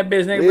fat in that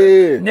bitch,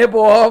 nigga. Yeah.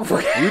 Nipple off.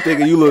 You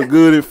thinking you look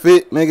good and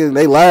fit, nigga?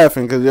 They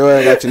laughing because your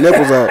ass got your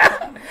nipples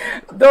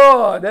out.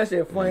 Dog, that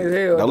shit funny as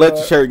hell. Now let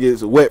your shirt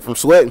get wet from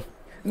sweating.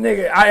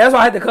 Nigga, that's why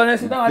I had to cut that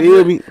shit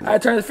on. I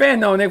turned the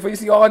fan on, nigga, for you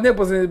see all the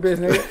nipples in this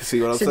bitch, nigga.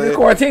 See what I'm shit, saying? This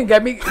quarantine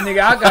got me,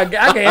 nigga. I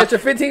got extra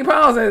 15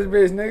 pounds in this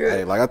bitch, nigga.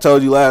 Hey, like I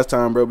told you last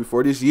time, bro.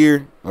 Before this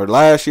year or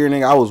last year,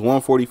 nigga, I was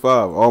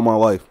 145 all my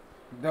life.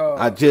 Dog.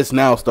 I just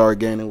now started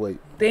gaining weight.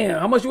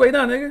 Damn, how much you weigh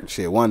now, nigga?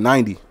 Shit,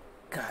 190.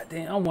 God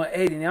damn, I'm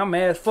 180. Nigga. I'm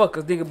mad as fuck,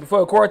 cause nigga, before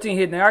the quarantine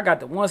hit, nigga, I got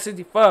the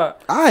 165.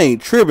 I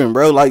ain't tripping,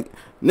 bro. Like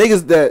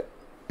niggas that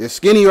is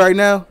skinny right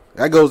now,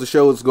 that goes to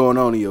show what's going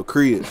on in your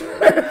crib.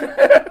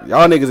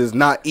 Y'all niggas is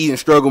not eating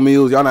struggle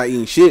meals. Y'all not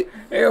eating shit.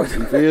 You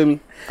feel me?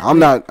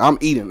 I'm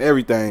eating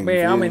everything.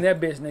 Man, I'm in that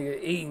bitch, nigga,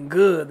 eating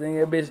good,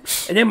 nigga,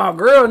 bitch. And then my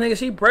girl, nigga,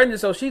 she pregnant,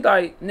 so she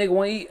like, nigga,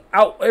 want to eat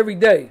out every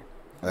day.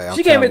 Hey,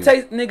 she can't even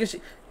taste,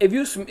 nigga.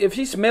 If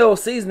she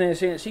smells seasoning and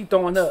shit, she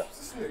throwing up.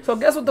 So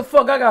guess what the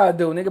fuck I gotta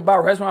do, nigga? Buy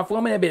restaurant food.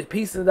 I'm in that bitch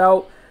piecing it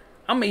out.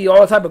 I'm gonna eat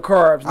all type of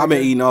carbs. I've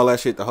been eating all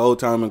that shit the whole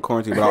time in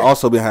quarantine, but I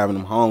also been having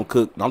them home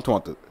cooked. I'm talking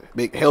about the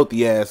big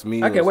healthy ass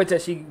meals. I can't wait till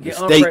she get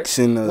steaks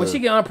and when she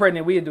get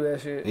unpregnant, we'll do that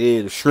shit.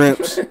 Yeah, the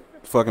shrimps,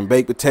 fucking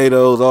baked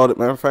potatoes, all that.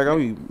 Matter of fact,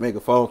 I'm gonna make a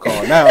phone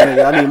call now,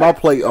 nigga. I need my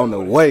plate on the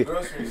way.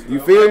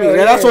 You feel me? And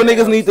that's what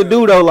niggas need to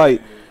do though,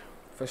 like.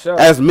 For sure.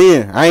 As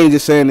men, I ain't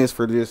just saying this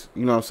for this,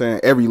 you know what I'm saying,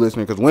 every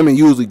listener, because women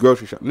usually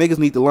grocery shop. Niggas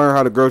need to learn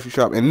how to grocery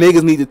shop, and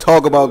niggas need to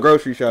talk about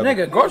grocery shopping.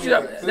 Nigga, grocery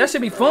shop, that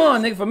should be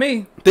fun, nigga, for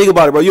me. Think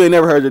about it, bro. You ain't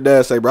never heard your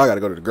dad say, bro, I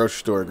gotta go to the grocery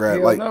store and grab.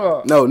 Hell like,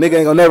 no, nigga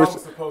ain't gonna never.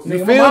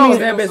 You feel me?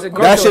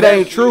 That shit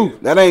ain't true.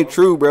 That ain't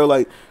true, bro.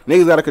 Like,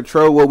 niggas gotta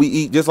control what we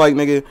eat. Just like,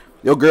 nigga,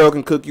 your girl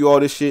can cook you all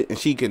this shit, and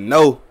she can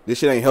know this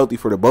shit ain't healthy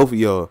for the both of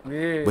y'all.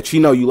 Yeah. But she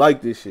know you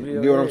like this shit. You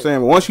get what I'm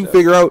saying? But once you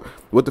figure out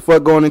what the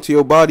fuck going into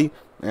your body,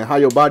 and how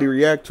your body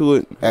react to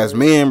it, as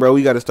men, bro,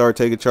 we got to start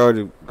taking charge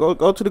of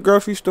go to the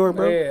grocery store,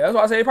 bro. Yeah, that's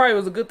why I say it probably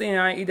was a good thing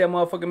I ain't eat that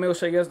motherfucking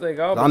milkshake yesterday.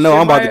 I know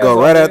I'm about to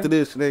go right after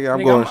this, nigga. I'm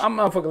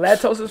motherfucking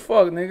lactose as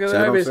fuck, nigga. See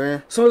what I'm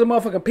saying? As soon as the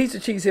motherfucking pizza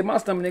cheese hit my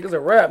stomach, nigga's a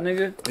wrap,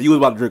 nigga. You was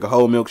about to drink a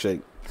whole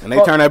milkshake, and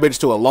they turned that bitch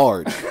to a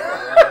large.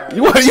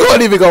 you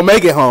wasn't even gonna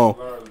make it home.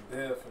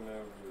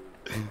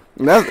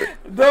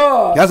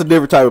 That's a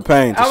different type of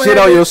pain. To shit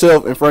on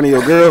yourself in front of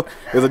your girl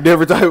is a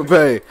different type of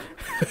pain.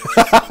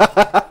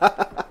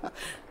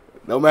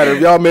 No matter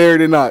if y'all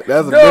married or not.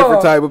 That's a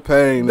different type of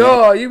pain.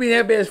 No, you be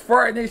that bitch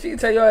farting, nigga. She can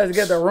tell your ass to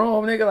get the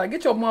room, nigga. Like,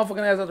 get your motherfucking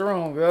ass out the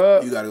room,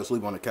 girl. You gotta go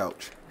sleep on the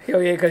couch.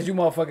 Hell yeah, because you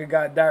motherfucking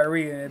got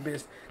diarrhea in that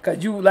bitch.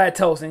 Because you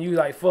lactose and you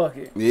like, fuck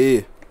it.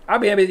 Yeah. I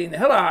be eating the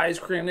hell out of ice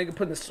cream, nigga,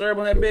 putting the syrup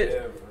on that bitch.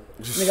 Yeah,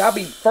 nigga, I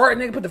be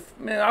farting,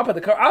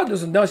 nigga, I'll do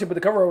some dumb shit, put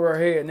the cover over her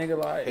head, nigga,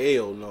 like.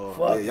 Hell no.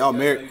 Fuck yeah, y'all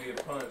married.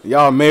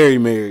 Y'all married,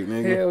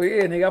 nigga. Hell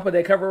yeah, nigga, I put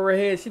that cover over her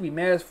head, she be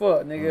mad as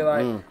fuck, nigga,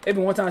 like.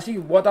 Even one time she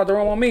walked out the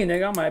room on me,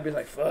 nigga, I might be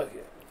like, fuck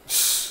it.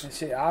 And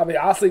shit,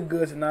 I'll sleep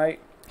good tonight.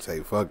 Say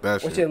fuck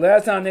that shit. Well, shit,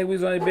 last time, nigga, we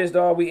was on this bitch,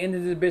 dog, we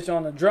ended this bitch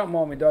on a drunk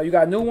moment, dog. You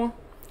got a new one?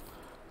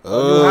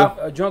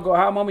 A drunk or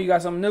hot moment, you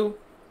got something new?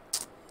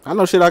 I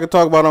know shit I can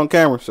talk about on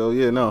camera, so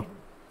yeah, no.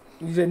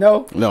 You said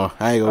no? No,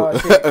 I ain't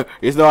gonna.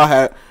 It's no. I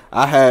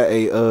had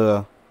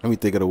a. Let me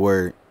think of the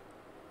word.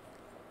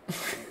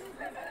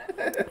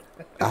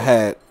 I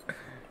had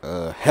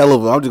a hell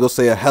of. I'm just gonna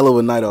say a hell of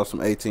a night off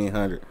some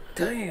 1800.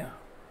 Damn.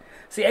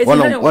 See,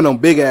 1800 one of them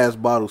big ass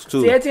bottles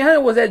too. See,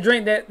 1800 was that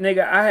drink that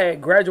nigga I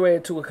had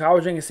graduated to. Cause I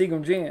was drinking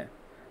Seagram gin,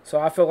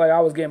 so I felt like I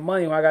was getting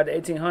money when I got the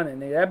 1800.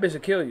 Nigga, that bitch will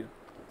kill you.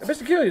 That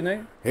bitch will kill you,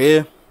 nigga.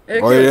 Yeah.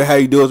 Or how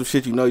you doing some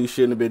shit you know you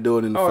shouldn't have been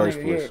doing in the first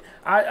place.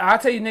 Yeah. I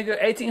tell you,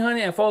 nigga,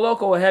 1800 and Four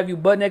Loko will have you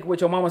butt naked with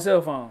your mama's cell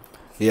phone.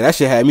 Yeah, that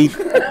shit had me.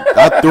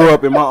 I threw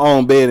up in my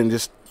own bed and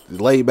just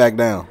laid back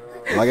down.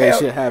 Like that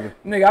shit happened.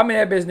 Nigga, I'm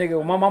in that bitch, nigga,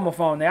 with my mama's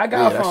phone, nigga. I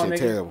got a phone, nigga.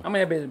 Terrible. I'm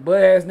in that bitch,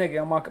 butt ass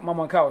nigga on my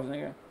mama's couch,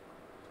 nigga.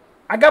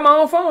 I got my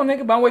own phone,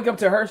 nigga, but I wake up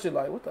to her shit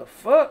like, what the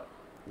fuck?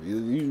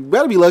 You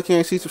better be lucky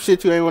and see some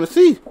shit you ain't want to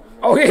see.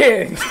 Oh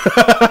yeah.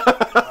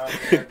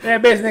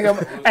 That bitch nigga.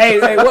 Hey,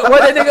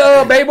 what that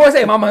nigga baby boy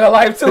say? Mama her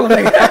life too,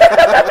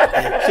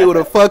 nigga. She would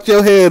have fucked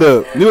your head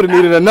up. You would have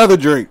needed another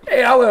drink.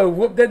 Hey, I would have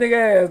whooped that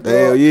nigga ass, bro.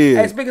 Hell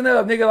yeah. Hey, speaking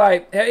of, nigga,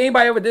 like, have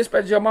anybody ever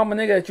dispatched your mama,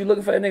 nigga, that you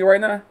looking for that nigga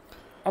right now?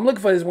 I'm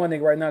looking for this one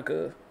nigga right now,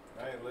 cuz.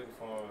 I ain't looking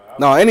for him.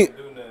 No, any. Do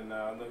nothing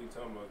now. I know you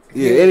talking about.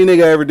 Yeah, any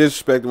nigga ever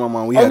disrespected my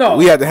mom, we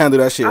had to handle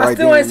that shit right there. I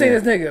still ain't seen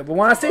this nigga, but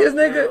when I see this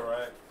nigga,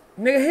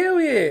 nigga, hell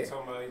yeah.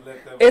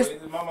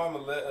 My mama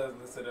let us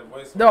listen to that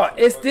voice. No,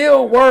 it's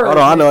still word. Hold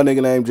on, I know a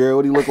nigga named Jared.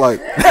 What do he look like?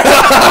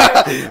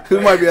 We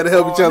might be able to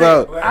help each other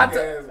out.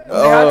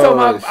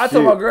 I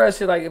told my girl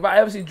shit like if I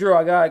ever see Drew,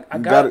 I got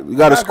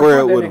to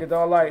square up with him. Nigga,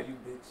 dog, like,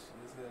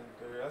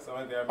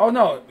 oh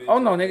no,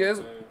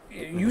 nigga.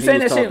 You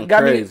saying that shit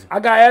got crazy. me? I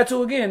got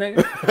attitude again,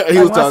 nigga. He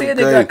was talking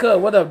crazy. Nigga cut.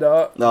 What up,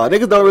 dog? No,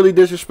 niggas don't really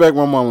disrespect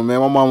my mama, man.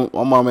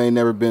 My mama ain't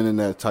never been in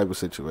that type of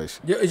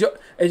situation.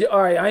 All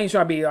right, I ain't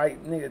trying to be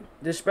like nigga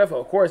disrespectful,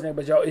 of course, nigga.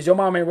 But is your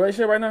mom in a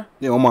relationship right now?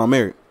 Yeah, my mom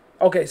married.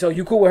 Okay, so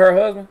you cool with her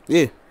husband?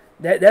 Yeah.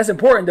 That's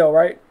important though,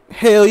 right?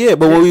 Hell yeah,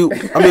 but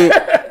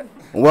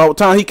well, the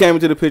time he came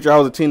into the picture, I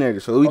was a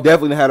teenager, so we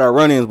definitely had our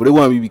run-ins, but it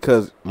wasn't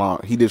because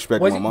he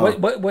disrespected my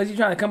mom. Was he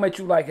trying to come at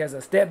you like as a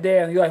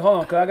stepdad, and you're like,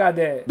 hold on, cause I got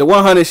dad? The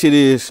 100 shit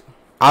is,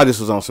 I just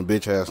was on some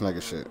bitch ass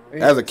nigga shit.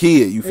 Yeah. As a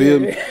kid, you feel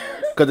me?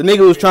 Cause the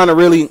nigga was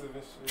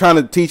trying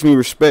to teach me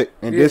respect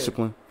and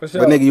discipline. For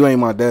sure. But nigga, you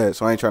ain't my dad,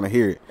 so I ain't trying to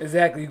hear it.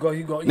 Exactly. You go.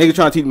 Nigga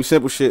trying to teach me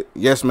simple shit.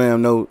 Yes,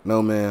 ma'am. No,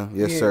 ma'am.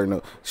 Yes, sir.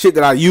 No. Shit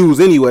that I use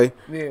anyway.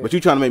 Yeah. But you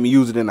trying to make me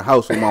use it in the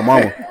house with my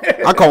mama.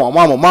 I call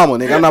my mama,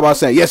 nigga. I'm not about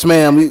saying, yes,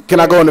 ma'am.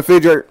 Can I go in the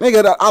refrigerator?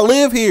 Nigga, I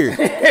live here.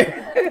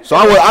 So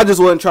I just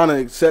wasn't trying to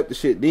accept the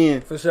shit then.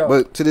 For sure.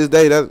 But to this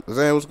day, that's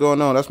what's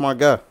going on. That's my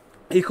guy.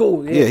 He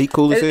cool. Yeah, he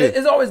cool as hell.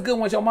 It's always good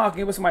when your mom can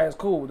get with somebody that's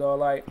cool, dog.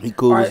 Like he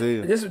cool as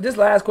hell. This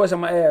last question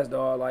I'm gonna ask,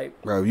 dog.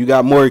 Like, bro, you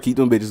got more. Keep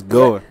them bitches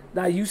going.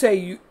 Now you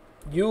say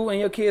you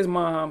and your kid's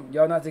mom,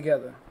 y'all not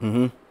together.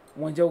 Mm-hmm.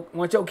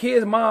 Once your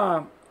kid's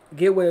mom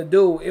get with a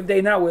dude, if they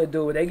not with a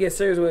dude, they get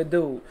serious with a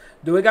dude.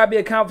 Do it gotta be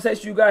a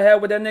conversation you gotta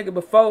have with that nigga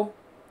before?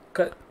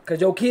 Cause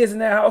your kids in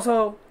that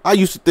household. I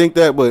used to think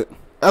that, but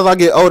as I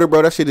get older,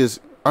 bro, that shit is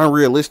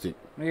unrealistic.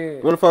 Yeah.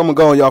 What if I'm gonna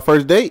go on y'all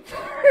first date?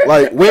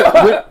 Like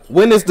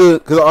when is the?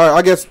 Cause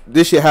I guess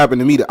this shit happened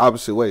to me the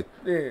opposite way.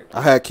 Yeah.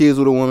 I had kids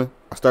with a woman.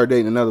 I started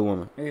dating another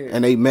woman. Yeah.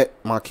 And they met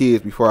my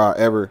kids before I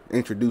ever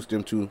introduced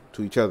them to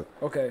each other.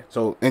 Okay.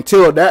 So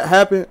until that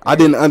happened, I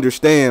didn't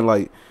understand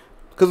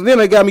cause then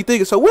it got me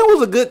thinking. So when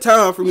was a good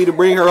time for me to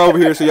bring her over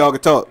here so y'all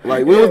could talk?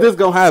 Like when was this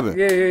gonna happen?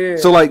 Yeah.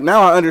 So like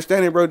now I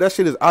understand it, bro. That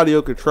shit is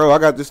audio control. I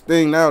got this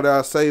thing now that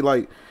I say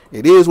like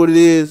it is what it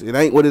is. It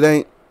ain't what it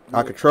ain't.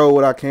 I control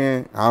what I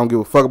can. I don't give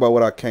a fuck about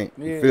what I can't.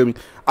 You feel me?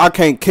 I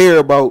can't care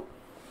about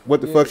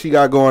what the fuck she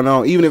got going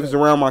on, even if it's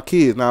around my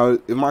kids. Now,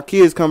 if my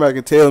kids come back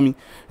and tell me,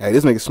 hey,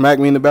 this nigga smacked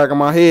me in the back of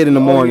my head in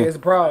the morning, it's a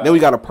problem. then we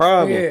got a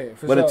problem. Yeah,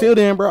 but until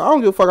then, bro, I don't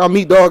give a fuck I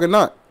meet dog or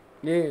not.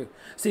 Yeah.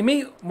 See,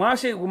 my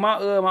shit with my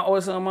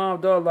oldest son, mom,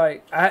 dog,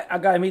 like, I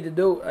got to meet the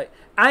dude. Like,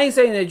 I ain't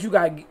saying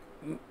that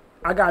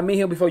I got to meet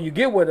him before you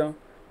get with him,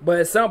 but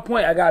at some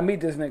point, I got to meet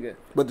this nigga.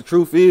 But the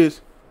truth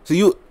is,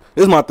 this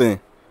is my thing.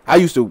 I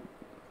used to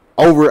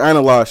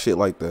overanalyze shit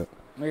like that.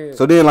 Yeah.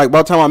 So then, like, by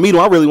the time I meet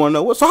him, I really want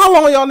to know. So how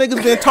long y'all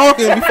niggas been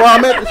talking before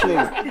I met this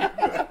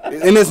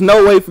nigga? And there's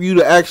no way for you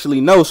to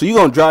actually know. So you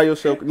gonna dry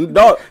yourself,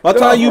 dog. By the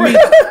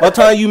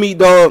time you meet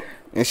dog,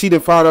 and she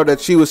didn't find out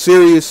that she was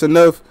serious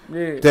enough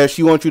that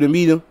she wants you to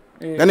meet him.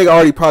 That nigga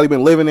already probably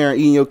been living there and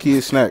eating your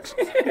kids' snacks.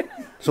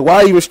 So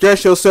why even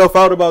stress yourself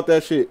out about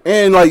that shit?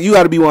 And like you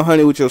got to be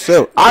 100 with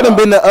yourself. I done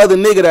been the other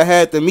nigga that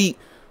had to meet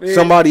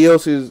somebody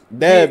else's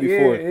dad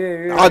before.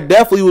 I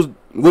definitely was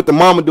with the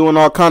mama doing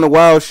all kind of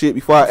wild shit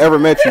before I ever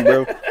met you,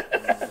 bro.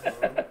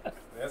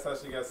 That's how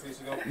she got to see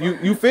she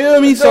gonna you feel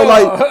me? So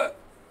like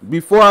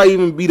before I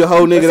even be the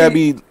whole nigga that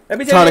be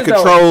trying to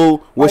control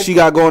what like, she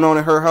got going on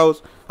in her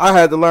house, I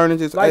had to learn and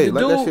just like hey,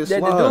 let that shit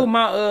slide. The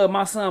dude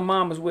my son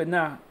mom is with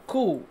now,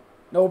 cool,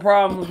 no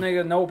problems,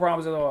 nigga, no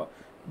problems at all.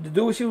 The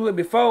dude she was with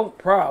before,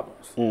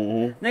 problems.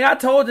 Nigga, I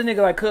told the nigga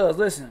like, cuz,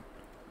 listen,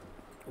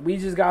 we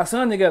just got a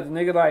son together,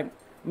 nigga. Like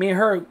me and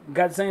her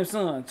got the same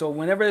son, so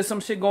whenever there's some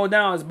shit going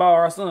down, it's about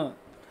our son.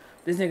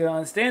 This nigga don't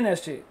understand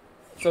that shit.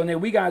 So nigga,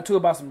 we got into it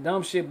about some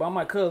dumb shit. But I'm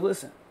like, cuz,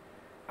 listen,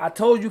 I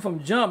told you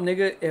from jump,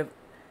 nigga, if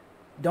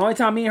the only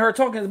time me and her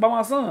talking is about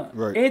my son.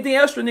 Right. Anything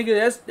extra,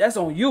 nigga, that's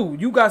on you.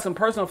 You got some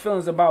personal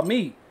feelings about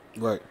me.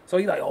 Right. So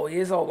he's like, oh,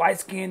 he's all light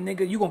skinned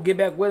nigga. You gonna get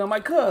back with him? I'm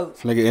like, cuz.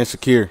 Nigga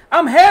insecure.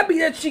 I'm happy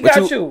that she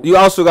got you. You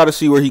also got to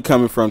see where he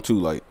coming from too.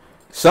 Like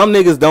some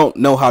niggas don't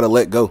know how to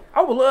let go.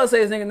 I would love to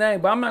say his nigga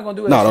name, but I'm not gonna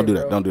do it. No, don't do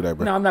that. Don't do that,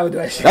 bro. No, I'm not gonna do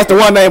that shit. That's the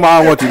one name I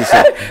don't want you to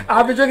say.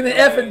 I've been drinking the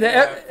effort.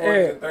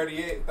 Yeah.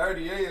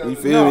 38. You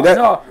feel me? That,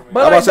 no,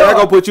 but I'm about to say, I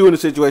gonna put you in a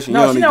situation.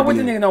 No, you she not with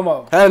the nigga no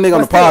more. Had a nigga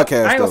on the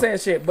podcast. I ain't gonna say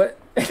shit, but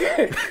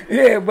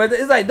yeah, but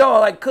it's like,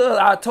 dog, like, cuz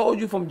I told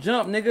you from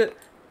jump, nigga.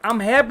 I'm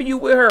happy you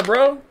with her,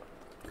 bro.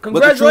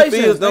 Congratulations, but the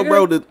truth is, though, nigga.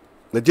 bro,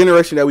 the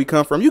generation that we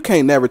come from, you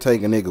can't never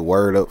take a nigga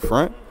word up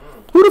front.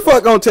 Who the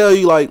fuck gonna tell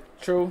you, like,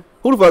 true?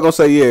 Who the fuck gonna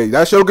say, yeah,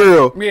 that's your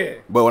girl? Yeah.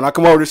 But when I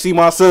come over to see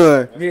my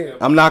son,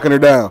 I'm knocking her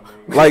down.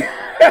 Like,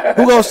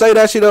 who gonna say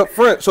that shit up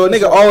front? So a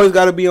nigga always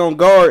gotta be on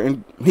guard,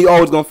 and he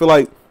always gonna feel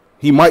like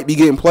he might be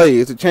getting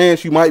played. It's a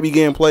chance you might be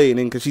getting played,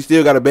 and because she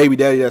still got a baby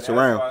daddy that's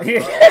around.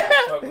 This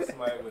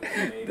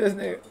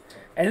nigga.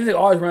 And this nigga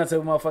always runs to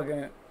a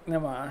motherfucking,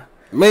 never mind.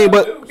 Man,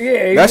 but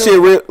that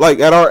shit,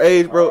 like, at our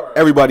age, bro,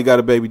 everybody got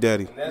a baby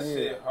daddy. And that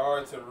shit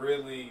hard to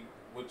really,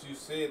 what you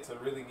said, to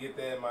really get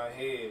that in my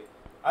head.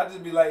 I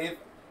just be like, if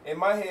in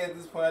my head at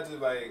this point, I just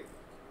like,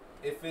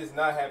 if it's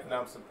not happening,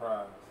 I'm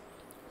surprised.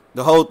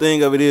 The whole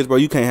thing of it is, bro,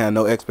 you can't have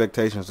no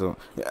expectations. So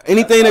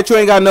anything that you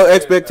ain't got no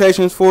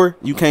expectations for,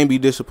 you can't be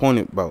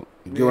disappointed about.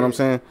 You get what I'm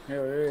saying?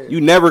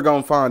 You never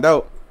gonna find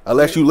out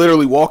unless you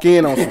literally walk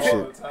in on some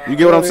shit. You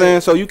get what I'm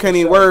saying? So you can't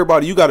even worry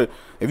about it. You gotta,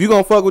 if you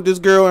gonna fuck with this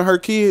girl and her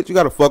kids, you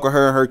gotta fuck with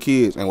her and her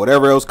kids and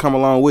whatever else come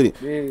along with it.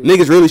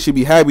 Niggas really should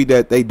be happy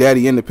that they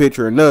daddy in the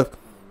picture enough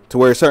to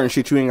where certain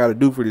shit you ain't gotta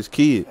do for this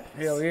kid.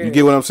 You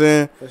get what I'm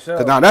saying?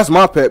 Cause now that's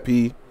my pet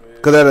peeve.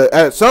 Cause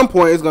at some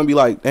point it's gonna be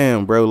like,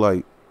 damn, bro,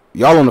 like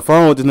y'all on the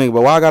phone with this nigga,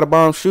 but why I gotta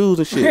buy him shoes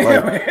and shit?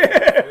 Like,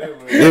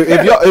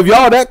 if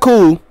y'all that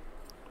cool,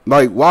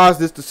 like why is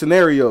this the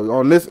scenario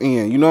on this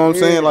end? You know what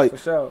I'm saying? Like, for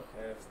sure.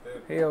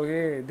 Hell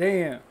yeah,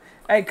 damn.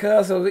 Hey,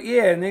 cuz, so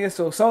yeah, nigga,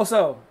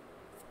 so.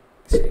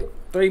 Shit,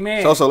 3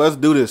 men. So let's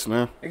do this,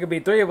 man. It could be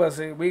 3 of us.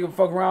 We can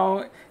fuck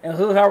around in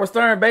Hood Howard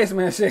Stern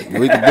basement and shit.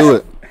 We can do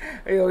it.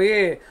 Hell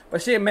yeah.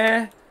 But shit,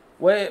 man,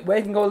 where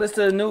you can go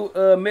listen to the new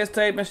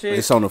mixtape and shit.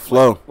 It's on the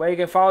flow. Where you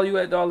can follow you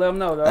at, dog, let them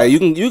know, dog. Hey, you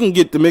can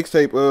get the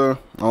mixtape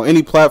on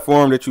any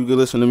platform that you can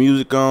listen to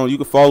music on. You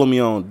can follow me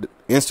on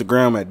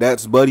Instagram at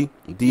That's Buddy,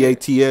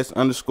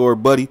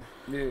 DATS_Buddy.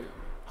 Yeah.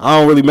 I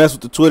don't really mess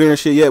with the Twitter and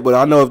shit yet, but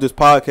I know if this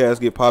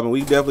podcast get popping,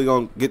 we definitely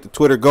gonna get the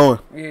Twitter going.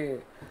 Yeah.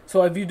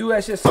 So if you do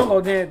that shit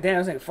solo, then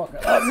damn, this nigga fucking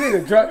up,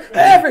 nigga drunk.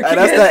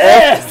 That's the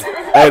ass.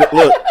 Hey,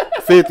 look,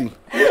 50.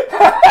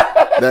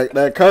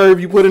 that curve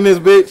you put in this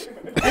bitch.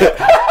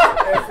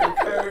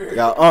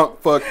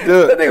 Got fucked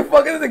up. That nigga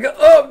fucking this nigga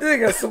up. This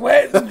nigga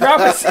sweating,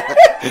 dropping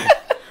shit.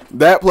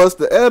 That plus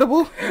the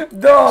edible.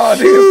 Dog,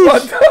 nigga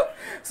fucked up.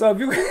 So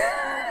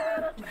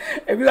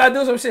if you gotta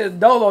do some shit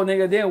dolo,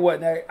 nigga, then what?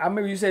 Now, I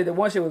remember you said that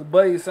one shit was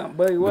buddy something.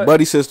 Buddy what? The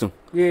buddy system.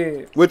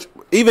 Yeah. Which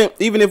even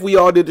if we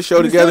all did the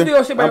show together,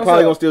 I'm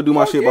probably gonna still do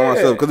my shit by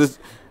myself because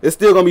it's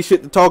still gonna be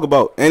shit to talk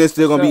about, and it's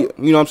still gonna be,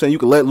 you know what I'm saying, you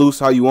can let loose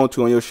how you want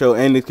to on your show,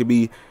 and it could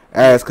be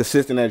as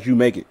consistent as you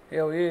make it.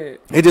 Hell yeah.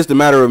 It's just a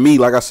matter of me,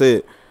 like I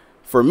said.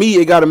 For me,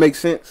 it gotta make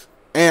sense,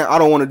 and I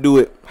don't want to do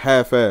it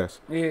half-assed.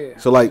 Yeah.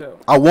 So like,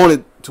 I want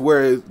it to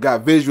where it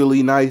got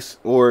visually nice,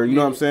 or you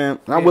know what I'm saying.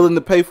 I'm willing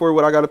to pay for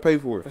what I gotta pay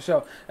for. For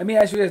sure. Let me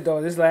ask you this though.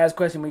 This is the last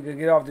question we can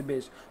get off the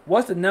bitch.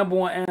 What's the number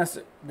one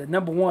answer? The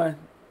number one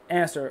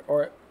answer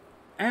or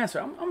answer?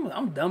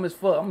 I'm dumb as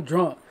fuck. I'm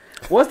drunk.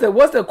 What's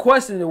the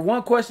question? The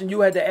one question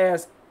you had to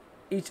ask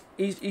each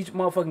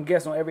motherfucking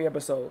guest on every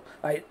episode.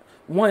 Like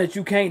one that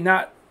you can't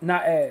not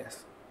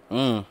ask.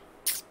 I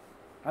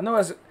know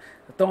it's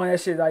throwing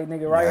that shit like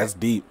nigga right. That's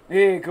deep.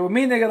 Yeah, cause with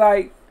me nigga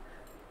like.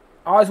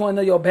 I always want to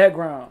know your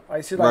background,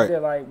 like shit like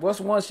that. Like, what's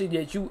one shit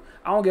that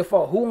I don't give a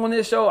fuck who on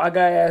this show? I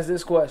gotta ask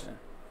this question.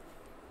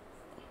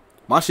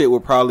 My shit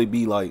would probably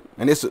be like,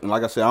 and this,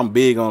 like I said, I'm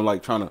big on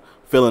like trying to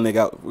fill a nigga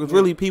out. Because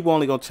really, people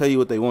only gonna tell you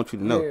what they want you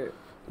to know. Yeah.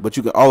 But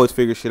you can always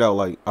figure shit out.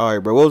 Like, all right,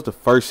 bro, what was the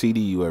first CD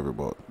you ever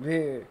bought?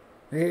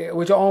 Yeah,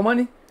 with your own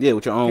money. Yeah,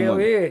 with your own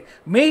money. Yeah,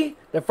 me,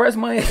 the first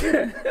money.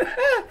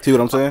 See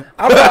what I'm saying?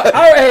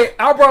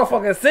 I brought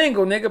fucking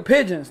single, nigga.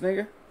 Pigeons,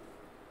 nigga.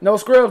 No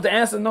scrubs. The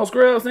answer, no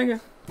scrubs, nigga.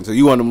 So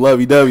you want them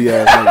lovey-dovey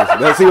ass niggas.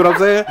 That's, see what I'm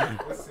saying?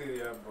 What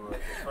CD I bought?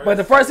 But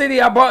the first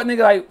CD I bought, nigga,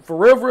 like, for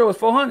real, was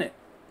 $400.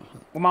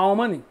 With my own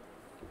money.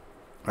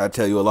 I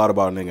tell you a lot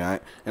about nigga.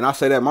 And I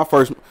say that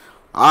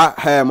I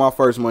had my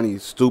first money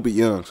stupid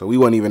young, so we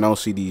wasn't even on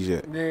CDs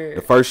yet. Yeah.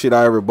 The first shit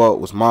I ever bought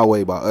was My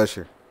Way by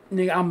Usher.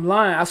 Nigga, I'm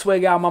lying. I swear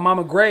to God, my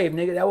mama grave,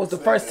 nigga. That was the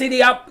first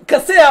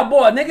cassette I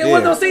bought, nigga. It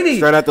wasn't no CD.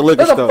 Straight out the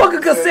liquor store. It was a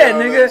fucking cassette,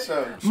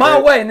 nigga.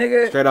 My Way,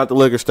 nigga. Straight out the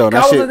liquor store.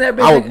 That shit,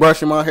 I was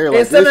brushing my hair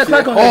like it's 7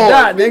 o'clock on the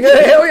dot,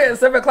 nigga. Hell yeah,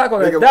 7 o'clock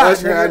on the dot,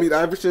 Usher had me,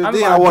 ever since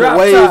then, I wanted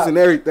waves and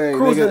everything,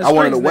 nigga. I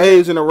wanted the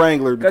waves and the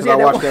Wrangler because I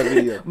watched that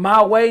video.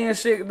 My Way and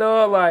shit,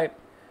 dog.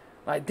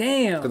 Like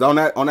damn.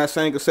 Because on that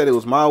same cassette, it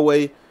was My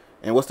Way.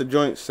 And what's the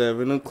joint?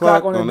 7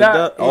 o'clock on the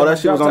dot. All that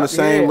shit was on the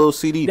same little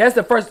CD. That's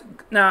the first.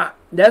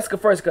 That's the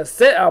first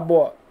cassette I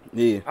bought.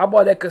 Yeah. I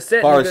bought that cassette.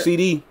 As far as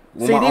CD,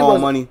 with my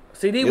own money.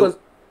 CD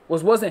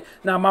wasn't.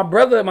 Now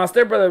my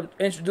stepbrother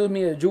introduced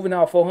me to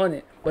Juvenile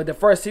 400, but the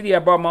first CD I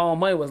bought my own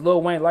money was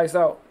Lil Wayne Lights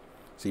Out.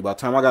 See, by the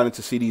time I got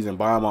into CDs and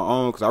buying my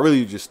own, because I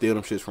really just steal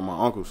them shits from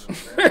my uncles.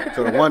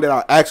 So the one that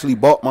I actually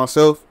bought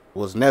myself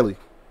was Nelly.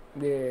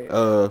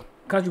 Yeah.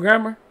 Country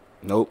Grammar.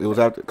 Nope, it was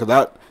after because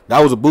that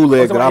was a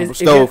bootleg that I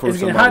stole from somebody. Is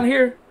it getting hot in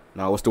here?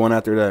 No, what's the one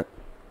after that?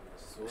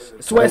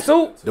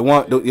 Sweatsuit? The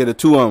one, the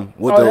two of them.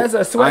 With that's a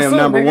sweatsuit. I am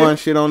number one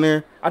shit on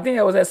there. I think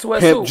that was that sweatsuit.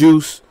 Pimp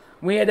Juice.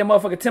 We had that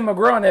motherfucker Tim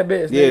McGraw on that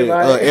bitch. Yeah,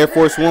 nigga, Air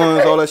Force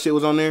Ones, all that shit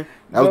was on there.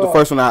 That was the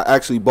first one I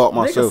actually bought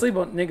myself.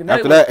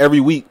 After that, every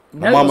week,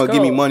 my mama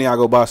give me money, I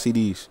go buy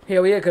CDs.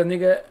 Hell yeah, because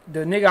the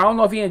nigga, I don't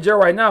know if he in jail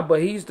right now,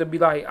 but he used to be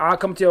like, I'll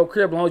come to your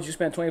crib as long as you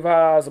spend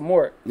 $25 or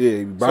more.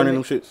 Yeah, burning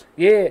them shits.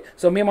 Yeah,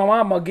 so me and my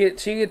mama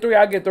she get 3,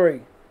 I get 3.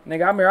 Nigga, I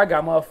remember I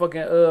got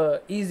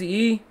motherfucking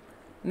Eazy-E.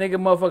 Nigga,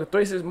 motherfucking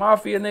 3 6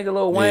 Mafia, nigga,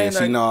 Lil Wayne. Yeah,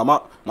 see,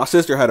 no, my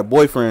sister had a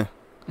boyfriend.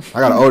 I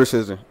got an older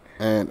sister.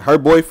 And her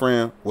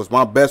boyfriend was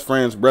my best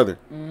friend's brother.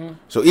 Mm-hmm.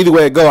 So either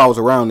way it go, I was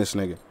around this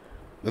nigga.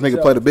 This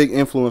nigga played a big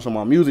influence on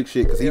my music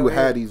shit because he would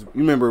have these. You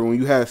remember when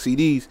you had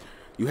CDs,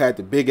 you had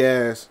the big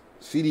ass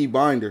CD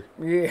binder.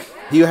 Yeah.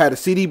 He had a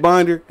CD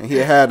binder and he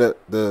had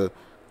the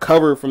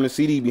cover from the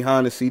CD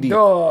behind the CD.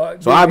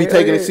 Dog, so I'd be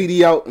taking the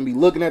CD out and be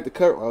looking at the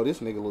cover. Oh, this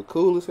nigga look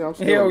cool as hell. I'm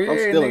stealing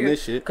nigga.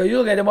 This shit. Cause you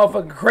look at the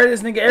motherfucking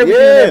credits, nigga.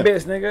 Everything in that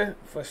bitch, nigga.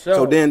 For sure.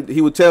 So then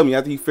he would tell me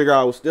after he figured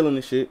out I was stealing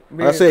this shit.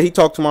 Like I said, he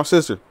talked to my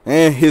sister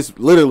and his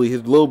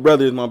little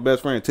brother is my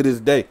best friend to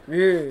this day.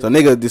 Yeah. So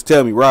nigga just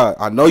tell me, Rod,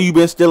 I know you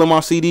been stealing my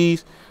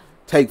CDs.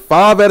 Take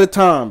 5 at a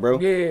time, bro.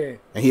 Yeah.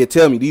 And he'd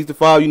tell me, these the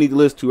 5 you need to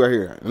listen to right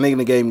here. The nigga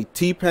done gave me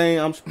T-Pain,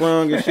 I'm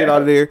Sprung and shit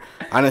out of there.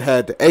 I done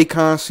had the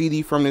Akon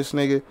CD from this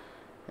nigga.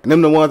 And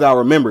them the ones I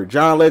remember.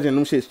 John Legend,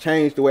 them shits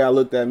changed the way I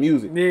looked at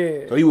music.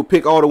 Yeah. So he would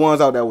pick all the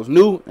ones out that was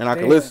new and I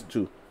could listen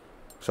to.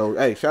 So,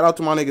 hey, shout out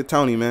to my nigga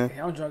Tony, man.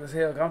 Yeah, I'm drunk as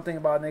hell. I'm thinking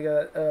about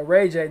nigga,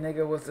 Ray J,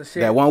 nigga, was the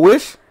shit. That One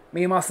Wish?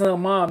 Me and my son,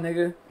 mom,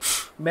 nigga.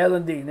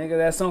 Melody, nigga.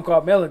 That song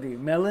called Melody.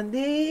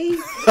 Melody.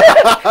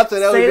 I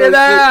said that say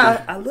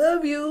that I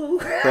love you.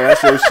 So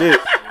that's your shit.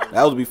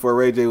 That was before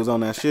Ray J was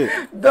on that shit.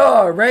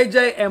 Dog, Ray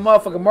J and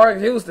motherfucking Mark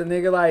Houston,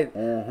 nigga. Like,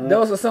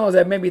 those are songs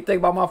that made me think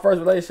about my first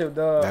relationship,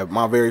 dog. That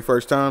my very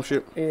first time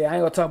shit? Yeah, I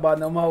ain't gonna talk about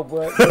it no more,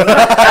 but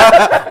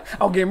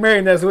I'm getting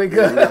married next week.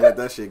 Yeah, you gotta let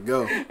that shit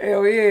go.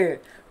 Hell yeah.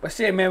 But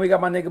shit, man, we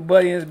got my nigga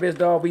Buddy and his bitch,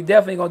 dog. We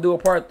definitely gonna do a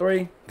part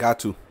 3. Got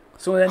to.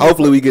 So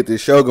hopefully we get this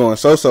show going.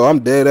 So I'm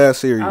dead ass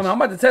serious. I'm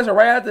about to test her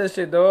right after this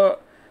shit, dog.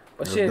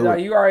 But shit,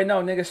 like, you already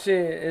know, nigga,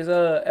 shit is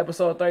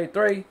episode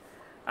 33.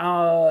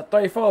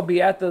 34 will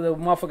be after the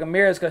motherfucking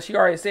marriage, because she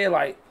already said,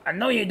 like, I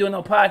know you ain't doing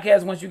no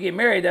podcast once you get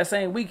married that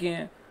same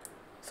weekend.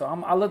 So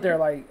I look there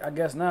like, I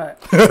guess not.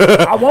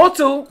 I want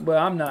to, but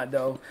I'm not,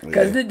 though.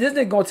 Because this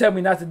nigga gonna tell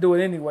me not to do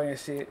it anyway and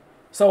shit.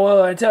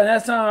 So until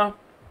next time,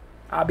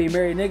 I'll be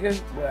married nigga,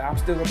 but I'm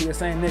still gonna be the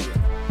same nigga.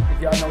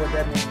 If y'all know what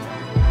that means.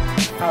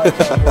 All right,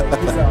 y'all, boys.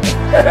 Peace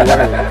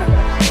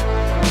out.